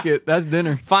 Like, fuck it. That's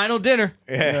dinner. Final dinner.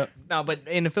 Yeah. No, but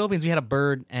in the Philippines, we had a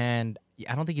bird, and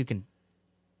I don't think you can.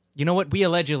 You know what? We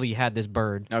allegedly had this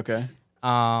bird, Okay.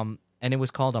 and it was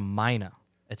called a myna.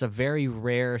 It's a very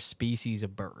rare species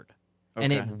of bird,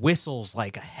 and it Okay. whistles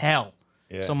like hell.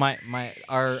 Yeah. So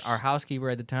our housekeeper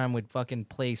at the time would fucking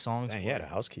play songs. Dang, he had a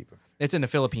housekeeper. It's in the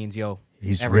Philippines, yo.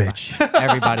 He's rich.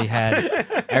 Everybody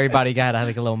got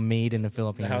like a little maid in the The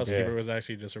Philippines. housekeeper was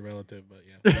actually just a relative, but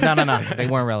yeah. No, they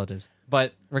weren't relatives.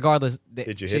 But regardless,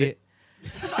 Did you hit it?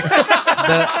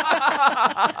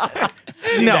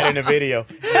 See No. that in the video.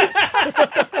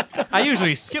 I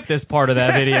usually skip this part of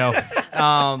that video.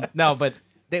 No, but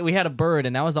we had a bird,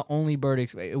 and that was the only bird.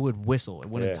 It would whistle. It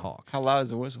wouldn't Yeah. talk. How loud is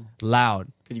the whistle? Loud.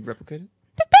 Can you replicate it?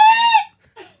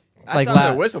 Like Sounds like a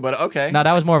loud. whistle, but okay. No,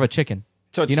 that was more of a chicken.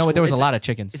 So it's You know what? There was a it's- lot of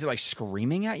chickens. Is it like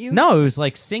screaming at you? No, it was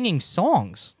like singing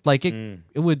songs. Like it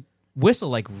would whistle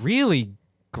like really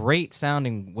great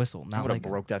sounding whistle. I Not would have like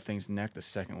broke that thing's neck the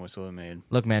second whistle it made.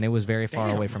 Look, man, it was very far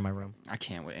away from my room. I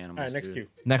can't with animals. All right, next dude. cue.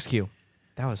 Next cue.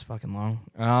 That was fucking long.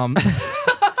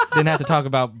 Didn't have to talk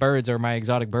about birds or my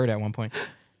exotic bird at one point.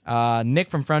 Nick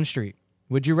from Front Street.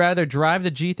 Would you rather drive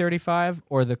the G35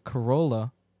 or the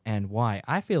Corolla, and why?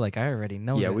 I feel like I already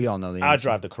know. Yeah, that. we all know the I answer.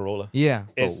 drive the Corolla. Yeah.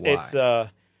 It's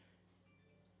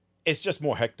just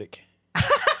more hectic.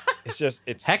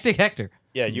 it's Hectic Hector.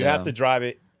 Yeah, you Yeah. have to drive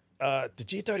it. The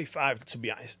G35, to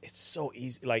be honest, it's so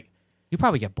easy. Like You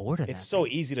probably get bored of that. it's so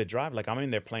easy to drive. Like I'm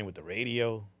in there playing with the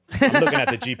radio. I'm looking at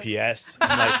the GPS.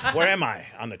 I'm like, where am I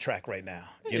on the track right now?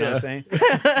 You know what I'm saying?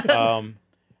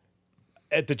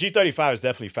 The G35 is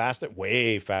definitely faster,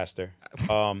 way faster.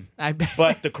 I bet.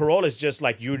 But the Corolla is just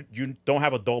like you don't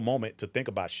have a dull moment to think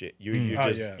about shit. You're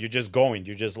just going.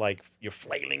 You're just like you're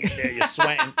flailing in there. You're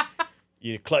sweating.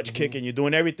 You're clutch kicking. You're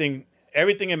doing everything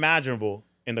imaginable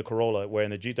in the Corolla. Where in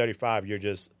the G35 you're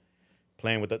just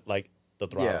playing with the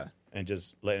throttle Yeah. and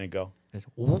just letting it go.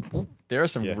 There are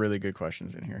some Yeah. really good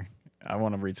questions in here. I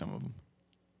want to read some of them.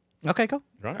 Okay, go.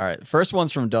 Right? All right. The first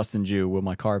one's from Dustin Jew. Will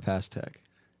my car pass tech?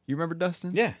 You remember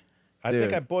Dustin? Yeah, I Dude.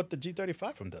 think I bought the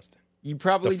G35 from Dustin. You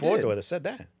probably The four did. door that said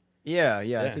that. Yeah. I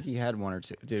Yeah. think he had one or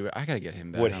two. Dude, I gotta get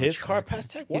him back. Would on the his car track. pass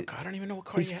tech? What car? I don't even know what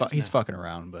car He's he has he's now. fucking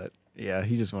around, but yeah,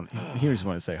 he just wanted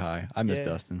to say hi. I miss Yeah.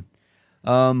 Dustin.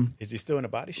 Is he still in a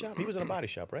body shop? He was in a body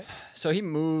shop, right? So he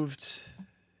moved.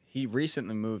 He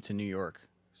recently moved to New York.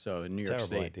 So New York Terrible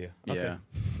State. idea. Yeah. Okay.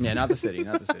 Yeah, not the city.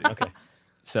 Not the city. Okay.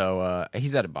 So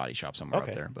he's at a body shop somewhere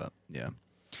Okay. out there, but yeah.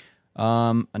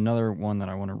 Another one that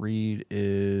I want to read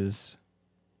is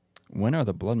When are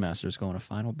the Bloodmasters going to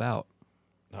final bout?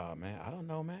 Oh man, I don't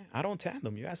know, man. I don't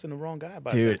tandem. You're asking the wrong guy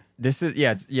about Dude, that. this is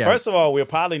yeah. First of all, we'll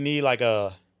probably need like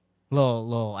a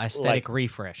Little aesthetic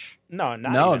refresh. no,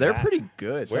 not no, even they're that. pretty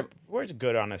good. We're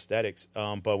good on aesthetics.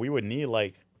 But we would need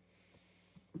like.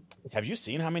 Have you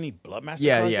seen how many Bloodmaster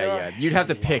cards there are? You'd have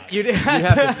to pick. You'd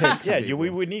have to pick. Yeah, we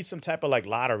would need some type of like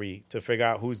lottery to figure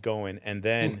out who's going, and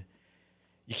then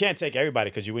you can't take everybody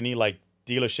because you would need like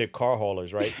dealership car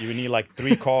haulers, right? You would need like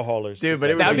 3 car haulers. Dude,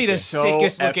 but it That would be the so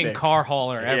sickest looking epic. car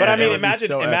hauler ever. But I it mean, would be imagine,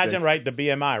 so imagine, epic. right? The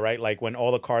BMI, right? Like when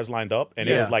all the cars lined up, and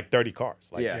it Yeah. was like 30 cars.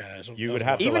 Like, Yeah. Yeah, so you would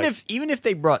have to Even if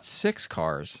they brought 6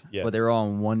 cars, Yeah. but they were all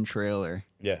in one trailer,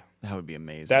 yeah. that would be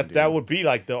amazing. dude. That would be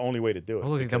like the only way to do it. Oh,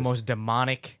 look at the because- most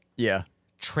demonic yeah.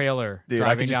 trailer Dude, I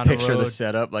driving could just down the picture road. the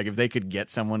setup. Like if they could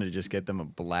get someone to just get them a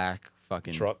black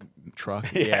fucking Truck.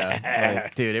 Yeah.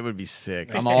 Like, dude, it would be sick.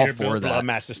 Nice I'm all Peterbilt. for that.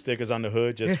 Bloodmaster stickers on the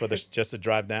hood just for just to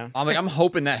drive down. I'm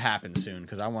hoping that happens soon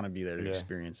because I want to be there to Yeah.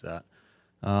 experience that.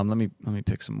 Let me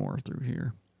pick some more through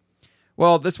here.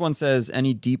 Well, this one says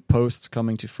any deep posts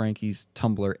coming to Frankie's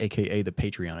Tumblr, aka the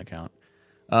Patreon account.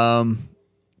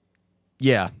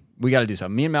 Yeah, we got to do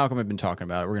something. Me and Malcolm have been talking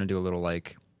about it. We're gonna do a little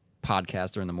like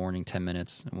podcast during the morning, 10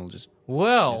 minutes, and we'll just do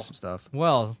Well, some stuff.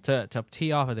 to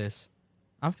tee off of this,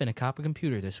 I'm finna cop a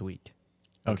computer this week.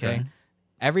 Okay.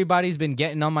 Everybody's been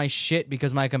getting on my shit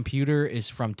because my computer is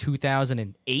from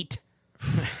 2008.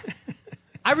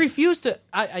 I refuse to.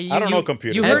 I don't know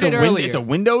computers. You And heard it earlier. It's a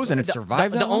Windows and it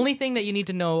survived. The that long? only thing that you need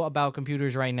to know about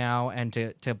computers right now and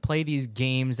to play these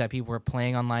games that people are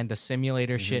playing online, the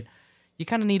simulator shit, you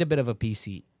kind of need a bit of a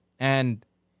PC. And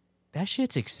that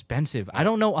shit's expensive. I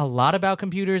don't know a lot about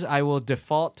computers. I will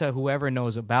default to whoever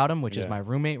knows about them, which is Yeah. my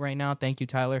roommate right now. Thank you,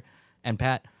 Tyler and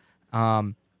Pat.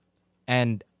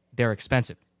 And they're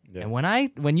expensive. Yeah.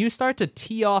 And when you start to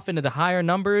tee off into the higher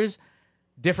numbers,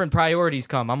 different priorities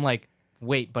come. I'm like,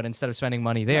 wait, but instead of spending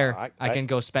money there, No, I can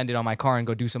go spend it on my car and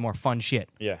go do some more fun shit.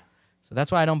 Yeah. So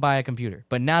that's why I don't buy a computer.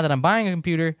 But now that I'm buying a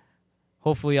computer,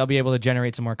 hopefully I'll be able to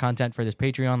generate some more content for this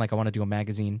Patreon. Like I want to do a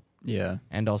magazine Yeah.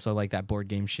 and also like that board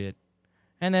game shit.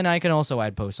 And then I can also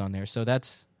add posts on there. So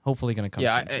that's hopefully going to come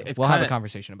soon. too. it's We'll have a kinda-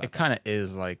 conversation about It that. kind of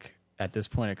is like at this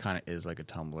point. It kind of is like a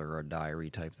Tumblr or a diary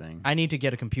type thing. I need to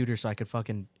get a computer so I could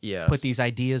fucking Yeah. put these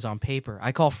ideas on paper.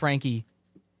 I call Frankie.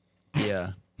 Yeah.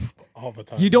 all the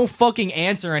time. You don't fucking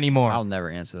answer anymore. I'll never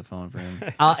answer the phone for him.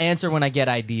 I'll answer when I get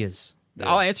ideas.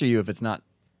 I'll answer you if it's not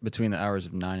between the hours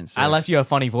of 9 and 6. I left you a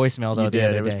funny voicemail though. You the did.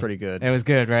 other It was day. pretty good. It was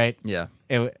good, right? Yeah.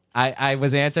 I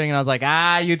was answering and I was like,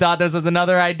 you thought this was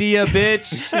another idea,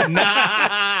 bitch?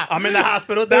 Nah. I'm in the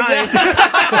hospital dying.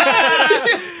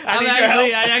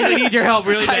 I actually need your help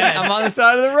really bad. I'm on the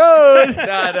side of the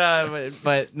road.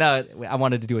 but no, I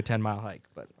wanted to do a 10-mile hike.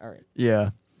 But all right.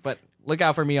 Yeah. But look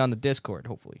out for me on the Discord,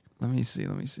 hopefully. Let me see.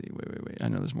 Wait. I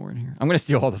know there's more in here. I'm going to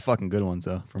steal all the fucking good ones,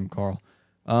 though, from Carl.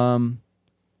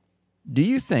 Do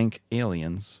you think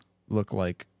aliens look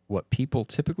like what people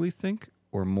typically think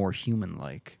or more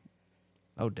human-like?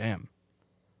 Oh, damn.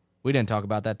 We didn't talk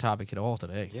about that topic at all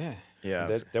today. Yeah.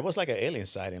 Yeah. There was like an alien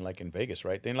sighting like in Vegas,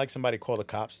 right? Didn't like somebody call the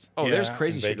cops Oh, Yeah, there's in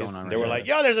crazy shit Vegas? going on They right were now. like,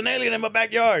 yo, there's an alien in my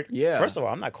backyard. Yeah. First of all,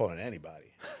 I'm not calling anybody.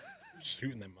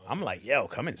 shooting them. I'm like, yo,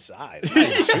 come inside. I'm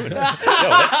not even shooting them. Yo,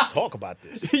 let's talk about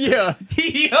this. yeah.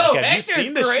 Yo, Have you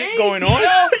seen this shit going on?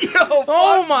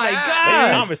 Oh, my Let's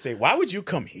God. conversate. Why would you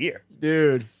come here?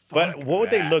 Dude. But what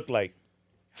would they look like?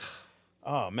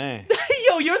 Oh, man.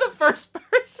 Yo, you're the first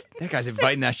person. That guy's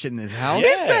inviting that shit in his house. Yeah.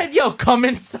 He said, yo, come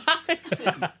inside.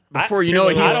 Before you know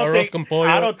it, Here's a I little don't arroz think. con pollo.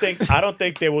 I don't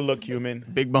think they will look human.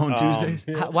 Big Bone Tuesdays.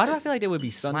 Why do I feel like they would be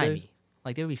Sundays? slimy?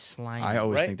 Like they would be slimy. I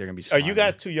always Right? think they're going to be Are slimy. you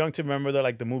guys too young to remember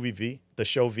the movie V, the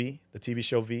show V, the TV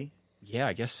show V? Yeah,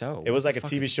 I guess so. It was like a What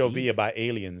the TV fuck is show V about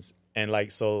aliens, and like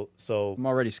so I'm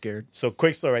already scared.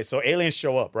 quick story, right? So aliens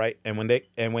show up, right? And when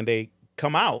they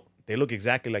come out, they look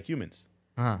exactly like humans,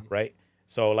 Uh-huh. right?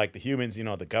 So like the humans,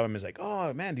 the government's like,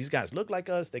 oh man, these guys look like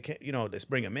us. They can't, let's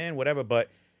bring them in, whatever. But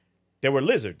they were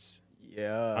lizards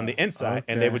Yeah. on the inside,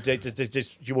 and they would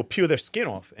just you would peel their skin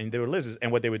off, and they were lizards.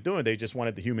 And what they were doing, they just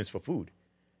wanted the humans for food.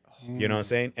 You know what I'm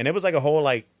saying? And it was like a whole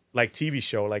like TV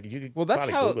show. Like you could Well, that's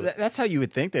probably how Google it. that's how you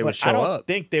would think they would But show I don't up.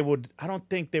 think they would. I don't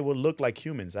think they would look like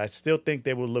humans. I still think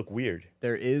they would look weird.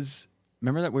 There is.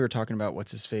 Remember that we were talking about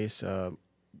what's his face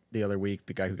the other week,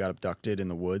 the guy who got abducted in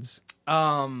the woods.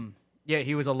 Yeah,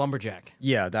 he was a lumberjack.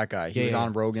 Yeah, that guy. He Yeah, was yeah.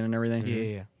 on Rogan and everything.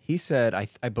 Yeah. He said,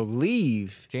 I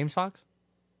believe. James Fox?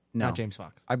 No, Not James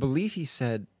Fox. I believe he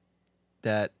said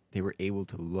that they were able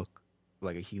to look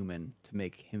like a human to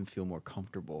make him feel more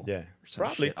comfortable. Yeah, or some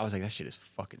probably. shit. I was like, that shit is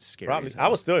fucking scary. Probably. as I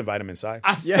hell. would still invite him inside.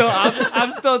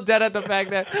 I'm still dead at the fact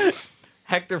that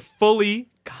Hector fully,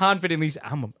 confidently said,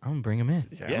 I'm gonna bring him in.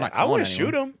 Yeah, I'm Yeah, not I calling wouldn't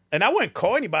anyone. shoot him, and I wouldn't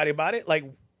call anybody about it. Like,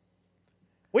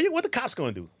 what the cops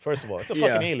going to do? First of all, it's a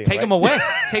fucking alien. Take right? them away.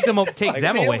 Take them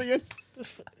away. Alien.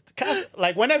 The cops,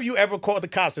 like, when have you ever called the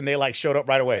cops and they like showed up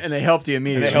right away? And they helped you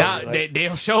immediately. And they helped Nah,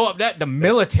 they'll show up. The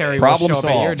military Problem will show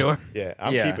up at your solved. door. Yeah,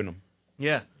 I'm Yeah. keeping them.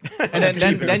 Yeah, and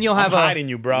then you'll have I'm hiding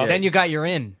you, bro. Then you got your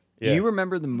in. Do you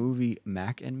remember the movie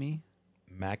Mac and Me?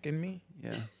 Mac and me?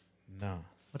 Yeah. No.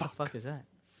 What the fuck is that?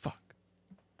 Fuck.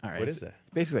 All right. What it's is that?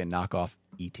 Basically a knockoff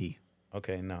E.T.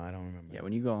 Okay, no, I don't remember. Yeah,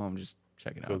 when you go home, just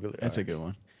check it out. Google it. That's a All good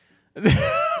one.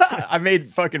 I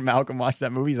made fucking Malcolm watch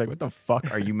that movie. He's like, what the fuck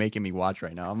are you making me watch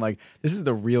right now? I'm like, this is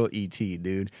the real E.T.,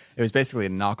 dude. It was basically a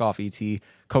knockoff E.T.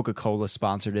 Coca-Cola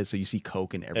sponsored it, so you see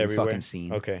Coke in every Everywhere? fucking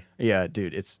scene. Okay. Yeah,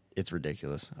 dude, it's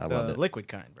ridiculous. I love The it. liquid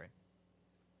kind, right?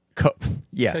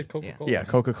 Yeah. Said Coca-Cola. Yeah,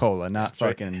 Coca-Cola, not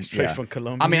fucking... straight yeah. from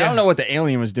Colombia. I mean, I don't know what the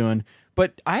alien was doing,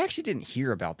 but I actually didn't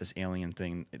hear about this alien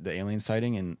thing, the alien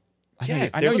sighting, and I Yeah, know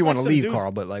there you was, want like, to some leave, dudes-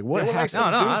 Carl, but like, what there were, like, happened?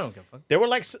 some No, I dudes- don't give a fuck. There were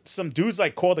like some dudes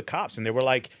like called the cops and they were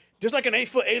like, there's like an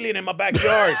 8-foot alien in my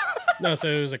backyard. No, so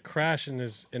it was a crash in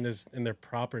their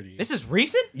property. This is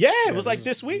recent. Yeah, it was like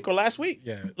this week or last week.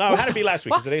 Yeah. No, it had to be last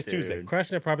week because today's Tuesday. Crash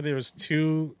in their property. There was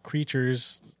two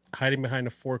creatures hiding behind a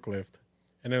forklift,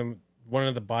 and then one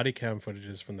of the body cam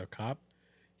footages from the cop.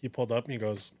 He pulled up and he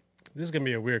goes, "This is gonna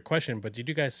be a weird question, but did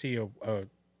you guys see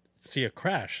a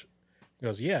crash?" He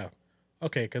goes, "Yeah."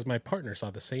 Okay, because my partner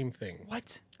saw the same thing.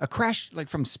 What? A crash like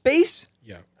from space?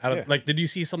 Yeah. Yeah. Like, did you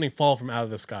see something fall from out of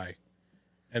the sky?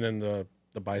 And then the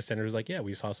bystander was like, "Yeah,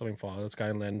 we saw something fall out of the sky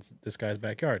and land in this guy's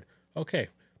backyard." Okay,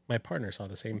 my partner saw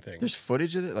the same thing. There's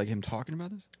footage of it, like him talking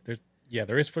about this?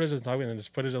 There is footage of talking, and there's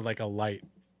footage of like a light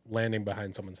landing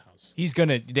behind someone's house. He's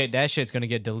gonna that shit's gonna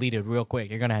get deleted real quick.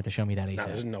 You're gonna have to show me that Nah,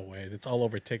 there's ASAP. no way. It's all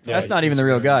over TikTok. That's not even the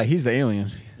real guy. He's the alien.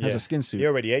 Has Yeah. a skin suit. He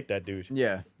already ate that dude.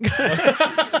 Yeah.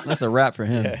 That's a wrap for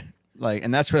him. Like,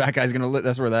 and that's where that guy's gonna live.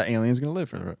 That's where that alien's gonna live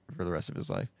for the rest of his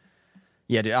life.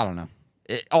 Yeah, dude. I don't know.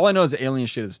 All I know is the alien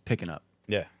shit is picking up.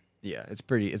 Yeah. Yeah, it's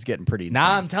getting pretty. Insane.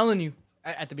 Nah, I'm telling you.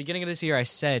 At the beginning of this year, I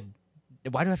said,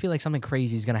 "Why do I feel like something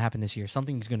crazy is gonna happen this year?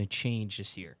 Something's gonna change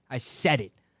this year." I said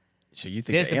it. So you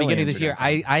think This the beginning of this year.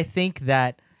 I think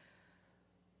that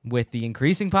with the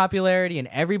increasing popularity and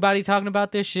everybody talking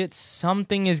about this shit,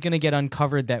 something is gonna get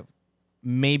uncovered that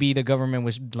maybe the government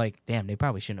was like, "Damn, they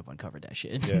probably shouldn't have uncovered that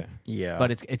shit." Yeah. Yeah,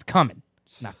 But it's coming.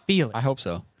 And I feel it. I hope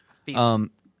so. feel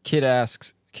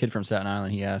Kid from Staten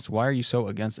Island. He asked, "Why are you so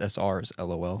against SRs?"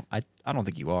 LOL. I don't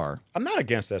think you are. I'm not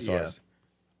against SRs.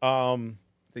 I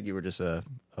think you were just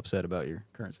upset about your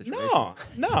current situation.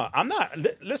 No, I'm not.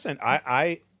 Listen,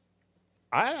 I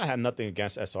have nothing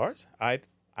against SRs. I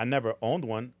never owned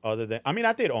one other than, I mean,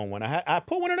 I did own one. I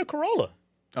put one in a Corolla.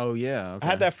 Oh yeah. Okay. I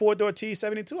had that 4-door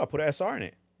T72. I put an SR in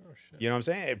it. Oh shit. You know what I'm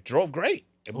saying? It drove great.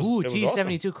 It was, Ooh, it was awesome.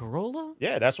 T72 Corolla?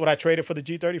 Yeah, that's what I traded for the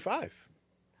G35.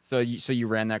 So you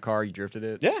ran that car, you drifted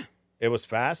it? Yeah, it was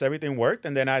fast. Everything worked.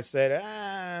 And then I said,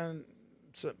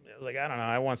 so I was like, I don't know.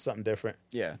 I want something different.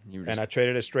 Yeah. You were just, And I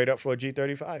traded it straight up for a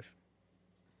G35.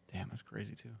 damn, that's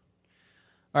crazy too.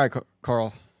 All right,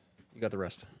 Carl, you got the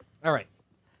rest. All right.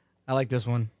 I like this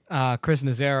one. Chris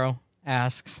Nazaro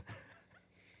asks,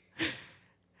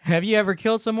 "Have you ever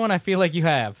killed someone? I feel like you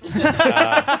have."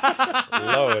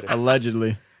 Lord.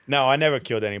 Allegedly. No, I never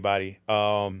killed anybody.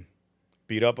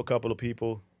 Beat up a couple of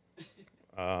people.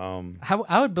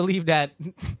 I would believe that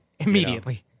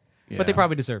immediately. But they Yeah.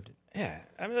 probably deserved it. Yeah,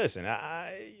 I mean, listen.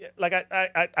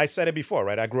 I said it before,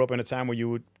 right? I grew up in a time where you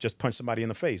would just punch somebody in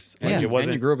the face. Like, Yeah. it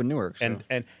wasn't. And you grew up in Newark. So.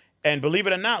 And believe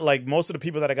it or not, like most of the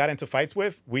people that I got into fights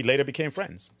with, we later became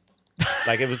friends.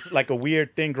 Like it was like a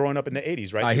weird thing growing up in the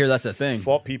 80s, right? I hear that's a thing.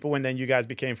 Fought people, and then you guys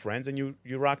became friends, and you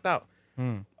rocked out.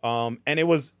 And I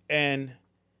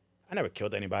never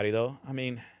killed anybody though. I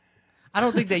mean, I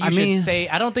don't think that you I should mean- say.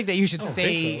 I don't think that you should think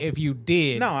say so. if you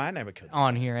did no, I never killed.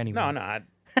 on here anyway. No,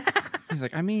 He's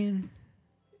like, I mean,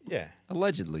 yeah.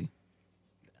 allegedly.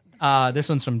 This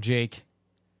one's from Jake.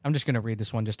 I'm just gonna read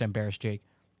this one just to embarrass Jake.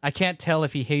 "I can't tell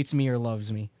if he hates me or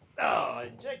loves me." Oh,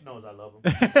 Jake knows I love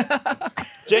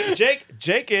him.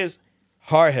 Jake is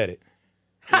hard headed.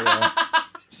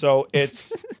 So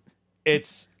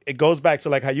it goes back to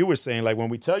like how you were saying, like when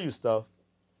we tell you stuff,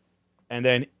 and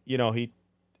then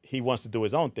he wants to do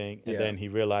his own thing, and Yeah. then he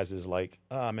realizes like,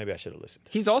 maybe I should have listened.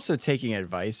 He's also taking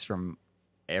advice from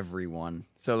everyone.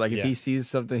 So like if Yeah. he sees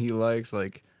something he likes,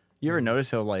 like you ever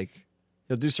notice he'll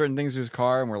do certain things to his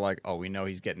car and we're like, oh, we know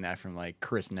he's getting that from like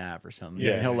Chris Knapp or something.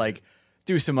 Yeah. And he'll like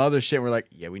do some other shit. We're like,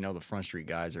 yeah, we know the Front Street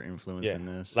guys are Yeah, influencing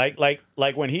this. like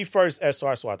when he first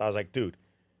SR swapped, I was like, dude,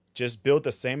 just build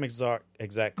the same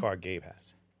exact car Gabe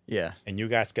has. Yeah. and you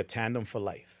guys could tandem for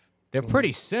life. They're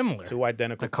pretty similar. Two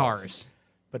identical the cars.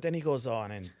 But then he goes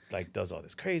on and like does all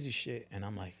this crazy shit, and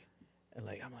I'm like,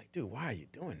 dude, why are you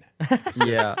doing that?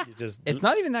 Yeah. You just It's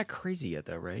not even that crazy yet,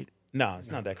 though, right? no,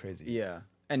 it's not that crazy. Yeah.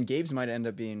 And Gabe's might end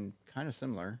up being kind of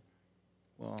similar.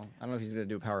 Well, I don't know if he's going to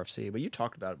do a Power FC, but you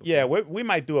talked about it before. Yeah, we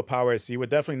might do a Power SC. We're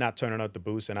definitely not turning up the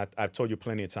boost, and I've told you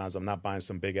plenty of times I'm not buying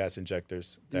some big ass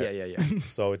injectors. Yeah.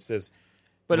 So it's this.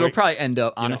 But it'll We're- probably end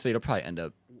up, honestly, it'll probably end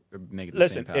up making the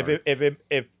Listen, same power.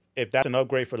 if that's an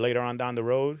upgrade for later on down the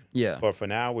road, Yeah. But for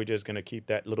now, we're just gonna keep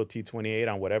that little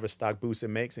T28 on whatever stock boost it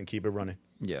makes and keep it running.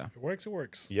 Yeah. It works. It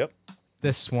works. Yep.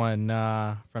 This one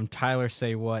from Tyler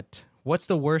Say What? What's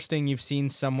the worst thing you've seen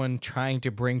someone trying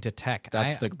to bring to tech?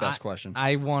 That's the best question.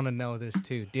 I want to know this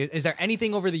too. Is there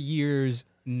anything over the years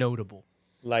notable?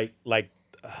 Like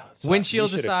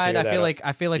Windshield aside, I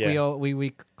feel like Yeah. we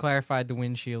clarified the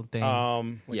windshield thing.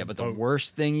 Yeah, but the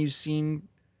worst thing you've seen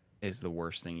is the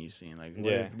worst thing you've seen. Like,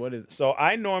 what is So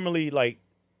I normally like,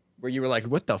 where you were like,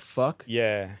 what the fuck?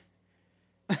 yeah.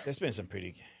 There's been some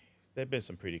pretty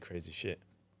crazy shit.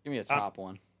 Give me a top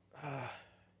one.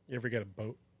 You ever get a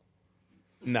boat?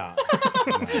 Nah.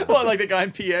 What, like the guy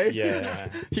in PA? Yeah.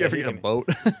 You ever get a boat?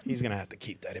 He's gonna have to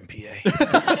keep that in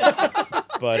PA.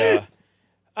 But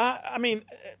I mean,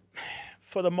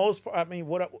 for the most part, I mean,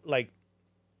 like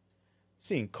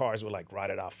seeing cars with like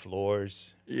rotted out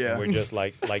floors. Yeah. And we're just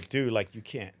like, dude, like you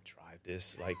can't drive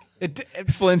this. Like,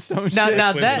 Flintstone shit.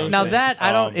 now Flintstones that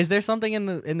I don't. Um, Is there something in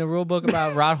the rule book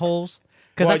about rod holes?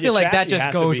 Because Well, I feel your like that chassis just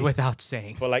has to goes be- without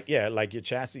saying. but like, yeah, like your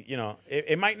chassis, you know,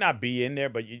 it might not be in there,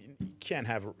 but you can't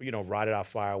have, you know, rotted out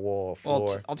firewall or Well,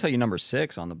 floor. I'll tell you number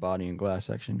 6 on the body and glass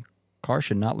section. Car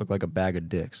should not look like a bag of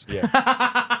dicks. Yeah.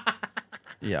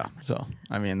 Yeah. So,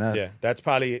 I mean, that. Yeah. That's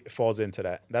probably falls into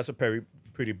that. That's a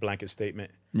pretty blanket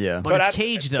statement. Yeah. But it's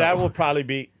caged, though. That will probably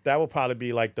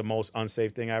be like the most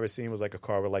unsafe thing I ever seen was like a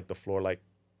car with like the floor like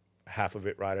half of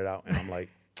it rotted out, and I'm like,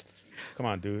 come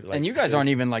on, dude. Like, And you guys aren't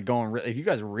seriously. even like going. If you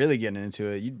guys are really getting into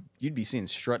it, you'd be seeing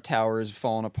strut towers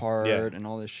falling apart Yeah. and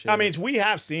all this shit. I mean, we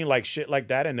have seen like shit like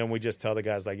that, and then we just tell the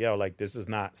guys like, yo, like this is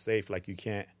not safe. Like you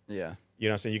can't, yeah, you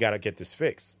know what I'm saying? You got to get this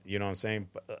fixed. You know what I'm saying?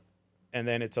 But, and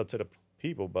then it's up to the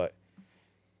people. But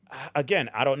again,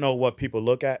 I don't know what people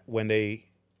look at when they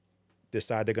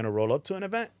decide they're going to roll up to an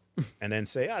event and then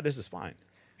say, this is fine.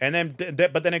 And then,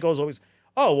 but then it goes always,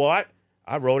 oh, well,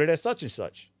 I wrote it as such and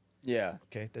such. yeah.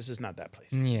 Okay, this is not that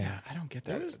place. Yeah. I don't get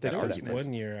There that. was that argument.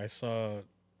 one year I saw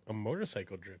a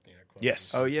motorcycle drifting at Club.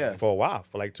 Yes. Oh yeah. For a while,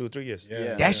 for like 2 or 3 years.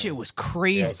 Yeah. That shit was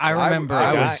crazy. Yes. I remember.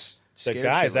 I I guy- was. The scared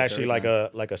guy is shitless actually every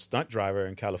like time. a stunt driver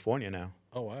in California now.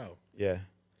 Oh wow. Yeah.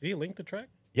 Did he link the track?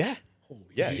 Yeah. Holy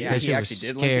Yeah. shit. Yeah, That he shit actually was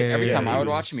did. Like it. Every scary. time Yeah, I he would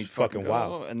was watch him, he'd fucking fucking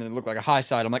wild. wild, and then it looked like a high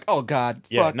side. I'm like, oh god,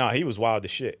 Yeah. fuck. No, he was wild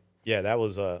as shit. Yeah, that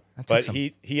was took but some-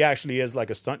 he actually is like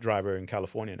a stunt driver in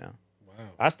California now. Wow.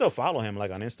 I still follow him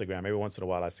like on Instagram. Every once in a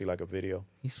while I see like a video.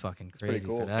 He's fucking pretty crazy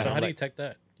cool. for So that. how do you tech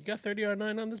that? You got 30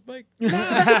 R9 on this bike?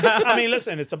 I mean,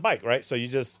 listen, it's a bike, right? So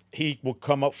he will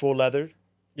come up full leather.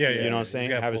 Yeah, You know what I'm He's saying?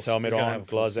 got Have his full- helmet he's gotta on, have a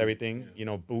full gloves, suit. everything, you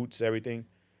know, boots, everything.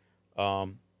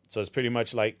 So it's pretty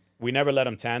much like we never let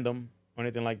him tandem or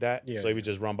anything like that. Yeah. So he would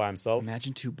just run by himself.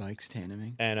 Imagine 2 bikes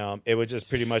tandeming. And it would just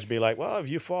pretty much be like, well, if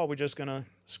you fall, we're just gonna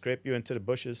scrape you into the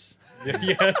bushes.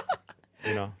 Yeah.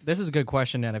 You know. This is a good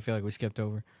question that I feel like we skipped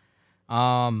over.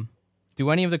 Do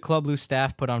any of the Club Blue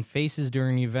staff put on faces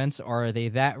during events, or are they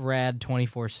that rad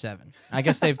 24/7? I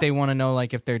guess if they want to know,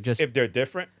 like, if they're just If they're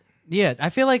different, yeah. I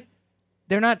feel like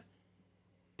they're not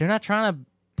trying to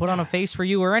put on a face for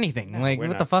you or anything. Like, we're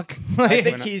what the not. fuck? I Like,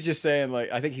 think he's just saying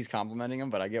like I think he's complimenting him,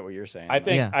 but I get what you're saying. I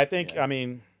think Yeah. I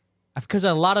mean, because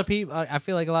a lot of people, I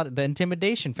feel like a lot of the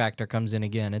intimidation factor comes in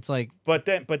again. It's like but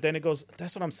then it goes.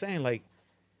 That's what I'm saying. Like,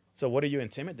 so what are you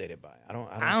intimidated by? I don't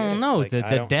I don't know Like, I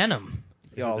the don't- denim.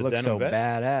 is it y'all the look denim so vest?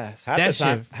 badass. Half That the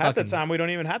time, shit half the fucking- time we don't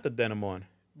even have the denim on.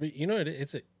 But you know,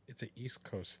 it's an East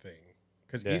Coast thing.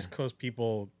 Because Yeah. East Coast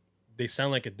people, they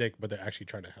sound like a dick, but they're actually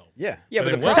trying to help. Yeah, Yeah,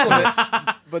 But but the then problem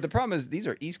is, but the problem is these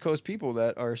are East Coast people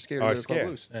that are scared Are of the Club scared.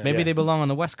 Blues. Maybe Yeah. they belong on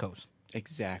the West Coast.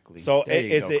 Exactly. So there you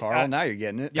is go, it- Carl? I- Now you're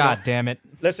getting it. God damn it!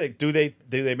 Let's say, do they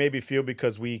maybe feel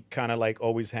because we kind of like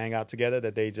always hang out together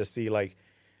that they just see like,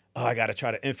 oh, I got to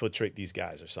try to infiltrate these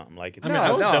guys or something like. It's, I mean,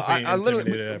 I was no, definitely I literally-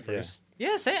 intimidated at Yeah. first.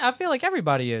 Yes, I feel like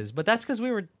everybody is, but that's because we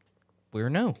were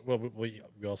new. Well, we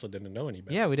also didn't know any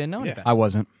better. Yeah, we didn't know any Yeah. better. I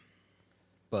wasn't,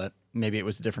 but maybe it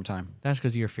was a different time. That's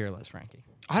because you're fearless, Frankie.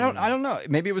 I don't know.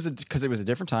 Maybe it was because it was a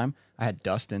different time. I had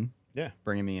Dustin yeah,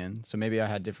 bringing me in, so maybe I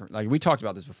had different. Like we talked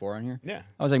about this before on here. yeah.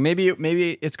 I was like, maybe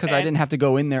it's because I And- didn't have to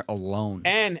go in there alone.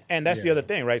 And that's the other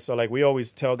thing, right? So like we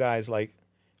always tell guys like,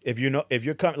 if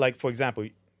you're coming, like for example,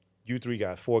 you 3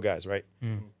 guys, 4 guys, right?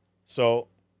 So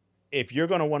if you're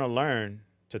gonna want to learn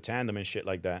to tandem and shit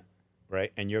like that,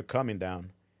 right? And you're coming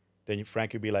down, then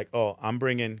Frank would be like, "Oh, I'm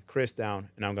bringing Chris down,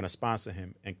 and I'm gonna sponsor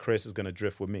him, and Chris is gonna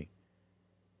drift with me."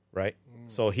 Right?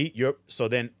 So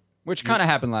Which kind of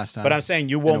happened last time. but I'm saying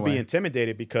you a won't be way.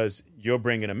 intimidated because you're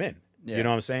bringing him in. Yeah. You know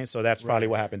what I'm saying? So that's probably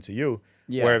what happened to you.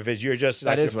 Yeah. Where if you're just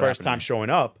like That your is what first happened time to me. showing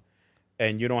up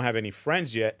and you don't have any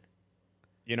friends yet,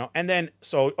 you know, and then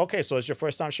so it's your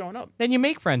first time showing up. Then you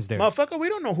make friends there. Motherfucker, we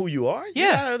don't know who you are. You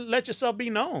Yeah. gotta let yourself be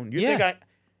known. You Yeah.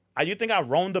 think I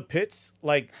roamed the pits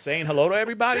like saying hello to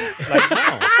everybody? Like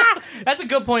no. That's a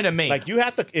good point to make. Like you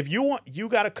have to if you want you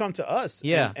gotta come to us.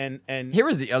 Yeah. And Here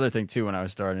was the other thing too when I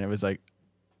was starting. It was like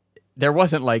there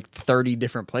wasn't like 30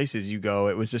 different places you go.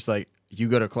 It was just like you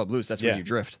go to Club Loose, that's where Yeah. you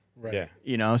drift. Right. yeah.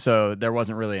 You know, so there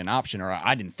wasn't really an option, or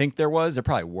I didn't think there was. There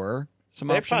probably were some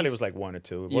There options. probably was like 1 or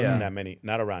 2. It Yeah. wasn't that many,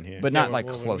 not around here. but Yeah, not like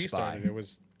when we close by. started, it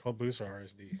was Club Boost or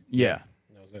RSD. Yeah.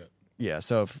 That was it. Yeah,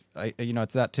 so if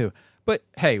it's that too. But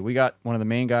hey, we got one of the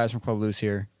main guys from Club Loose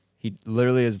here. He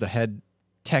literally is the head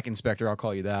tech inspector. I'll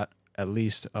call you that at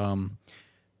least.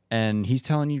 And he's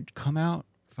telling you to come out,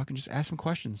 fucking just ask some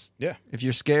questions. yeah. If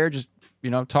you're scared, just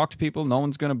talk to people. No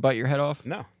one's gonna bite your head off.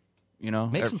 No.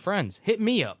 make some friends. Hit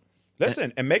me up.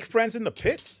 Listen, and make friends in the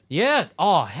pits. Yeah.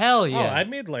 Oh, hell Oh, yeah. I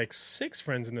made like 6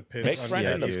 friends in the pits. Make on friends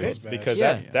the in the East pits Coast because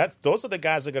Bash. those are the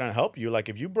guys that are gonna help you. Like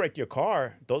if you break your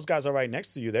car, those guys are right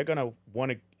next to you. They're gonna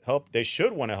want to help. They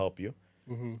should want to help you.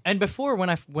 And before,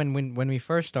 when we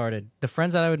first started, the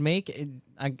friends that I would make,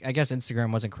 I guess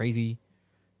Instagram wasn't crazy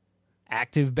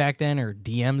active back then, or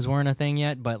DMs weren't a thing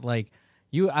yet. But like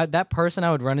that person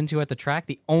I would run into at the track,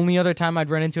 the only other time I'd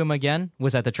run into him again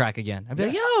was at the track again. I'd be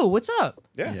like, "Yo, what's up?"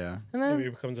 Yeah. Yeah. And Maybe then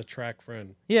it becomes a track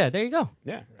friend. yeah, there you go.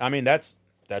 Yeah. I mean that's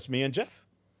me and Jeff.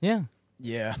 Yeah.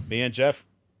 Yeah. Me and Jeff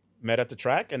met at the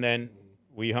track, and then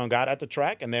we hung out at the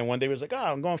track. And then one day we was like,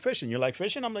 "Oh, I'm going fishing. You like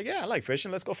fishing?" I'm like, "Yeah, I like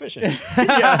fishing. Let's go fishing." And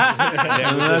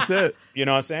then we That's just, it. you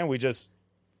know what I'm saying? We just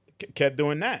kept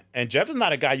doing that. And Jeff is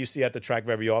not a guy you see at the track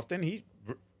very often. He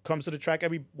comes to the track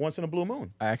every once in a blue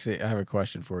moon. I have a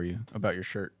question for you about your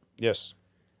shirt. Yes.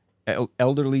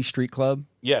 Elderly Street Club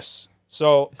Yes.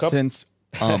 So since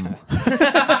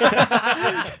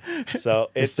so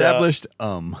it's established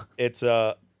It's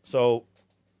so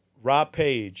Rob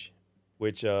Page,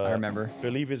 which I remember.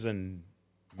 believe is in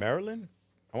Maryland.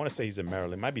 I want to say he's in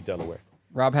Maryland. Might be Delaware.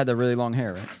 Rob had the really long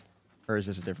hair, right? Or is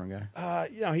this a different guy?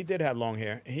 He did have long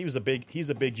hair. He's a big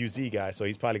UZ guy, so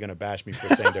he's probably gonna bash me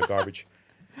for saying they're garbage.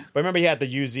 But remember, he had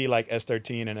the UZ like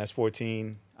S13 and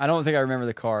S14. I don't think I remember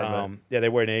the car, but Yeah, they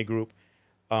were an A group.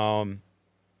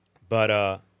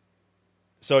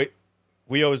 So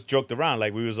we always joked around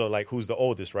like we was like, who's the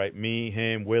oldest, right? Me,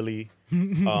 him, Willie.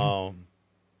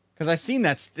 because I seen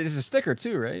that there's a sticker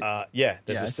too, right? Yeah,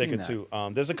 there's Yeah, a I sticker seen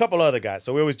too. There's a couple other guys.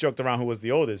 So we always joked around who was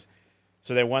the oldest.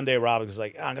 So then one day Rob was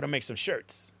like, I'm going to make some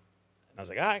shirts. And I was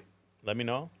like, all right, let me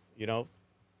know.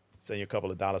 Send you a couple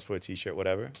of dollars for a T-shirt,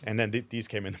 whatever. And then these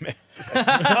came in the mail. It's like,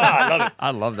 I love it. I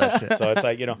love that shit. So it's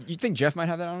like, You think Jeff might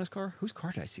have that on his car? Whose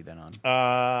car did I see that on?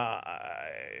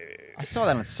 I saw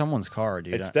that on someone's car,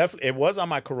 dude. it's definitely, it was on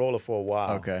my Corolla for a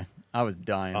while. Okay. I was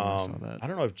dying when I saw I that.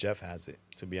 don't know if Jeff has it,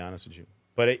 to be honest with you.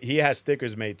 But he has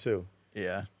stickers made too.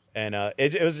 Yeah. And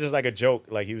it was just like a joke.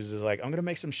 Like he was just like, I'm gonna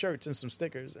make some shirts and some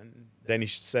stickers, and then he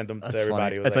sent them That's to everybody.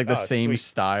 funny. It was It's like the "Oh, same sweet."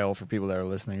 style for people that are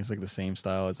listening. It's like the same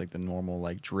style as like the normal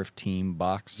like drift team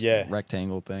box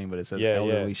rectangle thing, but it says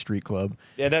Elderly Street Club.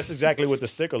 Yeah, that's exactly what the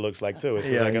sticker looks like too. It's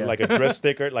just Yeah, like a drift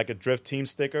sticker, like a drift team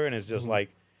sticker, and it's just like,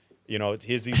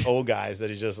 here's these old guys that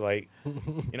is just like,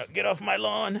 get off my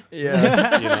lawn.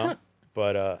 Yeah.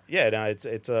 But no,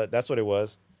 it's that's what it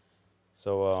was.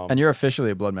 So And you're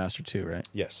officially a Bloodmaster too, right?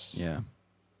 yes, Yeah.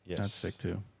 yes, That's sick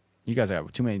too. You guys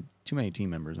have too many team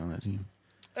members on that team.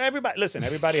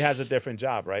 Everybody has a different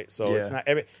job, right? So it's Yeah.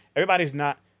 not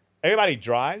everybody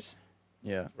drives,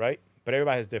 Yeah. right? But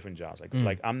everybody has different jobs.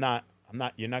 Like I'm not.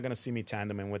 You're not gonna see me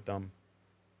tandeming with them.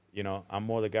 I'm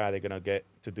more the guy they're gonna get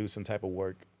to do some type of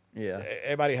work. Yeah.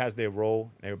 Everybody has their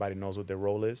role, and everybody knows what their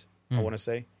role is. I want to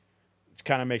say, it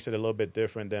kind of makes it a little bit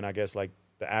different than I guess like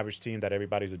the average team that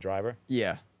everybody's a driver.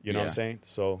 Yeah. You know what I'm saying?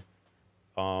 So,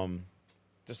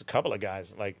 just a couple of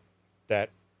guys like that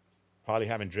probably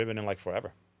haven't driven in like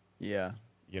forever. Yeah.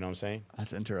 You know what I'm saying?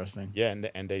 That's interesting. Yeah,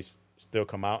 and they still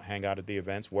come out, hang out at the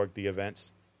events, work the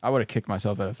events. I would have kicked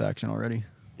myself out of faction already.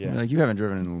 Yeah. Like, you haven't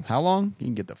driven in how long? You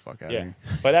can get the fuck out of Yeah, here.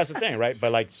 but that's the thing, right?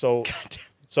 But like so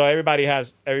everybody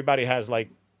has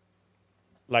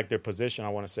like their position. I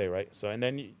want to say, right? So and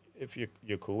then if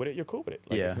you're cool with it, you're cool with it.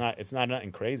 Like Yeah. it's not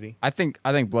nothing crazy. I think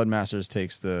Bloodmasters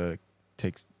takes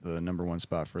takes the number one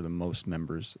spot for the most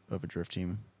members of a drift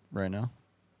team right now.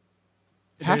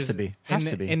 Has to be.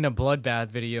 In the bloodbath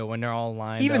video when they're all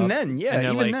lined Even up. then, yeah, and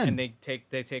they're even like, then. And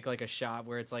they take like a shot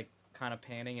where it's like kind of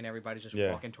panning and everybody's just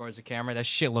Yeah. walking towards the camera. That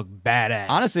shit looked badass.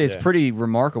 Honestly, it's Yeah. pretty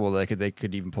remarkable that they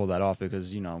could even pull that off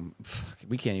because,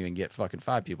 we can't even get fucking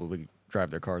 5 people to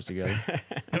drive their cars together.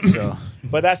 So,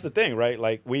 But that's the thing, right?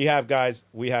 Like we have guys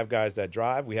that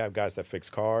drive, we have guys that fix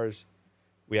cars,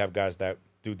 we have guys that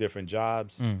do different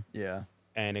jobs, yeah.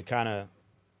 and it kind of,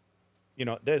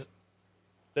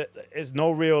 there's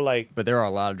no real like. But there are a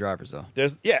lot of drivers, though.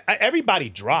 Everybody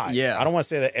drives. Yeah. I don't want to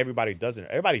say that everybody doesn't.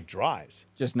 Everybody drives.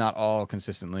 Just not all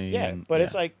consistently. Yeah, and- but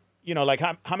it's like like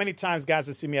how many times guys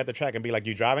will see me at the track and be like,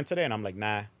 "You driving today?" And I'm like,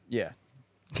 "Nah." Yeah.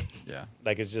 Yeah.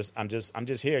 Like it's just I'm just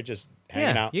here, just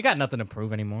hanging yeah, out. you got nothing to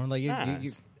prove anymore. Like Nah,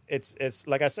 you it's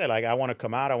like I said, like I want to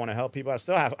come out, I want to help people. I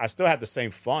still have the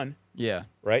same fun, Yeah.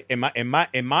 right? In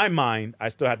my mind, I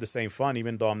still have the same fun,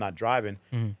 even though I'm not driving.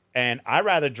 And I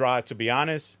rather drive, to be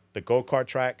honest, the go-kart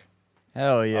track.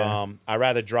 Hell yeah. I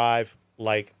rather drive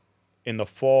like in the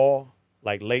fall,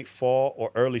 like late fall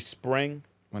or early spring,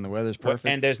 when the weather's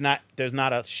perfect. and there's not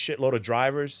a shitload of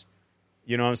drivers.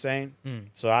 You know what I'm saying?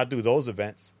 So I do those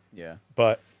events, yeah.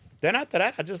 but then after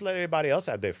that, I just let everybody else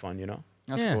have their fun.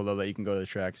 That's Yeah. cool, though, that you can go to the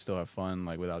track, still have fun,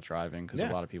 like, without driving. Because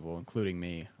Yeah. a lot of people, including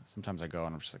me, sometimes I go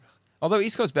and I'm just like, although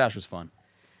East Coast Bash was fun.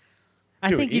 I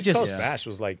Dude, think you East just Coast Bash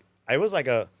was like it was like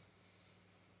a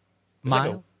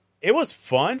mile it was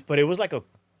fun, but it was like a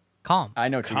calm. I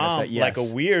know what you're gonna calm, say. Yes. like a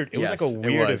weird. It was like a Yes, it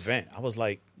weird was. event. I was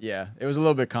like, Yeah, it was a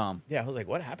little bit calm. I was like,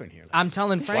 what happened here? Like, I'm this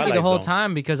telling is Frankie the Twilight whole Zone.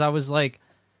 time because I was like,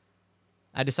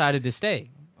 I decided to stay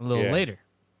a little Yeah. later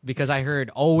because I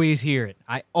always hear it.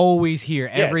 I always hear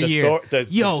every the year.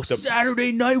 the-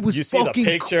 Saturday night was You see the fucking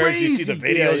pictures, crazy. you see the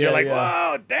videos. Yeah, you're like,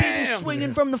 yeah. whoa, damn! People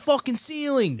swinging from the fucking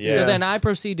ceiling. Yeah. So then I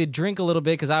proceeded to drink a little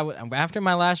bit because after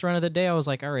my last run of the day, I was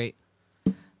like, all right,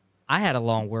 I had a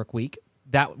long work week.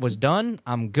 That was done.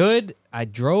 I'm good. I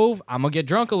drove. I'm gonna get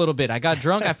drunk a little bit. I got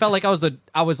drunk. I felt like I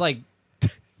was like,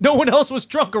 no one else was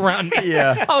drunk around me.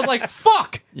 Yeah. I was like,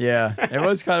 fuck. Yeah, it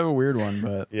was kind of a weird one,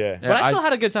 but Yeah. But I still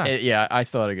had a good time. I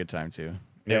still had a good time too.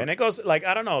 Yeah, and it goes like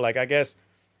I don't know, like I guess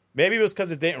maybe it was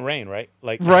because it didn't rain, right?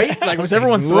 Like Right? Like, was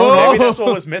everyone Maybe thrown? that's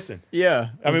what was missing.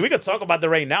 Yeah. I mean, we could talk about the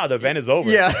rain now. The event is over.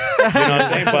 Yeah. you know what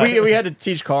I'm saying? But we had to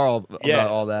teach Carl about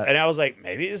all that. and I was like,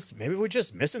 maybe we're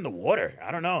just missing the water.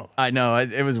 I don't know. I know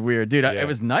it was weird, dude. Yeah. It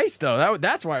was nice though.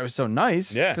 That's why it was so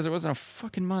nice. Yeah. because it wasn't a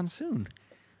fucking monsoon.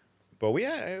 But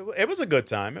it was a good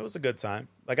time. It was a good time.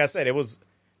 Like I said,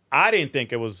 I didn't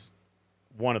think it was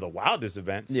one of the wildest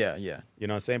events. Yeah. You know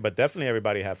what I'm saying? But definitely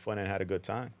everybody had fun and had a good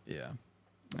time. Yeah,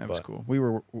 that was But- cool. We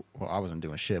were I wasn't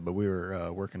doing shit, but we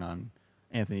were working on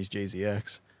Anthony's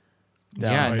JZX.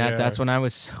 Yeah, Oh, and yeah. that's when I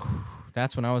was.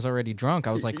 That's when I was already drunk.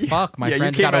 I was like, "Fuck, my yeah,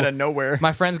 friends you came got out of nowhere.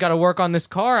 my friends got to work on this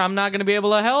car. I'm not gonna be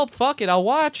able to help. Fuck it, I'll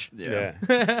watch." Yeah.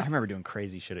 I remember doing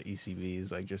crazy shit at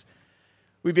ECVs. Like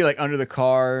we'd be like under the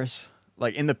cars,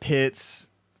 like in the pits,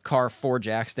 car 4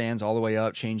 jack stands all the way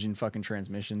up, changing fucking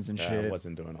transmissions and I shit.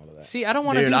 wasn't doing all of that. See, I don't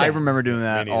want to Dude, do that. I remember doing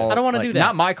that. Me neither. All, I don't wanna like, do that.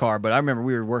 Not my car, but I remember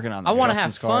we were working on. I want to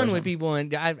Justin's have car or fun with something. people,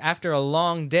 and after a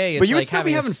long day, it's you would like still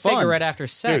having be a having fun. cigarette after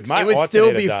sex. my It would still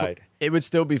alternator be. died. It would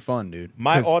still be fun, dude.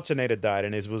 My 'Cause alternator died,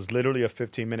 and it was literally a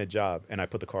 15-minute job, and I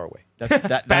put the car away. That's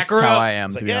Back how her up. I am.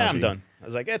 It's to like, be yeah, honest I'm with you. done. I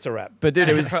was like, it's a wrap. But dude,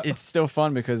 it's still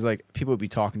fun because like people would be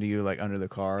talking to you like under the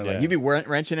car, like Yeah. you'd be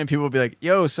wrenching, and people would be like,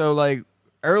 "Yo, so like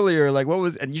earlier, like what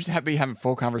was?" And you just be having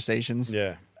full conversations.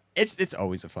 Yeah. It's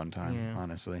always a fun time,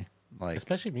 honestly. Like,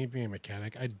 Especially me being a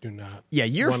mechanic, I do not. Yeah,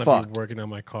 you're wanna fucked. be working on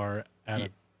my car at a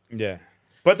Yeah.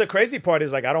 But the crazy part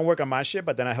is like I don't work on my shit,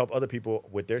 but then I help other people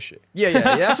with their shit. yeah,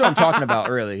 that's what I'm talking about.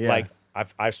 Really, yeah. Like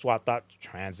I've swapped out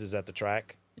transes at the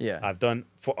track. Yeah. I've done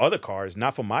for other cars,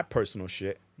 not for my personal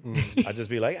shit. I just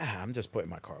be like, I'm just putting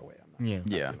my car away. I'm not, Yeah.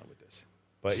 Yeah. dealing with this.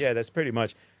 But yeah, that's pretty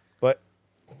much. But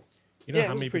You know Yeah, it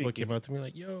how was many pretty people came easy. up to me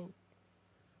like, "Yo,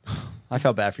 I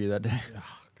felt bad for you that day.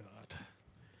 oh god,"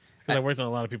 because I worked on a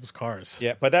lot of people's cars.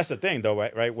 yeah, but that's the thing though,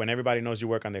 right? Right? When everybody knows you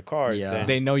work on their cars, Yeah. then,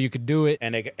 They know you could do it.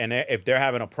 and if they're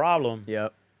having a problem,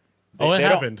 Yep. Oh, it they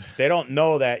happened. They don't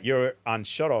know that you're on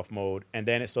shutoff mode, and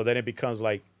then it becomes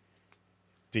like,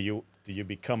 do you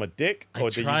become a dick, I or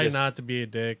do you try just not to be a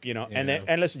dick. you know? Yeah. And then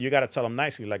and listen, you got to tell them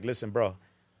nicely, like, listen, bro,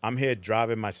 I'm here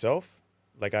driving myself.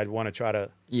 Like I want to try to.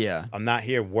 Yeah. I'm not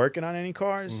here working on any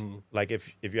cars. Like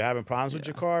if you're having problems with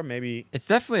your car, maybe It's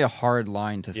definitely a hard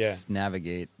line to Yeah.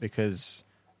 navigate because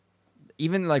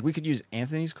even like we could use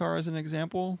Anthony's car as an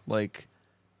example. Like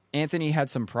Anthony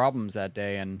had some problems that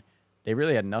day, and they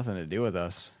really had nothing to do with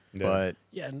us. Yeah. But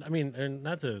Yeah, and I mean, and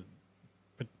not to,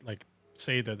 like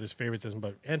say that there's favoritism,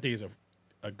 but Anthony is a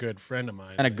a good friend of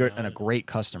mine and a great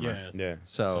customer. Yeah. Yeah.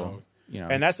 So you know,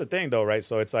 And that's the thing, though, right?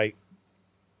 So it's like,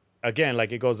 again,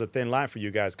 like it goes a thin line for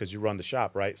you guys because you run the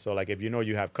shop, right? So like if you know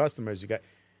you have customers, you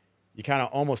kind of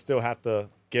almost still have to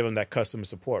give them that customer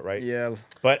support, right? yeah.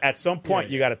 But at some point,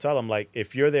 Yeah, you got to tell them, like,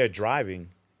 if you're there driving,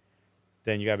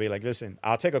 then you got to be like, listen,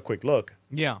 I'll take a quick look.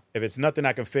 Yeah. If it's nothing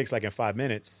I can fix, like in 5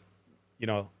 minutes, you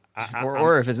know,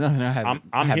 Or if it's nothing I have,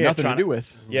 I'm have here nothing to trying do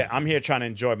with. Yeah, I'm here trying to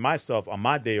enjoy myself on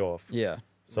my day off. Yeah.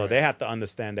 So they have to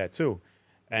understand that too.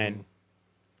 And,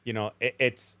 you know,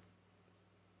 it's,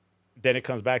 then it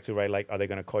comes back to, right, like, are they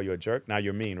going to call you a jerk? Now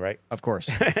you're mean, right? Of course.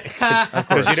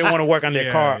 Because you didn't want to work on their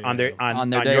Yeah, car yeah.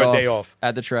 on Your day off.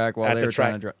 at the track while At they the were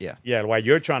trying to track. drive. Yeah. Yeah, while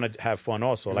you're trying to have fun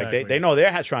also. Like Exactly. they know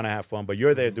they're trying to have fun, but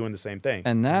you're there doing the same thing.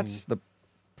 And that's the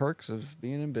perks of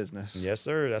being in business. Yes,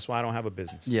 sir. That's why I don't have a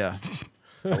business. Yeah.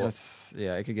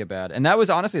 It could get bad. And that was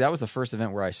the first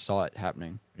event where I saw it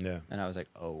happening. Yeah. And I was like,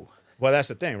 oh. Well, that's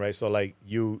the thing, right? So like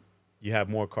you have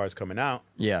more cars coming out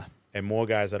Yeah. and more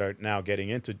guys that are now getting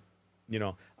into, you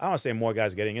know, I don't want to say more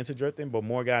guys getting into drifting, but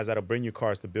more guys that'll bring you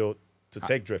cars to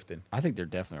take drifting. I think there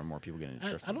definitely are more people getting into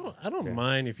drifting. I don't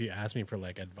mind if you ask me for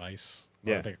like advice. Or,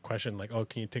 Yeah. like a question like, oh,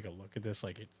 can you take a look at this?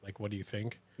 Like what do you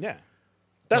think? Yeah.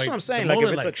 That's Like, what I'm saying. The Like if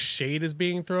moment, it's shade is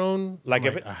being thrown, like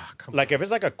I'm if come like on. if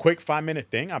it's like a quick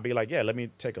 5-minute thing, I'll be like, yeah, let me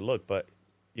take a look. But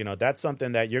you know, that's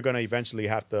something that you're gonna eventually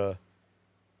have to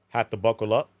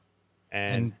buckle up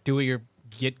And do it your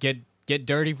get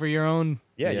dirty for your own.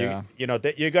 yeah, Yeah. you know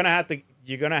that you're gonna have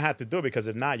to do it because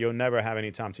if not, you'll never have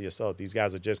any time to yourself. These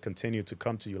guys will just continue to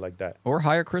come to you like that. Or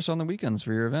hire Chris on the weekends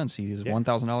for your events. He's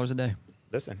 $1,000 a day.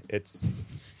 Listen, it's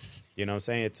you know what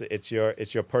I'm saying, it's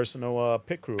your personal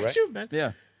pit crew, right? Shoot, man.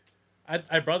 Yeah.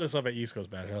 I brought this up at East Coast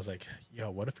Bash. I was like,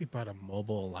 yo, what if we brought a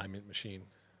mobile alignment machine?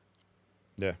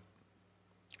 Yeah.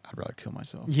 I'd rather kill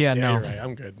myself. Yeah, Yeah, no. you're right.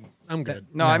 I'm good.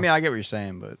 No, I mean, I get what you're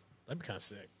saying, but That'd be kind of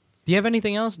sick. Do you have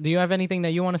anything else? Do you have anything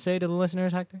that you want to say to the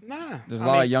listeners, Hector? Nah. there's a I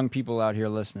lot mean, of young people out here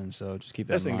listening, so just keep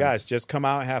that in listen, mind. guys, just come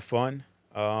out and have fun.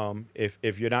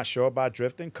 If you're not sure about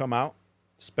drifting, come out,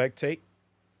 spectate.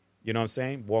 You know what I'm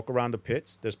saying? Walk around the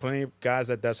pits. There's plenty of guys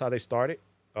that's how they started.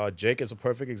 Jake is a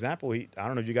perfect example. I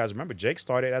don't know if you guys remember. Jake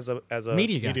started as a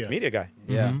Media guy. Media guy.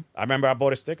 Yeah. I remember I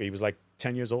bought a sticker. He was like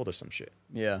 10 years old or some shit.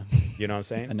 Yeah. You know what I'm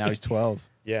saying? And now he's 12.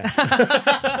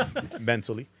 Yeah.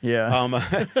 Mentally. Yeah.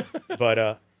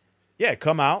 But yeah,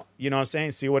 come out, you know what I'm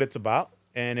saying? See what it's about.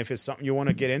 And if it's something you want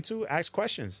to get into, ask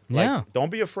questions. Like, Yeah. don't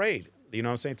be afraid. You know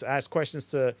what I'm saying? To ask questions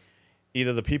to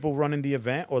either the people running the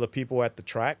event or the people at the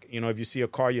track. You know, if you see a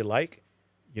car you like,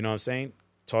 you know what I'm saying?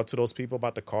 Talk to those people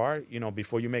about the car, you know,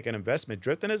 before you make an investment.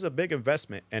 Drifting is a big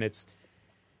investment, and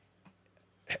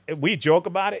we joke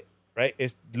about it, right?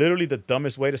 It's literally the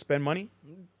dumbest way to spend money,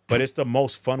 but it's the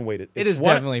most fun way to. It is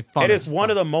definitely fun. It is one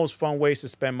of the most fun ways to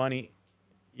spend money,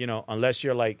 you know, unless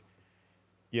you're like,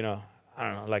 you know, I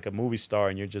don't know, like a movie star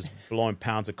and you're just blowing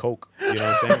pounds of coke. You know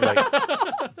what I'm saying?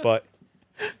 Like, but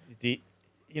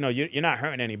you know, you're not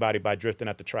hurting anybody by drifting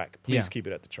at the track. Please Yeah. keep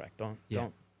it at the track. Don't.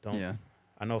 Yeah.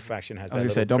 I know Faction has I was that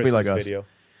gonna say, little don't be like Christmas us. video,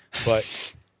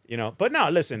 but you know, but no,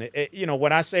 listen, you know,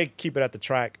 when I say keep it at the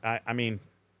track, I mean,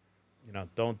 you know,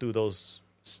 don't do those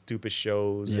stupid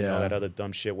shows and all Yeah. that other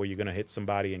dumb shit where you're gonna hit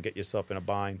somebody and get yourself in a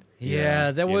bind.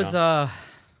 Yeah, there You was know?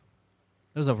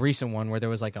 there was a recent one where there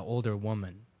was like an older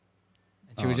woman,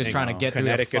 and she was just in, trying to get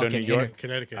Connecticut through or the New fucking York?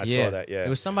 Connecticut. I saw that. Yeah, it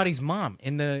was somebody's mom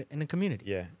in the community.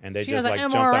 yeah, and they She just has like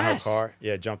an jumped on her MRS. car.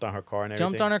 Yeah, jumped on her car and everything.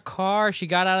 Jumped on her car. She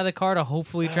got out of the car to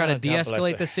hopefully try to God bless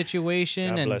de-escalate her. the situation.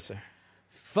 God and bless her.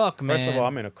 fuck, man. First of all,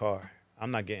 I'm in a car.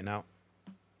 I'm not getting out.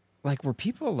 Like, were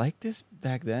people like this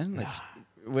back then? Like,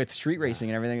 with street racing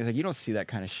and everything? It's like, you don't see that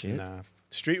kind of shit. Nah,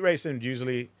 street racing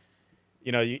usually,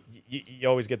 you know, you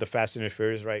always get the Fast and the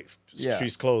Furious, right? Yeah.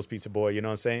 Streets closed, pizza boy. You know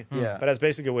what I'm saying? Yeah. But that's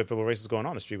basically what the race was going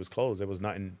on. The street was closed. There was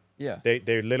nothing. Yeah. They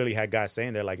literally had guys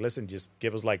saying they're like, listen, just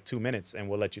give us like 2 minutes and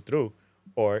we'll let you through,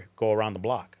 or go around the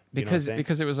block. You know what I'm Because saying?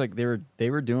 because it was like they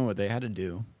were doing what they had to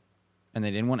do, and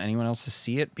they didn't want anyone else to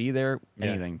see it, be there, Yeah.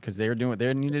 anything, because they were doing what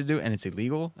they needed to do, and it's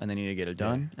illegal, and they need to get it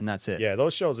done, and that's it. Yeah,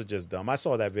 those shows are just dumb. I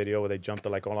saw that video where they jumped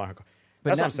like all on her car. But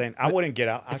That's now- what I'm saying. I but wouldn't get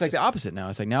out. It's like the opposite now.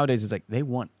 It's like nowadays it's like they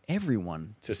want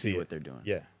everyone to to see see what it. they're doing.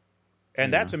 Yeah,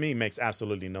 and that to me makes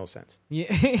absolutely no sense. Yeah.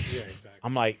 Yeah, exactly.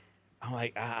 I'm like,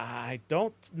 I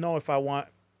don't know if I want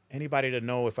anybody to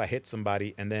know if I hit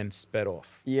somebody and then sped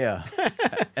off. Yeah.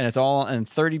 And it's all, and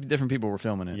 30 different people were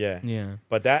filming it. Yeah. Yeah.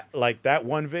 But that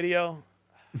one video,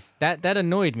 That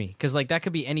annoyed me because like that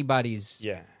could be anybody's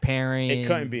yeah. parent, It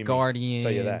couldn't be me, guardian. I'll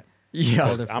tell you that. Yeah.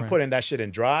 Older I'm friend. putting that shit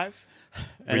in drive,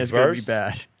 And it's going to be reverse,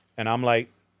 bad. and I'm like,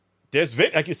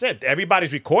 like you said,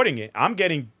 everybody's recording it. I'm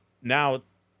getting now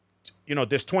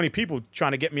there's 20 people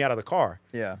trying to get me out of the car.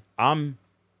 Yeah. I'm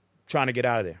trying to get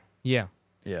out of there. Yeah.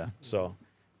 Yeah. So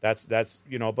that's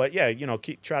but yeah,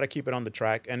 try to keep it on the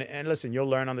track. And listen, you'll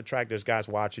learn on the track. There's guys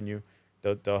watching you.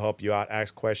 They'll help you out,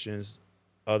 ask questions.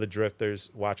 Other drifters,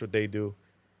 watch what they do.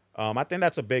 I think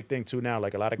that's a big thing too now.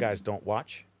 Like a lot of guys don't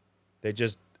watch. They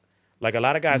just a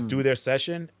lot of guys do their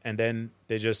session and then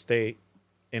they just stay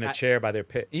in a chair by their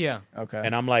pit. Yeah. Okay.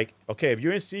 And I'm like, okay, if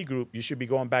you're in C group, you should be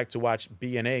going back to watch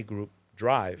B and A group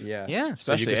drive. Yeah. Yeah.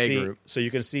 Especially so you can A see, group. So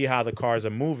you can see how the cars are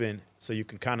moving. So you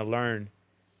can kind of learn,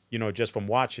 just from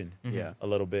watching. Yeah. A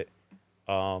little bit.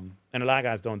 And a lot of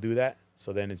guys don't do that.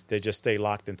 So then they just stay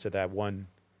locked into that one,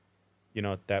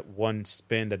 that one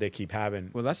spin that they keep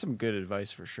having. Well, that's some good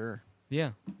advice for sure.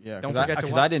 Yeah. Yeah. Don't forget to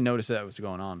because watch. I didn't notice that was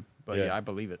going on. But Yeah. yeah, I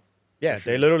believe it. Yeah,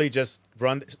 they literally just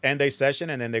end their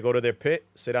session and then they go to their pit,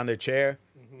 sit on their chair,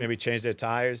 maybe change their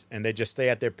tires, and they just stay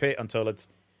at their pit until it's,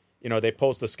 they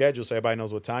post a schedule so everybody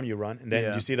knows what time you run. And then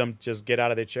Yeah. you see them just get out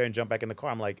of their chair and jump back in the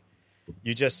car. I'm like,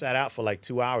 you just sat out for like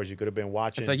 2 hours. You could have been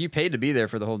watching. It's like you paid to be there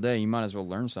for the whole day. You might as well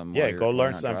learn something. yeah, while go you're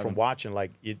learn not something from driving. watching.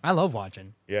 Like, I love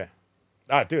watching. yeah.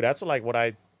 Dude, that's what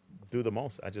I do the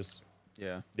most. I just,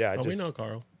 Yeah. yeah, I Oh, just. we know,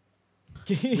 Carl.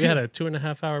 We had a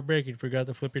 2.5 hour break. You forgot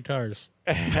to flip your tires.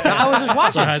 I was just So I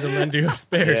watching. had to lend you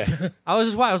spares. Yeah. I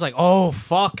was like, oh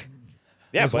fuck.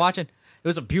 Yeah, I was but- watching. It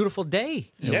was a beautiful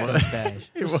day. In Yeah. Wilderness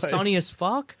Bash. It was was. sunny as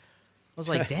fuck. I was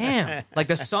like, damn. Like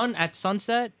the sun at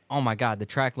sunset. Oh my god, the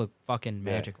track looked fucking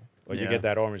Yeah. magical. Well, you Yeah. get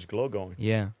that orange glow going.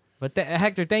 Yeah. But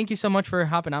Hector, thank you so much for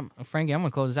hopping. Frankie, I'm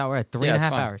gonna close this out. We're at three Yeah, and a it's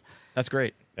half fine. hours. That's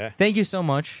great. Yeah. Thank you so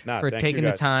much Nah, for thank taking you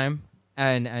the guys. time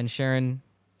and sharing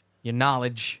your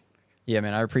knowledge. Yeah,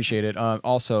 man, I appreciate it.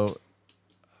 Also,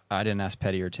 I didn't ask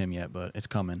Petty or Tim yet, but it's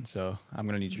coming. So I'm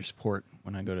going to need your support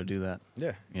when I go to do that.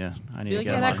 Yeah. Yeah, I need Be to like,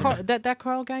 get yeah, him that on Carl, here. that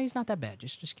Carl guy, he's not that bad.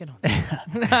 Just get on.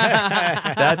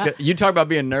 That's good. You talk about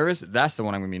being nervous. That's the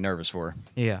one I'm going to be nervous for.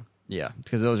 Yeah. Yeah,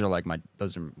 because those are like my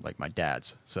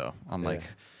dads. So I'm like,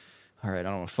 all right, I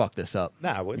don't want to fuck this up.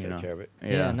 Nah, we'll You take know? care of it.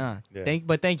 Yeah, nah. Yeah.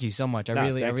 Thank you so much. I Nah,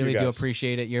 really thank you do guys.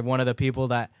 appreciate it. You're one of the people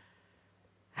that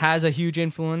has a huge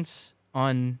influence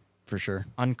on For sure.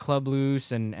 Club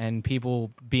Loose and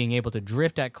people being able to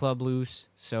drift at Club Loose.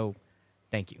 So,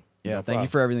 thank you. Yeah, No thank problem. you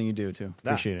for everything you do too.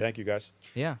 Nah, Appreciate it. Thank you, guys.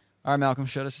 Yeah. All right, Malcolm,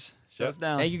 shut us Yep.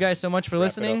 down. Thank you guys so much for Wrap it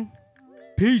listening.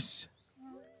 Peace.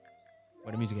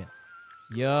 Where the music at?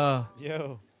 Yeah.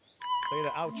 Yo, play the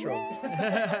outro.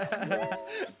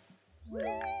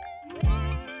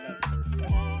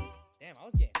 Damn, I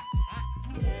was getting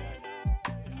hot.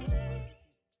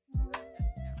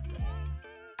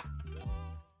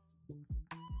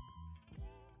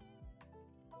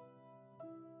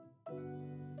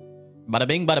 Bada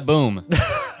bing, bada boom.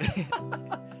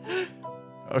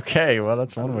 Okay, well,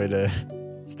 that's one way to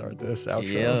start this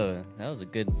outro. Yeah, that was a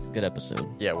good episode.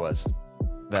 Yeah, it was.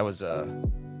 That was a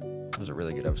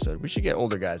really good episode. We should get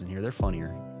older guys in here. They're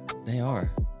funnier. They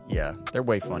are. Yeah, they're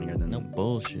way funnier than No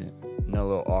bullshit. no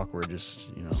little awkward. Just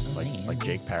like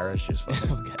Jake Parrish, just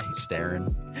fucking Okay. staring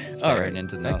All right.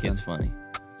 into That nothing, kid's funny.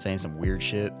 saying some weird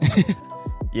shit.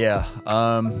 Yeah.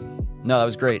 No, that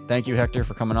was great. Thank you, Hector,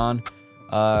 for coming on.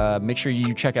 Make sure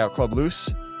you check out Club Loose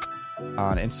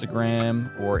on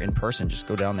Instagram or in person. Just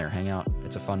go down there, hang out.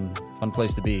 It's a fun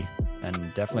place to be, and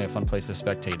definitely a fun place to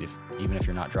spectate, even if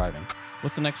you're not driving.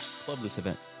 What's the next Club Loose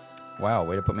event? Wow,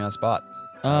 way to put me on the spot.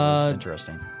 That was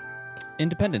interesting.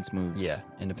 Independence Moves. Yeah,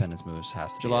 Independence Moves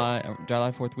has to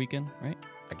July 4th weekend, right?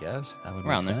 be it. I guess that would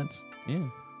Around make there. sense. Yeah.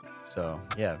 So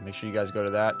yeah, make sure you guys go to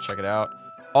that, check it out.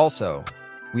 Also,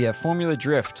 we have Formula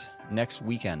Drift next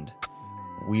weekend.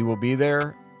 We will be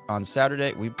there on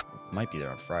Saturday. We might be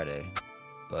there on Friday,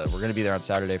 but we're gonna be there on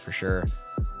Saturday for sure.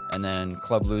 And then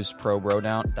Club Loose Pro Bro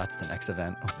Down. That's the next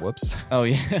event. Whoops. Oh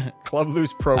yeah. Club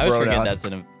Loose Pro I always Bro forget Down. that's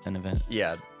an event.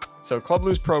 Yeah. So Club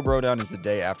Loose Pro Bro Down is the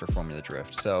day after Formula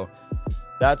Drift. So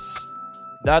that's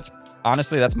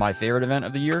honestly that's my favorite event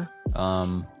of the year.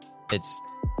 It's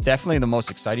definitely the most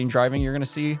exciting driving you're going to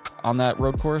see on that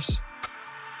road course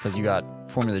because you got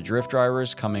Formula Drift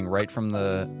drivers coming right from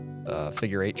the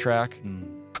figure 8 track,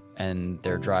 and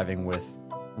they're driving with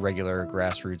regular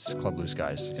grassroots Club Loose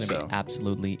guys. It's gonna be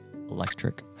absolutely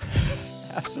electric.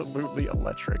 Absolutely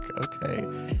electric.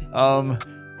 Okay.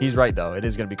 He's right though. It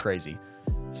is going to be crazy.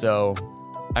 So,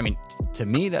 I mean, to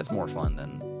me, that's more fun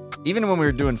than even when we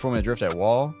were doing Formula Drift at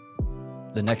Wall.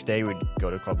 The next day we'd go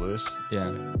to Club Loose. Yeah.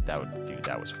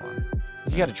 That was fun.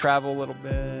 'Cause you got to travel a little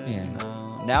bit. Yeah. You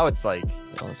know? Now it's like,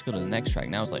 It's like, oh, let's go to the next track.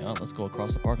 Now it's like, oh, let's go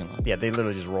across the parking lot. yeah, they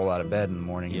literally just roll out of bed in the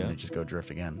morning Yeah. and they just go drift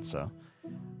again. So,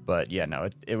 but yeah, no,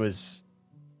 it's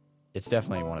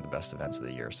definitely one of the best events of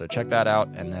the year. So check that out.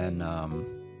 And then,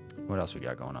 what else we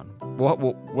got going on?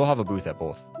 We'll have a booth at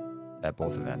both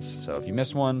events. So if you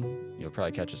miss one, you'll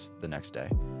probably catch us the next day.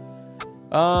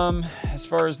 As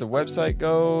far as the website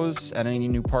goes and any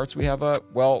new parts we have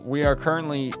up, well, we are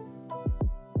currently,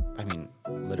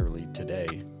 literally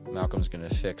today, Malcolm's going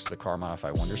to fix the Car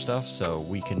Modify Wonder stuff, so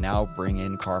we can now bring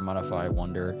in Car Modify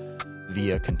Wonder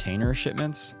via container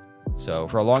shipments. So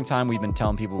for a long time, we've been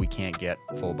telling people we can't get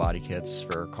full body kits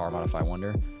for Car Modify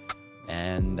Wonder,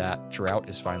 and that drought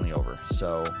is finally over.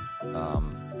 So,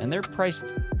 and they're priced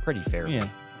pretty fairly. Yeah.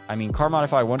 Car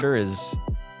Modify Wonder is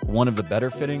one of the better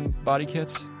fitting body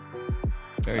kits.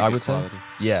 Very I good would quality. say.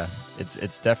 Yeah,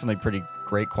 it's definitely pretty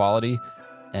great quality,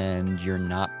 and you're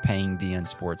not paying BN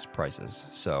Sports prices.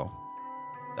 So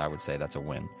I would say that's a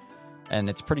win. And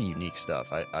it's pretty unique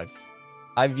stuff.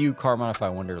 I view Car Modify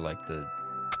Wonder like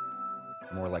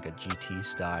more like a GT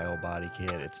style body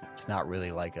kit. It's not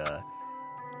really like a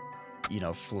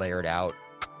flared out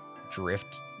drift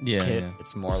kit. Yeah.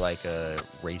 It's more like a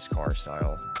race car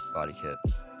style body kit.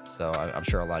 So I'm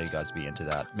sure a lot of you guys will be into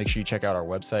that. Make sure you check out our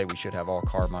website. We should have all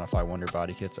Car Modify Wonder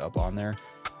body kits up on there.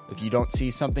 If you don't see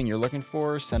something you're looking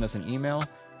for, send us an email.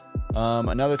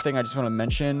 Another thing I just want to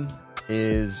mention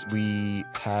is we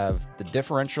have the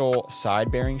differential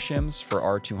side bearing shims for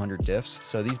R200 diffs.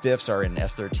 So these diffs are in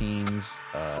S13s,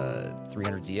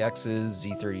 300ZXs,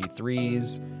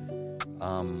 Z33s.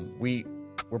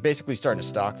 We're basically starting to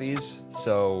stock these,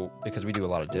 so because we do a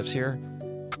lot of diffs here.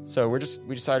 So we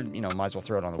decided, might as well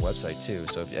throw it on the website too.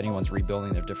 So if anyone's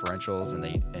rebuilding their differentials and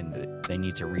they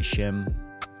need to reshim,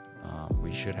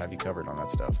 we should have you covered on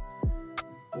that stuff.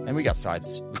 And we got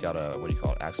sides. We got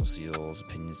axle seals,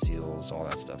 pinion seals, all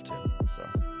that stuff too. So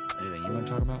anything you want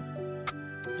to talk about?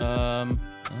 I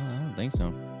don't think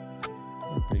so.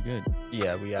 We're pretty good.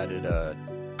 Yeah, we added a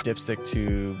dipstick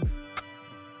tube,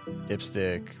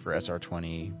 dipstick for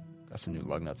SR20. Got some new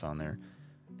lug nuts on there.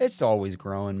 It's always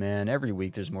growing, man. Every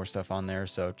week there's more stuff on there,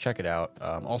 so check it out.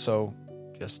 Also,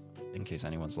 just in case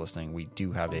anyone's listening, we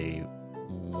do have a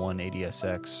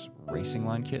 180SX racing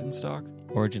line kit in stock.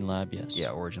 Origin Lab, yes. Yeah,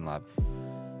 Origin Lab.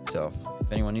 So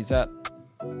if anyone needs that,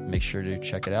 make sure to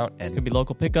check it out. And Could be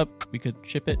local pickup. We could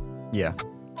ship it. yeah,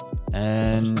 Let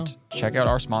and us check out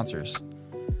our sponsors.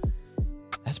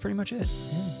 That's pretty much it.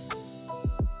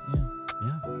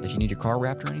 Yeah. If you need your car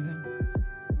wrapped or anything,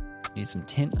 need some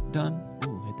tint done.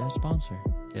 Ooh, hit that sponsor.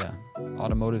 Yeah,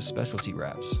 Automotive Specialty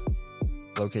Wraps,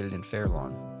 located in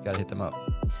Fairlawn. Got to hit them up.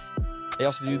 They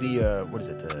also do the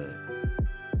the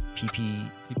PP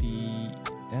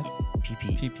PPF?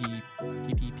 PP PPP?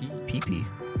 PP. PP.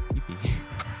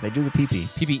 They do the PP.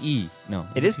 PPE. No.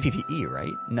 It is PPE,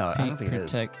 right? No, I don't Paint think it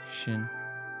is. protection.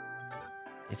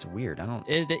 It's weird. I don't.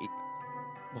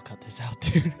 We'll cut this out,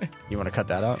 dude. You want to cut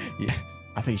that out? Yeah.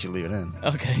 I think you should leave it in.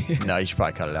 Okay. No, you should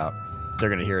probably cut it out. They're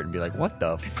gonna hear it and be like, "What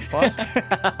the fuck?"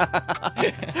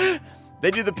 They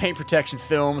do the paint protection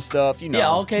film stuff,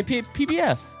 Yeah, okay.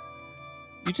 PPF.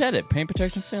 You said it. Paint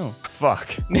protection film.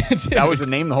 Fuck. That was the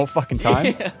name the whole fucking time?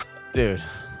 Yeah. Dude.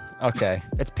 Okay.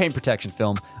 It's paint protection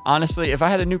film. Honestly, if I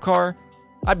had a new car,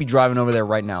 I'd be driving over there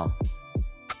right now.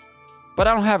 But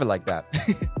I don't have it like that.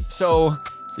 So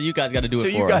you guys got to do it for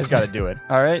us. So you guys got to do it.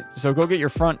 All right? So go get your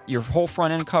whole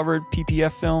front end covered,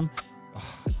 PPF film.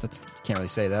 Can't really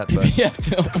say that, but PPF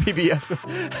film.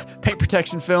 PPF, paint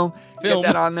protection film. Get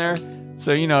that on there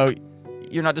so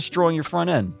you're not destroying your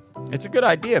front end. It's a good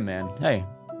idea, man. Hey,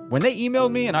 when they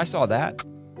emailed me and I saw that,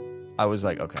 I was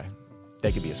like, okay,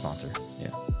 they could be a sponsor. Yeah.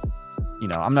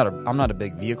 I'm not a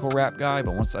big vehicle wrap guy,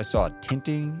 but once I saw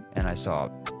tinting and I saw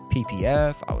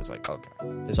PPF, I was like, okay,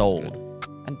 this is good.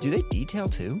 And do they detail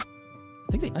too?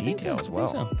 I think they detail as well.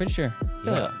 I think so. Pretty sure.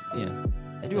 Yeah. Yeah.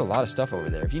 They do a lot of stuff over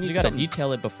there. If you need, you got to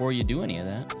detail it before you do any of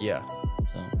that. Yeah.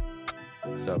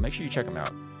 So make sure you check them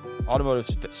out.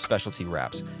 Automotive Specialty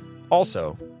Wraps.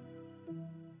 Also,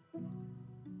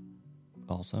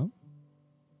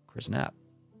 Chris Knapp.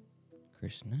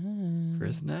 Chris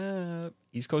Knapp.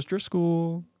 East Coast Drift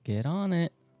School. Get on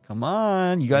it. Come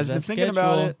on. You guys have been thinking schedule.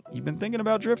 about it. You've been thinking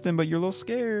about drifting, but you're a little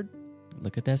scared.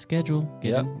 Look at that schedule.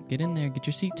 Get in there. Get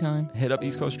your seat time. Hit up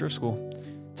East Coast Drift School.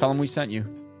 Tell them we sent you.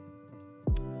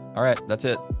 All right. That's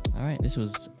it. All right. This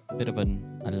was a bit of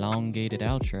an elongated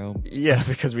outro. Yeah,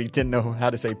 because we didn't know how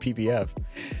to say PPF.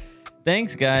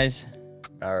 Thanks, guys.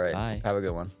 All right. Bye. Have a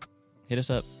good one. Hit us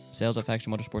up.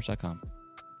 Sales@factionmotorsports.com.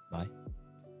 Bye.